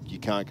it, you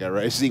can't go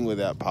racing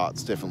without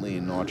parts, definitely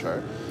in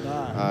nitro.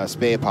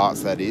 Spare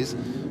parts, that is.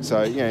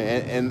 So, you know,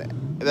 and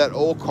that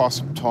all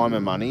costs time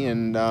and money,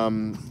 and,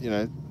 you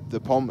know, the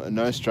POM are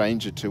no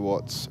stranger to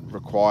what's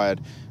required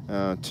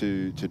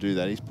to do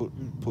that. He's put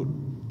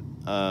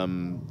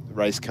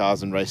race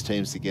cars and race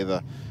teams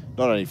together,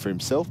 not only for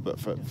himself but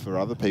for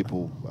other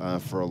people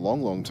for a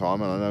long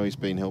time. And I know he's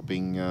been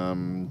helping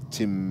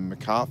Tim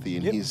McCarthy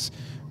in his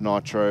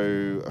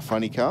nitro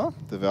funny car,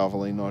 the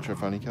Valvoline nitro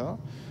funny car.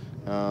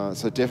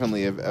 So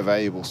definitely a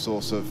valuable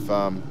source of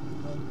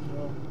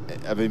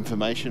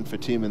information for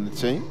Tim and the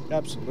team.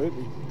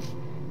 Absolutely.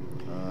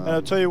 And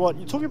I'll tell you what,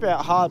 you talk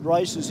about hard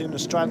races in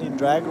Australian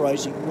drag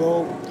racing.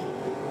 Well,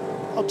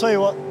 I'll tell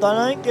you what, they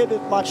don't get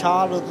it much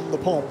harder than the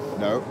POM.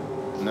 No.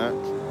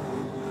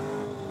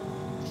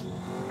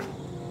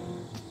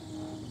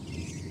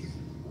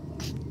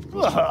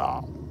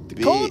 Wow. The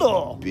Big,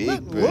 Commodore. big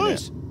let burnout.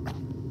 loose.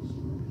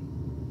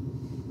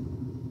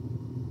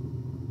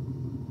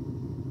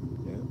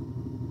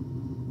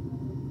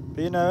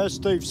 But, you know, as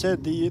Steve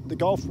said, the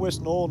Gulf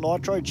Western Oil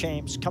Nitro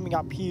Champs coming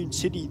up here in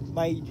Sydney,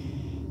 May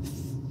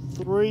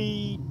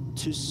 3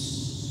 to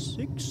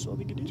 6, I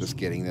think it is. Just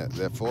getting that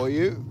there for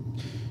you.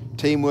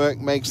 Teamwork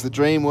makes the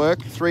dream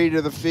work. 3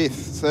 to the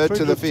 5th. 3rd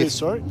to the 5th.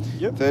 Sorry.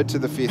 Yep. 3rd to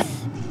the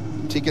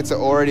 5th. Tickets are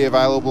already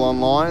available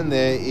online.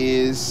 There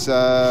is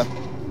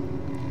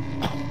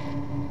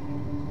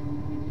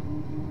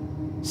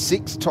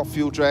 6 Top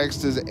Fuel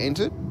dragsters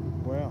entered.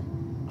 Wow.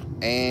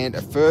 And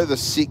a further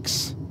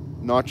 6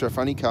 Nitro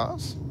Funny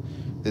cars.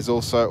 There's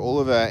also all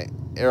of our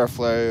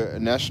Aeroflow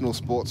National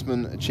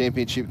Sportsman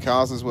Championship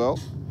cars as well.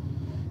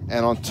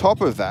 And on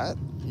top of that,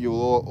 you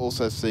will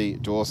also see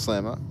Door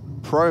Slammer,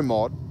 Pro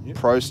Mod,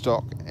 Pro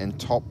Stock, and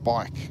Top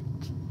Bike.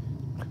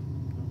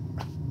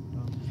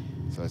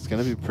 So it's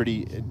going to be a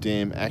pretty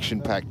damn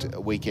action-packed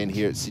weekend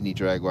here at Sydney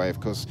Dragway. Of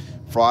course,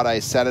 Friday,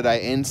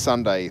 Saturday, and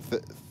Sunday,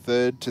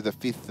 3rd to the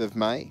 5th of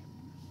May.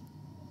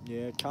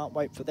 Yeah, can't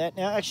wait for that.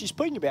 Now, actually,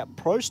 speaking about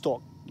Pro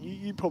Stock,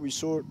 you probably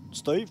saw it,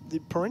 Steve, the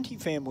Parenti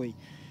family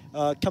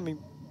coming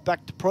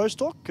back to Pro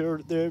Stock.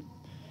 They're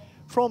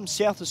from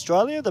South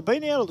Australia. They've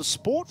been out of the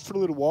sport for a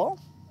little while,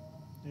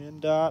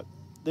 and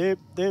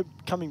they're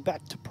coming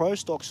back to Pro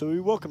Stock, so we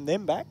welcome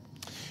them back.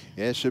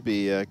 Yeah, it should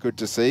be good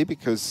to see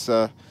because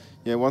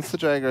yeah, once the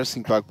drag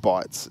racing bug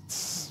bites,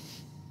 it's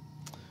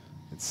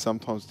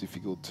sometimes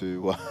difficult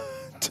to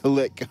to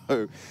let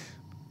go.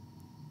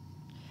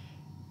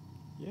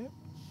 Yeah,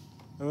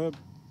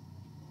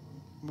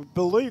 we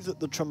believe that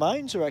the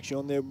Tremaines are actually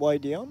on their way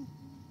down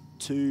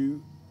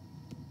to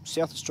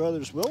South Australia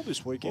as well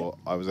this weekend. Well,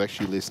 I was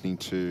actually listening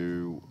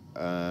to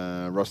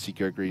Rossi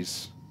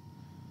Gregory's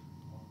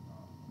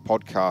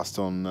podcast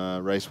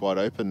on Race Wide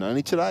Open.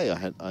 Only today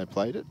I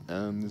played it.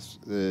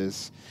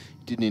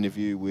 Did an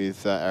interview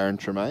with Aaron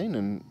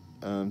Tremaine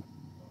and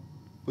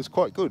was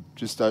quite good.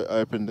 Just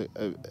opened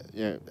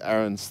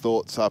Aaron's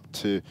thoughts up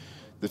to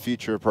the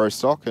future of Pro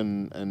Stock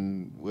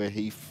and where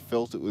he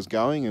felt it was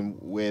going and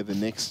where the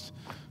next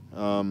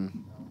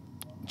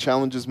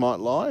challenges might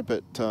lie.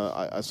 But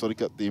I sort of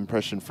got the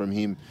impression from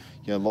him,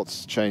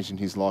 lots changed in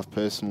his life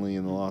personally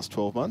in the last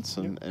 12 months,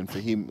 and for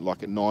him,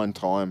 like a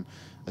 9-time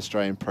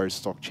Australian Pro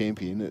Stock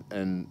champion,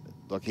 and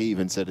like he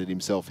even said it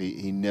himself,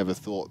 he never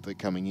thought that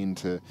coming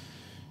into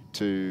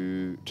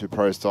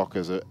Pro Stock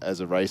as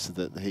a racer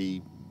that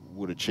he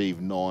would achieve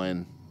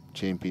 9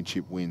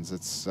 championship wins.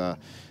 It's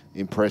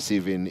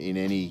impressive in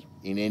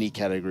any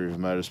category of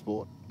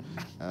motorsport,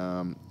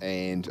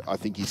 and I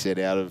think he said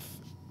out of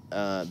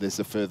there's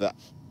a further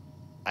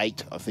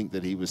 8 I think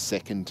that he was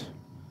second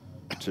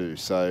to.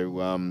 So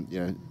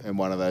and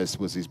one of those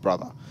was his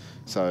brother.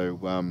 So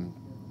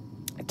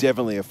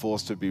definitely a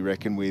force to be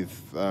reckoned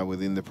with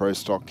within the Pro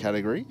Stock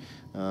category.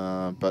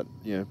 But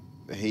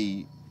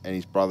he and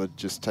his brother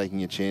just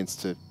taking a chance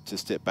to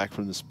step back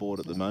from the sport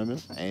at the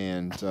moment,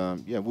 and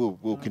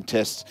we'll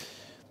contest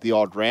the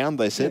odd round,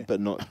 they said, but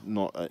not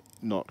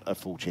a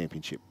full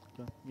championship.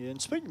 Yeah,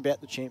 and speaking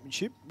about the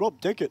championship, Rob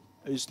Deckett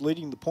is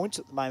leading the points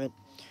at the moment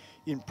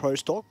in Pro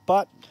Stock,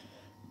 but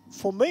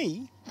for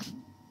me,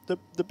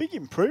 the big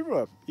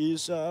improver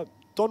is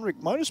Donrick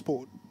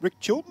Motorsport. Rick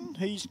Chilton,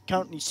 he's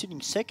currently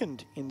sitting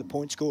second in the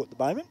point score at the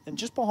moment, and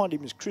just behind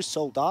him is Chris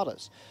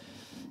Soldatis.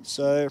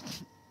 So,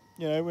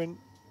 when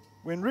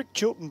Rick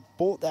Chilton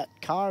bought that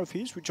car of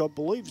his, which I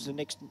believe is the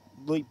next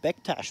Lee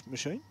Bektash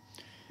machine,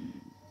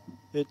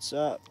 it's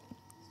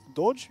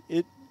Dodge.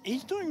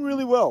 He's doing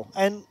really well.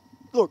 And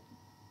look,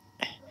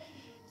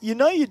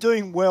 you're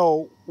doing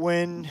well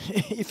when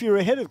if you're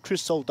ahead of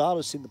Chris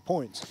Soldatis in the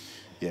points,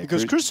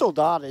 because Chris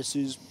Soldatis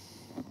is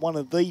one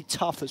of the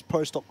toughest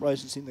Pro Stock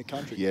racers in the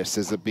country. Yes,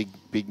 there's a big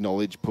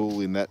knowledge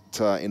pool in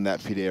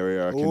that pit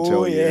area, I can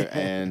tell you,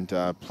 and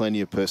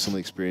plenty of personal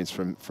experience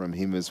from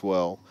him as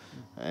well.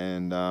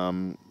 And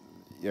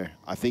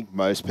I think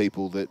most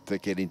people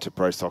that get into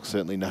Pro Stock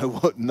certainly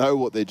know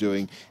what they're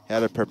doing, how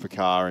to prep a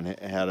car and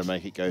how to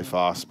make it go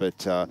fast. But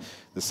the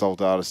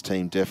Soldatis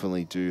team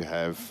definitely do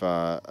have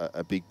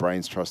a big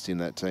brains trust in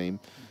that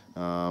team,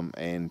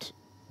 and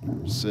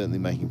certainly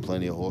making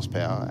plenty of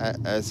horsepower,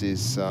 as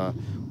is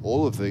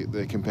all of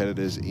the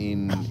competitors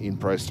in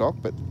Pro Stock.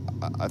 But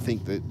I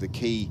think that the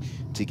key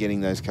to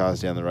getting those cars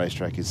down the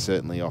racetrack is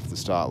certainly off the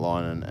start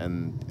line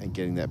and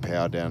getting that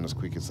power down as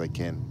quick as they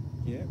can.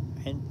 Yeah,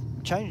 and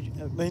change.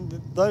 I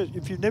mean,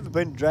 if you've never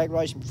been to drag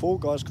racing before,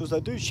 guys, because they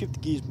do shift the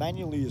gears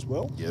manually as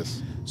well.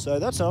 Yes. So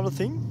that's another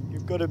thing.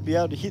 You've got to be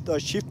able to hit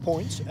those shift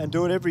points and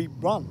do it every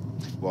run.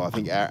 Well, I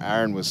think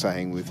Aaron was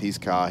saying with his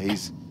car,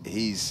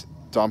 he's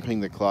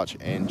dumping the clutch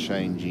and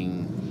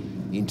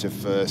changing into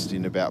first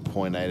in about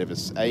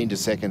into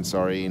second,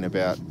 sorry, in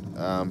about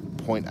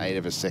 0.8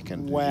 of a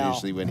second. Wow.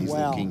 Usually when he's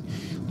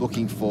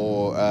looking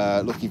for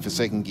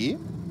second gear.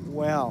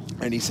 Wow.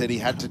 And he said he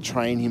had to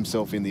train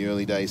himself in the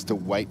early days to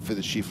wait for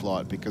the shift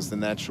light, because the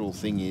natural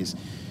thing is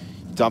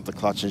dump the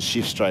clutch and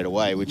shift straight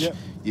away, which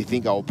you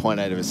think,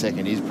 0.8 of a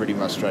second is pretty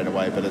much straight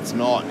away, but it's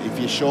not. If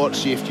you short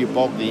shift, you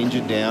bog the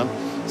engine down.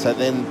 So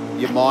then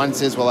your mind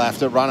says, well, I have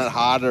to run it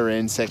harder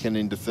in second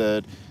into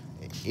third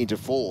into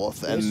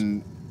fourth,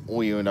 and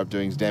all you end up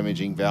doing is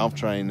damaging valve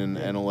train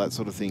and all that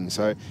sort of thing.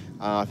 So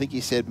I think he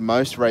said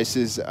most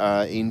races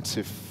are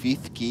into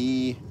 5th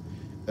gear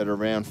at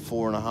around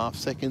 4.5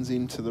 seconds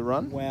into the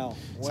run. Wow.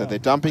 So they're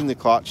dumping the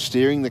clutch,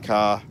 steering the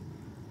car,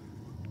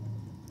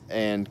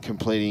 and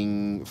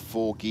completing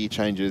 4 gear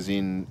changes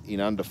in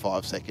under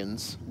 5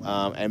 seconds.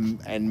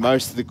 And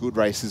most of the good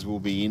races will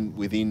be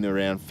within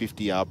around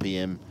 50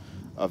 RPM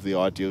of the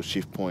ideal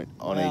shift point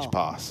on each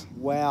pass.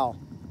 Wow.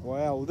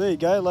 Well, there you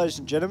go, ladies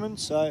and gentlemen.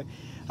 So,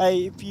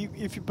 hey, if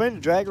you've been to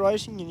drag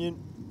racing and you're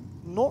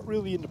not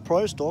really into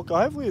pro stock,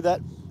 hopefully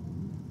that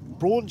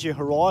broadens your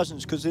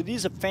horizons, because it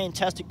is a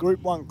fantastic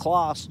Group 1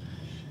 class,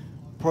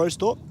 pro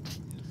stock.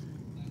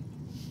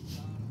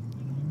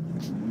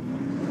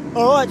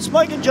 All right,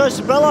 Smoking Joe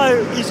Sabello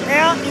is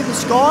out in the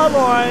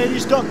skyline.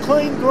 He's got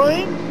clean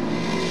green.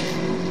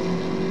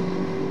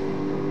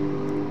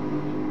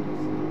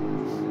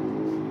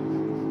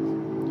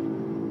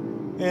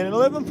 And an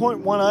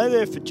 11.10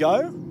 there for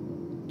Joe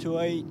to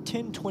a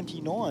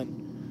 10.29.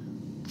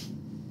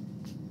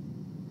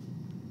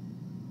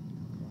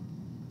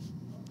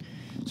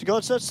 So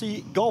guys, that's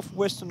the Gulf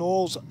Western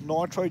Oils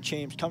Nitro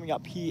Champs coming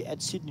up here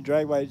at Sydney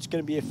Dragway. It's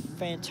going to be a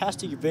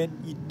fantastic event.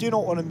 You do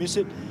not want to miss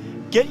it.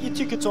 Get your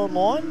tickets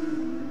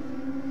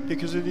online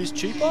because it is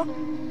cheaper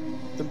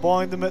than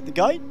buying them at the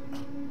gate.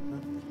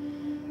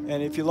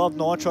 And if you love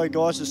Nitro,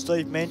 guys, as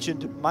Steve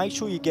mentioned, make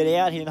sure you get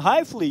out here. And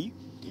hopefully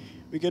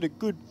we get a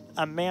good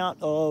amount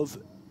of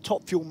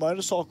Top Fuel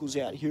motorcycles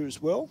out here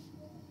as well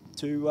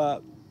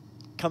to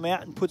come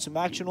out and put some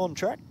action on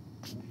track.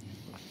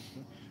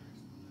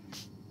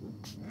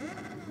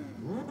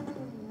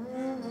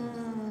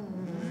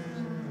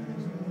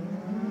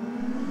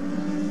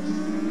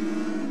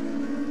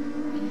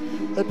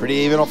 They're pretty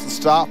even off the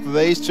start for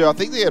these two. I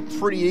think they're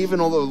pretty even,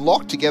 although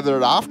locked together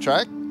at half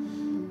track.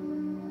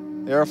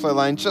 Aeroflow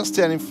lane just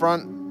down in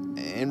front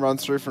and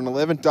runs through for an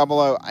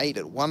 11.008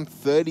 at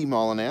 130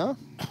 mile an hour.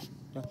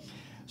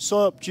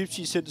 Psyop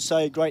Gypsy said to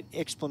say a great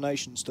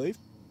explanation, Steve,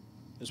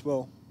 as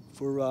well,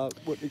 for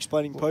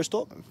explaining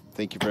post-op.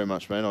 Thank you very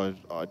much, man.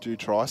 I do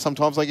try.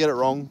 Sometimes I get it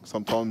wrong.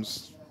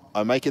 Sometimes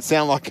I make it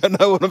sound like I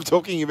know what I'm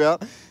talking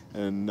about.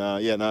 And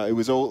yeah, no, it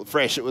was all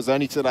fresh. It was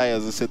only today,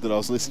 as I said, that I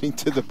was listening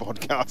to the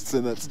podcast,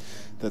 and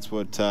that's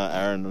what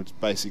Aaron was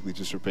basically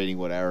just repeating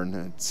what Aaron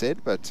had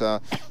said. But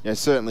yeah,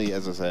 certainly,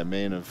 as I say, a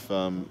man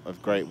of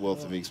great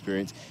wealth of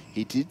experience.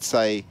 He did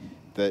say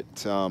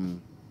that.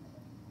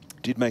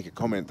 Did make a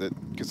comment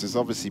that, because there's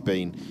obviously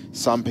been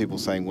some people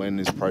saying, when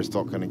is Pro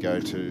Stock going to go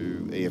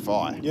to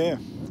EFI? Yeah.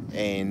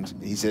 And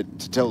he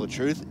said, to tell the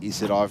truth, he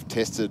said, I've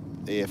tested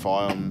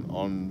EFI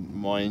on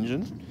my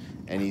engine,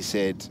 and he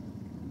said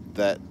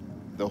that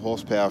the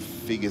horsepower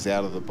figures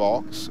out of the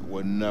box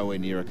were nowhere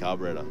near a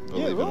carburetor,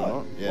 believe it or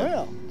not. Yeah.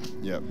 Wow.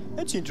 Yep.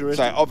 That's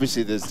interesting. So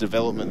obviously there's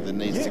development that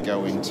needs to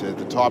go into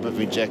the type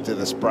of injector,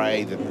 the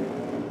spray,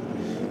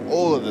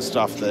 all of the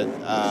stuff that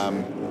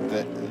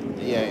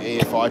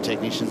EFI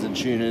technicians and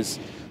tuners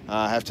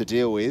have to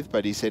deal with.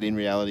 But he said, in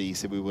reality, he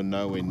said we were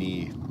nowhere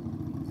near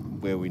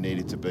where we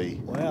needed to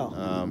be.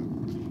 Wow.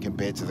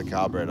 Compared to the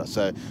carburetor.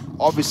 So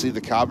obviously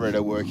the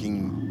carburetor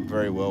working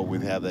very well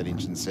with how that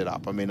engine's set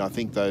up. I mean, I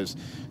think those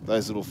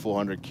little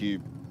 400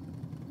 cube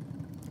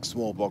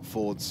small block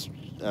Fords,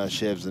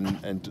 Chevs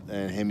and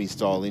Hemi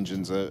style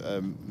engines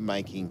are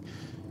making,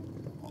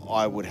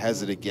 I would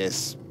hazard a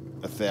guess,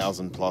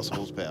 1,000+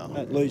 horsepower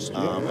at least,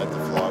 yeah. At the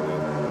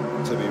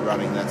flywheel to be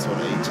running that sort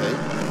of ET.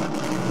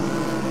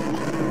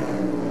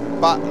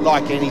 But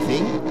like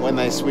anything, when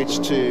they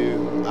switched to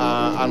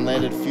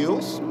unleaded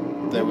fuels,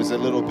 there was a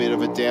little bit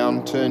of a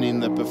downturn in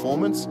the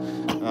performance.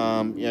 You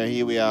know,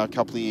 here we are a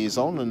couple of years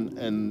on,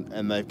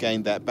 and they've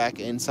gained that back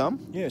and some.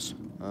 Yes.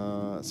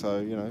 So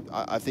you know,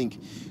 I think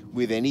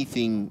with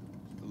anything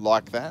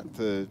like that,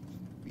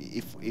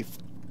 if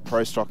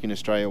Pro Stock in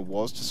Australia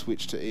was to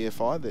switch to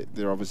EFI,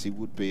 there obviously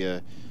would be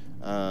a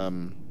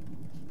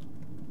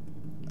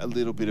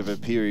little bit of a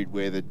period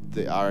where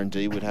the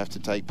R&D would have to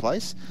take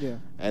place. Yeah.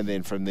 And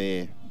then from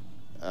there,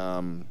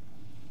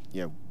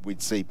 you know,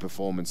 we'd see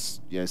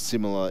performance, you know,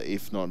 similar,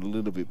 if not a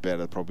little bit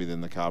better, probably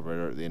than the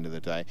carburetor at the end of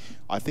the day.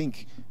 I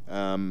think, you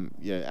know,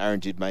 Aaron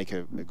did make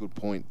a good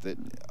point that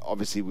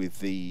obviously with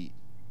the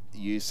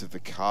use of the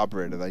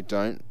carburetor, they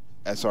don't,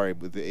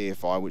 with the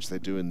EFI, which they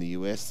do in the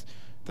US,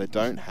 they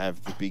don't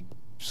have the big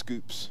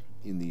scoops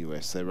in the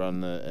US. They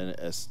run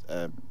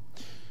a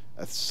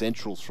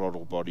central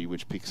throttle body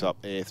which picks up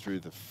air through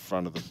the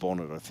front of the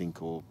bonnet, I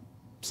think, or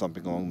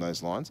something along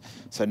those lines.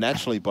 So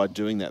naturally, by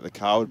doing that, the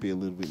car would be a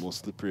little bit more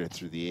slippery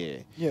through the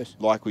air. Yes.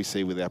 Like we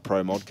see with our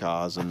Pro Mod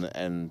cars and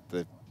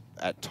the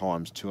at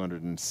times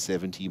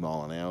 270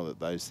 mile an hour that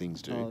those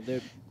things do. Oh,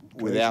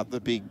 without the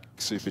big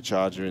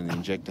supercharger and the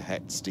injector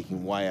hat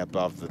sticking way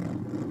above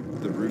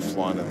the roof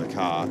line of the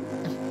car.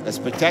 As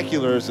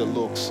spectacular as it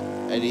looks,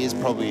 it is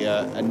probably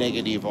a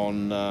negative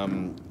on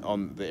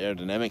the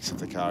aerodynamics of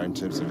the car in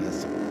terms of it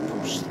has to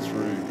push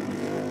through,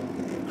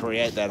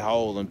 create that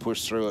hole and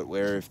push through it,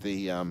 where if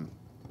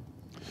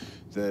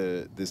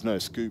there's no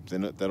scoop,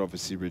 then that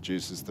obviously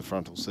reduces the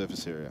frontal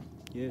surface area.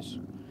 Yes.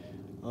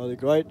 Oh, they're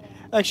great.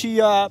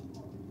 Actually,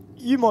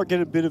 you might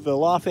get a bit of a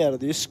laugh out of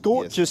this.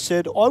 Scott just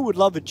said, I would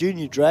love a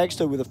junior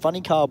dragster with a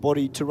funny car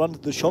body to run to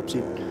the shops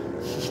in.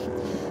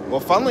 Well,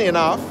 funnily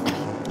enough,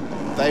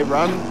 they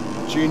run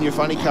junior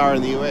funny car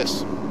in the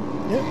US.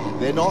 Yeah.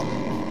 They're not,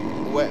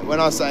 when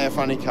I say a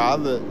funny car,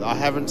 I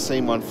haven't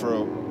seen one for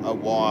a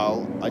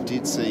while. I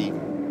did see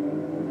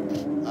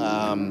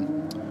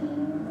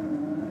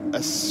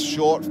a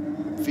short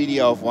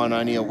video of one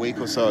only a week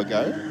or so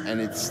ago,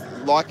 and it's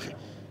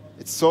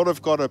sort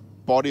of got a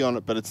body on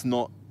it, but it's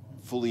not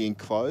fully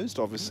enclosed,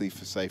 obviously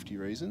for safety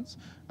reasons.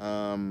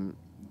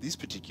 This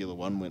particular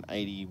one went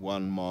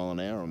 81 mile an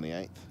hour on the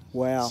 8th.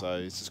 Wow. So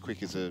it's as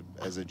quick as a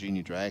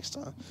junior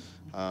dragster.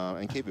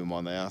 And keep in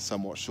mind they are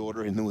somewhat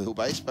shorter in the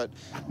wheelbase, but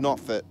not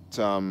that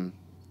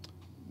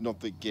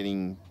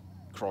getting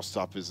crossed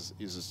up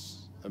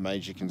is a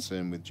major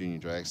concern with junior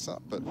dragster.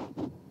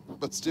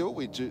 But still,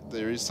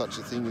 there is such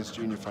a thing as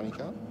junior funny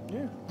car.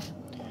 Yeah.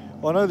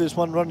 I know there's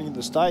one running in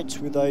the States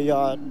with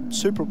a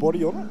Supra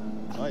body on it.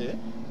 Oh, yeah?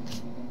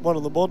 One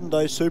of the modern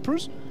day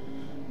Supras.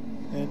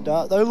 And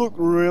they look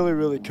really,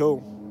 really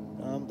cool.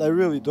 They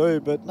really do.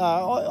 But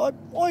no,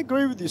 I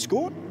agree with you,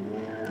 Scott.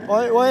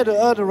 I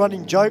had a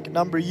running joke a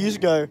number of years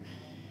ago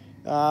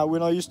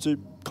when I used to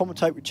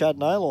commentate with Chad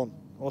Nailon.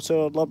 I said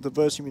I'd love to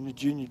verse him in a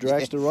junior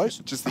dragster race.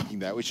 Just thinking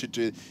that. We should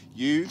do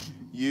you,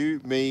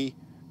 me,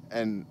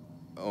 and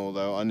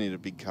although I need a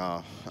big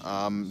car.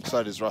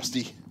 So does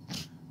Rusty.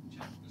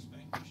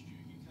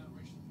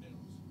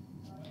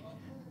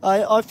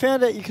 I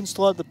found out you can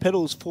slide the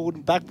pedals forward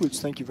and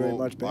backwards. Thank you very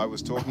much, Ben. I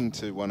was talking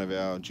to one of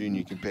our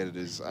junior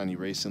competitors only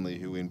recently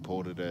who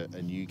imported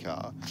a new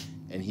car,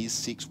 and he's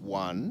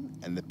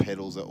 6'1", and the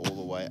pedals are all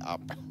the way up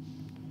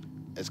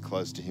as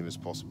close to him as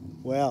possible.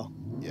 Wow.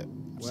 Yeah.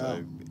 Wow.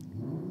 So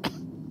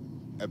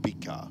a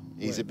big car.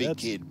 He's a big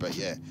kid, but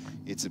yeah,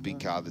 it's a big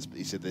car.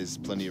 He said there's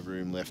plenty of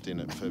room left in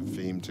it for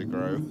him to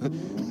grow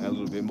a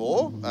little bit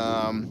more.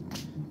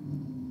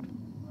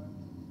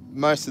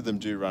 Most of them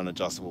do run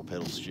adjustable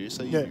pedals, Stu,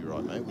 so you'll be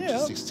right, mate. We'll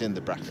just extend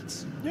the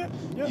brackets. Yeah.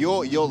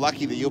 You're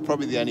lucky that you're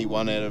probably the only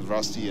one out of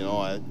Rusty and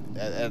I,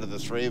 out of the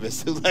three of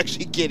us, who'll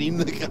actually get in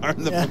the car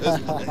in the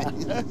first place.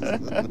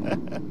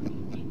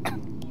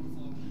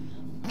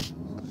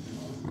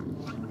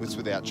 It's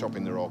without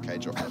chopping the roll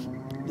cage off.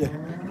 Yeah.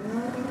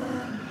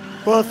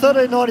 Well,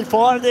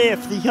 $13.95 there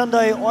for the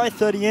Hyundai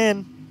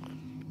i30N.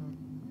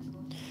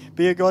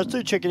 But yeah, guys,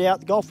 do check it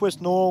out. The Gulf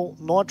Western Oil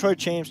Nitro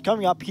Champs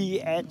coming up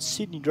here at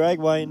Sydney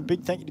Dragway. And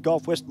big thank you to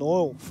Gulf Western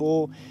Oil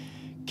for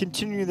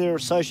continuing their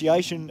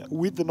association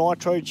with the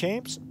Nitro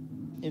Champs.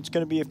 It's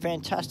going to be a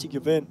fantastic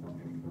event.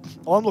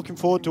 I'm looking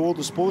forward to all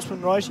the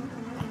sportsman racing,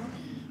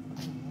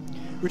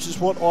 which is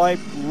what I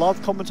love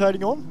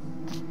commentating on.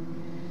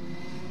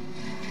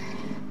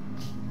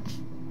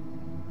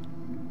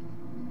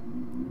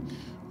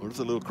 What if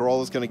the little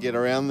Corolla's going to get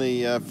around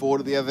the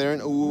Ford at the other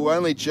end? Ooh,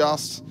 only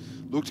just.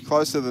 Looked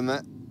closer than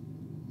that.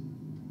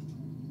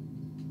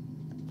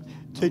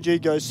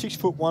 TG goes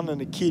 6'1"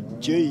 and a kid.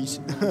 Jeez.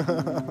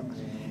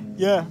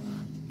 Yeah.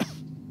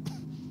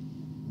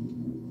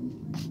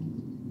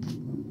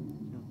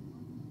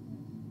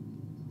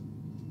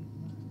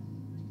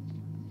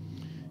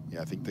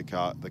 Yeah, I think the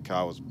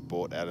car was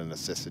bought out of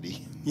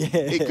necessity. Yeah.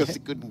 Because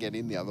it couldn't get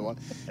in the other one.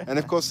 And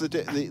of course,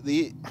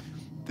 the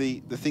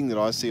thing that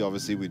I see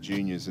obviously with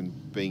juniors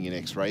and being an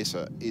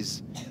ex-racer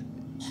is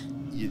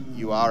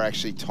you are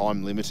actually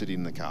time limited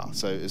in the car.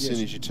 So as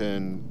soon as you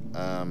turn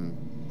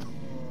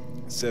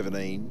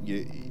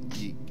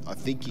 17, I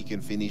think you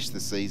can finish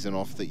the season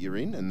off that you're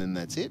in, and then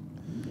that's it.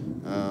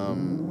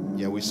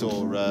 Yeah, we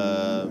saw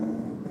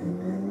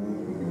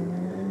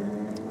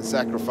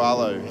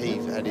Sacrofalo. He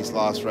had his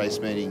last race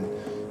meeting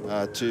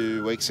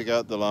 2 weeks ago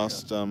at the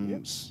last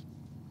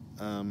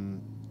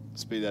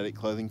Speed Addict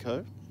Clothing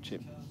Co.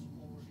 Chip.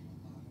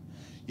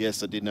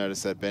 Yes, I did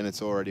notice that, Ben.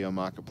 It's already on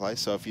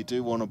Marketplace. So if you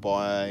do want to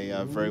buy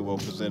a very well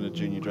presented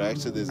junior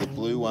dragster, there's a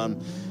blue one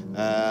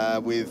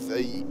with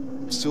a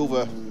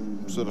silver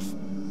sort of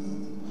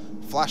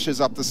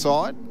flashes up the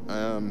side.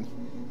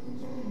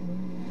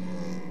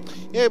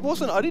 Yeah, it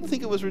wasn't. I didn't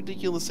think it was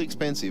ridiculously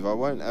expensive. I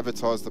won't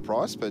advertise the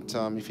price, but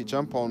if you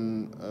jump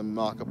on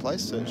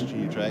Marketplace, search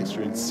junior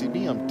dragster in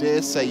Sydney, I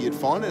dare say you'd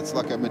find it. It's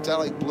like a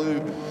metallic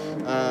blue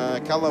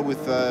colour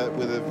with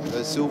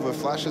a silver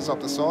flashes up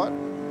the side.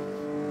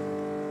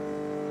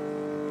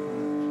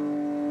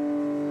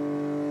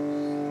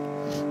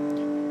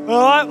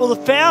 All right, well, the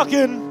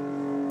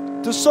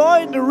Falcon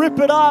deciding to rip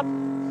it up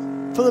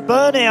for the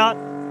burnout.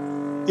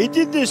 He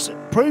did this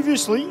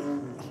previously,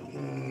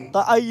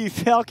 the AU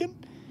Falcon.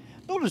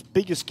 Not as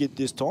big a skid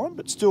this time,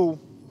 but still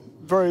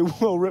very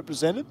well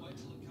represented.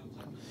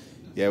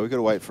 Yeah, we've got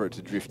to wait for it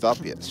to drift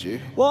up yet,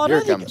 Stu. Well, Here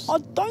it comes. I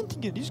don't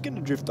think it is going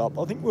to drift up.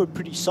 I think we're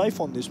pretty safe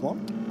on this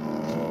one.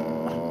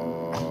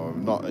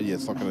 Yeah,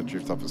 it's not going to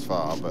drift up as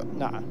far, but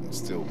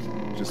still,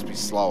 just be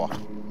slower.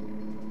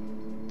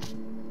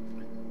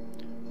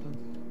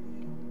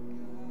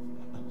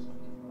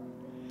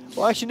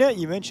 Well, actually, now that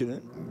you mention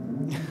it.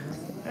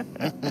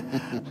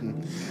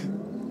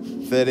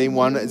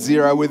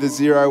 13-1-0 with a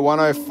 0.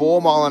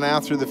 104 mile an hour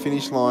through the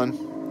finish line.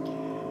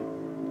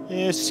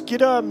 Yeah,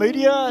 Skidder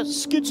Media.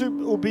 Skids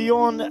will be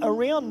on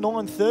around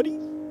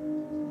 9:30.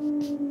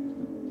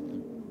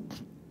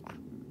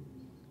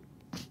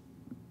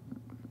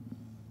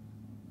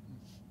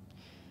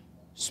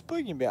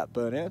 Speaking about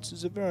burnouts,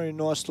 there's a very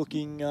nice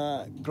looking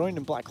green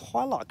and black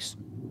Hilux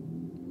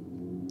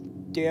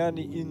down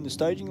in the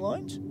staging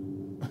lanes.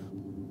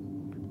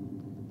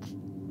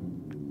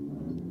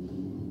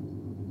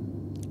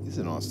 It's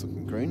a nice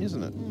looking green,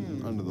 isn't it?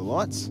 Under the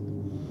lights.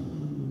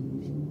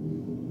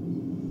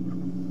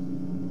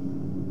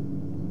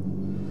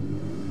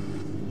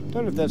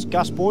 Don't know if that's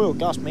Gus Boy or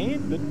Gus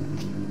Man, but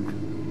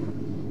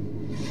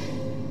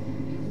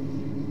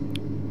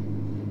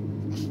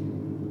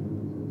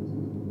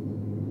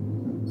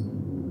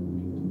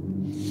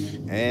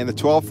and the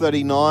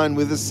 12:39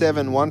 with a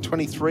 7.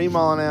 123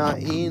 mile an hour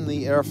in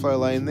the Aeroflow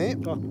lane there.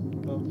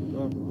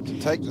 To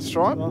take the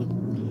stripe.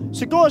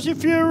 So guys,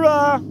 if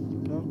you're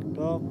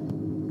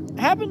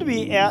happen to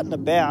be out and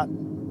about,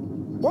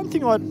 one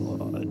thing we're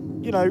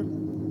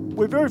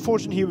very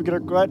fortunate here. We've got a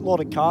great lot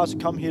of cars that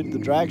come here to the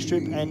drag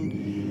strip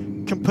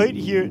and compete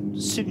here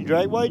at Sydney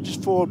Dragway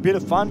just for a bit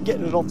of fun,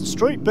 getting it off the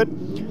street. But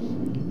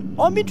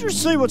I'm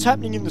interested to see what's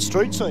happening in the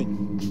street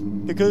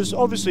scene, because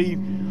obviously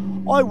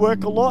I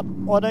work a lot.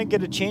 I don't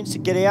get a chance to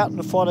get out on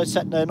a Friday,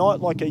 Saturday night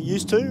like I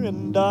used to.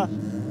 And,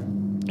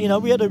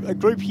 we had a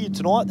group here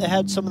tonight that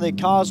had some of their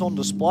cars on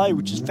display,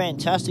 which is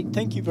fantastic.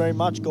 Thank you very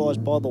much, guys,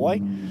 by the way,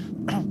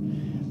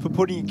 for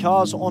putting your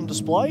cars on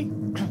display.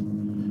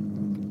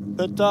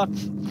 But,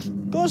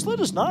 guys, let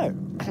us know.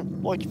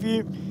 Like, if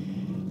you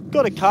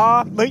got a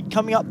car meet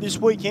coming up this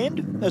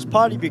weekend as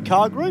part of your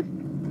car group,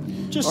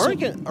 just I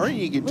reckon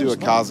you could do a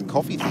cars and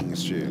coffee thing,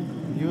 Stu.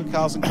 You a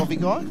cars and coffee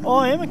guy?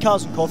 I am a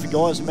cars and coffee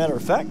guy, as a matter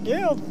of fact.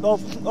 Yeah,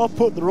 I've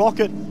put the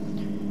rocket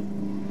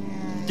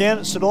down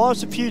at St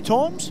Ives a few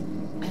times.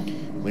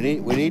 We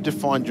need to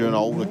find you an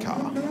older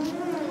car.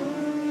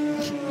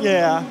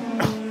 Yeah.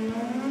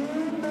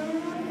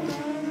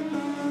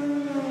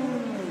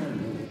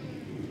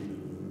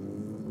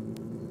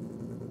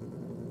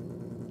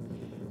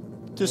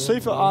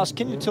 Desifa asks,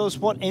 can you tell us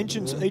what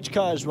engines each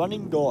car is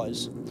running,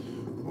 guys?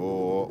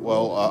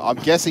 Well, I'm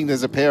guessing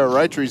there's a pair of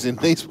rotaries in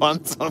these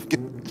ones.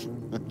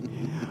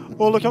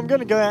 Well, look, I'm going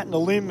to go out on a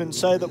limb and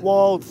say that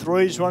Wild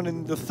 3 is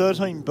running the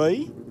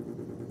 13B.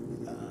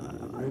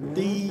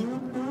 The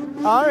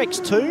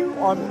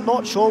RX2, I'm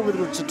not sure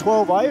whether it's a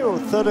 12A or a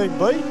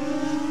 13B.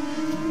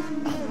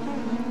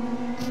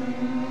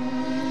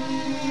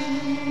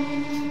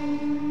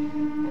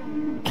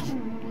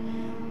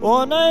 Well,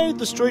 I know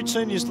the street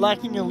scene is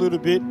lacking a little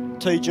bit,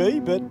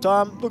 TG, but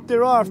look,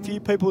 there are a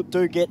few people that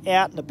do get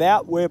out and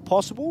about where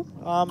possible.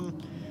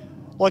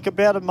 Like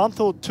about a month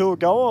or two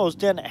ago, I was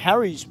down at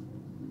Harry's.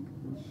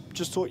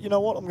 Just thought, you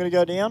know what, I'm going to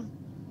go down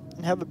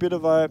and have a bit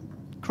of a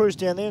cruise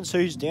down there and see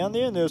who's down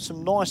there. And there were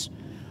some nice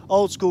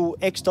old school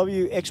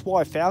XW,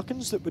 XY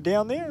Falcons that were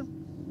down there.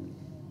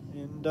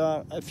 And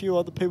a few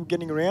other people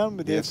getting around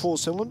with their 4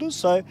 cylinders.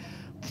 So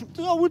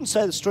I wouldn't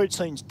say the street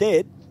scene's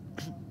dead,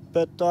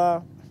 but...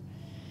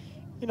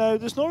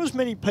 there's not as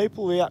many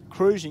people out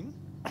cruising.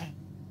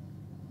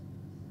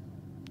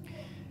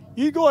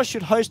 You guys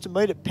should host a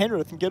meet at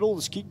Penrith and get all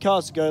the skid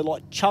cars to go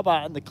like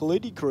Chubba and the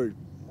Khalidi crew.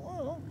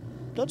 Well,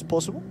 that's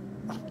possible.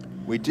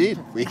 We did.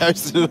 We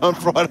hosted it on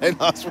Friday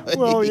last week.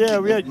 Well, yeah,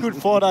 we had Good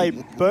Friday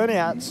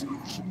burnouts,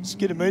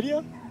 Skidder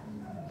Media.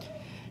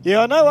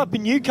 Yeah, I know up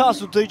in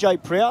Newcastle,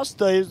 DJ Prowse,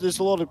 there's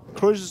a lot of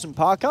cruises and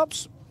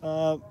park-ups.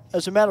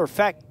 As a matter of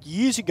fact,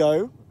 years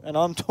ago, and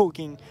I'm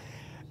talking...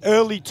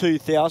 early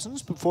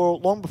 2000s,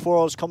 long before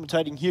I was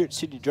commentating here at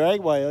Sydney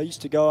Dragway, I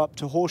used to go up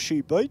to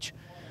Horseshoe Beach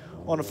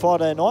on a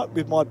Friday night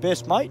with my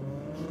best mate.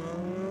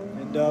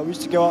 And we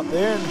used to go up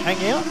there and hang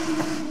out.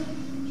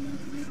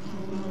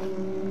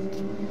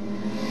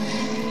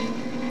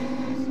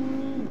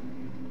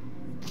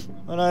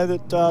 I know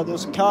that there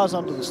was Cars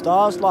Under the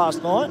Stars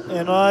last night,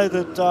 and I know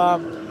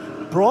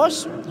that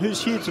Bryce,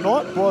 who's here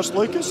tonight, Bryce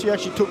Lucas, he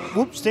actually took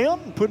Whoops down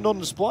and put it on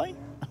display.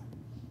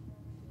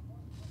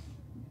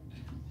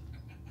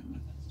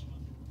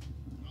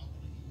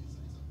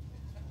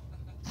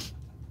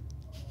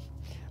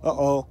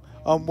 Uh-oh,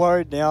 I'm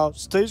worried now.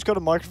 Steve's got a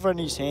microphone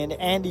in his hand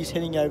and he's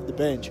heading over the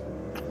bench.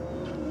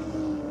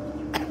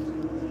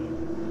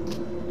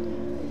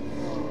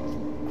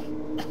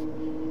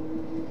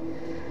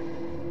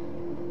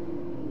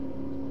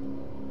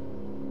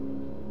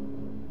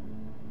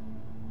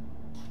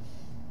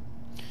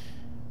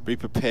 Be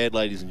prepared,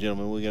 ladies and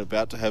gentlemen. We're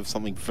about to have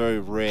something very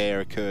rare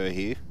occur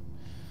here.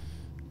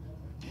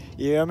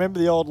 Yeah, I remember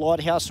the old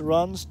Lighthouse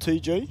runs,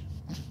 TG.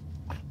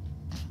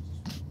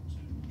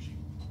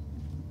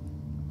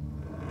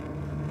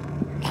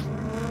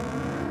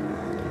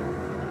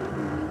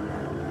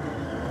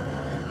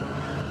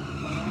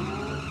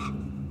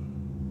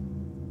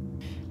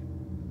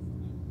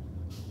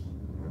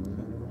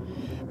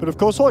 But of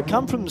course, I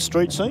come from the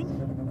street scene.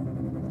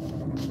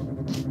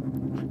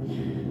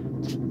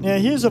 Now,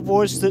 here's a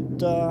voice that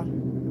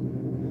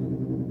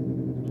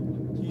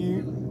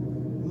you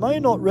may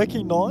not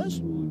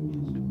recognise.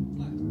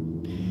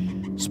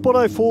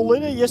 Spotto 4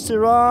 litre, yes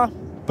there are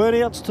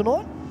burnouts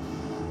tonight.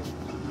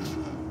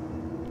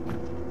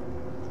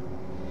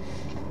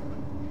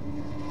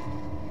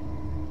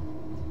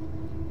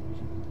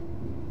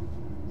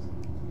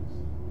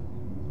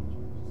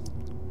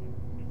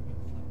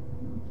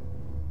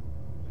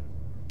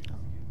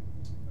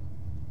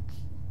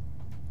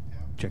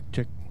 Check,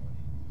 check.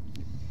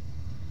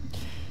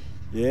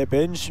 Yeah,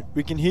 Benj,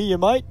 we can hear you,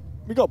 mate.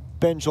 We got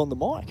Benj on the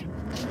mic.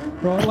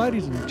 Right,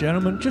 ladies and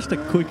gentlemen, just a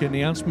quick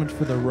announcement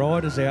for the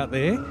riders out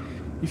there.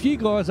 If you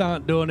guys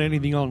aren't doing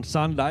anything on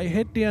Sunday,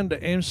 head down to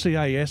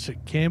MCAS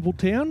at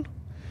Campbelltown.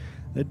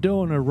 They're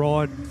doing a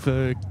ride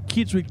for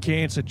Kids with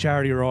Cancer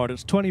charity ride.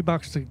 It's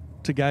 $20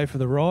 to go for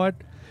the ride.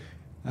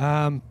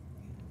 I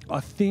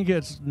think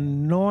it's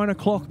 9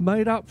 o'clock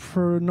meet up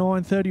for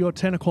 9:30 or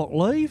 10 o'clock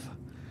leave.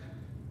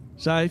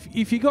 So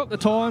if you got the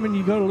time and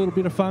you got a little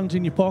bit of funds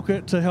in your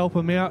pocket to help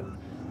them out,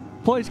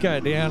 please go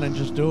down and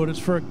just do it. It's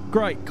for a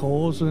great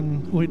cause,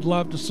 and we'd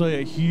love to see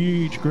a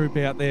huge group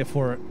out there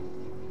for it.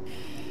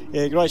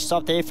 Yeah, great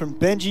stuff there from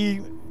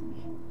Benji.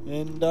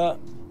 And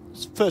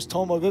it's the first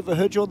time I've ever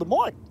heard you on the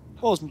mic.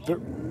 That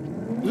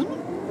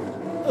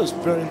was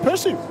very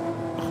impressive.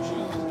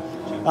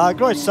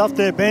 Great stuff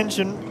there, Benj.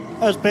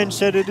 And as Ben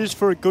said, it is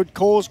for a good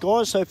cause,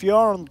 guys. So if you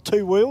are on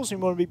 2 wheels and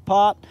you want to be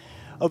part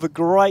of a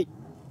great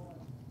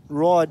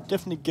ride,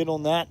 definitely get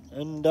on that.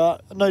 And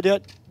no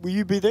doubt, will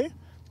you be there?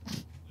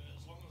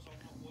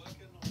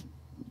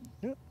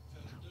 Yeah.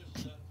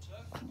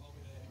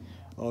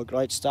 Oh,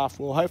 great stuff.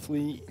 Well,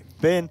 hopefully,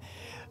 Ben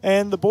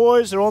and the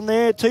boys are on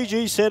there.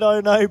 TG said, oh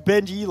no,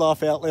 Benji,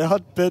 laugh out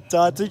loud. But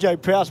DJ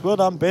Prowse, well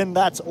done, Ben.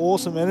 That's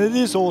awesome. And it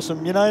is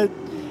awesome. You know,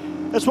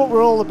 that's what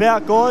we're all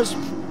about, guys.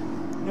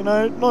 You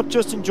know, not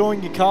just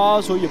enjoying your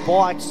cars or your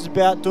bikes. It's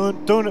about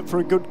doing it for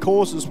a good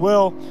cause as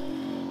well.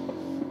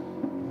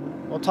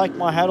 I'll take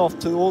my hat off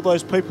to all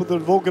those people that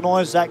have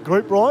organised that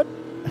group ride.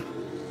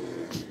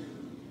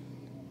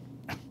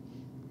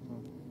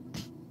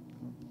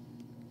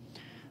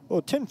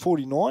 Well,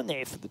 10:49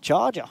 there for the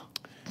Charger.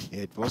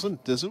 Yeah, it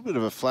wasn't. There's a little bit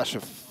of a flash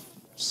of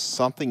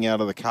something out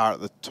of the car at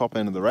the top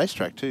end of the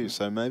racetrack too.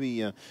 So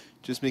maybe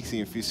just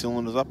mixing a few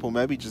cylinders up, or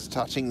maybe just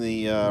touching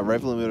the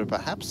rev limiter,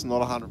 perhaps.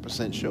 Not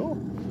 100% sure.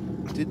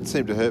 Didn't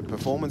seem to hurt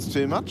performance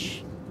too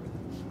much.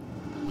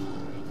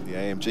 The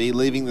AMG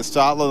leaving the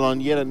start line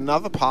on yet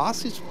another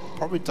pass. He's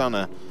probably done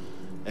a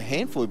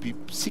handful. It'd be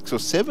 6 or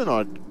 7,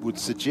 I would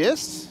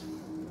suggest.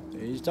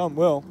 Yeah, he's done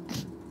well.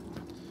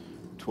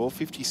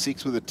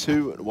 12.56 with a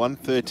 2 at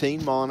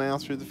 113 mile an hour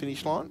through the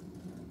finish line.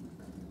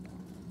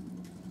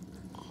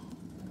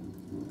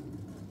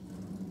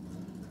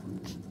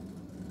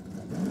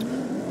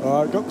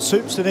 Got the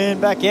soup sedan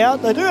back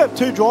out. They do have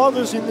 2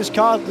 drivers in this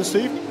car this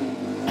evening.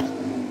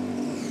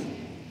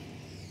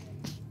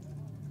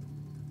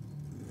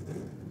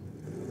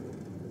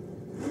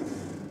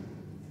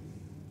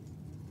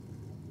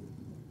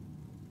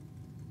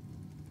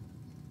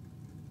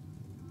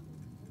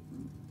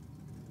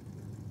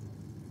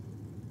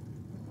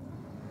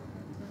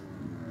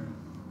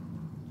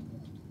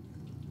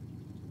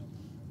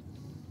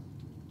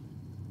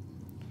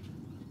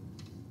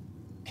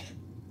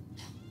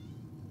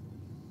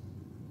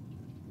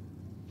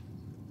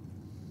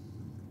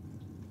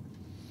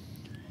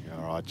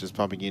 Just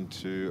bumping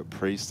into a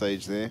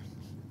pre-stage there.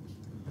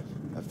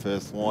 That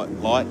first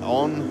light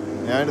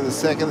on. Now into the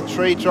second. The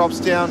tree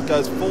drops down,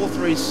 goes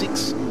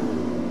 436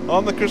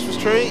 on the Christmas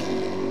tree.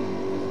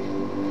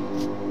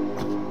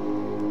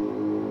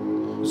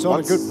 It's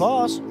on a good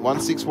pass.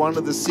 161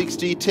 to the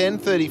 60,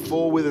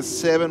 1034 with a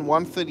 7,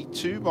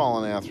 132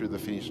 mile an hour through the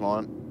finish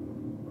line.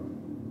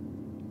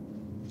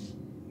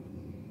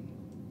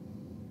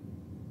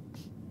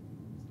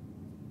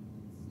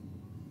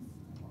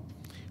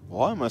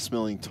 Why am I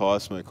smelling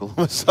tyre smoke all of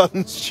a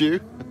sudden, Stu?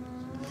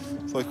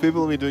 It's like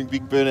people have been doing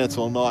big burnouts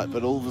all night,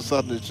 but all of a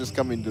sudden it's just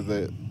come into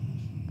the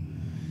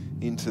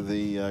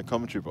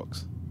commentary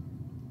box.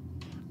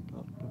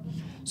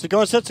 So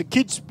guys, that's a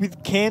Kids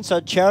with Cancer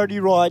charity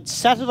ride,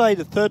 Saturday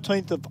the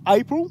 13th of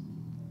April.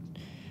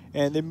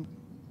 And then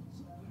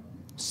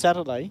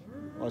Saturday,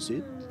 I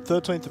said,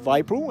 13th of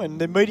April. And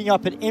they're meeting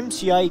up at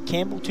MCA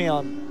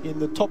Campbelltown in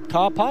the top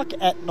car park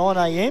at 9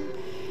 a.m.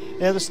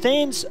 Now the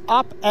stand's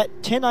up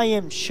at 10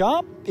 a.m.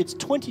 sharp. It's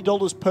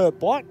 $20 per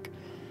bike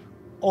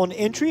on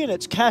entry, and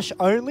it's cash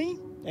only,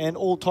 and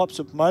all types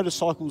of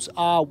motorcycles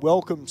are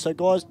welcome. So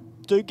guys,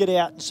 do get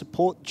out and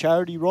support the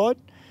charity ride.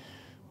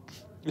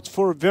 It's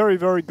for a very,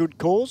 very good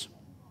cause.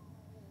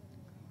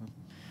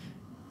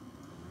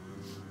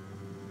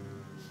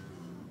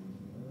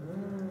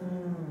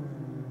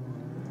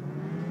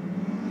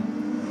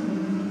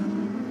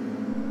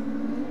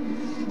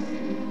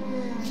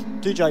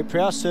 DJ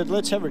Prowse said,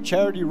 let's have a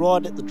charity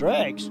ride at the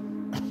drags.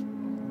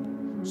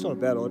 It's not a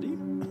bad idea.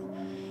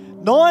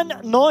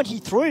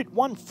 9.93 at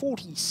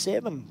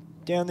 147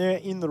 down there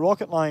in the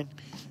rocket lane.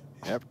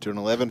 Yep, to an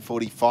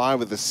 11.45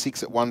 with a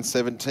 6 at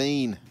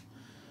 117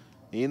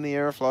 in the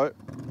Aeroflow.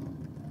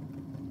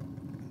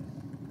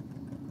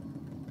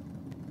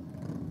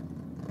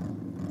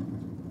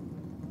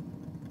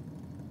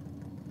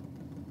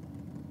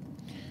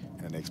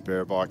 pair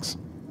of bikes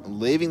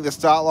leaving the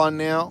start line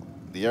now.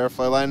 The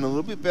Aeroflow lane a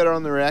little bit better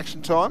on the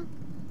reaction time.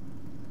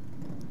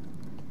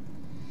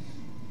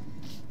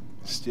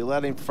 Still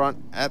out in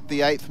front at the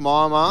 8th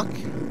mile mark.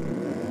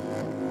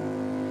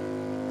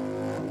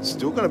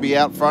 Still going to be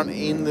out front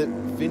in the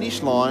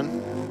finish line.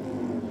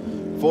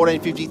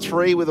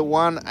 14.53 with a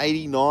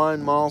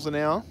 189 miles an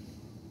hour.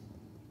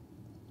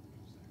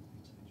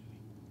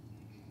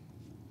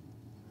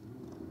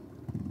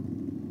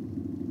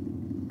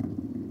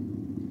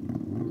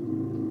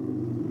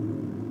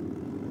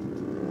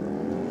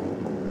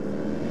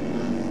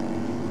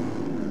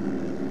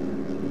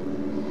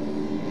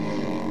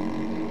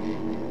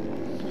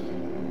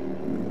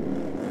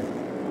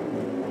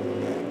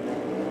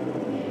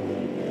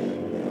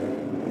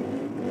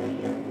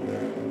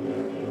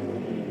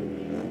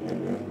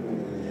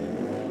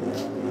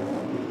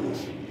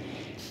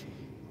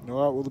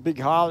 All right, well, the big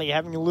Harley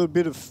having a little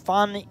bit of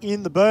fun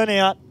in the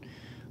burnout.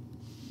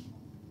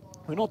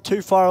 We're not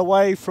too far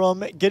away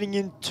from getting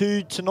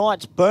into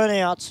tonight's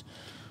burnouts.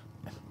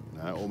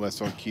 No, almost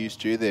on cue,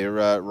 Stu.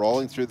 They're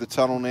rolling through the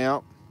tunnel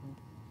now.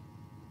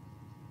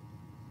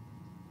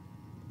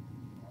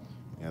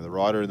 Now, the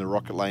rider in the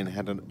rocket lane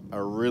had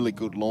a really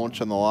good launch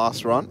on the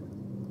last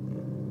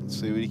run. Let's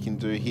see what he can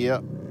do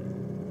here.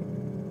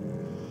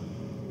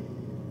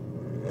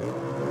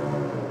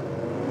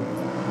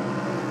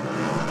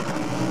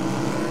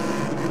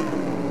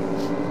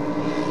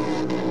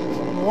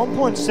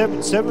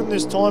 1.77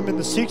 this time in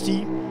the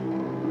 60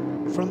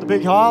 from the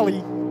big Harley.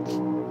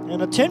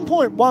 And a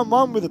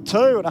 10.11 with a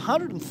 2 at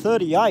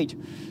 138.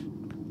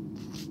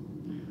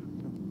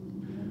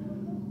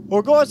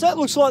 Well, guys, that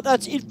looks like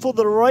that's it for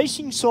the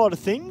racing side of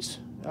things.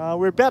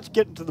 We're about to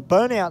get into the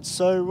burnouts,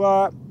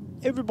 so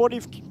everybody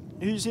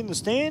who's in the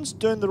stands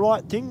doing the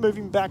right thing,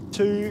 moving back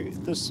to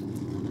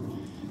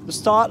the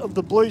start of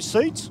the blue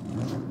seats.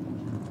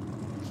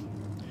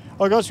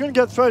 All right, guys, we're going to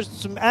go through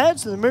some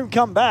ads, and then when we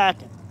come back,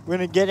 we're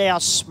going to get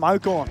our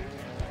smoke on.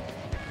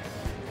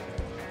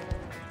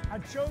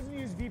 I've chosen to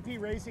use VP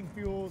Racing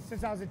Fuels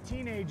since I was a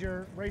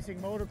teenager racing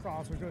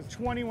motocross, which was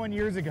 21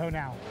 years ago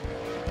now.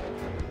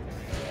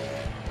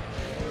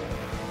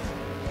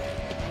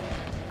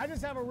 I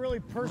just have a really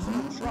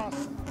personal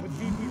trust with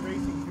VP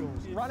Racing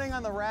Fuels. Running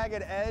on the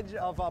ragged edge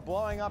of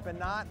blowing up and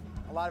not,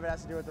 a lot of it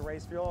has to do with the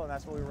race fuel, and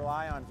that's what we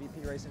rely on,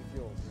 VP Racing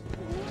Fuels.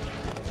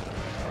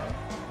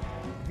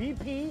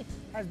 VP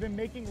has been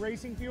making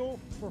racing fuel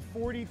for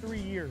 43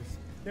 years.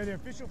 They're the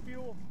official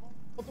fuel of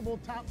multiple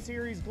top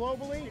series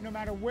globally. No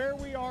matter where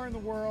we are in the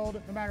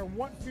world, no matter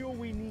what fuel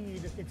we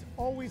need, it's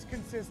always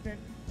consistent,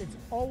 it's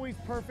always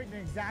perfect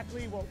and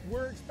exactly what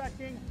we're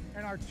expecting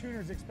and our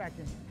tuners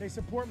expecting. They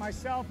support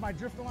myself, my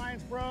Drift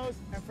Alliance bros,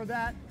 and for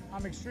that,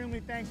 I'm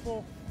extremely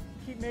thankful.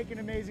 Keep making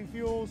amazing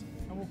fuels,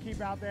 and we'll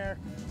keep out there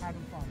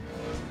having fun.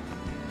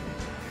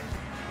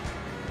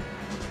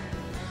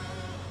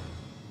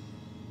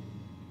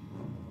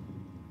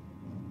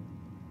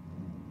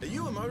 Are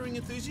you a motoring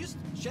enthusiast?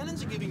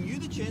 Shannons are giving you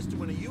the chance to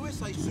win a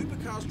USA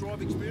Supercars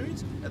drive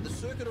experience at the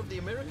Circuit of the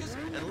Americas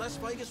and Las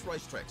Vegas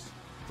racetracks.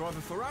 Drive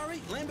a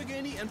Ferrari,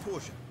 Lamborghini and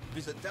Porsche.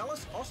 Visit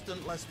Dallas,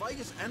 Austin, Las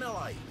Vegas and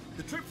LA.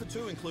 The trip for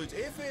two includes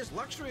airfares,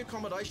 luxury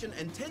accommodation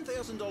and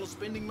 $10,000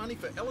 spending money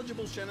for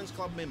eligible Shannons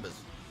Club members.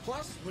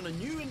 Plus, win a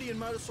new Indian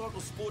Motorcycle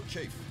Sport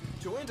Chief.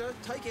 To enter,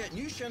 take out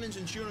new Shannons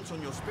insurance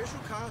on your special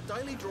car,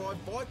 daily drive,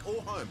 bike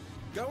or home.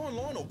 Go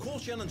online or call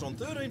Shannons on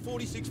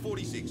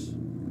 134646.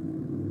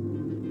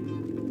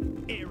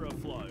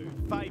 Aeroflow,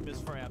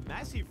 famous for our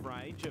massive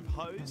range of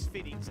hose,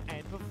 fittings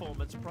and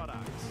performance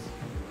products.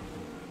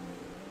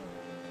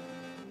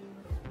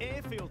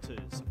 Air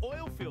filters,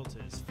 oil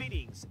filters,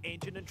 fittings,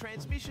 engine and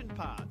transmission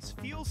parts,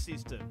 fuel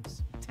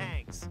systems,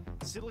 tanks,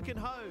 silicone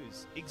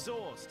hose,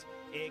 exhaust,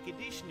 air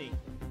conditioning,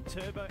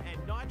 turbo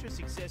and nitrous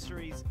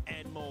accessories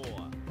and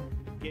more.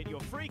 Get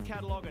your free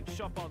catalogue and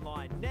shop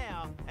online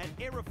now at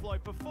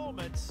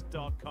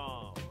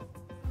aeroflowperformance.com.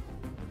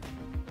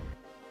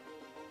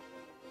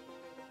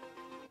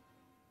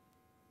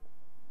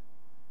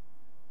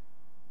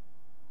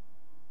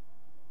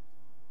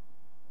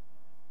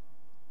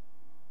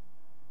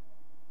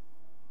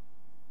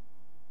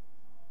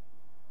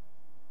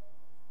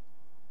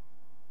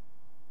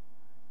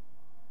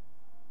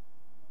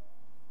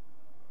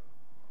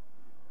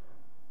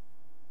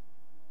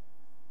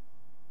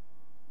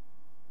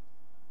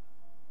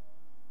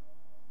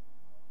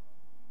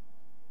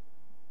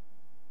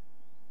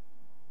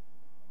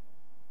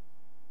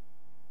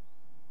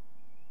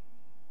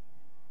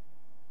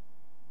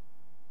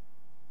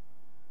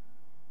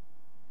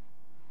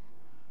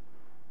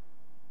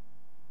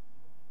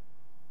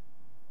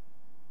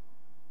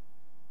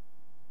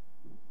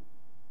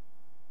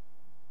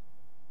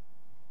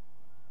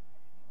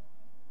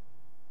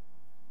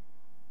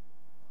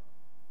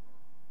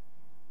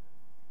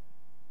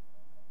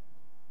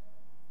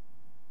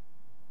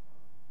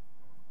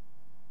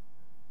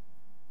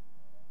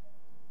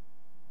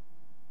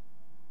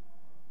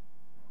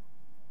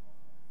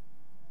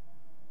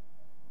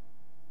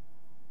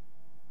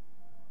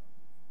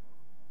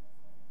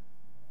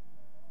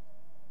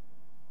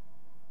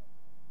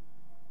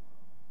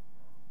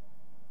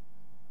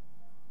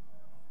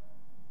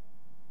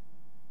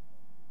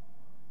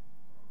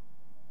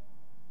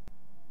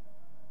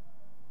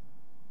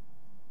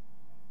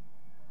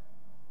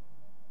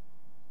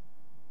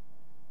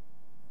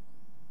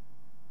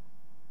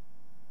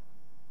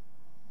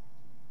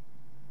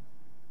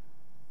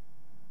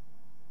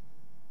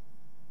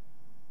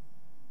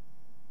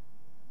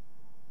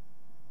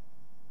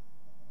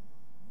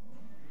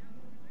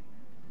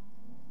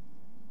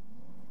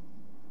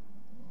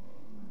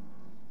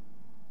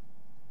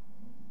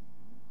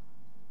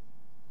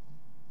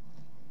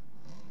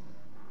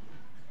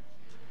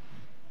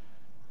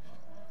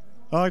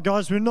 All right,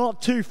 guys, we're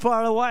not too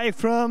far away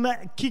from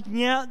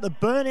kicking out the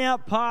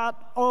burnout part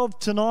of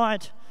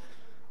tonight.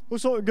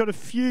 Looks like we've got a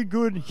few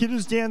good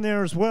hitters down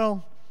there as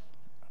well.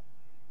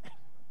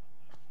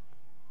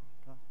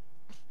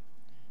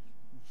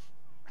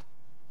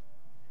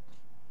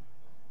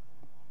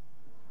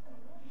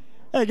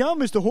 How you going,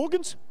 Mr.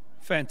 Hawkins?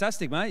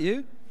 Fantastic, mate.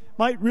 You?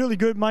 Mate, really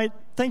good, mate.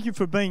 Thank you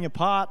for being a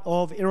part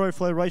of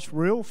Aeroflow Race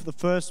Reel for the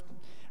first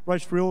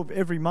race reel of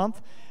every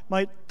month.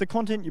 Mate, the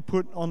content you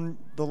put on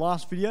the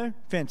last video,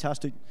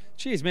 fantastic.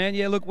 Cheers, man.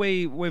 Yeah, look,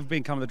 we've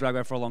been coming to the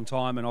Dragway for a long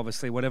time, and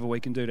obviously whatever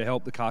we can do to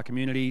help the car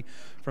community,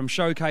 from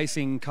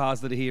showcasing cars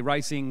that are here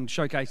racing,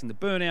 showcasing the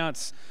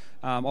burnouts,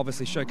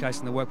 obviously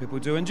showcasing the work people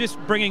do, and just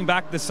bringing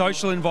back the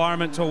social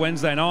environment to a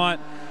Wednesday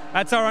night.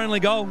 That's our only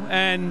goal,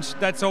 and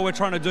that's all we're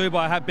trying to do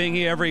by being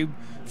here every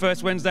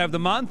first Wednesday of the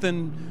month.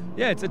 And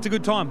yeah, it's a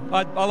good time.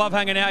 I love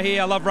hanging out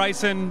here. I love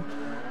racing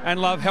and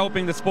love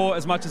helping the sport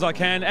as much as I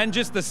can, and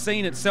just the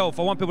scene itself.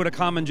 I want people to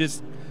come and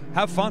just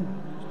have fun.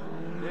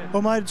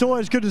 Well, mate, it's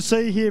always good to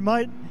see you here,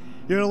 mate.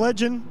 You're a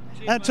legend.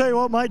 Cheers, and I tell you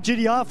what, mate,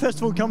 GDR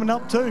Festival coming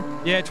up too.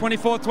 Yeah,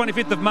 24th,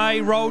 25th of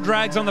May, roll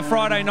drags on the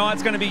Friday night.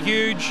 It's going to be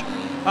huge.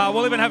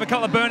 We'll even have a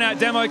couple of burnout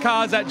demo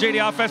cars at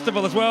GDR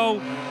Festival as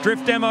well.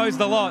 Drift demos,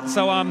 the lot.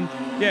 So,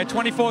 yeah,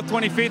 24th,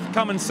 25th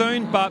coming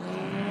soon, but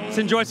let's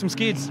enjoy some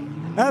skids.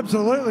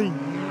 Absolutely.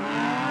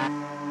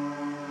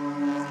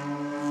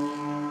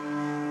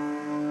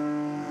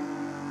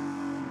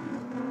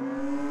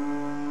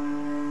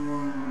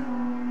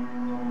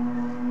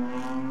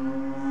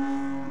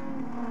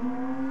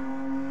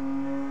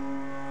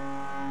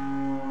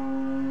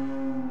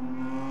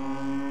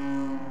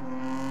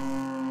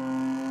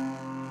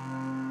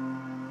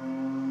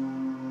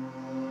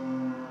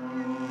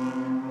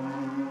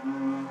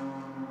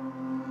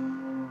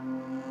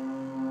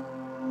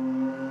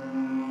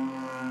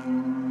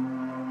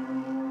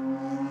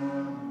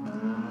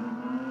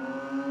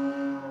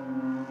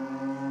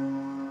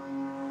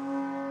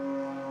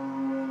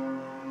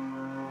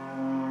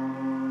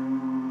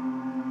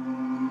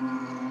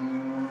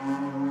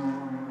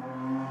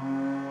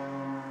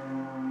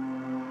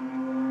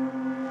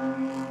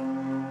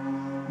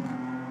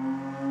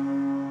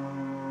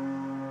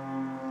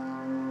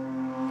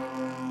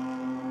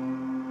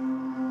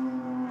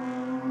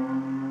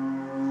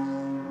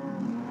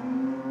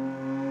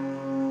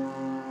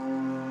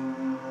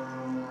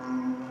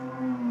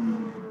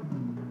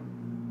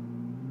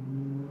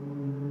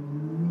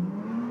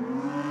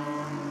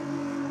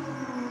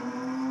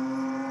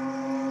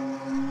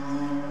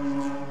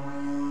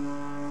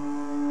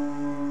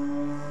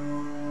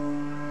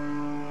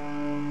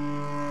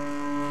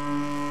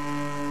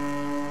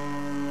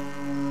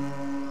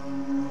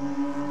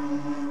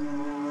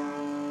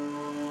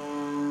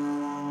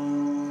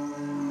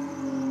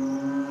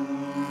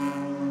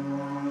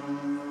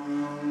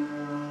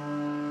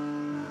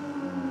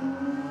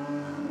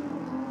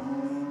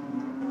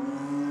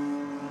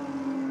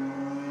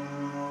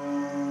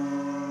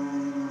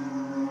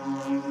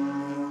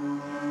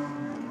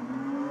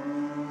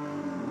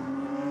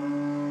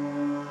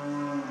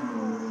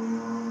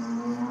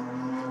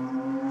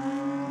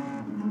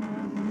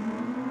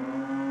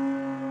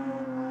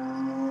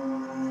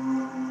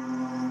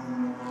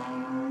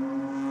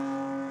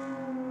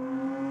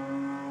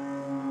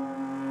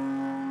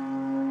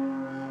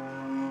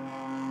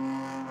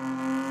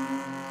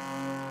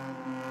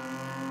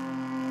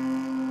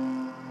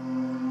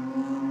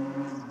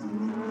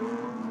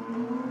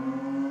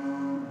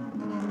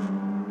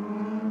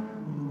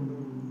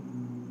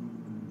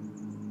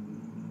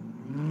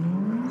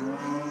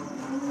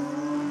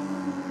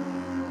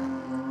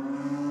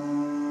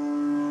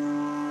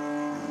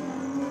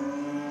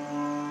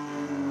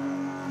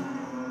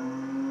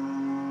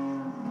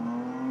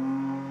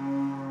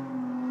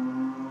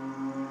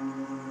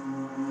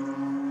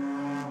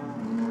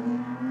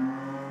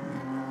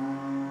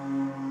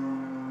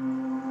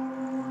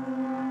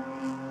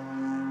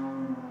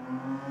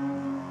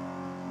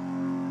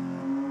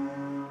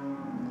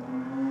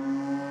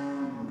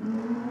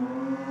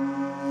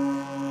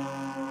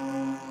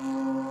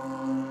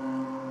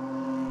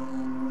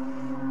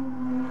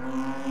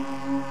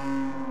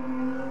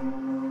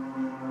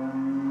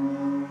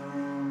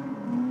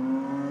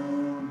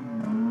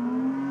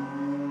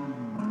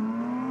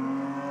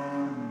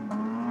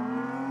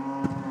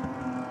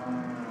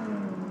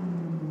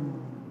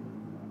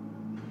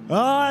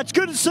 Oh, it's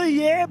good to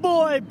see Yeah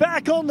Boy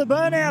back on the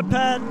burnout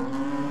pad.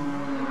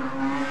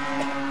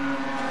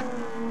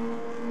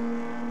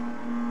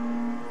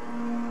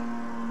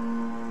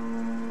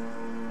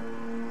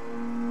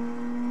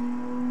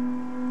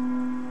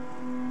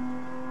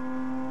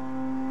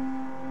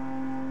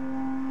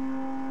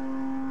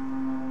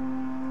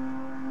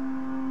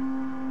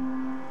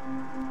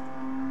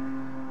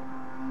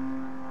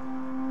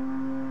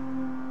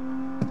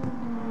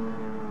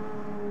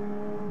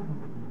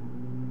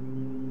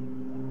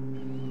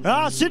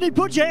 Sydney,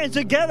 put your hands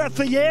together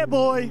for Yeah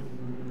Boy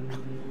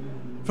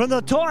from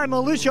the Thai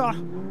militia.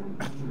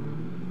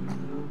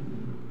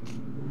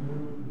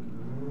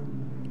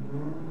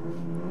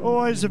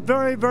 Always a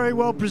very, very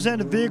well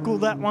presented vehicle,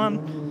 that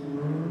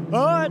one.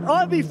 All right,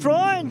 Ivy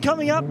Frying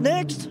coming up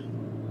next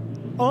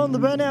on the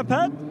burnout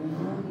pad.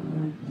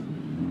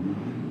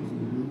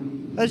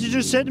 As you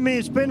just said to me,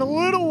 it's been a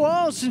little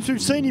while since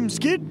we've seen him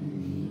skid,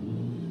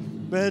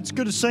 but it's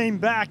good to see him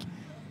back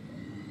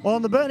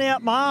on the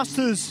Burnout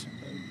Masters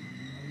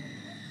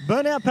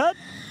burnout pad.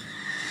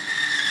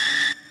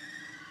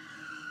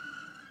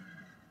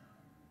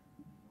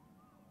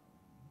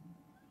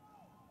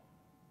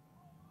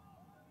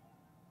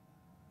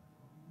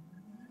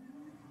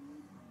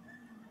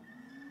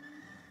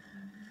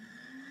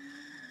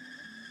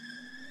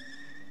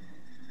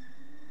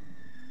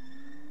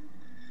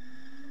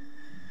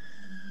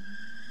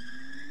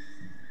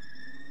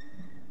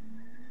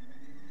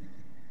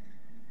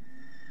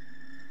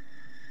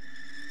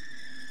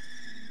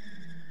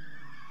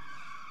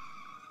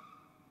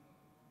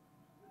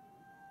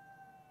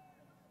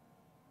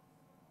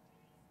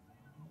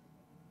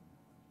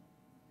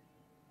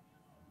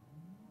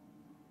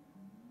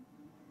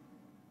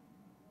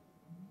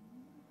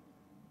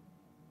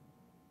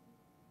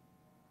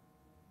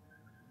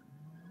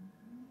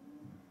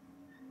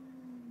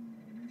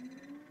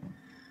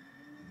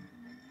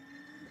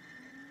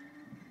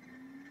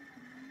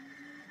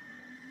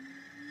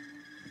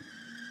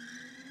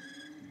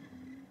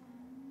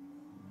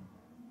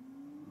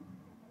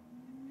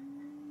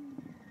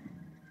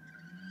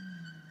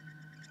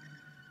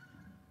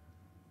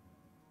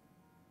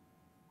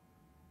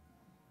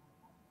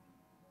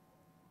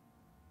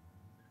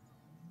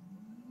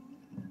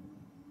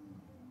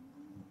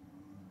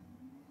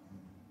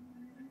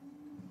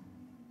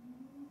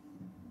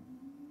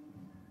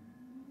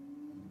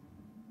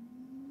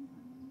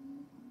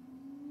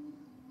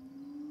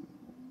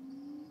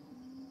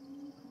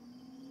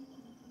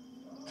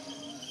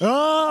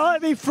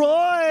 Ivy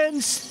Frying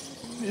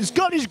has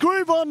got his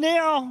groove on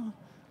now.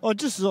 Oh,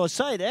 just as I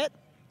say that.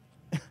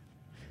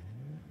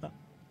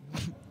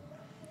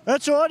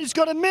 That's all right, he's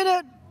got a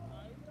minute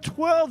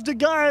 12 to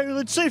go.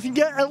 Let's see if he can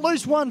get at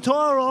least one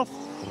tyre off.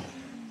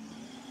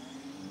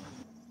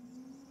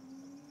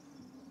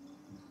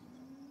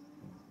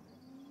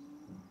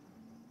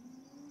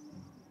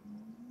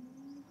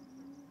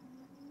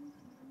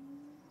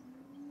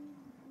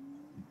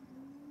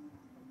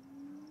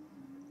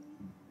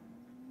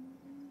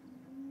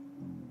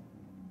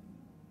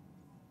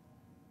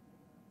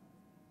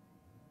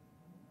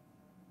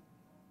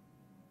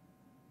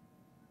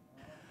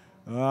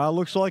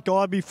 Looks like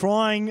Ivy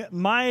Frying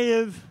may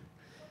have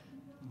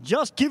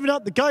just given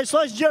up the ghost.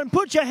 Ladies and gentlemen,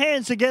 put your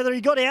hands together.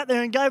 He got out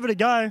there and gave it a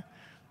go.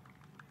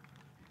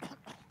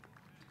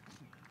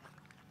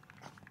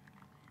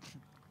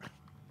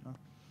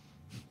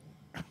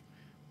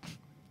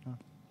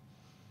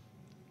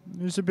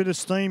 There's a bit of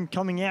steam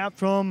coming out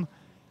from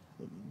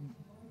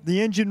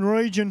the engine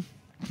region.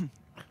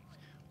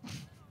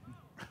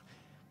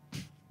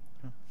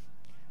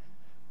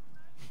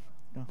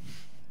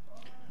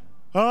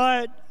 All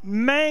right,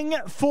 Mang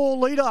 4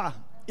 litre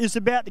is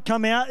about to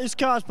come out. This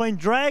car's been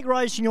drag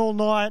racing all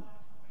night.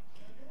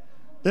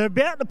 They're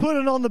about to put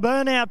it on the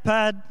burnout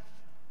pad.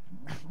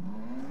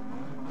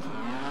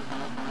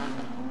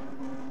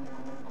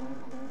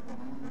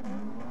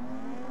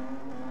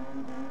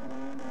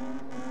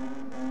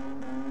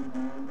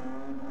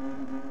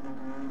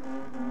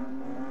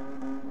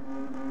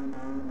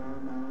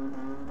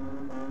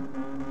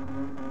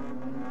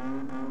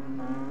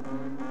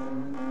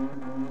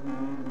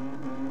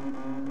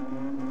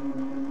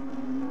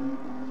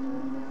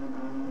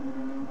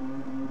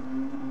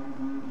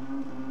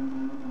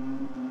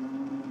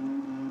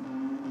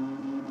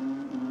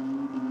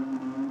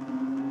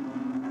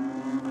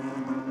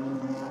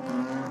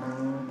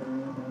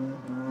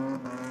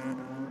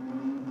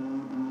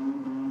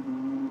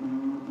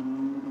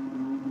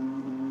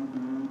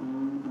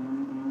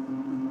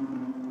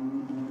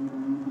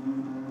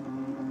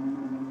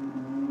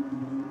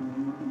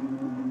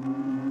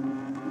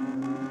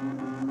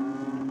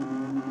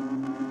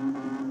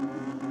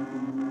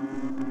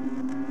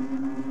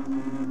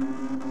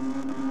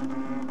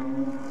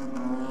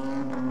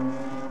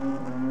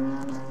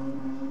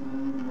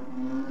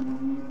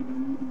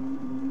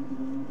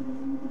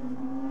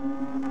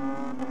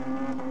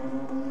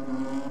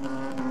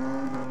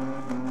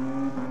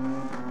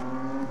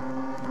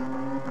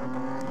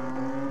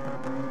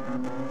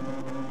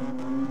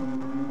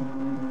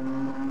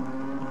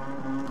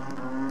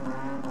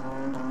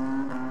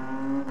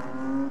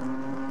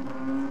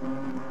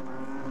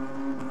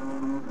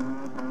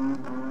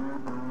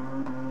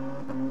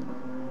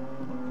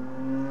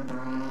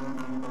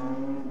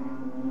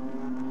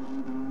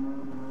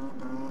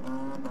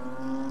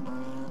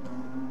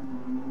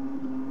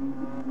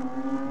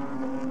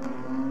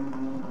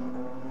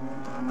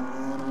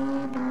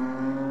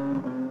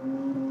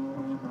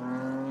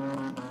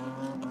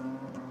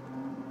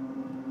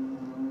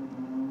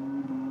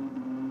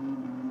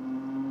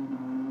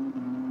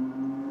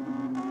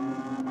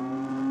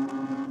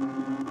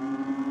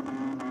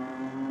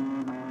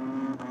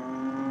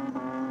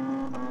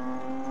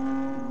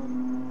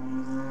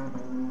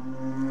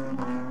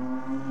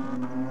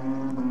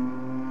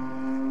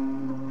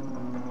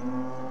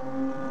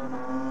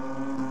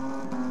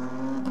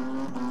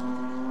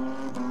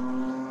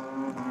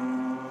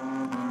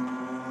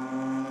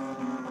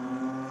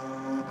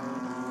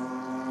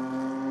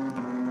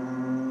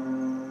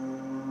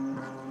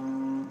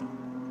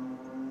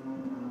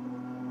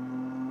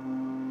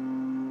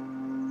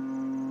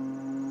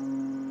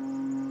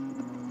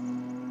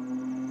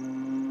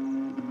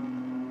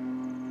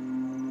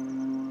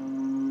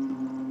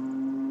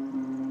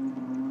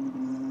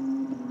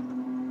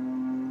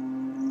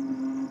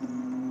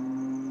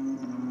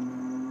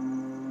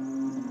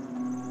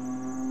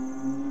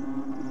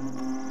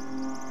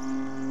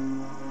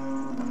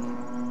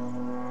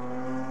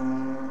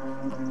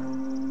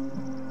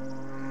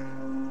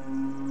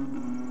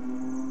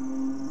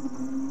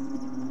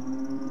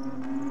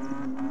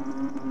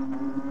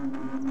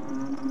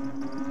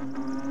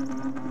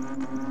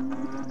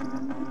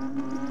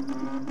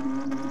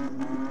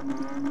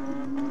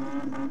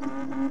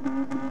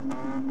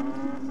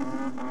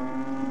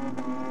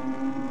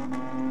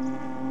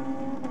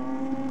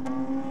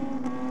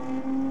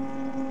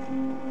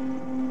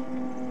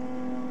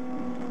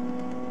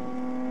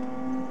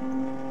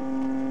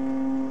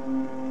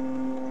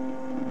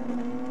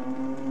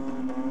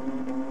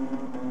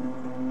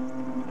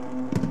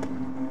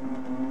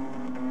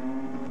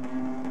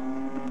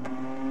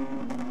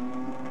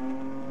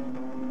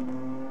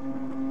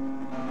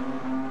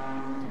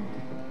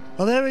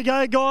 Well, there we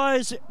go,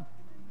 guys.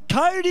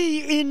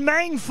 Cody in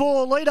Mang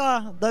 4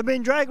 litre. They've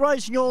been drag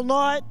racing all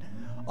night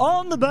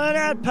on the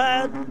burnout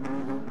pad.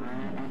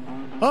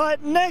 All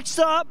right, next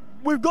up,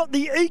 we've got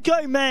the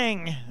Eco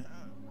Mang,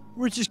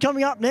 which is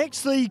coming up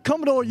next, the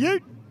Commodore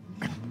Ute.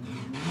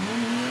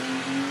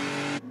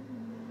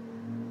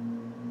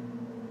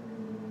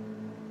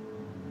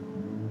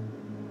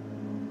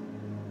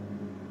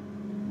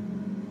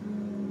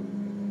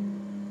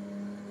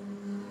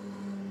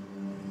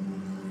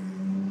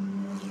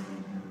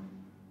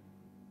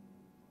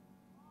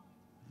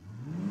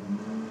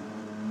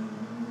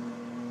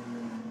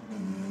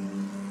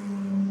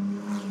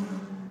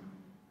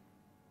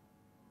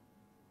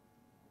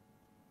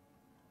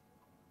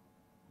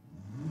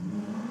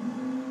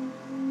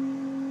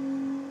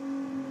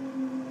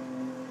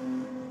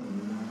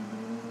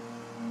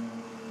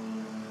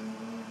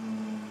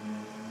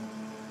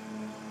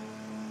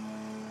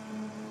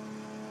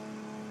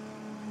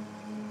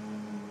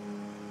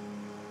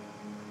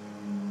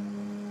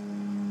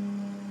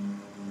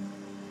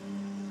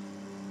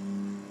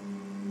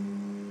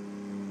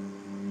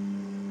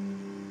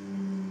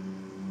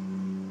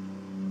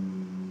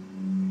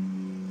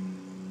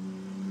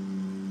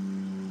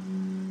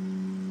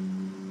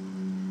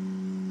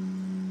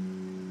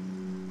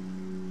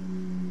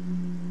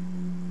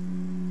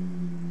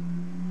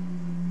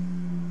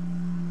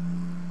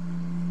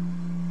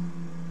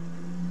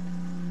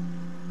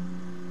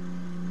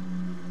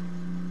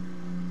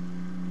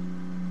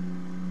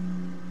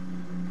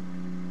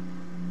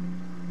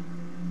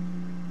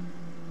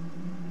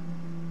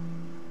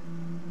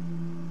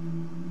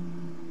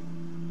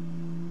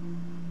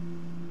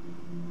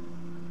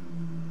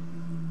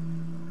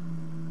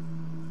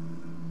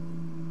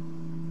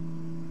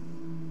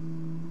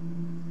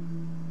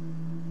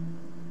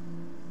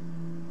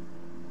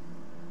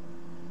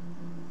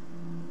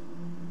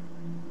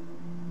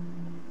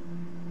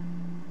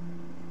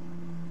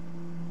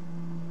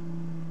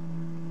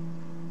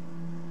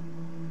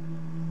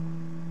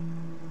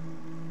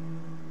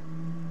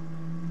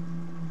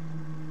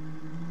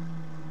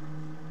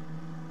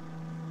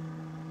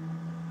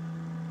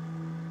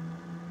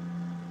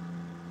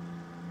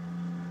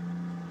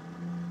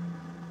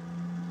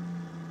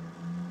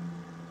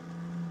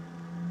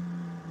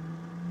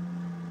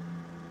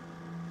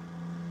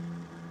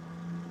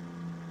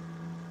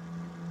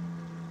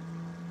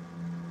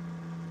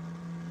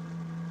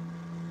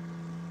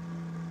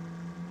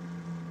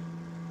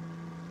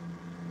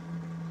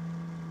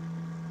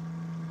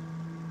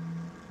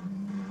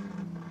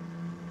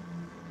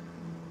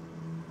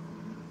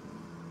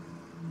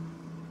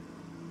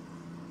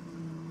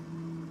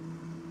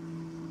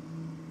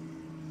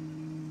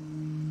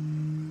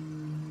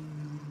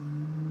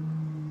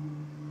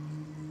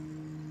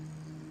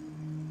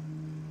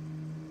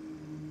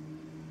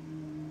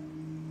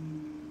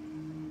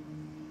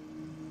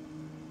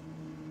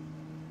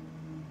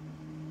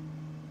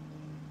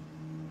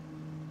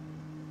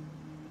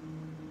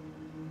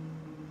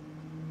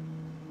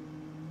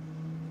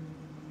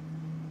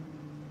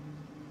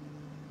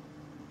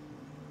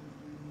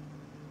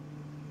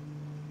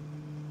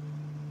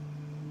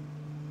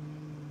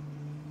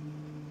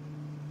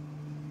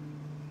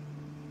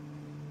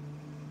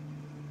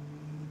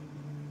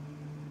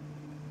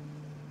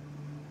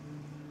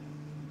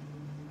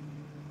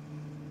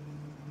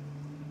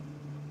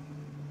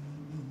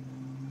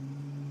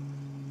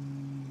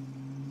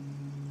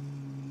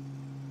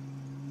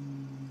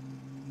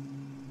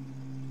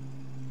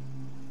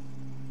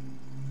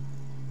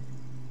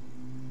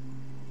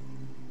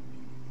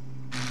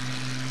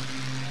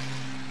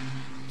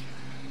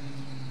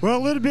 Well,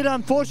 a little bit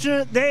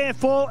unfortunate there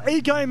for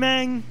Eco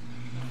Mang.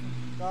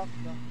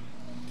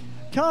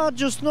 Car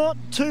just not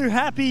too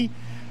happy.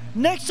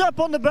 Next up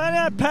on the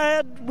burnout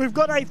pad, we've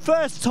got a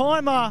first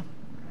timer.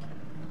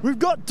 We've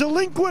got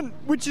Delinquent,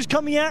 which is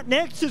coming out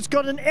next. It's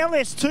got an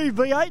LS2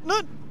 V8 in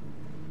it.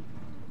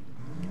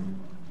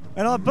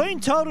 And I've been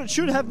told it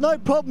should have no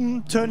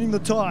problem turning the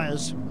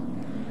tyres.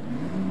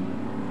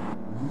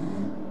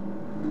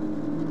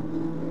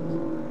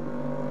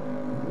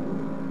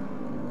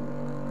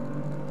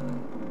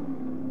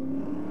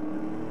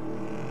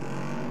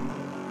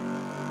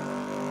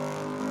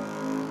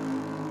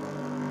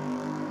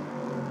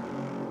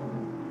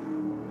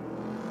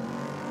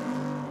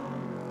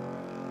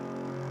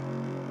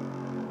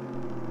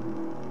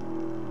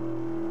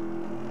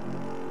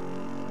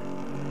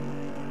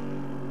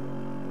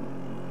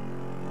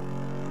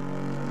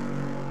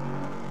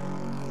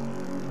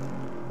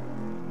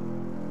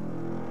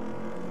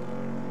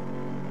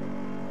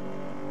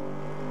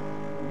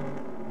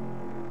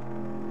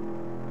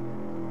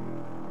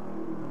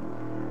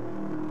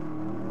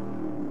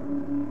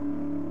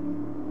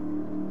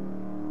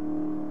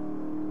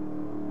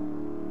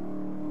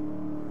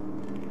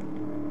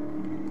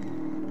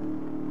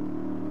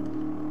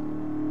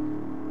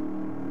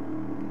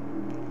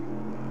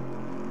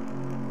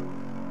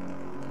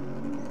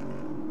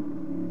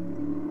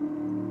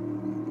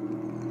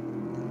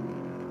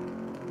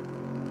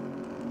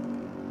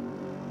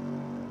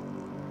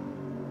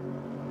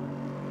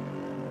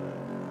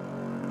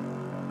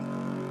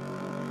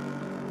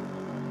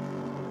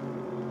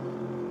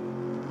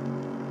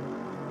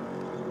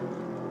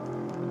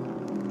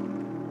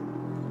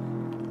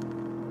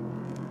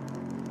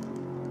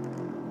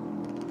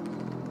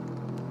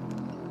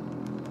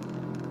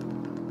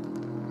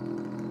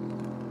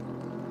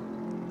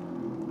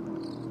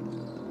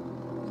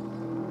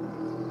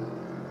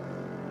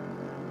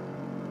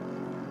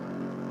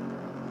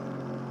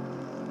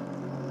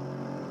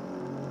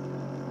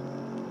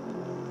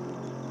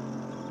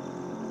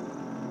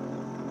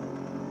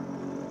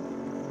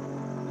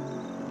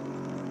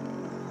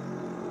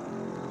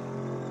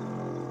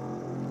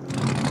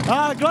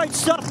 Great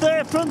stuff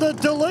there from the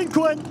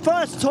delinquent.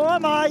 First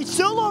timer,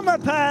 still on the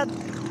pad.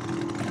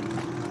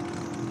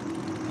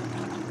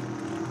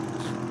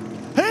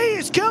 He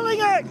is killing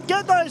it.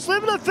 Get those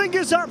limited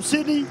fingers up,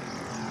 Sydney.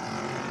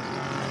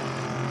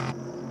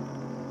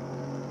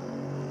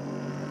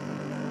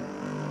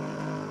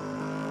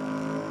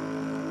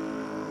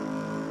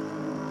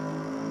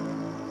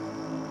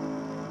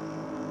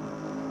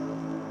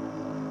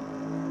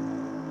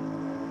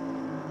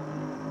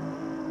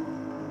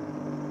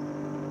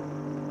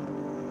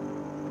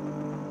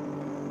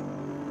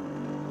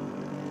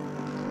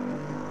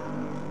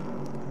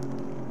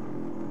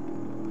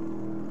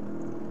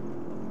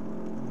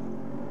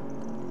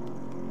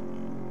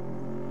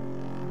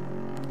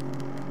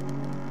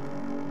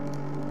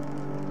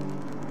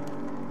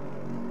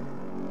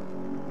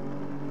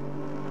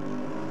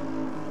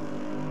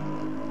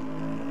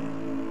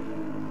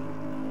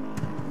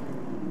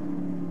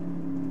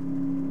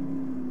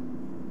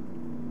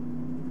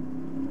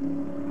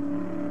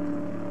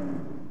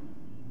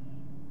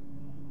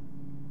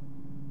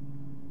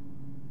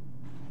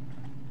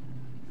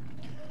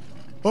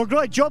 Well,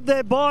 great job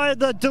there by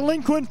the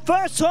delinquent.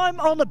 First time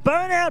on the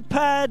burnout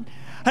pad.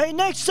 Hey,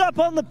 next up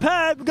on the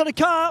pad, we've got a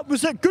car.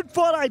 Was it Good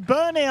Friday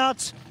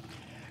Burnouts?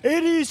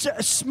 It is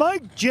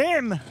Smoke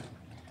Gem.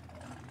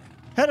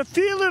 Had a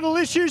few little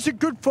issues at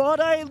Good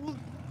Friday.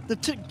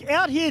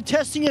 Out here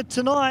testing it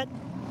tonight.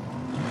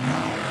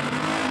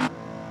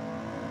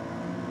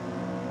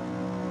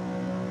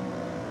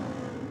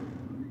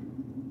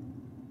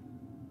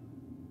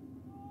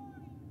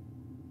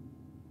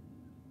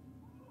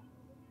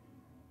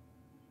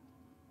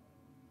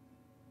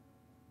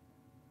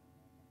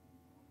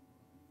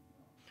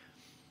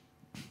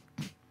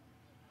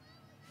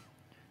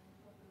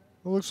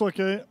 Well, looks like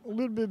a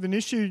little bit of an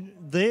issue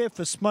there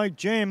for Smoke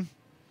Jam.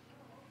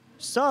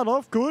 Started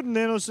off good, and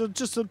then it was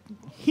just a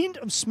hint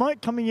of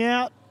smoke coming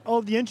out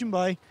of the engine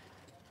bay.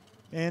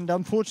 And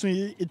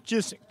unfortunately, it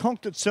just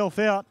conked itself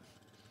out.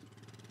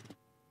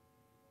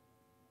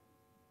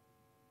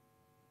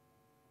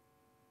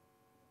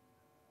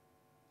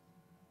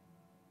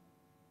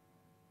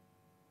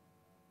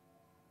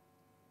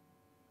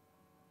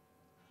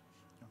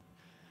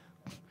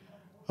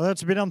 Well,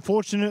 that's a bit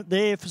unfortunate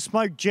there for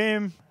Smoke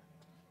Jam.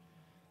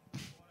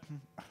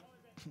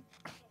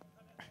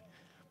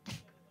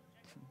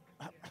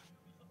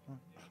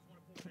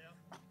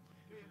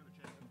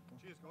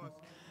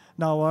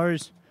 No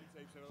worries.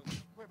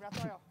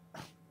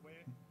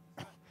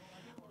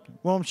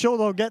 Well, I'm sure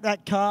they'll get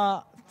that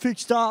car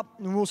fixed up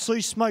and we'll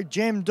see Smoke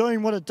Jam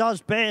doing what it does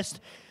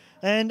best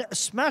and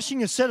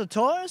smashing a set of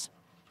tyres.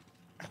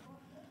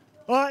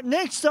 All right,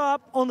 next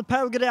up on the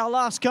pad, we've got our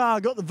last car.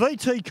 We've got the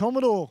VT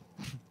Commodore,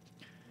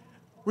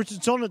 which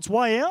is on its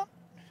way out.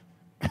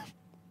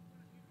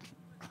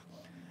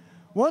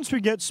 Once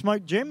we get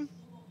Smoke Jam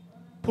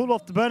pulled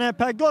off the burnout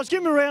pad, guys,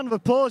 give him a round of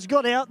applause. He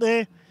got out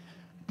there.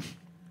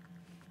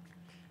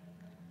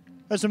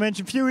 As I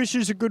mentioned, a few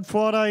issues at Good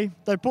Friday.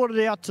 They brought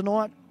it out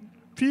tonight.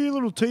 A few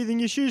little teething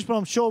issues, but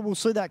I'm sure we'll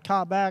see that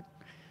car back.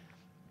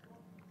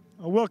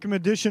 A welcome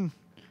addition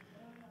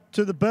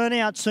to the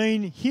burnout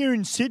scene here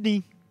in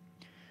Sydney.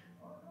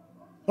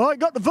 All right,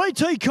 got the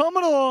VT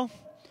Commodore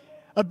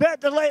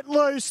about to let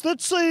loose.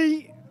 Let's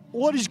see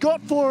what he's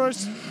got for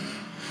us.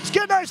 Let's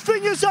get those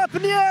fingers up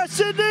in the air,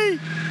 Sydney.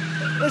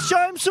 Let's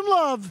show him some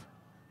love.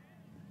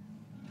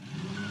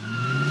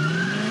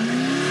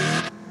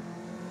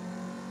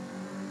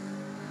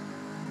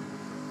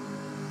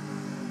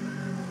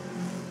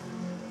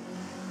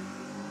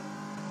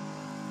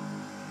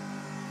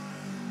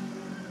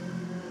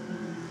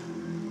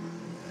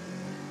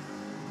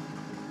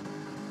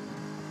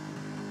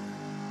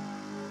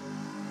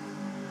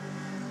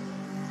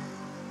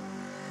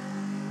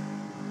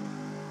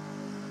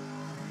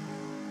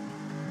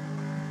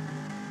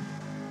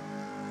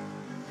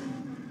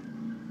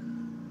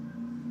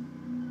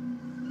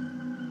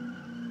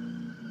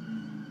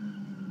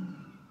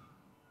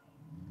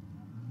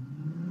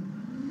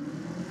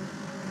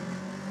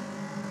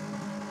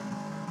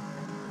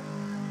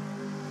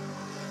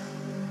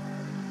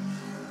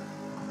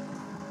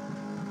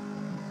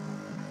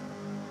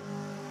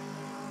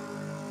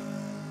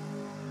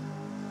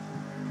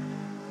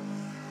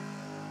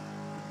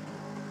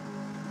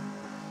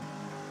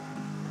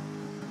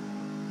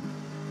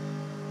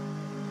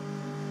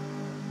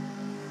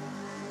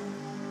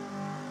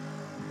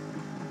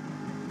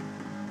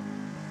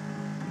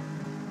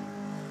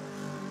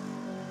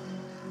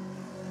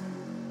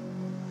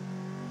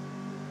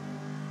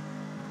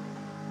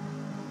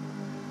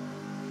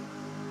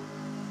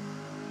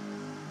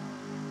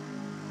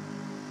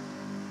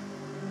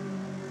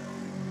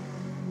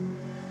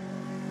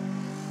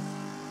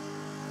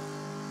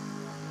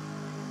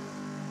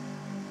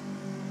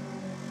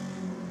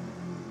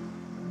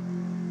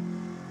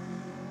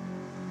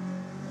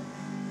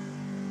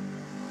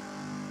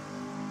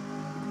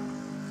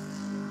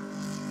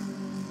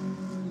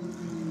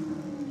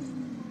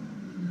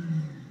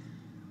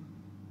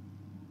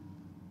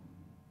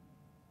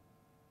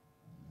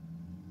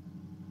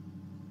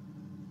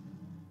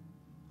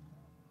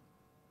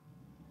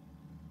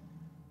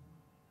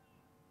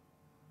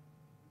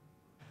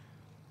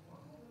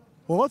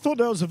 Well, I thought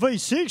that was a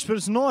V6, but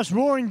it's a nice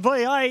roaring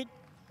V8.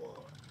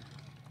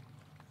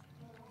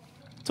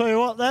 Tell you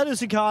what, that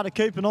is a car to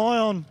keep an eye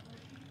on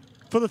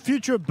for the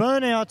future of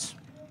burnouts.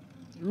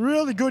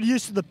 Really good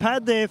use of the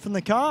pad there from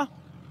the car.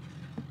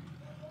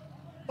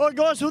 All right,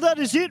 guys, well, that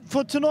is it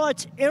for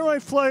tonight's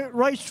Aeroflow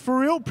Race for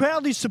Real,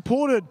 proudly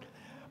supported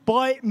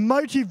by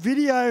Motive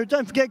Video.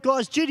 Don't forget,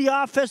 guys,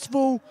 GDR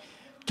Festival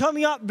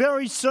coming up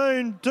very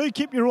soon. Do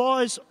keep your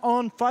eyes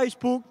on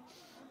Facebook.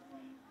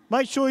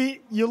 Make sure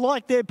you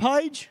like their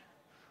page.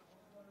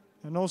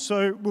 And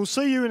also, we'll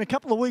see you in a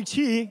couple of weeks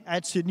here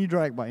at Sydney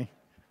Dragway.